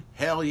fan?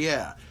 Hell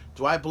yeah.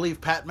 Do I believe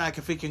Pat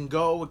McAfee can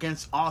go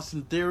against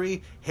Austin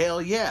Theory?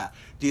 Hell yeah.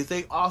 Do you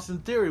think Austin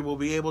Theory will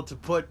be able to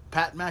put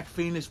Pat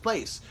McAfee in his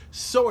place?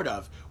 Sort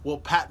of. Will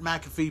Pat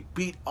McAfee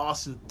beat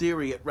Austin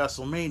Theory at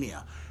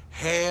WrestleMania?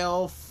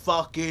 Hell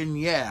fucking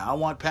yeah. I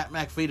want Pat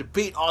McAfee to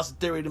beat Austin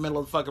Theory in the middle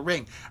of the fucking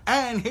ring.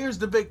 And here's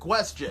the big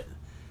question.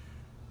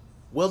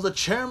 Will the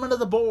chairman of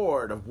the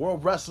board of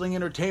World Wrestling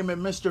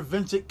Entertainment, Mr.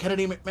 Vincent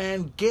Kennedy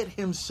McMahon, get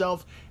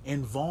himself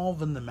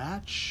involved in the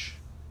match?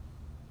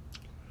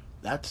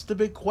 That's the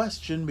big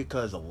question,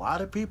 because a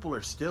lot of people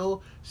are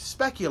still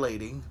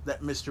speculating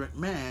that Mr.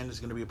 McMahon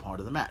is going to be a part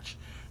of the match.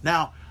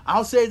 Now,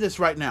 I'll say this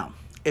right now.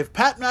 If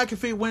Pat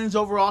McAfee wins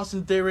over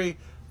Austin Theory,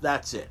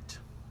 that's it.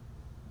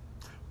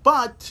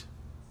 But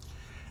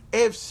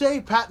if,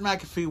 say, Pat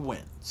McAfee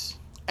wins,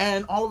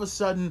 and all of a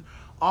sudden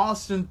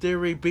Austin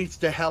Theory beats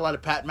the hell out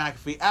of Pat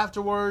McAfee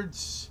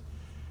afterwards,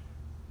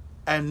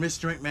 and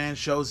Mr. McMahon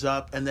shows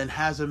up and then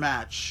has a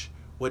match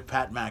with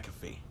Pat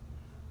McAfee.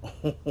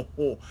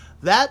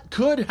 That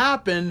could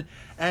happen,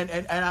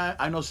 and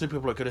I know some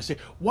people are going to say,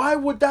 why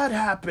would that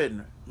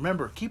happen?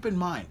 Remember, keep in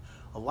mind,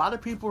 a lot of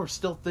people are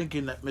still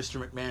thinking that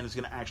Mr. McMahon is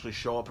going to actually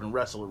show up and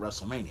wrestle at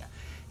WrestleMania.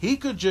 He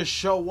could just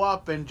show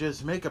up and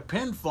just make a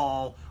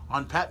pinfall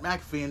on Pat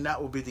McAfee, and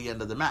that will be the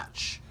end of the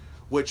match,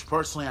 which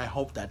personally I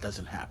hope that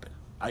doesn't happen.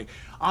 I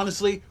hope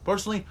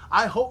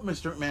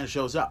Mr. McMahon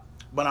shows up,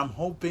 but I'm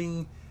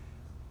hoping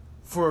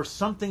for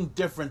something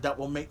different that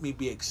will make me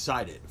be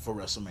excited for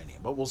WrestleMania.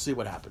 But we'll see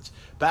what happens.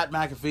 Pat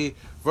McAfee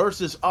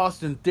versus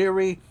Austin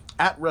Theory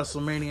at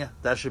WrestleMania.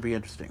 That should be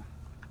interesting.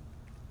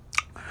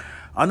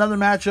 Another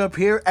matchup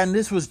here, and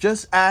this was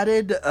just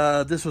added.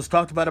 This was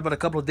talked about a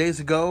couple of days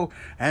ago,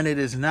 and it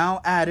is now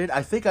added.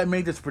 I think I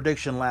made this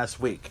prediction last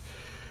week.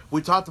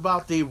 We talked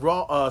about the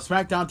Raw,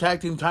 SmackDown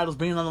Tag Team titles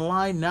being on the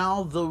line.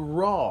 Now the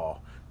Raw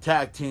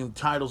Tag Team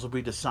titles will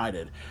be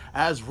decided.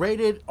 As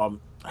rated,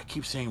 I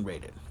keep saying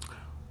rated.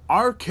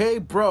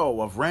 RK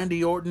Bro of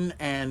Randy Orton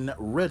and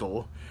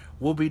Riddle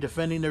will be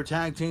defending their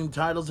tag team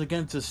titles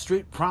against the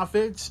Street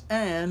Profits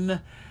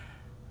and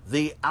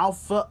the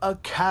Alpha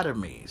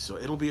Academy. So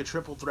it'll be a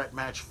triple threat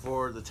match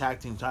for the tag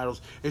team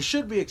titles. It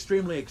should be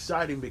extremely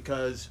exciting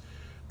because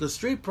the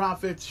Street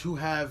Profits, who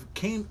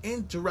came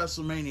into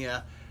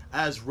WrestleMania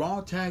as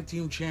Raw Tag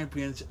Team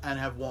Champions and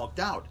have walked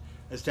out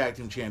as Tag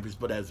Team Champions,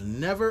 but has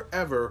never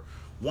ever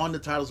won the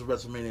titles of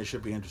WrestleMania. It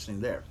should be interesting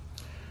there.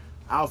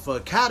 Alpha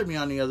Academy,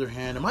 on the other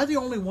hand, am I the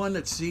only one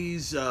that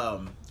sees,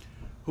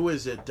 who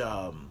is it,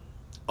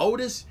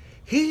 Otis?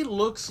 He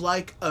looks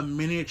like a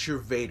miniature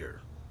Vader.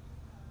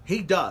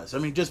 He does. I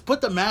mean, just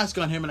put the mask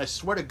on him, and I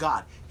swear to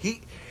God,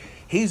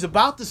 he's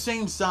about the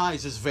same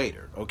size as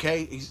Vader.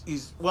 Okay,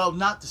 he's well,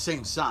 not the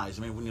same size.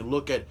 I mean, when you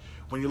look at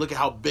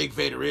how big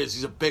Vader is,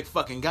 he's a big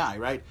fucking guy,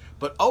 right?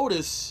 But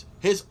Otis,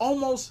 his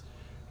almost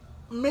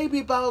maybe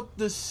about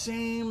the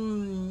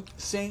same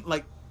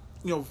like,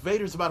 you know,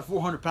 Vader's about a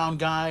 400-pound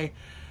guy.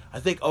 I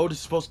think Otis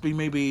is supposed to be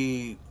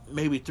maybe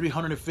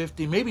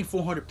 350, maybe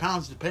 400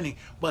 pounds, depending.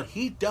 But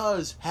he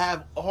does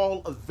have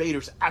all of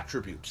Vader's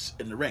attributes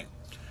in the ring.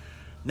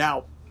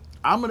 Now,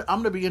 I'm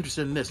gonna be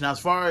interested in this. Now, as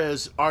far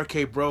as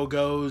RK Bro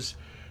goes,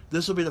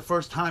 this will be the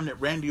first time that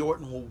Randy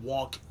Orton will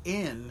walk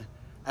in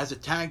as a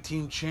tag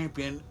team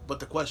champion. But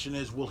the question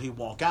is, will he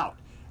walk out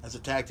as a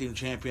tag team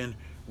champion?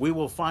 We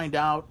will find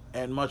out,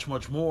 and much,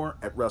 much more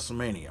at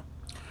WrestleMania.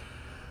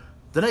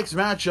 The next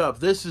matchup,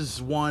 this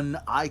is one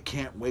I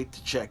can't wait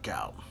to check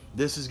out.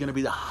 This is going to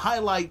be the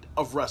highlight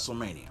of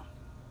WrestleMania.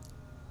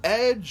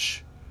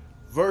 Edge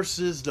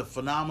versus the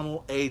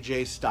phenomenal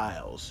AJ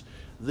Styles.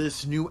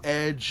 This new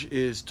Edge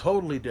is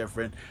totally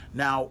different.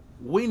 Now,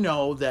 we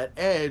know that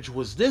Edge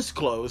was this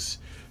close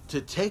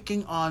to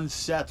taking on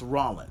Seth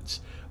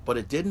Rollins, but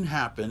it didn't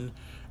happen.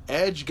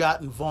 Edge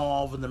got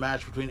involved in the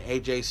match between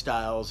AJ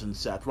Styles and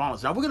Seth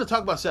Rollins. Now, we're going to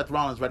talk about Seth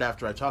Rollins right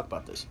after I talk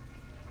about this.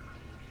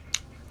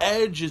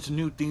 Edge's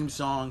new theme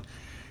song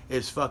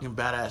is fucking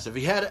badass. If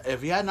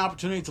you had an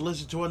opportunity to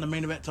listen to it on the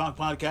Main Event Talk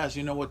podcast,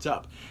 you know what's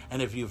up.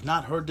 And if you've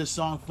not heard this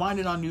song, find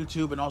it on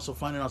YouTube and also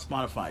find it on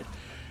Spotify.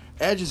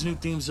 Edge's new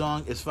theme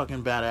song is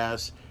fucking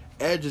badass.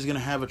 Edge is going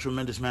to have a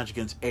tremendous match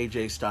against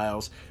AJ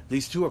Styles.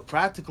 These two are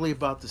practically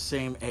about the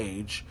same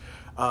age.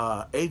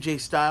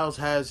 AJ Styles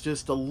has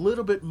just a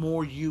little bit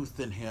more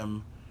youth in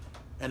him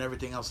and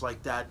everything else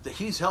like that.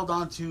 He's held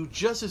on to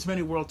just as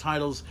many world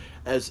titles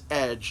as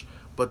Edge,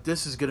 but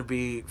this is going to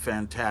be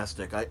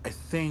fantastic. I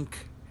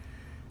think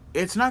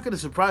it's not going to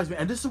surprise me.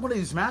 And this is one of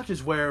these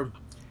matches where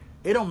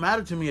it don't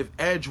matter to me if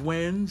Edge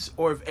wins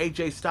or if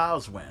AJ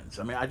Styles wins.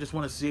 I mean, I just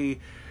want to see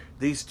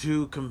these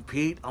two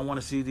compete. I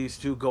want to see these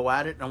two go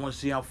at it. And I want to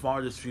see how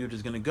far this feud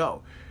is going to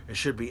go. It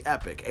should be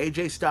epic.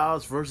 AJ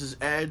Styles versus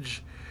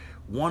Edge,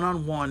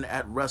 one-on-one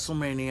at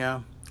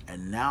WrestleMania.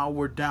 And now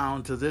we're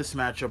down to this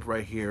matchup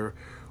right here.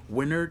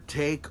 Winner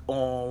take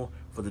all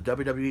for the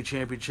WWE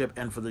Championship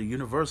and for the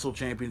Universal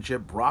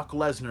Championship. Brock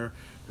Lesnar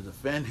to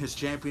defend his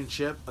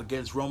championship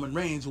against Roman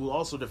Reigns, who will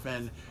also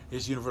defend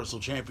his Universal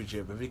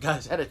Championship. If you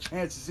guys had a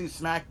chance to see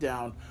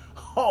SmackDown,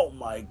 oh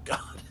my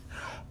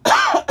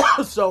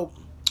God. So,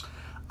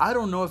 I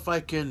don't know if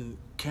I can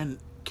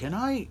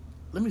I?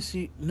 Let me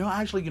see. No,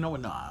 actually, you know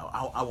what? No,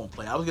 I won't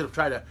play. I was going to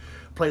try to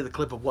play the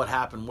clip of what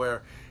happened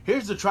where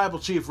here's the Tribal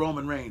Chief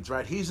Roman Reigns,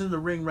 right? He's in the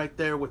ring right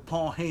there with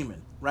Paul Heyman,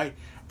 right?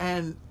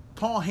 And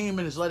Paul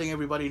Heyman is letting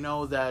everybody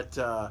know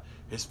that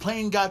his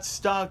plane got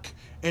stuck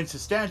in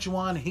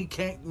Saskatchewan. He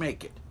can't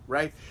make it,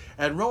 right?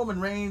 And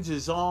Roman Reigns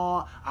is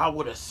all, I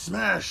would have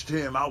smashed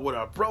him. I would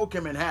have broke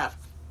him in half.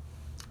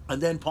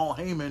 And then Paul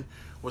Heyman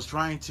was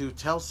trying to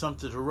tell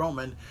something to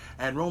Roman,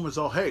 and Roman's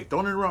all, hey,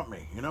 don't interrupt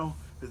me, you know?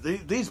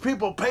 These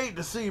people paid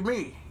to see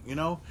me, you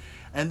know?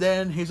 And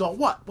then he's all,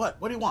 what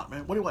do you want,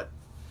 man? What do you want?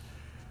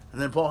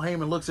 And then Paul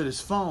Heyman looks at his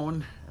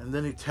phone, and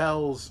then he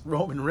tells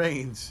Roman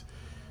Reigns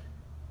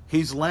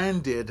he's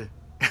landed,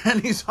 and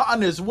he's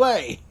on his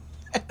way.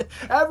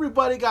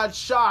 Everybody got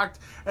shocked,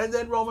 and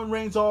then Roman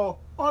Reigns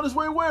all, on his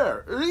way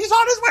where? He's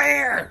on his way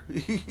here!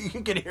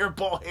 You can hear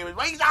Paul Heyman,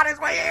 he's on his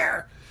way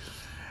here!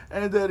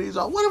 And then he's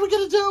all, what are we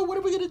going to do? What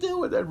are we going to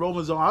do? And then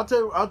Roman's all, I'll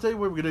tell you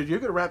what we're going to do. You're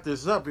going to wrap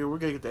this up here. We're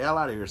going to get the hell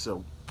out of here.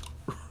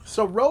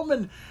 So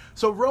Roman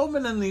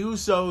and the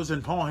Usos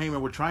and Paul Heyman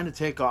were trying to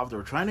take off. They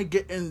were trying to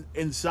get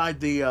inside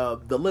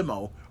the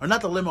limo. Or not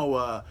the limo,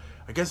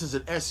 I guess it's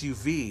an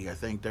SUV. I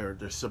think they're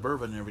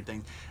Suburban and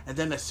everything. And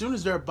then as soon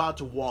as they're about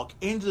to walk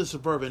into the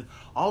Suburban,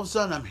 all of a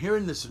sudden I'm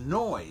hearing this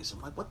noise.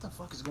 I'm like, what the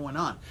fuck is going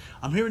on?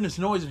 I'm hearing this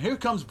noise, and here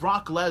comes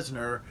Brock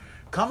Lesnar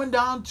coming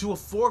down to a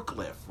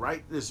forklift,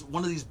 right? There's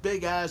one of these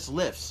big ass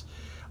lifts,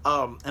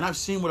 and I've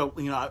seen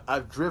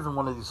I've driven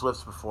one of these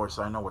lifts before,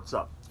 so I know what's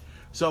up.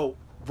 So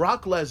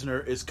Brock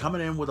Lesnar is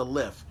coming in with a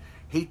lift.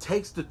 He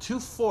takes the two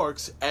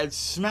forks and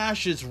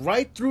smashes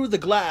right through the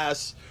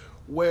glass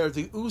where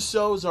the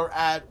Usos are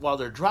at while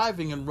they're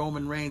driving, and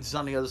Roman Reigns is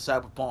on the other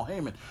side with Paul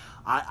Heyman.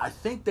 I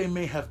think they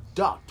may have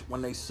ducked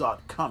when they saw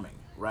it coming,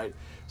 right?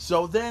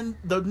 So then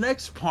the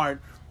next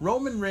part,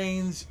 Roman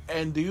Reigns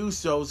and the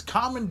Usos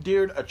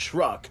commandeered a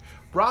truck.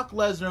 Brock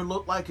Lesnar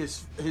looked like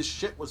his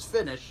shit was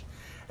finished.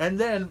 And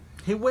then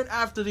he went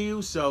after the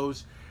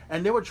Usos,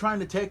 and they were trying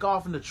to take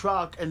off in the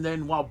truck, and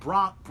then while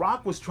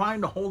Brock was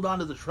trying to hold on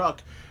to the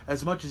truck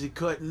as much as he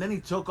could, and then he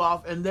took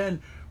off, and then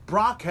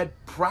Brock had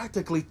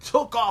practically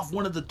took off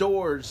one of the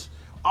doors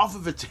off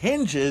of its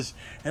hinges,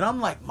 and I'm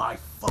like, my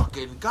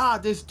fucking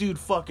God, this dude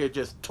fucking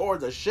just tore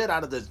the shit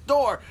out of this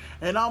door,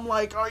 and I'm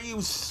like, are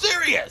you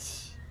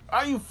serious?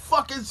 Are you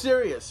fucking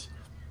serious?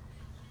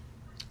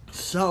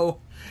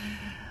 So,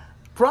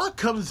 Brock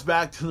comes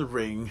back to the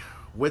ring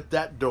with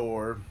that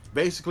door,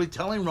 basically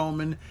telling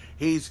Roman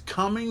he's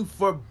coming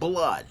for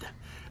blood.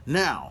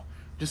 Now,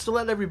 just to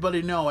let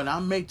everybody know, and I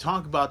may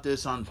talk about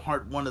this on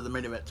part 1 of the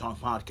Main Event Talk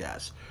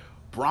podcast,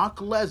 Brock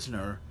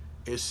Lesnar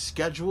is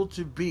scheduled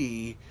to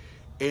be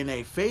in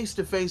a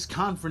face-to-face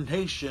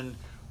confrontation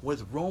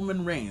with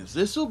Roman Reigns.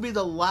 This will be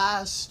the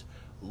last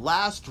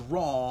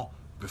Raw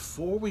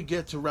before we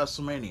get to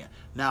WrestleMania.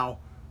 Now,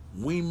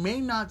 we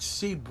may not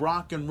see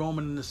Brock and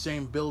Roman in the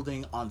same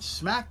building on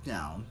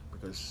SmackDown,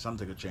 because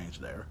something could change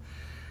there.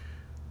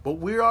 But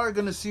we are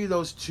going to see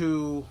those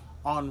two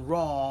on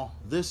Raw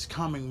this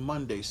coming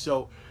Monday.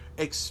 So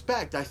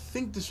expect, I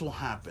think this will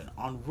happen.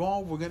 On Raw,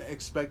 we're going to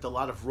expect a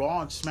lot of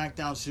Raw and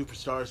SmackDown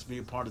superstars to be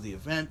a part of the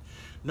event.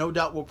 No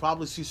doubt we'll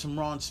probably see some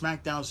Raw and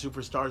SmackDown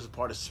superstars a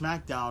part of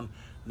SmackDown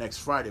next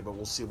Friday, but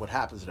we'll see what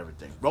happens and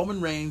everything.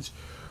 Roman Reigns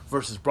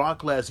versus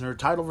Brock Lesnar,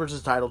 title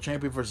versus title,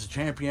 champion versus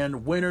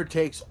champion, winner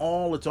takes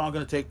all. It's all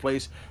going to take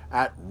place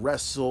at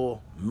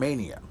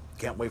WrestleMania.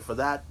 Can't wait for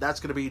that. That's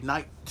going to be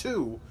night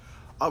 2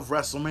 of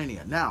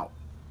WrestleMania. Now,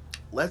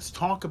 let's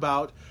talk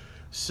about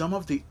some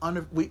of the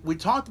we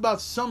talked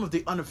about some of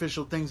the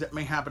unofficial things that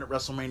may happen at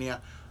WrestleMania.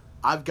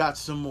 I've got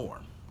some more.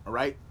 All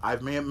right, I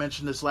may have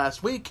mentioned this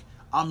last week.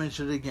 I'll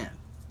mention it again.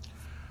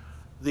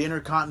 The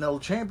Intercontinental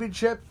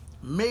Championship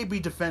may be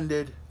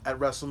defended at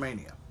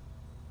WrestleMania.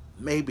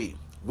 Maybe.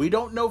 We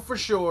don't know for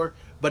sure,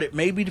 but it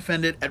may be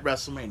defended at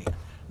WrestleMania.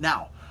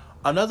 Now,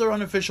 another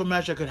unofficial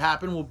match that could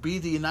happen will be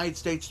the United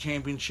States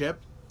Championship.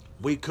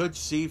 We could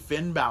see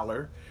Finn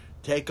Balor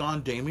take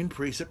on Damian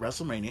Priest at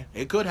WrestleMania.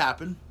 It could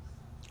happen.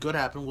 Could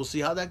happen. We'll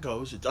see how that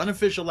goes. It's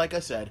unofficial, like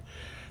I said.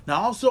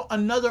 Now, also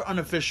another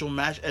unofficial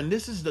match, and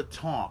this is the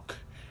talk,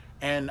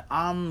 and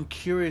I'm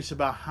curious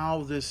about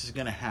how this is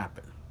going to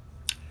happen.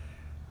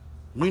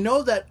 We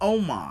know that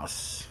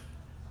Omos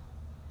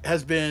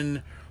has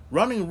been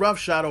running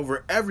roughshod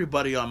over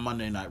everybody on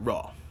Monday Night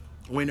Raw.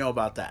 We know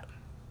about that.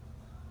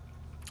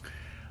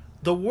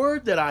 The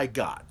word that I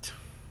got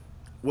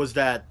was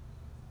that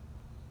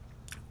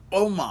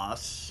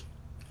Omos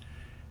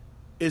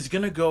is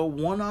going to go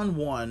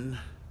one-on-one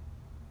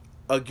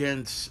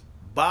against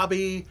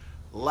Bobby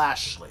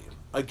Lashley,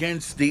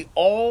 against the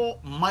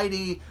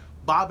almighty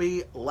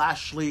Bobby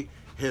Lashley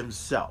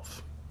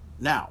himself.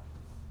 Now,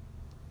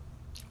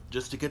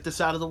 just to get this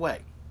out of the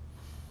way,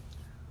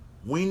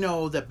 we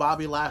know that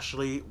Bobby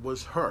Lashley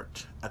was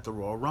hurt at the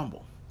Royal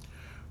Rumble.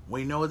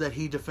 We know that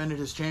he defended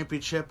his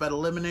championship at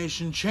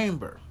Elimination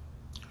Chamber.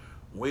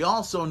 We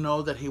also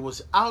know that he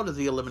was out of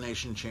the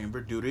Elimination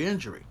Chamber due to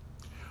injury.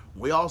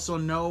 We also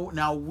know,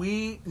 now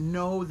we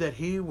know that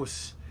he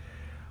was,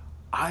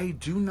 I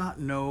do not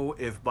know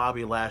if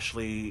Bobby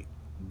Lashley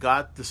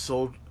got the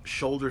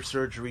shoulder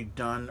surgery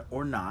done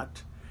or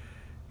not.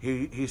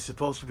 He's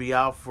supposed to be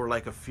out for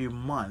like a few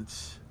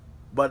months.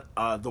 But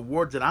the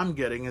word that I'm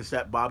getting is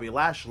that Bobby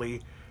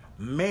Lashley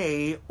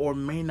may or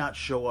may not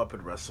show up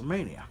at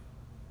WrestleMania.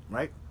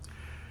 Right?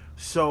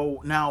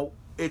 So now,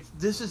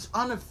 this is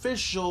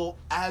unofficial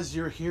as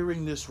you're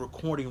hearing this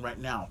recording right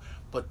now.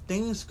 But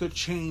things could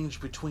change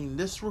between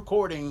this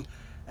recording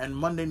and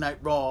Monday Night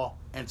Raw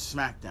and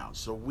SmackDown.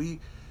 So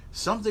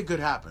something could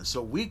happen.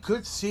 So we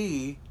could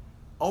see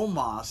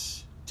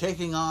Omos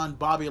taking on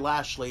Bobby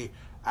Lashley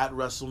at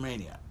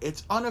WrestleMania.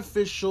 It's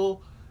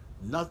unofficial.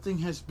 Nothing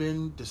has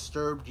been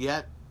disturbed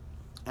yet.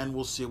 And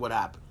we'll see what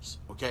happens.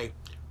 Okay?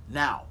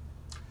 Now,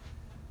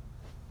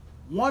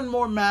 one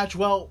more match.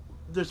 Well,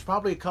 there's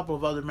probably a couple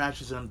of other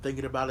matches that I'm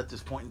thinking about at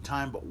this point in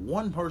time, but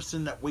one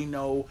person that we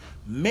know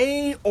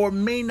may or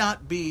may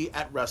not be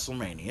at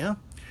WrestleMania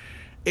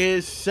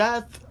is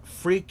Seth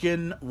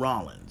freaking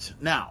Rollins.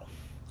 Now,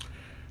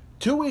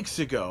 2 weeks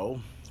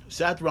ago,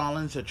 Seth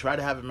Rollins had tried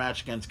to have a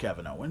match against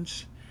Kevin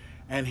Owens,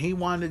 and he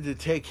wanted to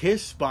take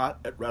his spot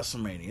at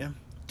WrestleMania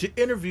to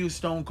interview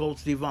Stone Cold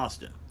Steve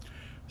Austin.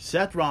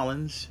 Seth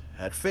Rollins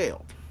had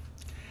failed.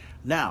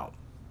 Now,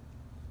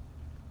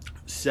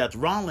 Seth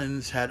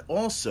Rollins had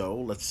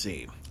also,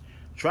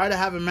 tried to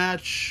have a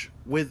match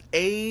with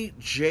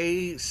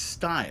AJ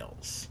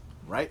Styles,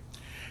 right?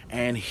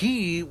 And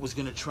he was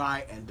going to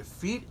try and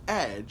defeat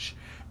Edge,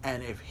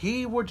 and if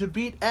he were to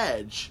beat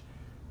Edge,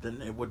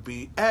 then it would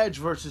be Edge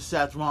versus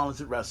Seth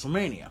Rollins at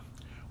WrestleMania,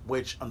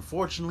 which,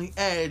 unfortunately,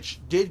 Edge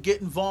did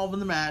get involved in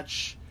the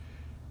match,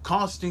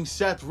 costing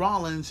Seth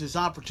Rollins his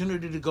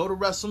opportunity to go to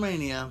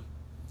WrestleMania,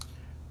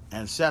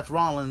 and Seth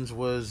Rollins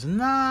was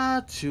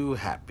not too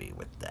happy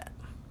with that.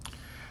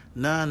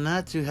 No,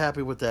 not too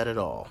happy with that at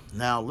all.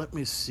 Now, let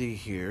me see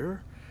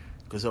here,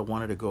 because I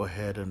wanted to go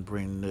ahead and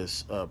bring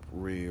this up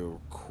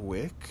real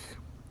quick.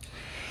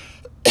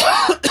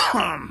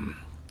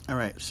 All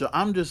right, so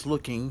I'm just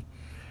looking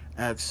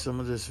at some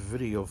of this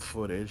video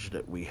footage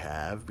that we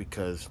have,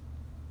 because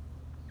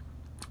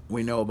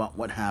we know about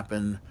what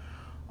happened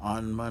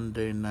on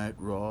Monday Night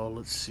Raw.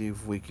 Let's see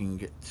if we can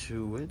get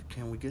to it.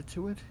 Can we get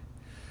to it?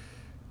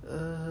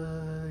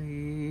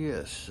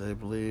 Yes, I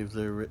believe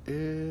there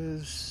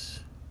is.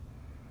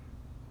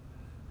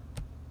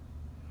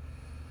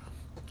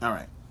 All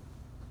right.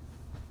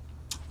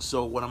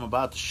 So what I'm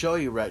about to show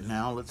you right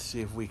now, let's see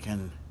if we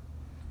can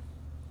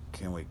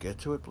we get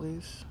to it,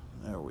 please?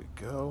 There we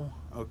go.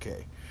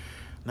 Okay.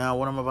 Now,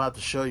 what I'm about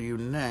to show you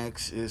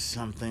next is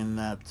something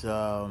that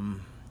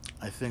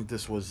I think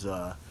this was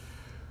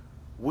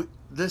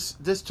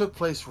this took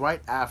place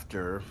right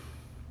after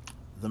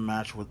the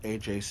match with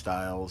AJ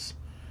Styles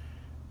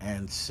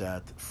and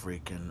Seth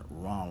freaking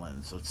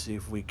Rollins. Let's see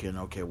if we can.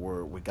 Okay,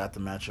 we got the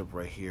matchup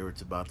right here.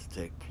 It's about to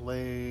take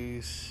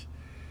place.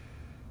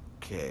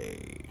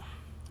 Okay.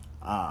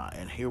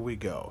 And here we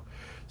go.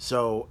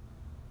 So,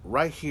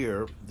 right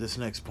here, this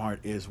next part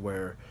is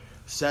where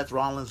Seth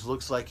Rollins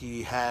looks like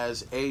he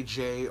has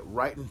AJ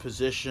right in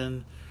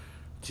position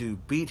to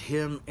beat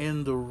him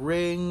in the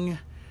ring.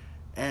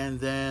 And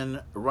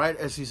then, right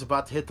as he's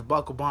about to hit the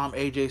buckle bomb,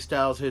 AJ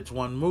Styles hits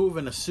one move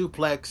and a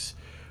suplex,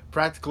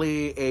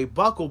 practically a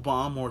buckle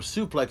bomb or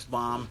suplex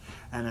bomb.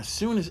 And as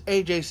soon as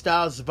AJ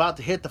Styles is about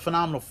to hit the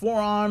phenomenal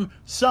forearm,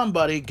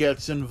 somebody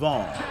gets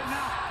involved.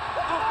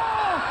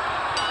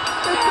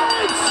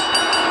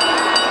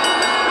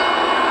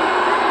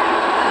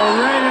 The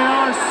rated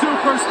R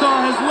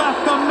superstar has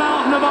left the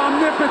mountain of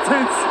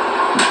omnipotence.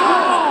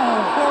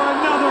 For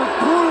another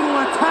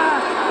brutal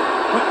attack.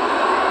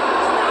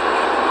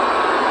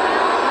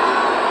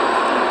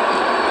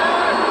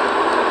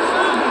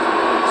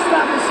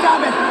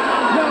 Stop it!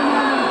 No.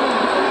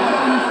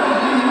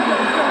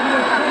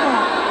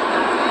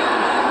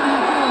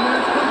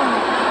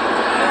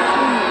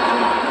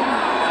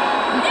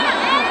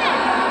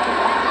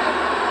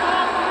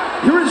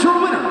 Here is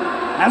your winner,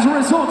 as a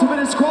result of a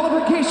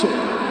disqualification,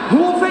 who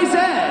will face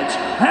Edge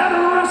at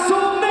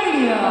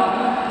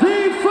WrestleMania,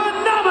 the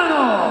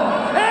phenomenal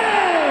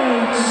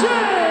AJ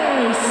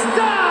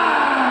Styles!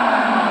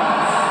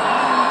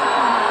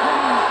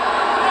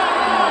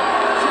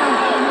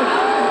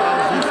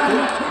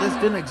 This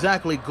didn't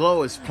exactly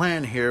glow as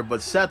planned here,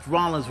 but Seth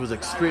Rollins was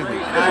extremely...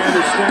 I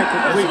understand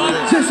completely.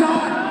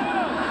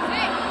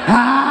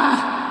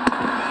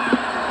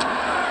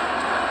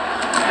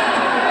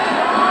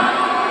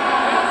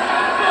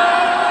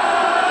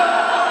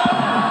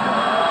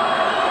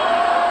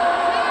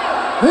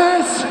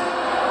 This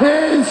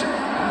is...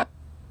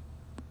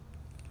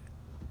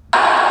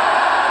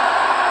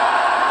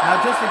 Now,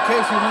 just in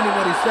case you wonder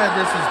what he said,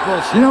 this is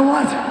bullshit. You know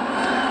what?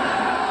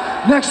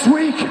 Next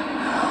week,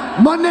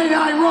 Monday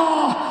Night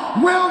Raw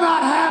will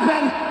not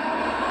happen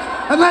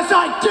unless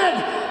I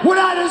get what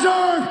I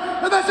deserve,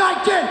 unless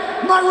I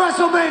get my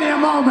WrestleMania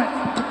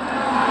moment.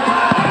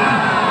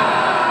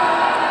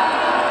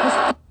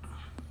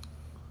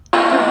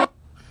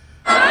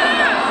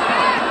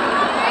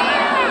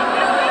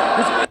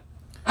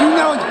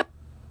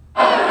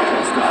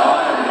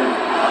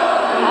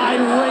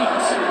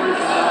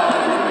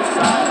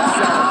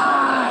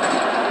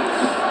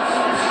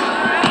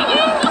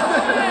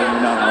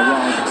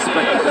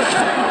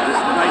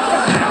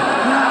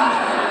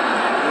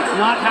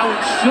 Not how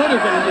it should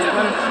have ended.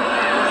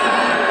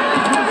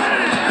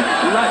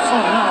 Right.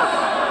 Oh no.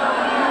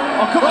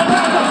 Oh, come on.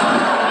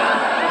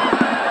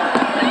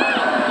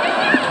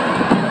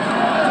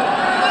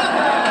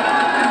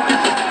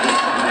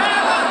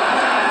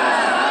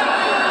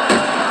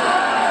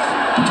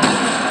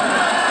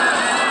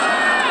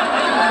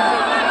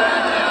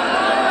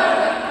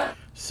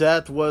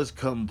 Seth was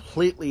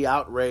completely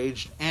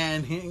outraged,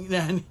 and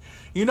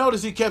you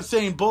notice he kept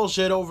saying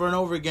bullshit over and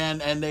over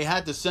again, and they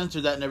had to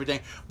censor that and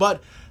everything.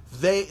 But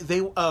they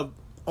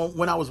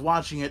when I was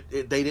watching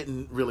it, they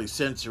didn't really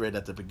censor it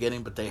at the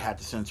beginning, but they had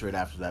to censor it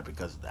after that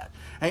because of that.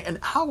 And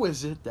how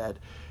is it that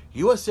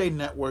USA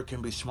Network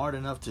can be smart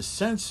enough to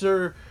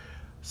censor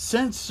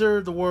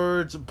the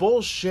words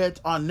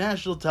bullshit on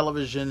national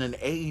television, and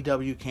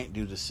AEW can't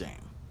do the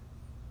same?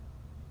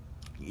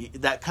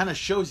 That kind of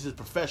shows the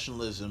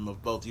professionalism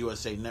of both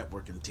USA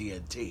Network and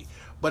TNT.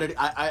 But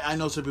I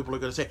know some people are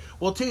going to say,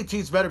 well,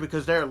 TNT's better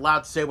because they're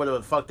allowed to say whatever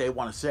the fuck they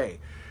want to say.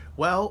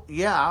 Well,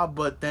 yeah,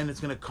 but then it's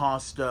going to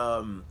cost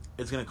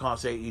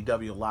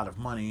AEW a lot of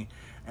money.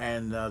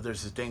 And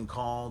there's this thing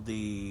called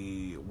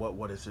the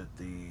what is it?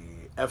 The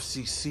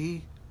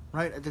FCC,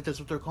 right? I think that's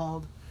what they're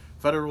called,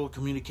 Federal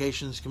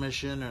Communications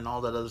Commission, and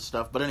all that other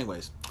stuff. But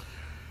anyways,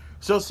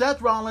 so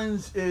Seth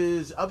Rollins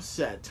is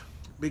upset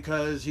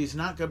because he's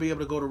not going to be able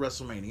to go to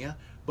WrestleMania.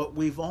 But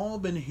we've all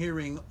been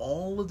hearing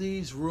all of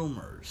these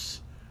rumors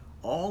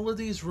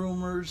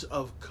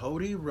of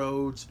Cody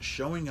Rhodes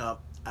showing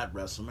up at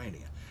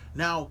WrestleMania.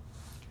 Now,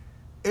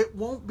 it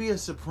won't be a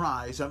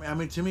surprise. I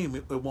mean, to me,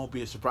 it won't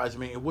be a surprise. I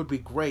mean, it would be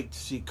great to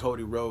see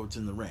Cody Rhodes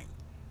in the ring.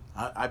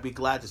 I'd be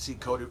glad to see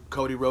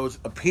Cody Rhodes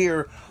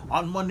appear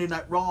on Monday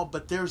Night Raw,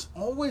 but there's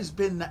always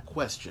been that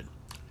question.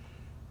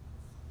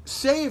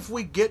 say if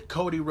we get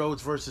Cody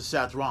Rhodes versus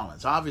Seth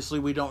Rollins. Obviously,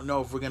 we don't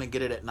know if we're going to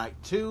get it at night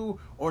 2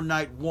 or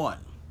night 1.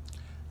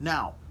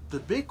 Now, the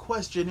big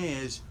question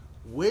is,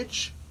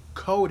 which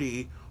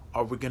Cody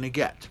are we going to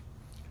get?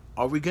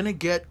 Are we going to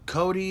get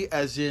Cody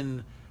as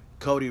in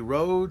Cody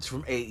Rhodes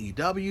from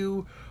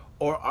AEW?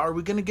 Or are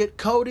we going to get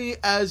Cody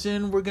as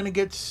in we're going to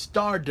get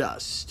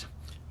Stardust?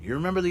 You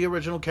remember the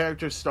original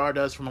character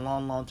Stardust from a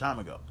long, long time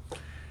ago.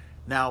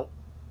 Now,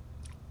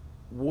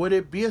 would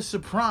it be a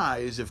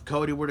surprise if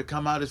Cody were to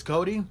come out as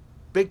Cody?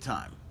 Big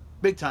time.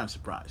 Big time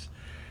surprise.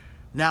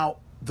 Now,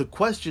 the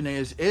question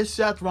is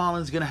Seth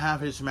Rollins going to have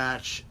his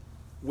match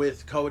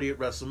with Cody at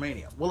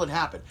WrestleMania? Will it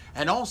happen?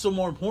 And also,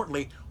 more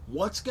importantly,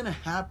 what's going to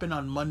happen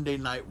on Monday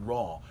Night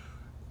Raw?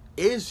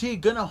 Is he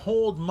going to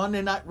hold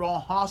Monday Night Raw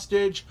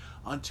hostage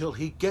until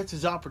he gets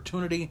his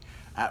opportunity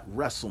at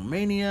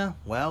WrestleMania?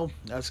 Well,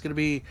 that's going to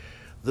be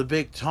the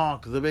big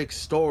talk, the big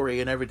story,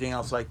 and everything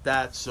else like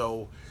that.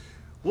 So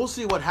we'll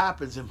see what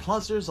happens. And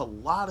plus, there's a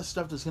lot of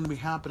stuff that's going to be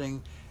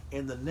happening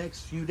in the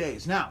next few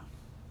days. Now,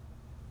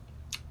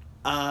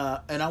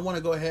 and I want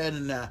to go ahead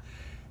and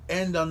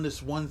end on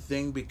this one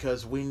thing,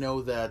 because we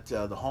know that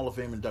the Hall of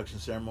Fame induction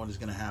ceremony is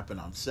going to happen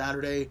on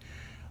Saturday.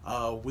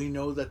 We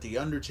know that The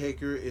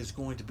Undertaker is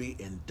going to be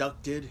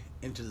inducted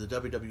into the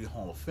WWE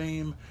Hall of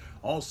Fame.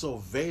 Also,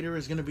 Vader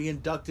is going to be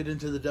inducted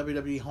into the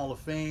WWE Hall of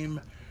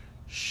Fame.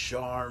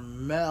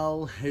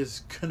 Charmel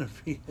is going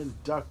to be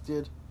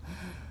inducted.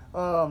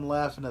 Oh, I'm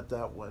laughing at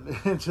that one.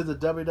 Into the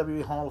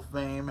WWE Hall of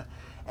Fame.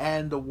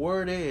 And the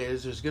word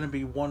is there's going to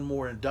be one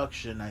more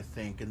induction, I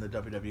think, in the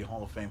WWE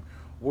Hall of Fame.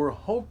 We're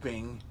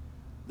hoping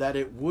that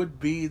it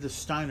would be the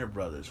Steiner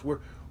brothers. We're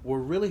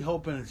really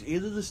hoping it's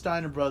either the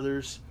Steiner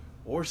brothers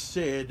or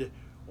Sid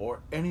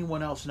or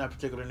anyone else in that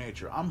particular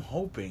nature. I'm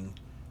hoping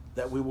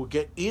that we will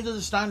get either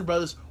the Steiner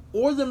brothers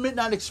or the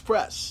Midnight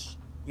Express.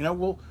 You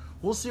know,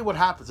 we'll see what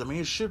happens. I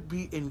mean, it should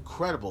be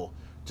incredible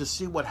to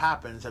see what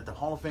happens at the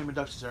Hall of Fame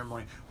induction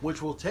ceremony,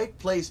 which will take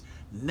place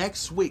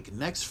next week,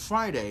 next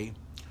Friday.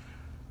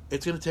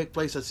 It's going to take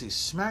place, let's see,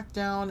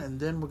 SmackDown, and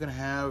then we're going to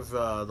have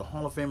the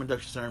Hall of Fame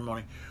induction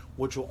ceremony,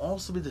 which will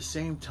also be the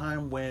same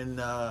time when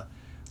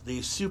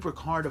the Super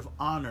Card of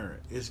Honor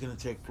is going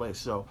to take place.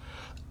 So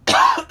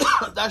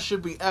that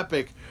should be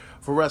epic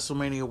for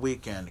WrestleMania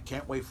weekend.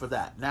 Can't wait for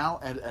that. Now,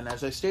 and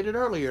as I stated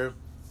earlier,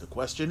 the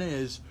question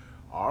is,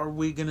 are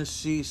we going to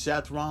see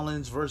Seth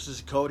Rollins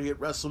versus Cody at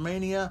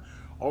WrestleMania?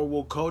 Or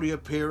will Cody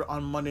appear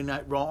on Monday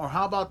Night Raw? Or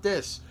how about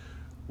this?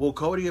 Will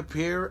Cody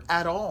appear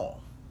at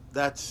all?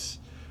 That's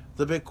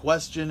the big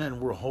question, and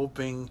we're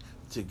hoping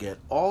to get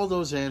all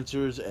those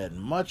answers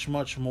and much,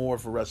 much more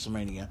for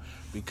WrestleMania,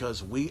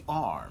 because we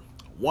are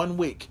 1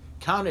 week,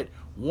 count it,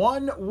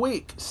 1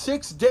 week,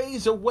 6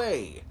 days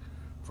away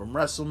from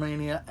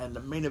WrestleMania, and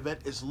the main event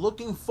is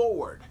looking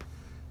forward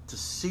to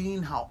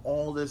seeing how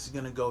all this is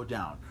going to go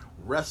down.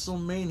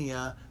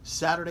 WrestleMania,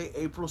 Saturday,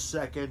 April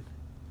 2nd,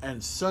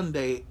 and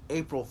Sunday,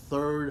 April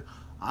 3rd.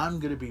 I'm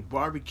going to be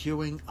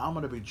barbecuing, I'm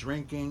going to be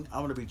drinking, I'm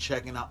going to be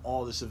checking out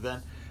all this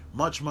event.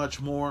 Much, much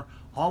more.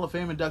 Hall of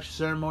Fame induction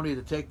ceremony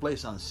to take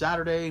place on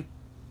Saturday.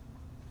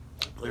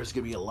 There's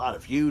going to be a lot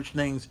of huge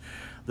things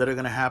that are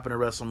going to happen at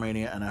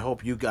WrestleMania, and I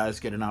hope you guys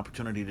get an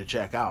opportunity to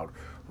check out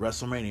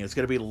WrestleMania. It's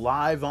going to be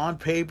live on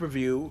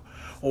pay-per-view,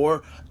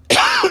 or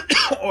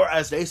or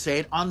as they say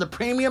it, on the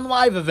premium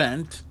live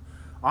event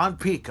on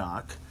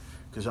Peacock,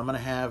 because I'm gonna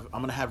have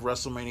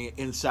WrestleMania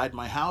inside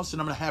my house,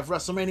 and I'm gonna have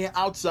WrestleMania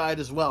outside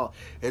as well.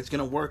 It's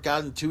gonna work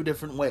out in 2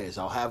 different ways.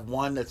 I'll have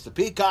one that's the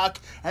Peacock,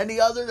 and the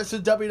other that's the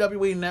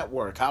WWE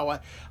Network. How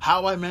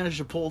I managed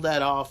to pull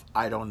that off,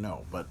 I don't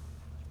know, but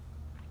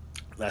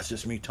that's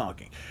just me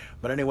talking.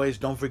 But anyways,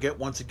 don't forget,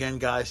 once again,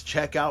 guys,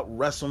 check out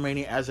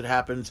WrestleMania as it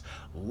happens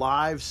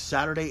live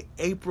Saturday,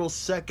 April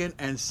 2nd,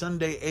 and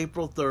Sunday,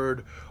 April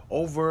 3rd,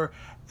 over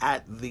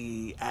at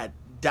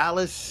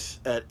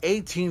Dallas at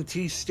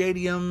AT&T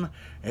Stadium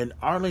in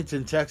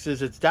Arlington,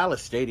 Texas. It's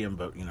Dallas Stadium,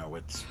 but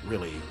it's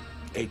really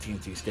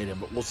AT&T Stadium,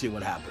 but we'll see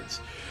what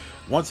happens.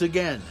 Once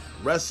again,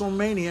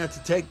 WrestleMania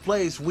to take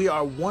place. We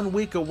are 1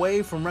 week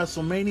away from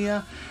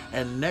WrestleMania,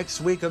 and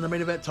next week on the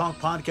Main Event Talk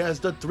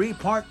podcast, the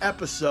 3-part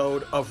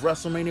episode of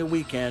WrestleMania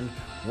weekend,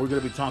 we're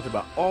going to be talking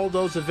about all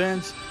those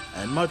events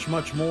and much,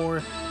 much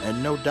more,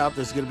 and no doubt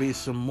there's going to be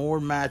some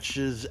more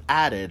matches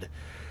added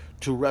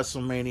to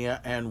WrestleMania,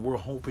 and we're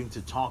hoping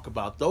to talk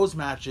about those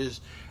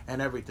matches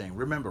and everything.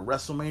 Remember,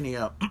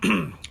 WrestleMania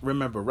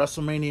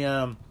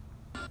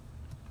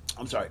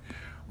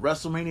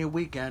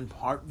weekend,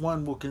 part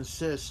 1 will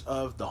consist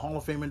of the Hall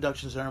of Fame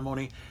induction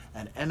ceremony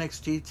and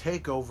NXT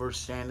TakeOver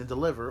Stand and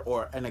Deliver,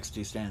 or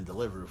NXT Stand and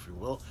Deliver, if you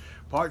will.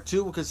 Part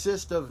 2 will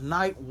consist of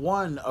night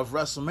 1 of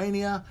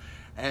WrestleMania,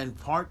 and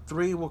part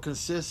 3 will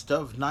consist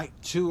of night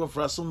 2 of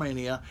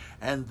WrestleMania,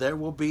 and there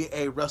will be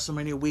a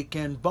WrestleMania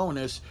weekend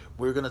bonus.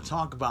 We're going to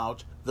talk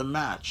about the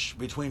match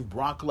between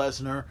Brock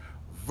Lesnar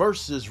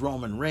versus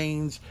Roman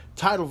Reigns,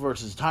 title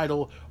versus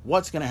title.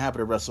 What's going to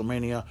happen at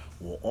WrestleMania?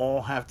 We'll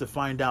all have to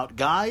find out.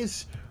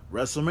 Guys,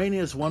 WrestleMania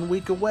is 1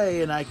 week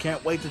away, and I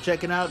can't wait to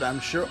check it out.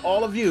 I'm sure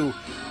all of you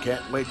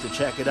can't wait to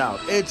check it out.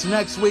 It's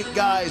next week,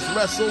 guys.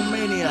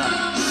 WrestleMania.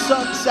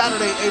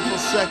 Saturday, April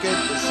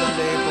 2nd to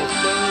Sunday, April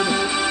 3rd.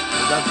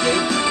 With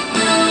updates.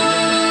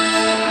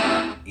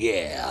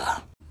 Yeah.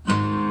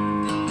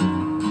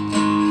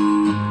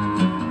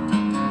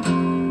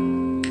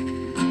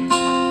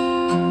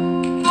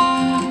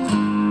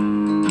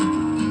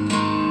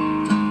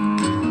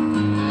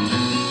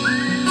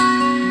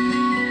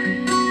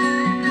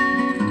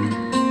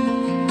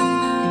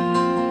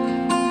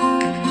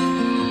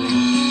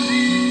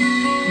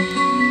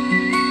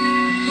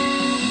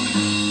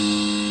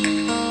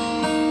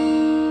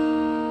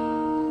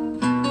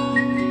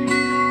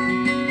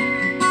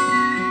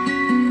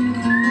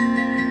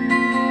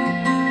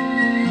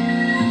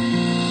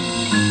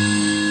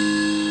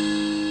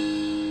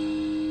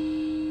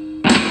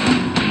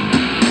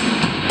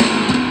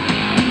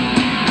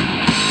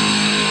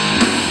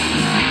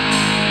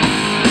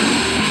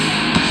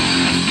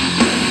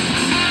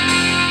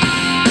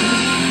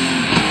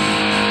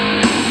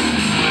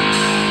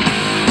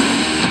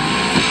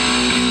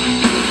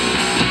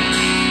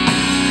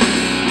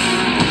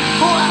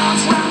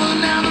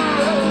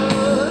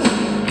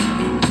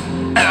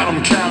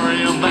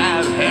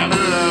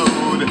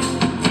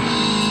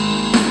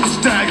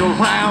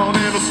 Around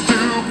in a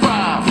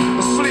stupor,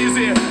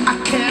 sleazy, I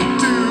can't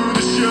do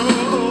the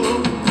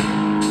show.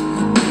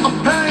 I'm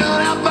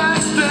hanging out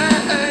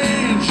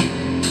backstage,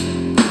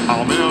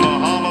 I'm in a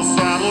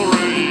homicidal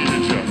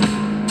rage.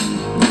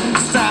 I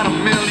signed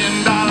 $1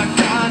 million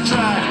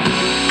contract,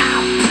 I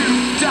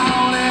puked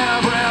on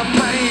every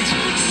page,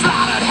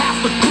 slaughtered half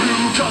the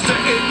crew cause they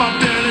ate my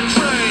daily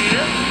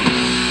trade.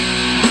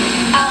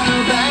 Oh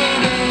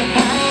baby,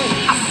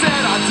 hey, I said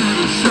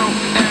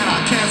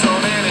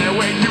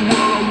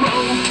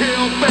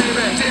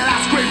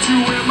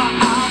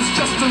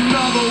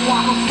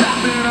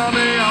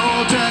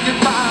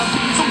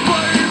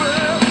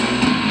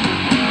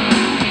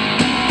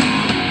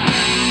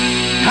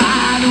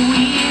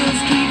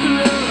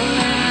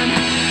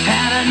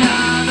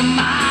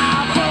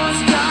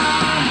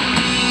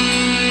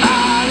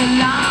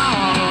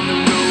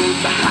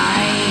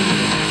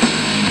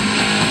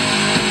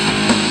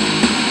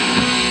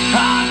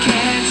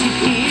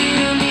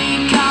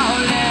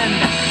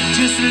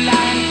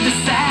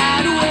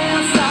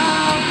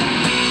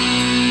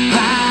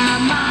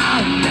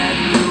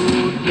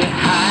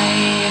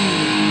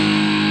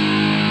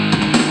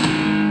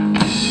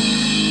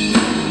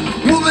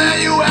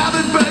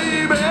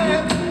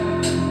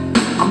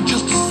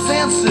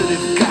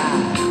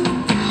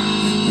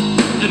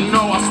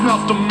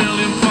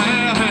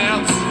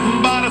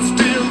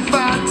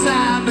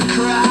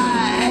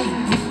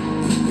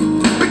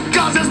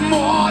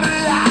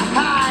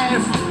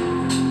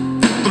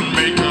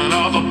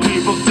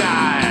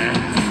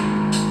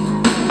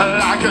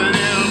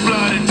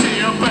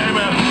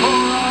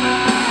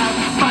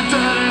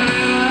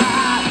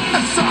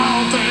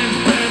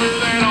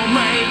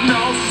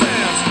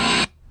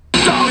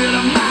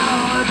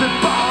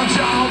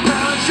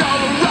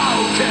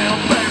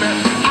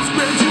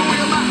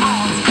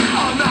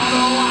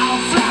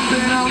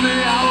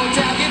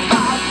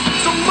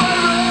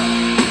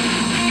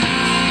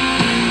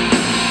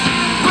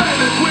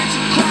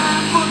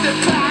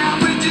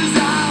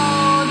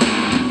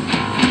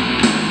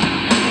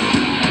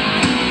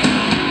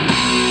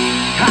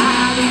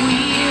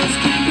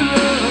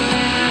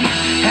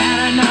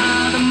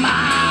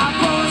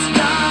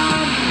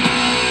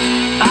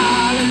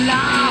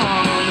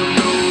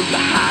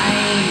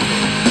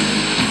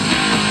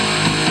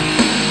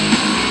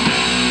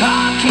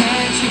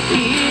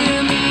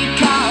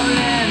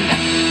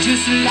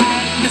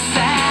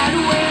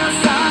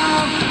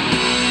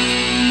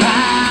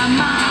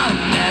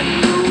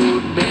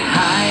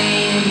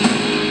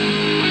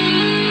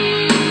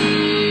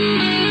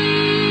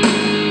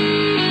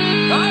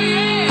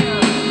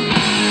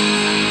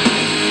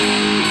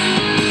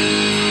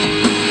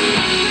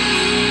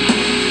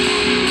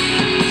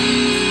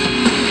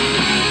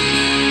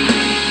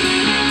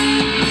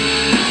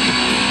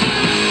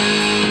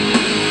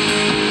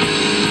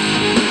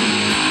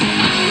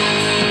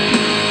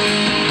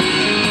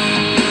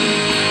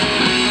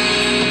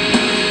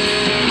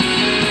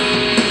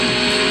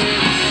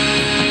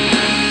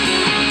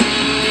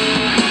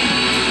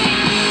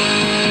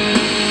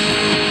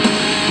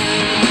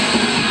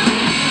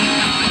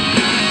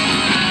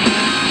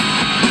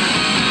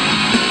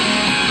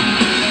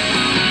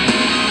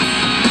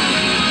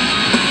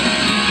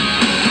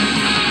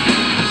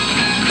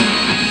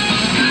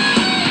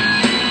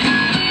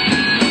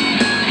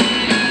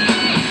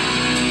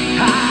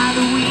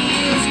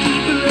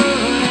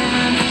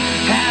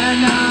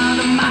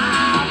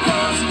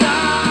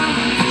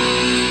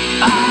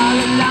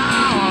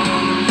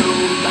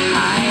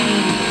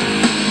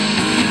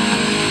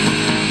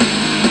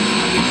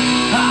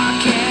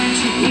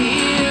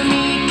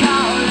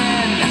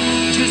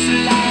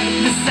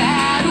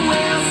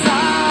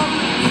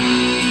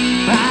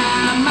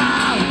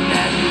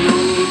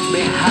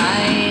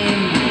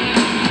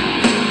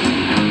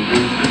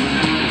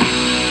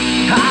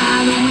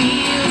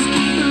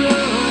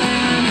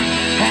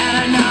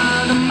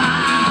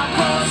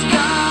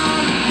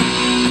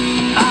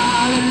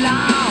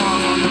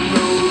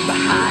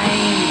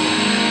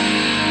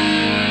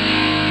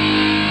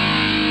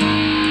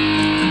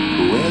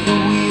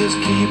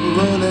just keep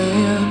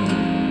rolling,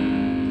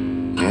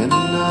 and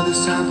another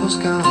cycle's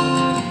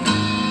gone.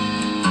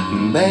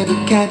 Baby,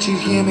 can't you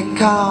hear me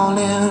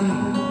calling,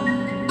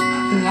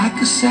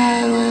 like a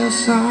sad whale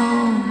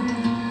song,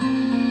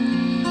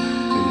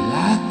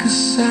 like a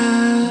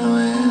sad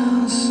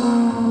whale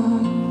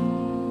song.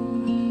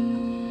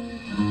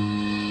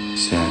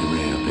 Sad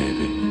whale,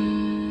 baby.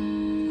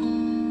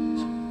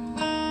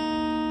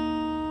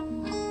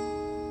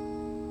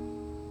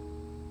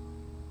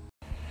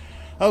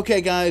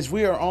 Okay, guys,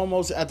 we are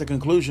almost at the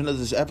conclusion of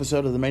this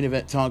episode of the Main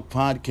Event Talk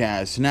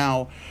podcast.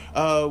 Now,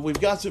 we've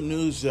got some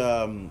news.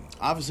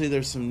 Obviously,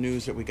 there's some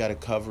news that we got to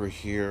cover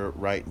here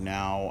right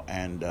now,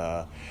 and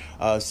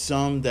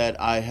some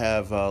that I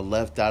have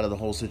left out of the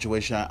whole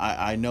situation.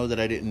 I know that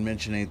I didn't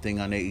mention anything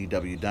on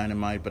AEW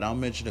Dynamite, but I'll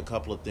mention a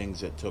couple of things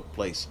that took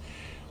place.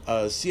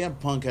 CM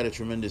Punk had a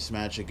tremendous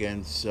match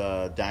against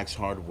Dax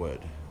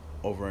Hardwood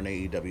over on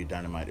AEW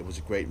Dynamite. It was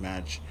a great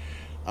match.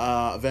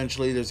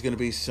 Eventually, there's going to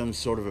be some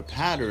sort of a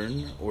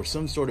pattern or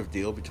some sort of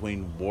deal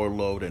between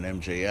Warlord and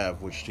MJF,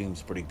 which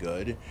seems pretty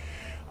good.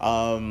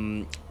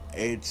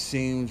 It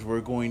seems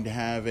we're going to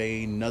have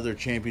another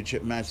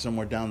championship match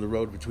somewhere down the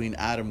road between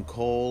Adam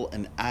Cole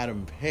and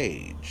Adam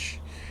Page.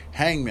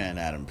 Hangman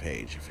Adam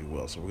Page, if you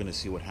will. So we're going to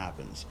see what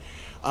happens.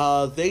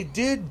 They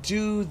did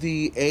do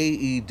the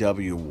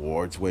AEW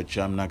awards, which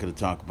I'm not going to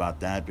talk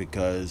about that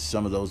because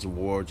some of those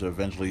awards are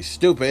eventually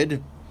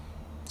stupid.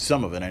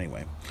 Some of it,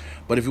 anyway.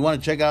 But if you want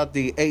to check out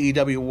the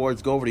AEW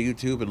awards, go over to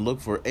YouTube and look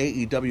for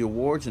AEW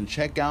awards and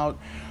check out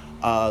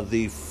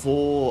the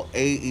full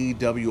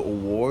AEW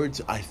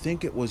awards. I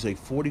think it was a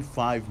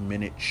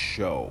 45-minute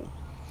show.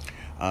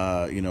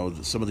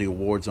 Some of the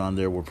awards on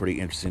there were pretty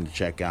interesting to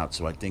check out,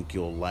 so I think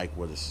you'll like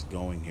where this is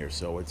going here.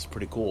 So it's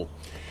pretty cool.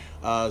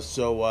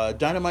 So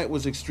Dynamite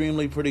was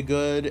extremely pretty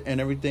good and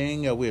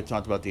everything. We had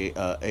talked about the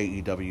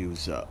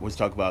AEW's. We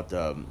talked about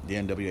the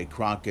NWA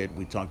Crockett.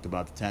 We talked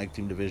about the tag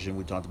team division.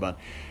 We talked about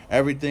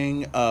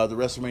everything, the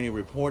WrestleMania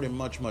report, and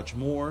much, much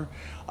more.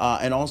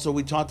 And also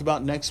we talked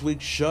about next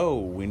week's show.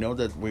 We know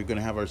that we're going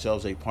to have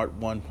ourselves a part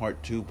 1,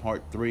 part 2,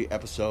 part 3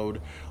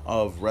 episode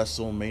of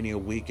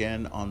WrestleMania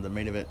weekend on the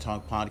Main Event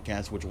Talk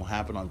podcast, which will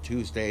happen on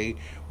Tuesday,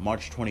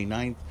 March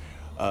 29th.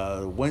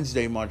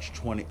 Wednesday, March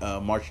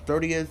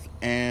 30th,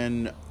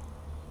 and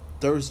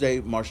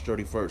Thursday, March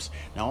 31st.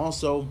 Now,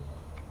 also,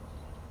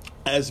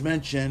 as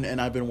mentioned,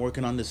 and I've been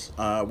working on this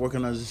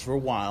for a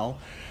while.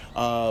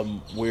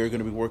 We're going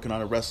to be working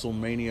on a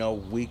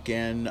WrestleMania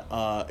weekend.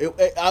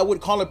 I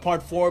would call it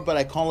part 4, but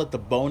I call it the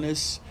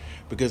bonus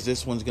because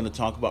this one's going to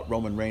talk about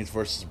Roman Reigns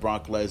versus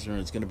Brock Lesnar, and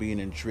it's going to be an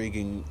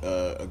intriguing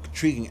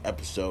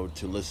episode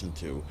to listen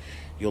to.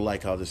 You'll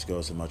like how this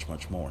goes and much,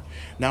 much more.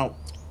 Now,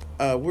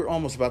 we're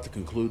almost about to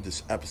conclude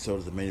this episode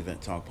of the Main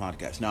Event Talk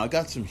podcast. Now, I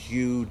got some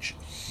huge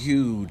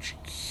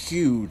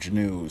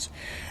news,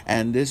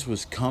 and this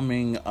was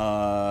coming,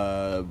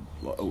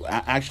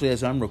 actually,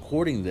 as I'm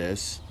recording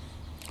this,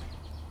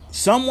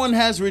 someone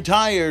has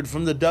retired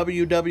from the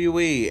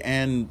WWE,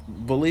 and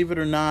believe it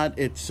or not,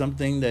 it's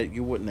something that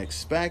you wouldn't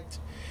expect.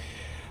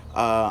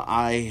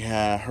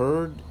 I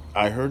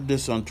heard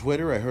this on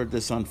Twitter, I heard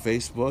this on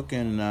Facebook,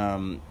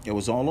 and it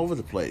was all over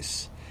the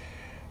place.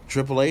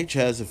 Triple H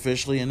has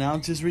officially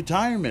announced his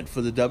retirement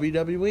for the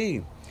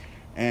WWE.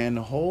 And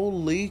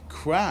holy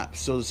crap.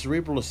 So the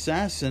Cerebral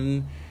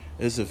Assassin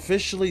is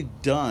officially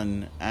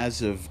done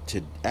as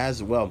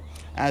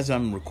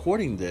I'm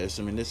recording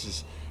this. I mean, this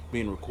is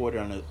being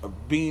recorded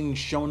being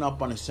shown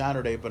up on a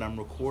Saturday, but I'm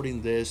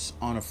recording this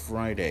on a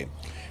Friday.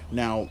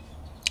 Now,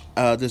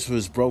 this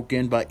was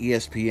broken by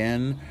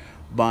ESPN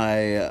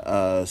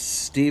by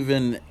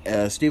Stephen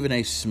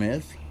A.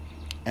 Smith.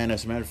 And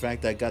as a matter of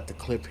fact, I got the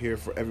clip here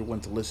for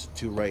everyone to listen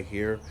to right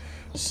here.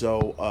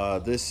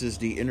 So this is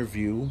the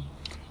interview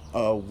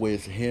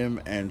with him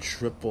and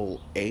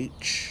Triple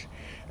H.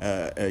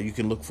 You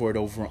can look for it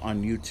over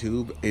on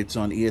YouTube. It's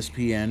on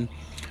ESPN.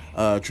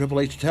 Triple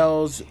H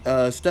tells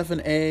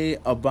Stephen A.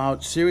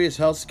 about serious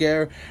health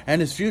scare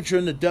and his future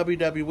in the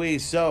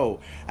WWE. So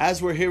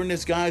as we're hearing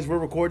this, guys, we're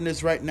recording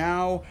this right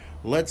now.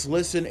 Let's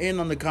listen in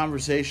on the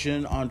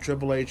conversation on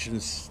Triple H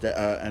and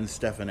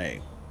Stephen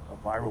A.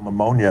 Viral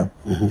pneumonia.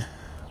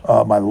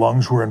 My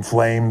lungs were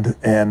inflamed,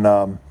 and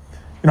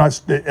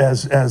as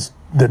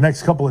the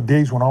next couple of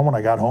days went on, when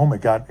I got home,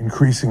 it got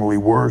increasingly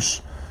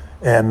worse.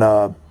 And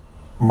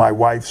my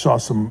wife saw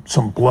some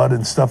blood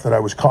and stuff that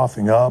I was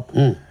coughing up,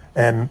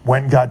 and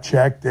went and got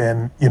checked.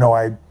 And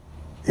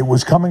it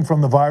was coming from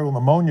the viral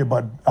pneumonia,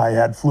 but I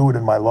had fluid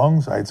in my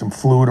lungs. I had some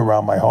fluid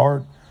around my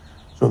heart,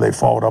 so they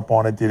followed up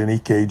on it, did an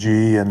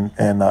EKG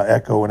and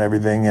echo and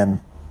everything,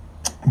 and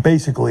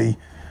basically,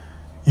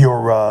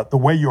 the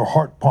way your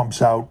heart pumps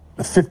out,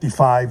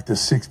 55 to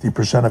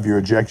 60% of your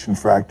ejection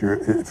fracture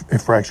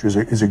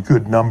is a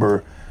good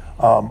number.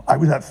 I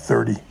was at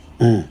 30,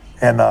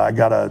 and I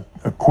got a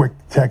quick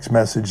text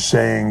message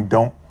saying,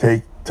 "Don't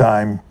take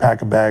time,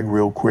 pack a bag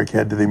real quick,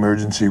 head to the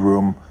emergency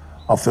room.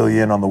 I'll fill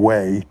you in on the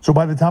way." So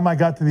by the time I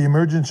got to the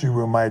emergency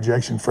room, my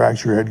ejection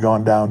fracture had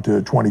gone down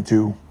to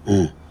 22.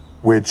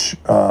 which,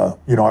 I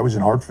was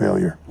in heart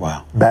failure.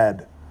 Wow.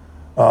 Bad.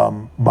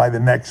 By the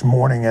next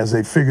morning, as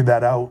they figured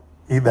that out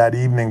that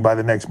evening, by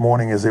the next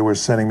morning, as they were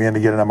sending me in to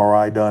get an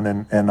MRI done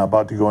and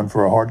about to go in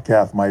for a heart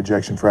cath, my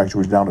ejection fraction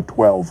was down to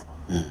 12.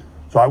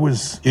 So I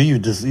was... You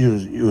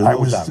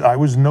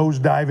was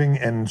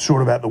nosediving and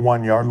sort of at the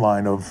 1 yard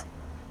line of,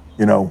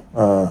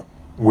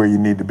 where you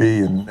need to be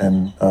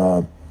and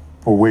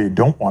or where you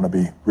don't want to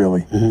be,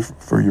 really,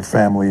 for your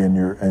family and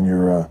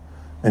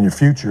your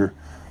future.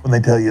 When they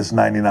tell you it's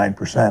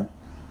 99%,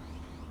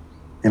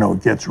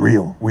 it gets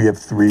real. We have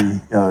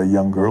 3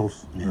 young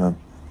girls,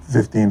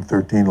 15,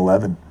 13,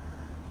 11.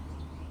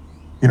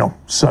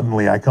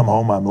 Suddenly I come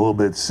home, I'm a little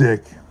bit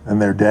sick,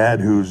 and their dad,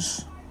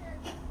 who's,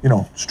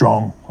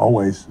 strong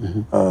always,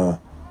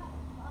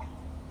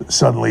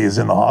 suddenly is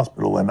in the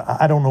hospital. And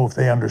I don't know if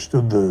they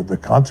understood the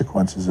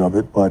consequences of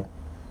it, but,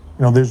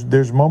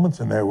 there's moments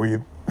in there where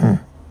you,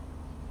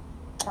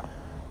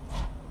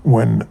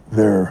 when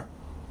they're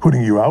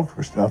putting you out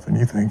for stuff and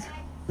you think,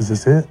 is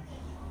this it?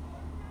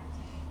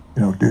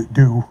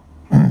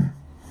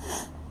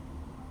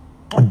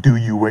 Do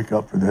you wake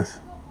up for this?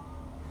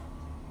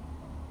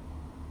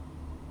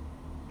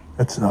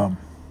 That's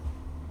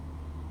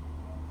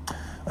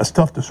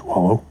tough to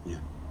swallow,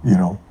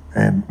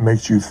 and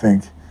makes you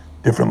think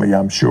differently.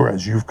 I'm sure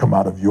as you've come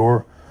out of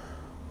your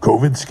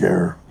COVID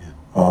scare,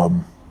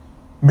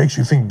 makes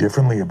you think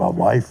differently about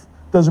life.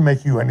 Doesn't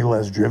make you any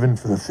less driven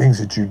for the things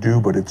that you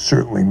do, but it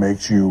certainly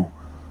makes you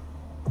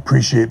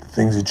appreciate the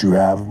things that you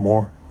have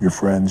more, your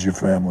friends, your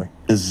family.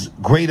 As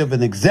great of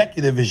an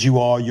executive as you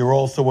are, you're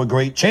also a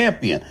great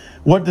champion.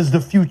 What does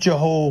the future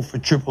hold for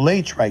Triple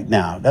H right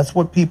now? That's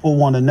what people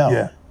want to know.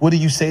 Yeah. What do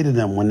you say to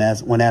them when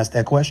asked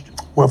that question?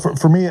 Well,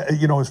 for me,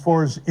 as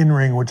far as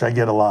in-ring, which I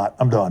get a lot,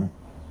 I'm done.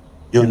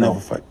 You'll never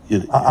fight.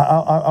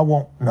 I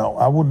won't. No,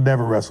 I would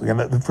never wrestle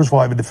again. First of all,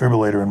 I have a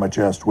defibrillator in my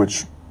chest,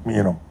 which,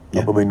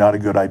 probably not a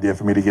good idea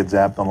for me to get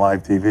zapped on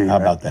live TV. How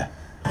about that?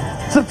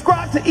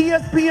 Subscribe to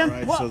ESPN.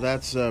 Right, so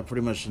that's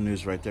pretty much the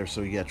news right there.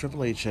 So, yeah,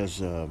 Triple H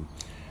has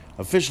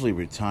officially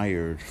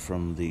retired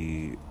from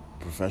the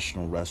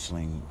professional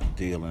wrestling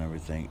deal and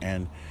everything.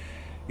 And,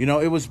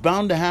 it was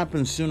bound to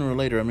happen sooner or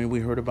later. I mean,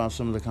 we heard about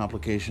some of the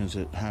complications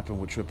that happened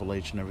with Triple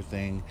H and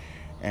everything.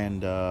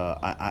 And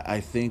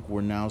I think we're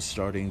now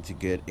starting to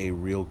get a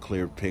real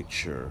clear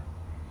picture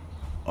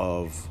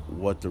of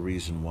what the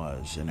reason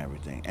was and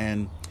everything.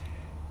 And,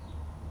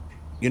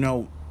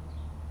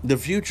 the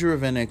future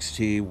of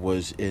NXT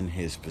was in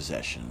his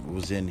possession,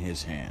 was in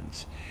his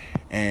hands.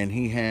 And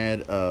he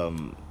had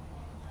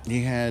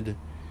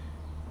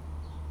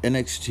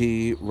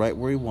NXT right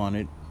where he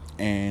wanted,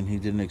 and he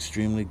did an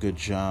extremely good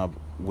job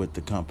with the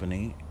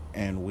company.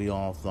 And we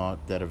all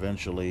thought that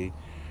eventually,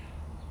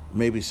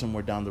 maybe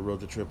somewhere down the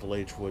road, the Triple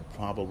H would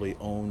probably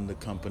own the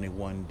company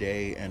one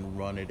day and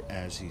run it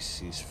as he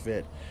sees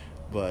fit.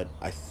 But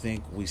I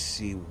think we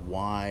see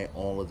why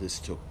all of this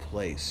took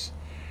place.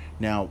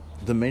 Now,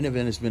 the Main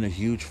Event has been a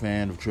huge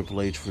fan of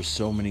Triple H for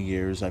so many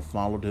years. I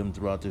followed him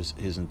throughout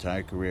his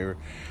entire career.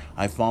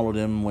 I followed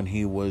him when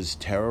he was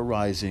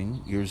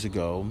terrorizing years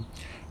ago,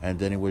 and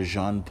then he was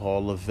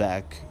Jean-Paul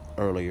Levesque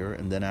earlier,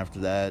 and then after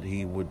that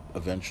he would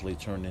eventually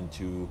turn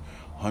into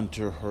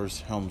Hunter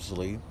Hearst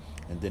Helmsley,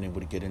 and then he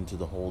would get into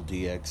the whole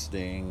DX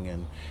thing,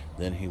 and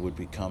then he would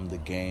become the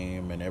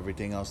Game and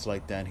everything else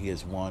like that. He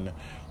has won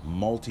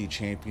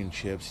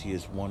multi-championships. He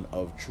is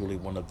truly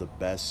one of the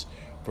best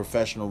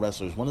professional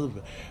wrestlers, one of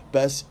the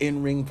best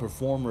in-ring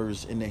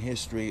performers in the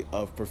history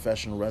of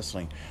professional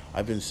wrestling.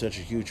 I've been such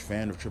a huge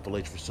fan of Triple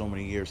H for so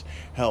many years.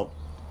 Hell,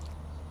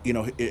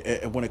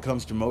 when it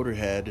comes to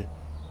Motorhead,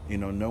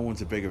 no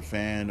one's a bigger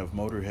fan of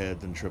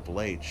Motorhead than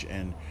Triple H,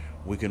 and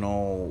we can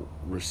all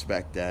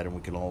respect that, and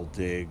we can all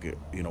dig,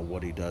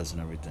 what he does and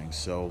everything.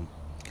 So,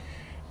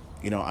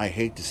 I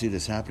hate to see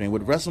this happening.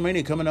 With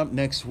WrestleMania coming up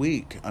next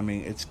week, I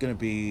mean, it's going to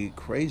be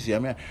crazy. I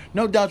mean,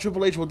 no doubt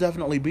Triple H will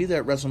definitely be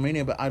there at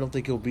WrestleMania, but I don't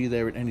think he'll be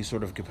there in any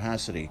sort of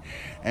capacity.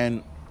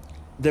 And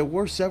there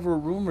were several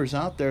rumors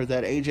out there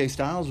that AJ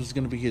Styles was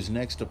going to be his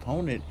next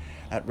opponent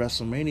at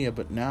WrestleMania,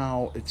 but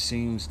now it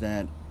seems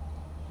that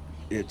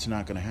it's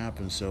not going to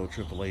happen. So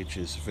Triple H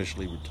is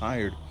officially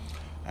retired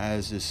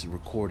as this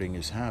recording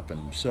has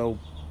happened. So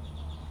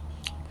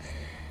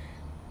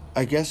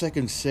I guess I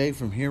can say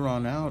from here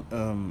on out,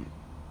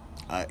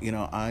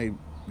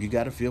 you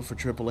got to feel for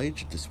Triple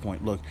H at this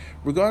point. Look,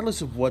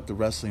 regardless of what the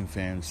wrestling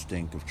fans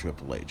think of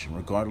Triple H, and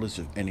regardless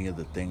of any of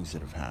the things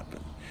that have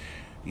happened,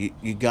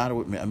 you got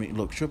to admit. I mean,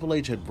 look, Triple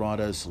H had brought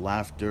us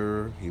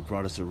laughter. He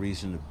brought us a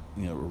reason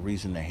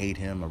to hate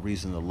him, a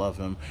reason to love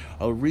him,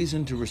 a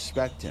reason to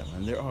respect him.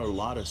 And there are a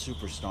lot of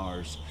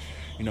superstars,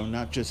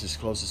 not just his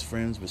closest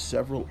friends, but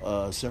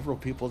several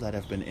people that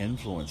have been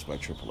influenced by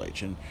Triple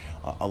H. And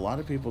a lot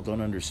of people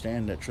don't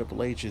understand that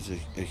Triple H is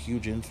a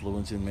huge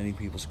influence in many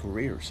people's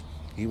careers.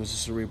 He was a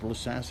cerebral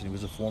assassin. He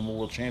was a former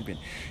world champion.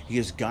 He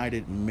has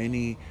guided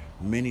many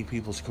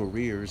people's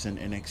careers in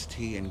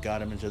NXT and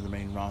got him into the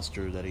main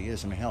roster that he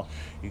is. I mean, hell,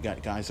 you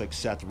got guys like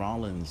Seth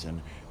Rollins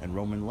and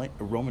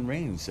Roman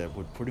Reigns that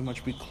would pretty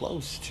much be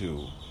close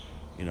to,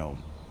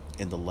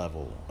 in the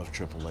level of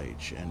Triple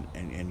H,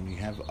 and you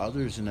have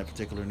others in that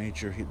particular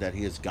nature that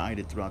he has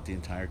guided throughout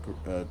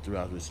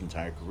his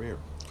entire career.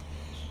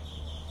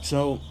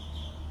 So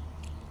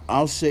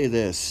I'll say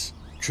this: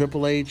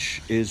 Triple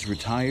H is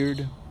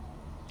retired.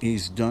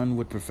 He's done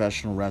with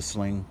professional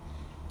wrestling,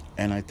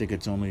 and I think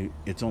it's only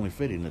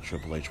fitting that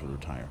Triple H would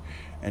retire.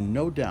 And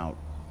no doubt,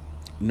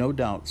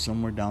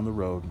 somewhere down the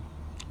road,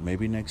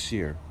 maybe next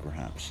year,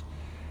 perhaps,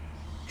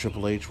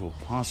 Triple H will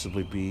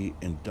possibly be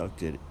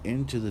inducted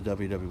into the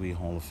WWE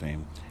Hall of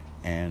Fame,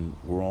 and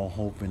we're all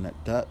hoping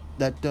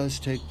that does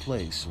take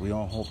place. We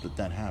all hope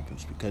that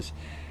happens, because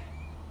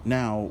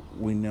now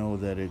we know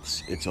that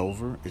it's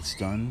over, it's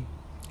done,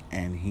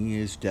 and he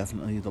is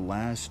definitely the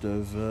last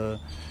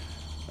of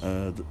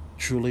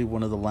truly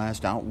one of the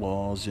last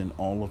outlaws in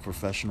all of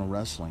professional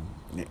wrestling,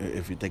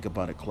 if you think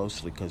about it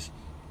closely, because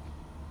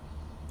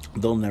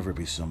there'll never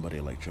be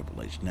somebody like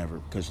Triple H, never.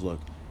 Because look,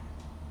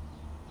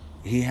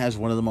 he has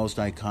one of the most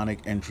iconic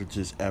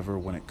entrances ever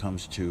when it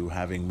comes to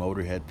having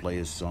Motorhead play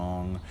his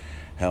song.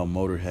 How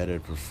Motorhead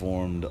had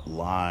performed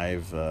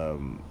live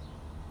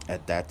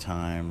at that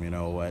time,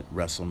 at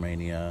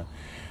WrestleMania.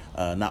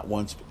 Not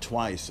once, but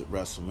twice at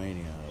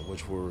WrestleMania,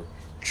 which were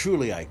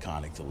truly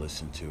iconic to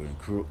listen to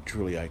and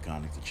truly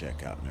iconic to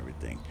check out and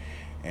everything.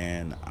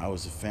 And I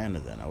was a fan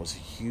of that. I was a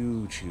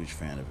huge, huge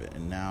fan of it.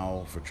 And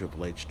now for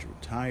Triple H to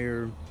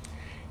retire,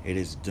 it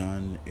is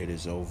done, it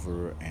is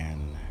over,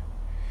 and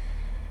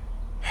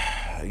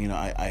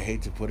I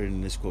hate to put it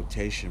in this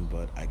quotation,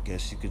 but I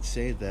guess you could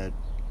say that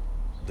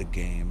the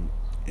game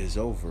is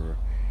over,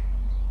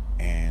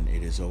 and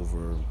it is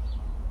over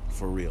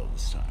for real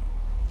this time.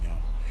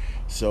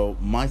 So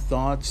my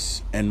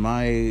thoughts and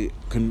my,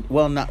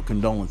 not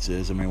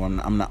condolences. I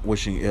mean, I'm not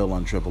wishing ill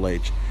on Triple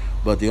H,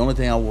 but the only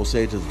thing I will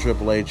say to the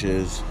Triple H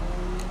is,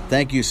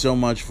 thank you so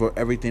much for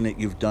everything that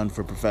you've done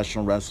for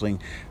professional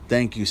wrestling.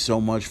 Thank you so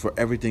much for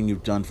everything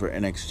you've done for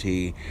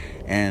NXT,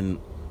 and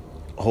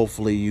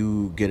hopefully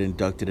you get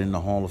inducted in the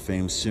Hall of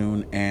Fame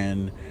soon,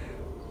 and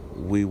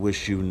we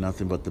wish you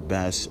nothing but the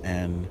best,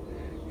 and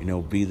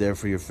be there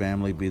for your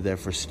family, be there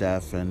for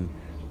Steph, and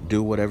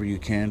do whatever you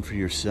can for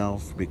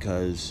yourself,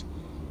 because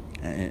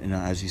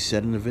as he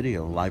said in the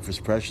video, life is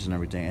precious and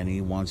everything, and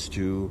he wants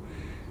to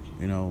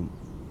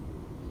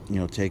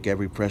take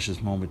every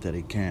precious moment that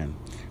he can.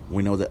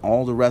 We know that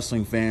all the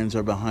wrestling fans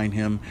are behind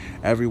him,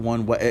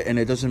 everyone, and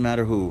it doesn't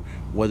matter who,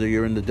 whether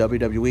you're in the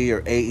WWE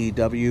or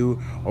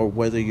AEW, or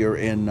whether you're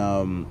in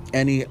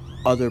any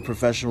other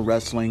professional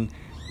wrestling,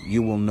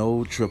 you will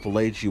know Triple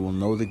H, you will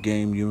know the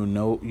game, you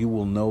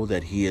will know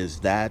that he is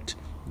that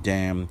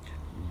damn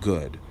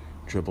good.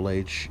 Triple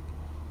H,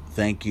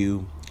 thank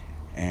you,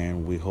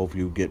 and we hope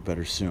you get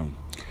better soon.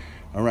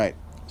 All right.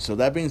 So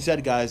that being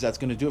said, guys, that's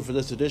going to do it for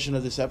this edition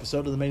of this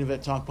episode of the Main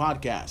Event Talk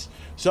podcast.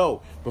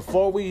 So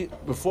before we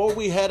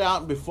head out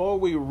and before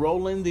we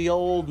roll in the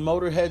old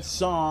Motorhead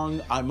song,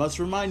 I must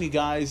remind you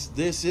guys,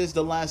 this is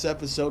the last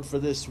episode for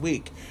this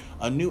week.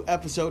 A new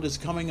episode is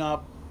coming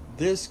up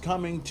this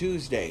coming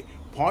Tuesday.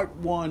 Part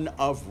 1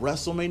 of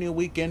WrestleMania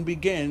weekend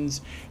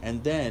begins,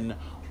 and then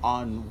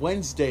on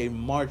Wednesday,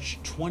 March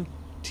 30th,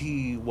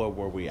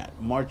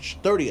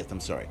 I'm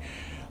sorry.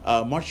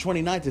 March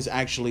 29th is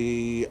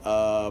actually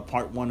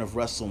part 1 of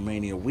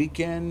WrestleMania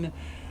weekend.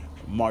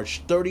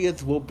 March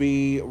 30th will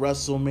be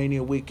WrestleMania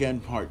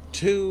weekend part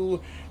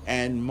 2.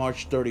 And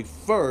March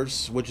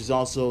 31st, which is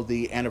also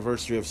the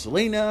anniversary of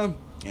Selena,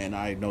 and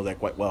I know that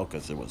quite well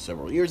because it was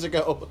several years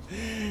ago,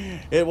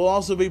 it will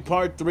also be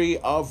part 3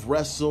 of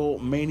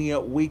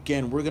WrestleMania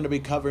weekend. We're going to be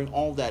covering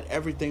all that,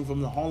 everything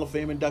from the Hall of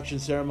Fame induction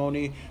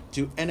ceremony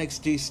to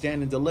NXT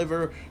Stand and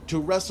Deliver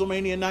to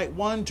WrestleMania Night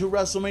 1 to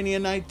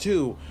WrestleMania Night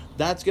 2.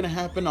 That's going to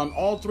happen on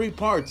all 3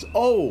 parts.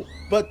 Oh,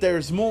 but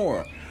there's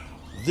more.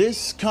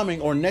 This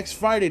coming, or next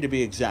Friday to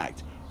be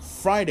exact,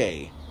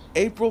 Friday,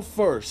 April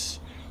 1st,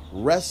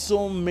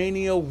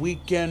 WrestleMania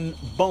weekend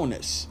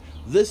bonus.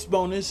 This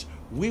bonus,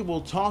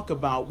 we'll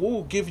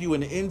give you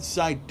an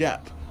inside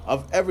depth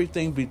of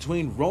everything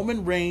between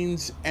Roman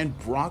Reigns and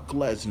Brock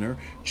Lesnar,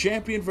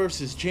 champion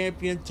versus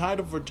champion,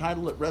 title for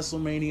title at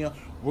WrestleMania.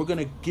 We're going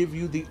to give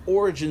you the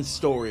origin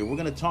story. We're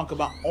going to talk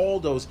about all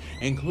those,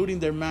 including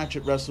their match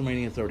at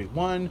WrestleMania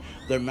 31,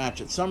 their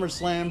match at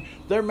SummerSlam,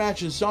 their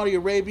match in Saudi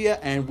Arabia,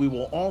 and we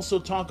will also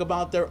talk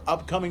about their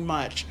upcoming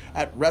match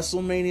at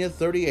WrestleMania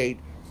 38,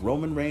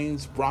 Roman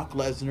Reigns, Brock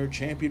Lesnar,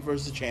 champion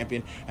versus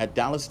champion at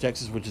Dallas,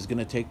 Texas, which is going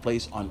to take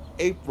place on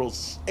April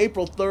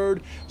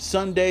 3rd,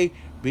 Sunday.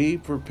 Be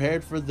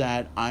prepared for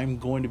that. I'm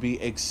going to be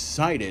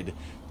excited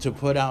to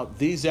put out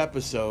these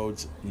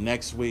episodes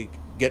next week.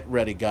 Get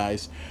ready,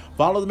 guys.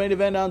 Follow the Main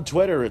Event on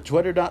Twitter at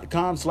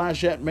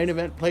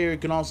twitter.com/@maineventplayer. You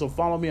can also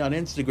follow me on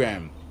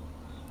Instagram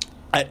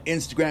at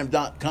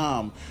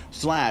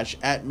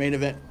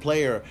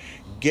Instagram.com/@main-event-player.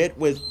 Get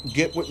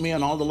with me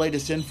on all the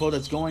latest info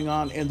that's going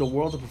on in the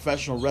world of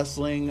professional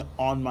wrestling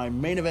on my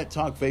Main Event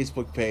Talk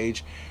Facebook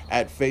page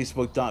at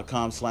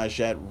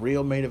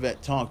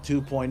facebook.com/@RealMainEventTalk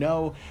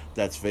 2.0.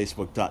 That's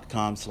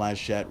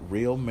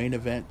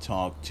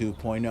facebook.com/@RealMainEventTalk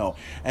 2.0.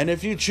 And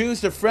if you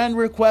choose to friend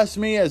request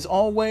me, as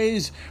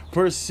always,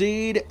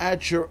 proceed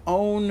at your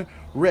own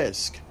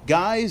risk.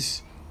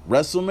 Guys,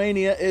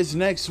 WrestleMania is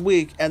next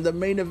week, and the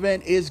main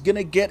event is going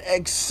to get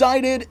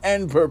excited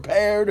and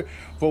prepared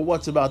for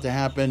what's about to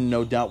happen.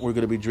 No doubt we're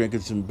going to be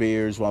drinking some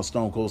beers while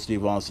Stone Cold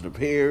Steve Austin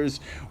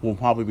appears. We'll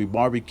probably be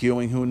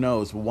barbecuing, who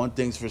knows. But one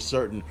thing's for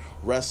certain,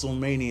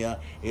 WrestleMania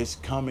is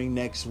coming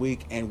next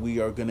week, and we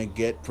are going to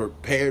get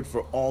prepared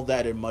for all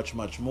that and much,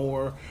 much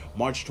more.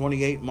 March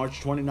 28th, March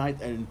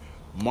 29th, and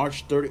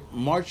March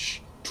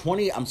 29th.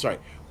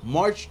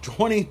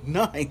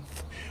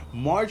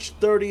 March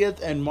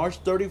 30th and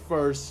March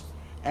 31st,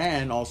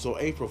 and also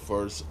April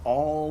 1st.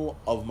 All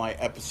of my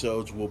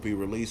episodes will be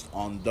released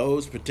on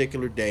those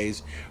particular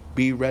days.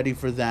 Be ready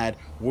for that.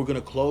 We're gonna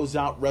close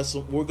out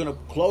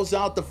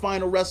the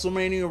final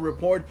WrestleMania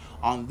report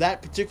on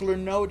that particular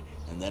note,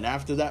 and then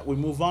after that we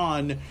move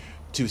on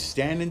to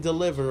Stand and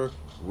Deliver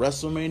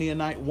WrestleMania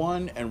Night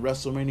 1 and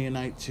WrestleMania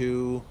Night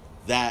 2.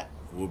 That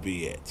will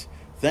be it.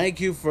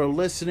 Thank you for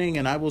listening,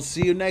 and I will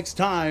see you next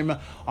time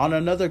on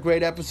another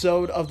great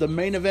episode of the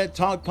Main Event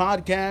Talk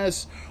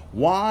Podcast.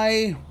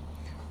 Why?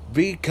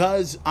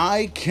 Because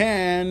I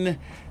can,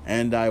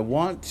 and I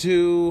want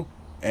to.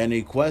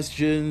 Any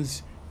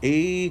questions?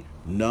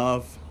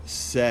 Enough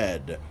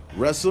said.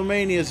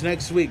 WrestleMania is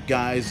next week,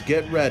 guys.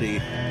 Get ready.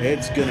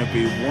 It's going to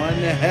be one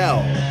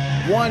hell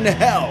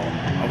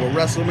of a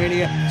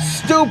WrestleMania.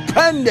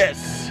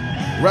 Stupendous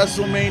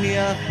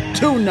WrestleMania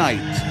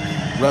tonight.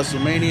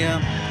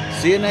 WrestleMania.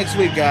 See you next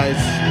week, guys.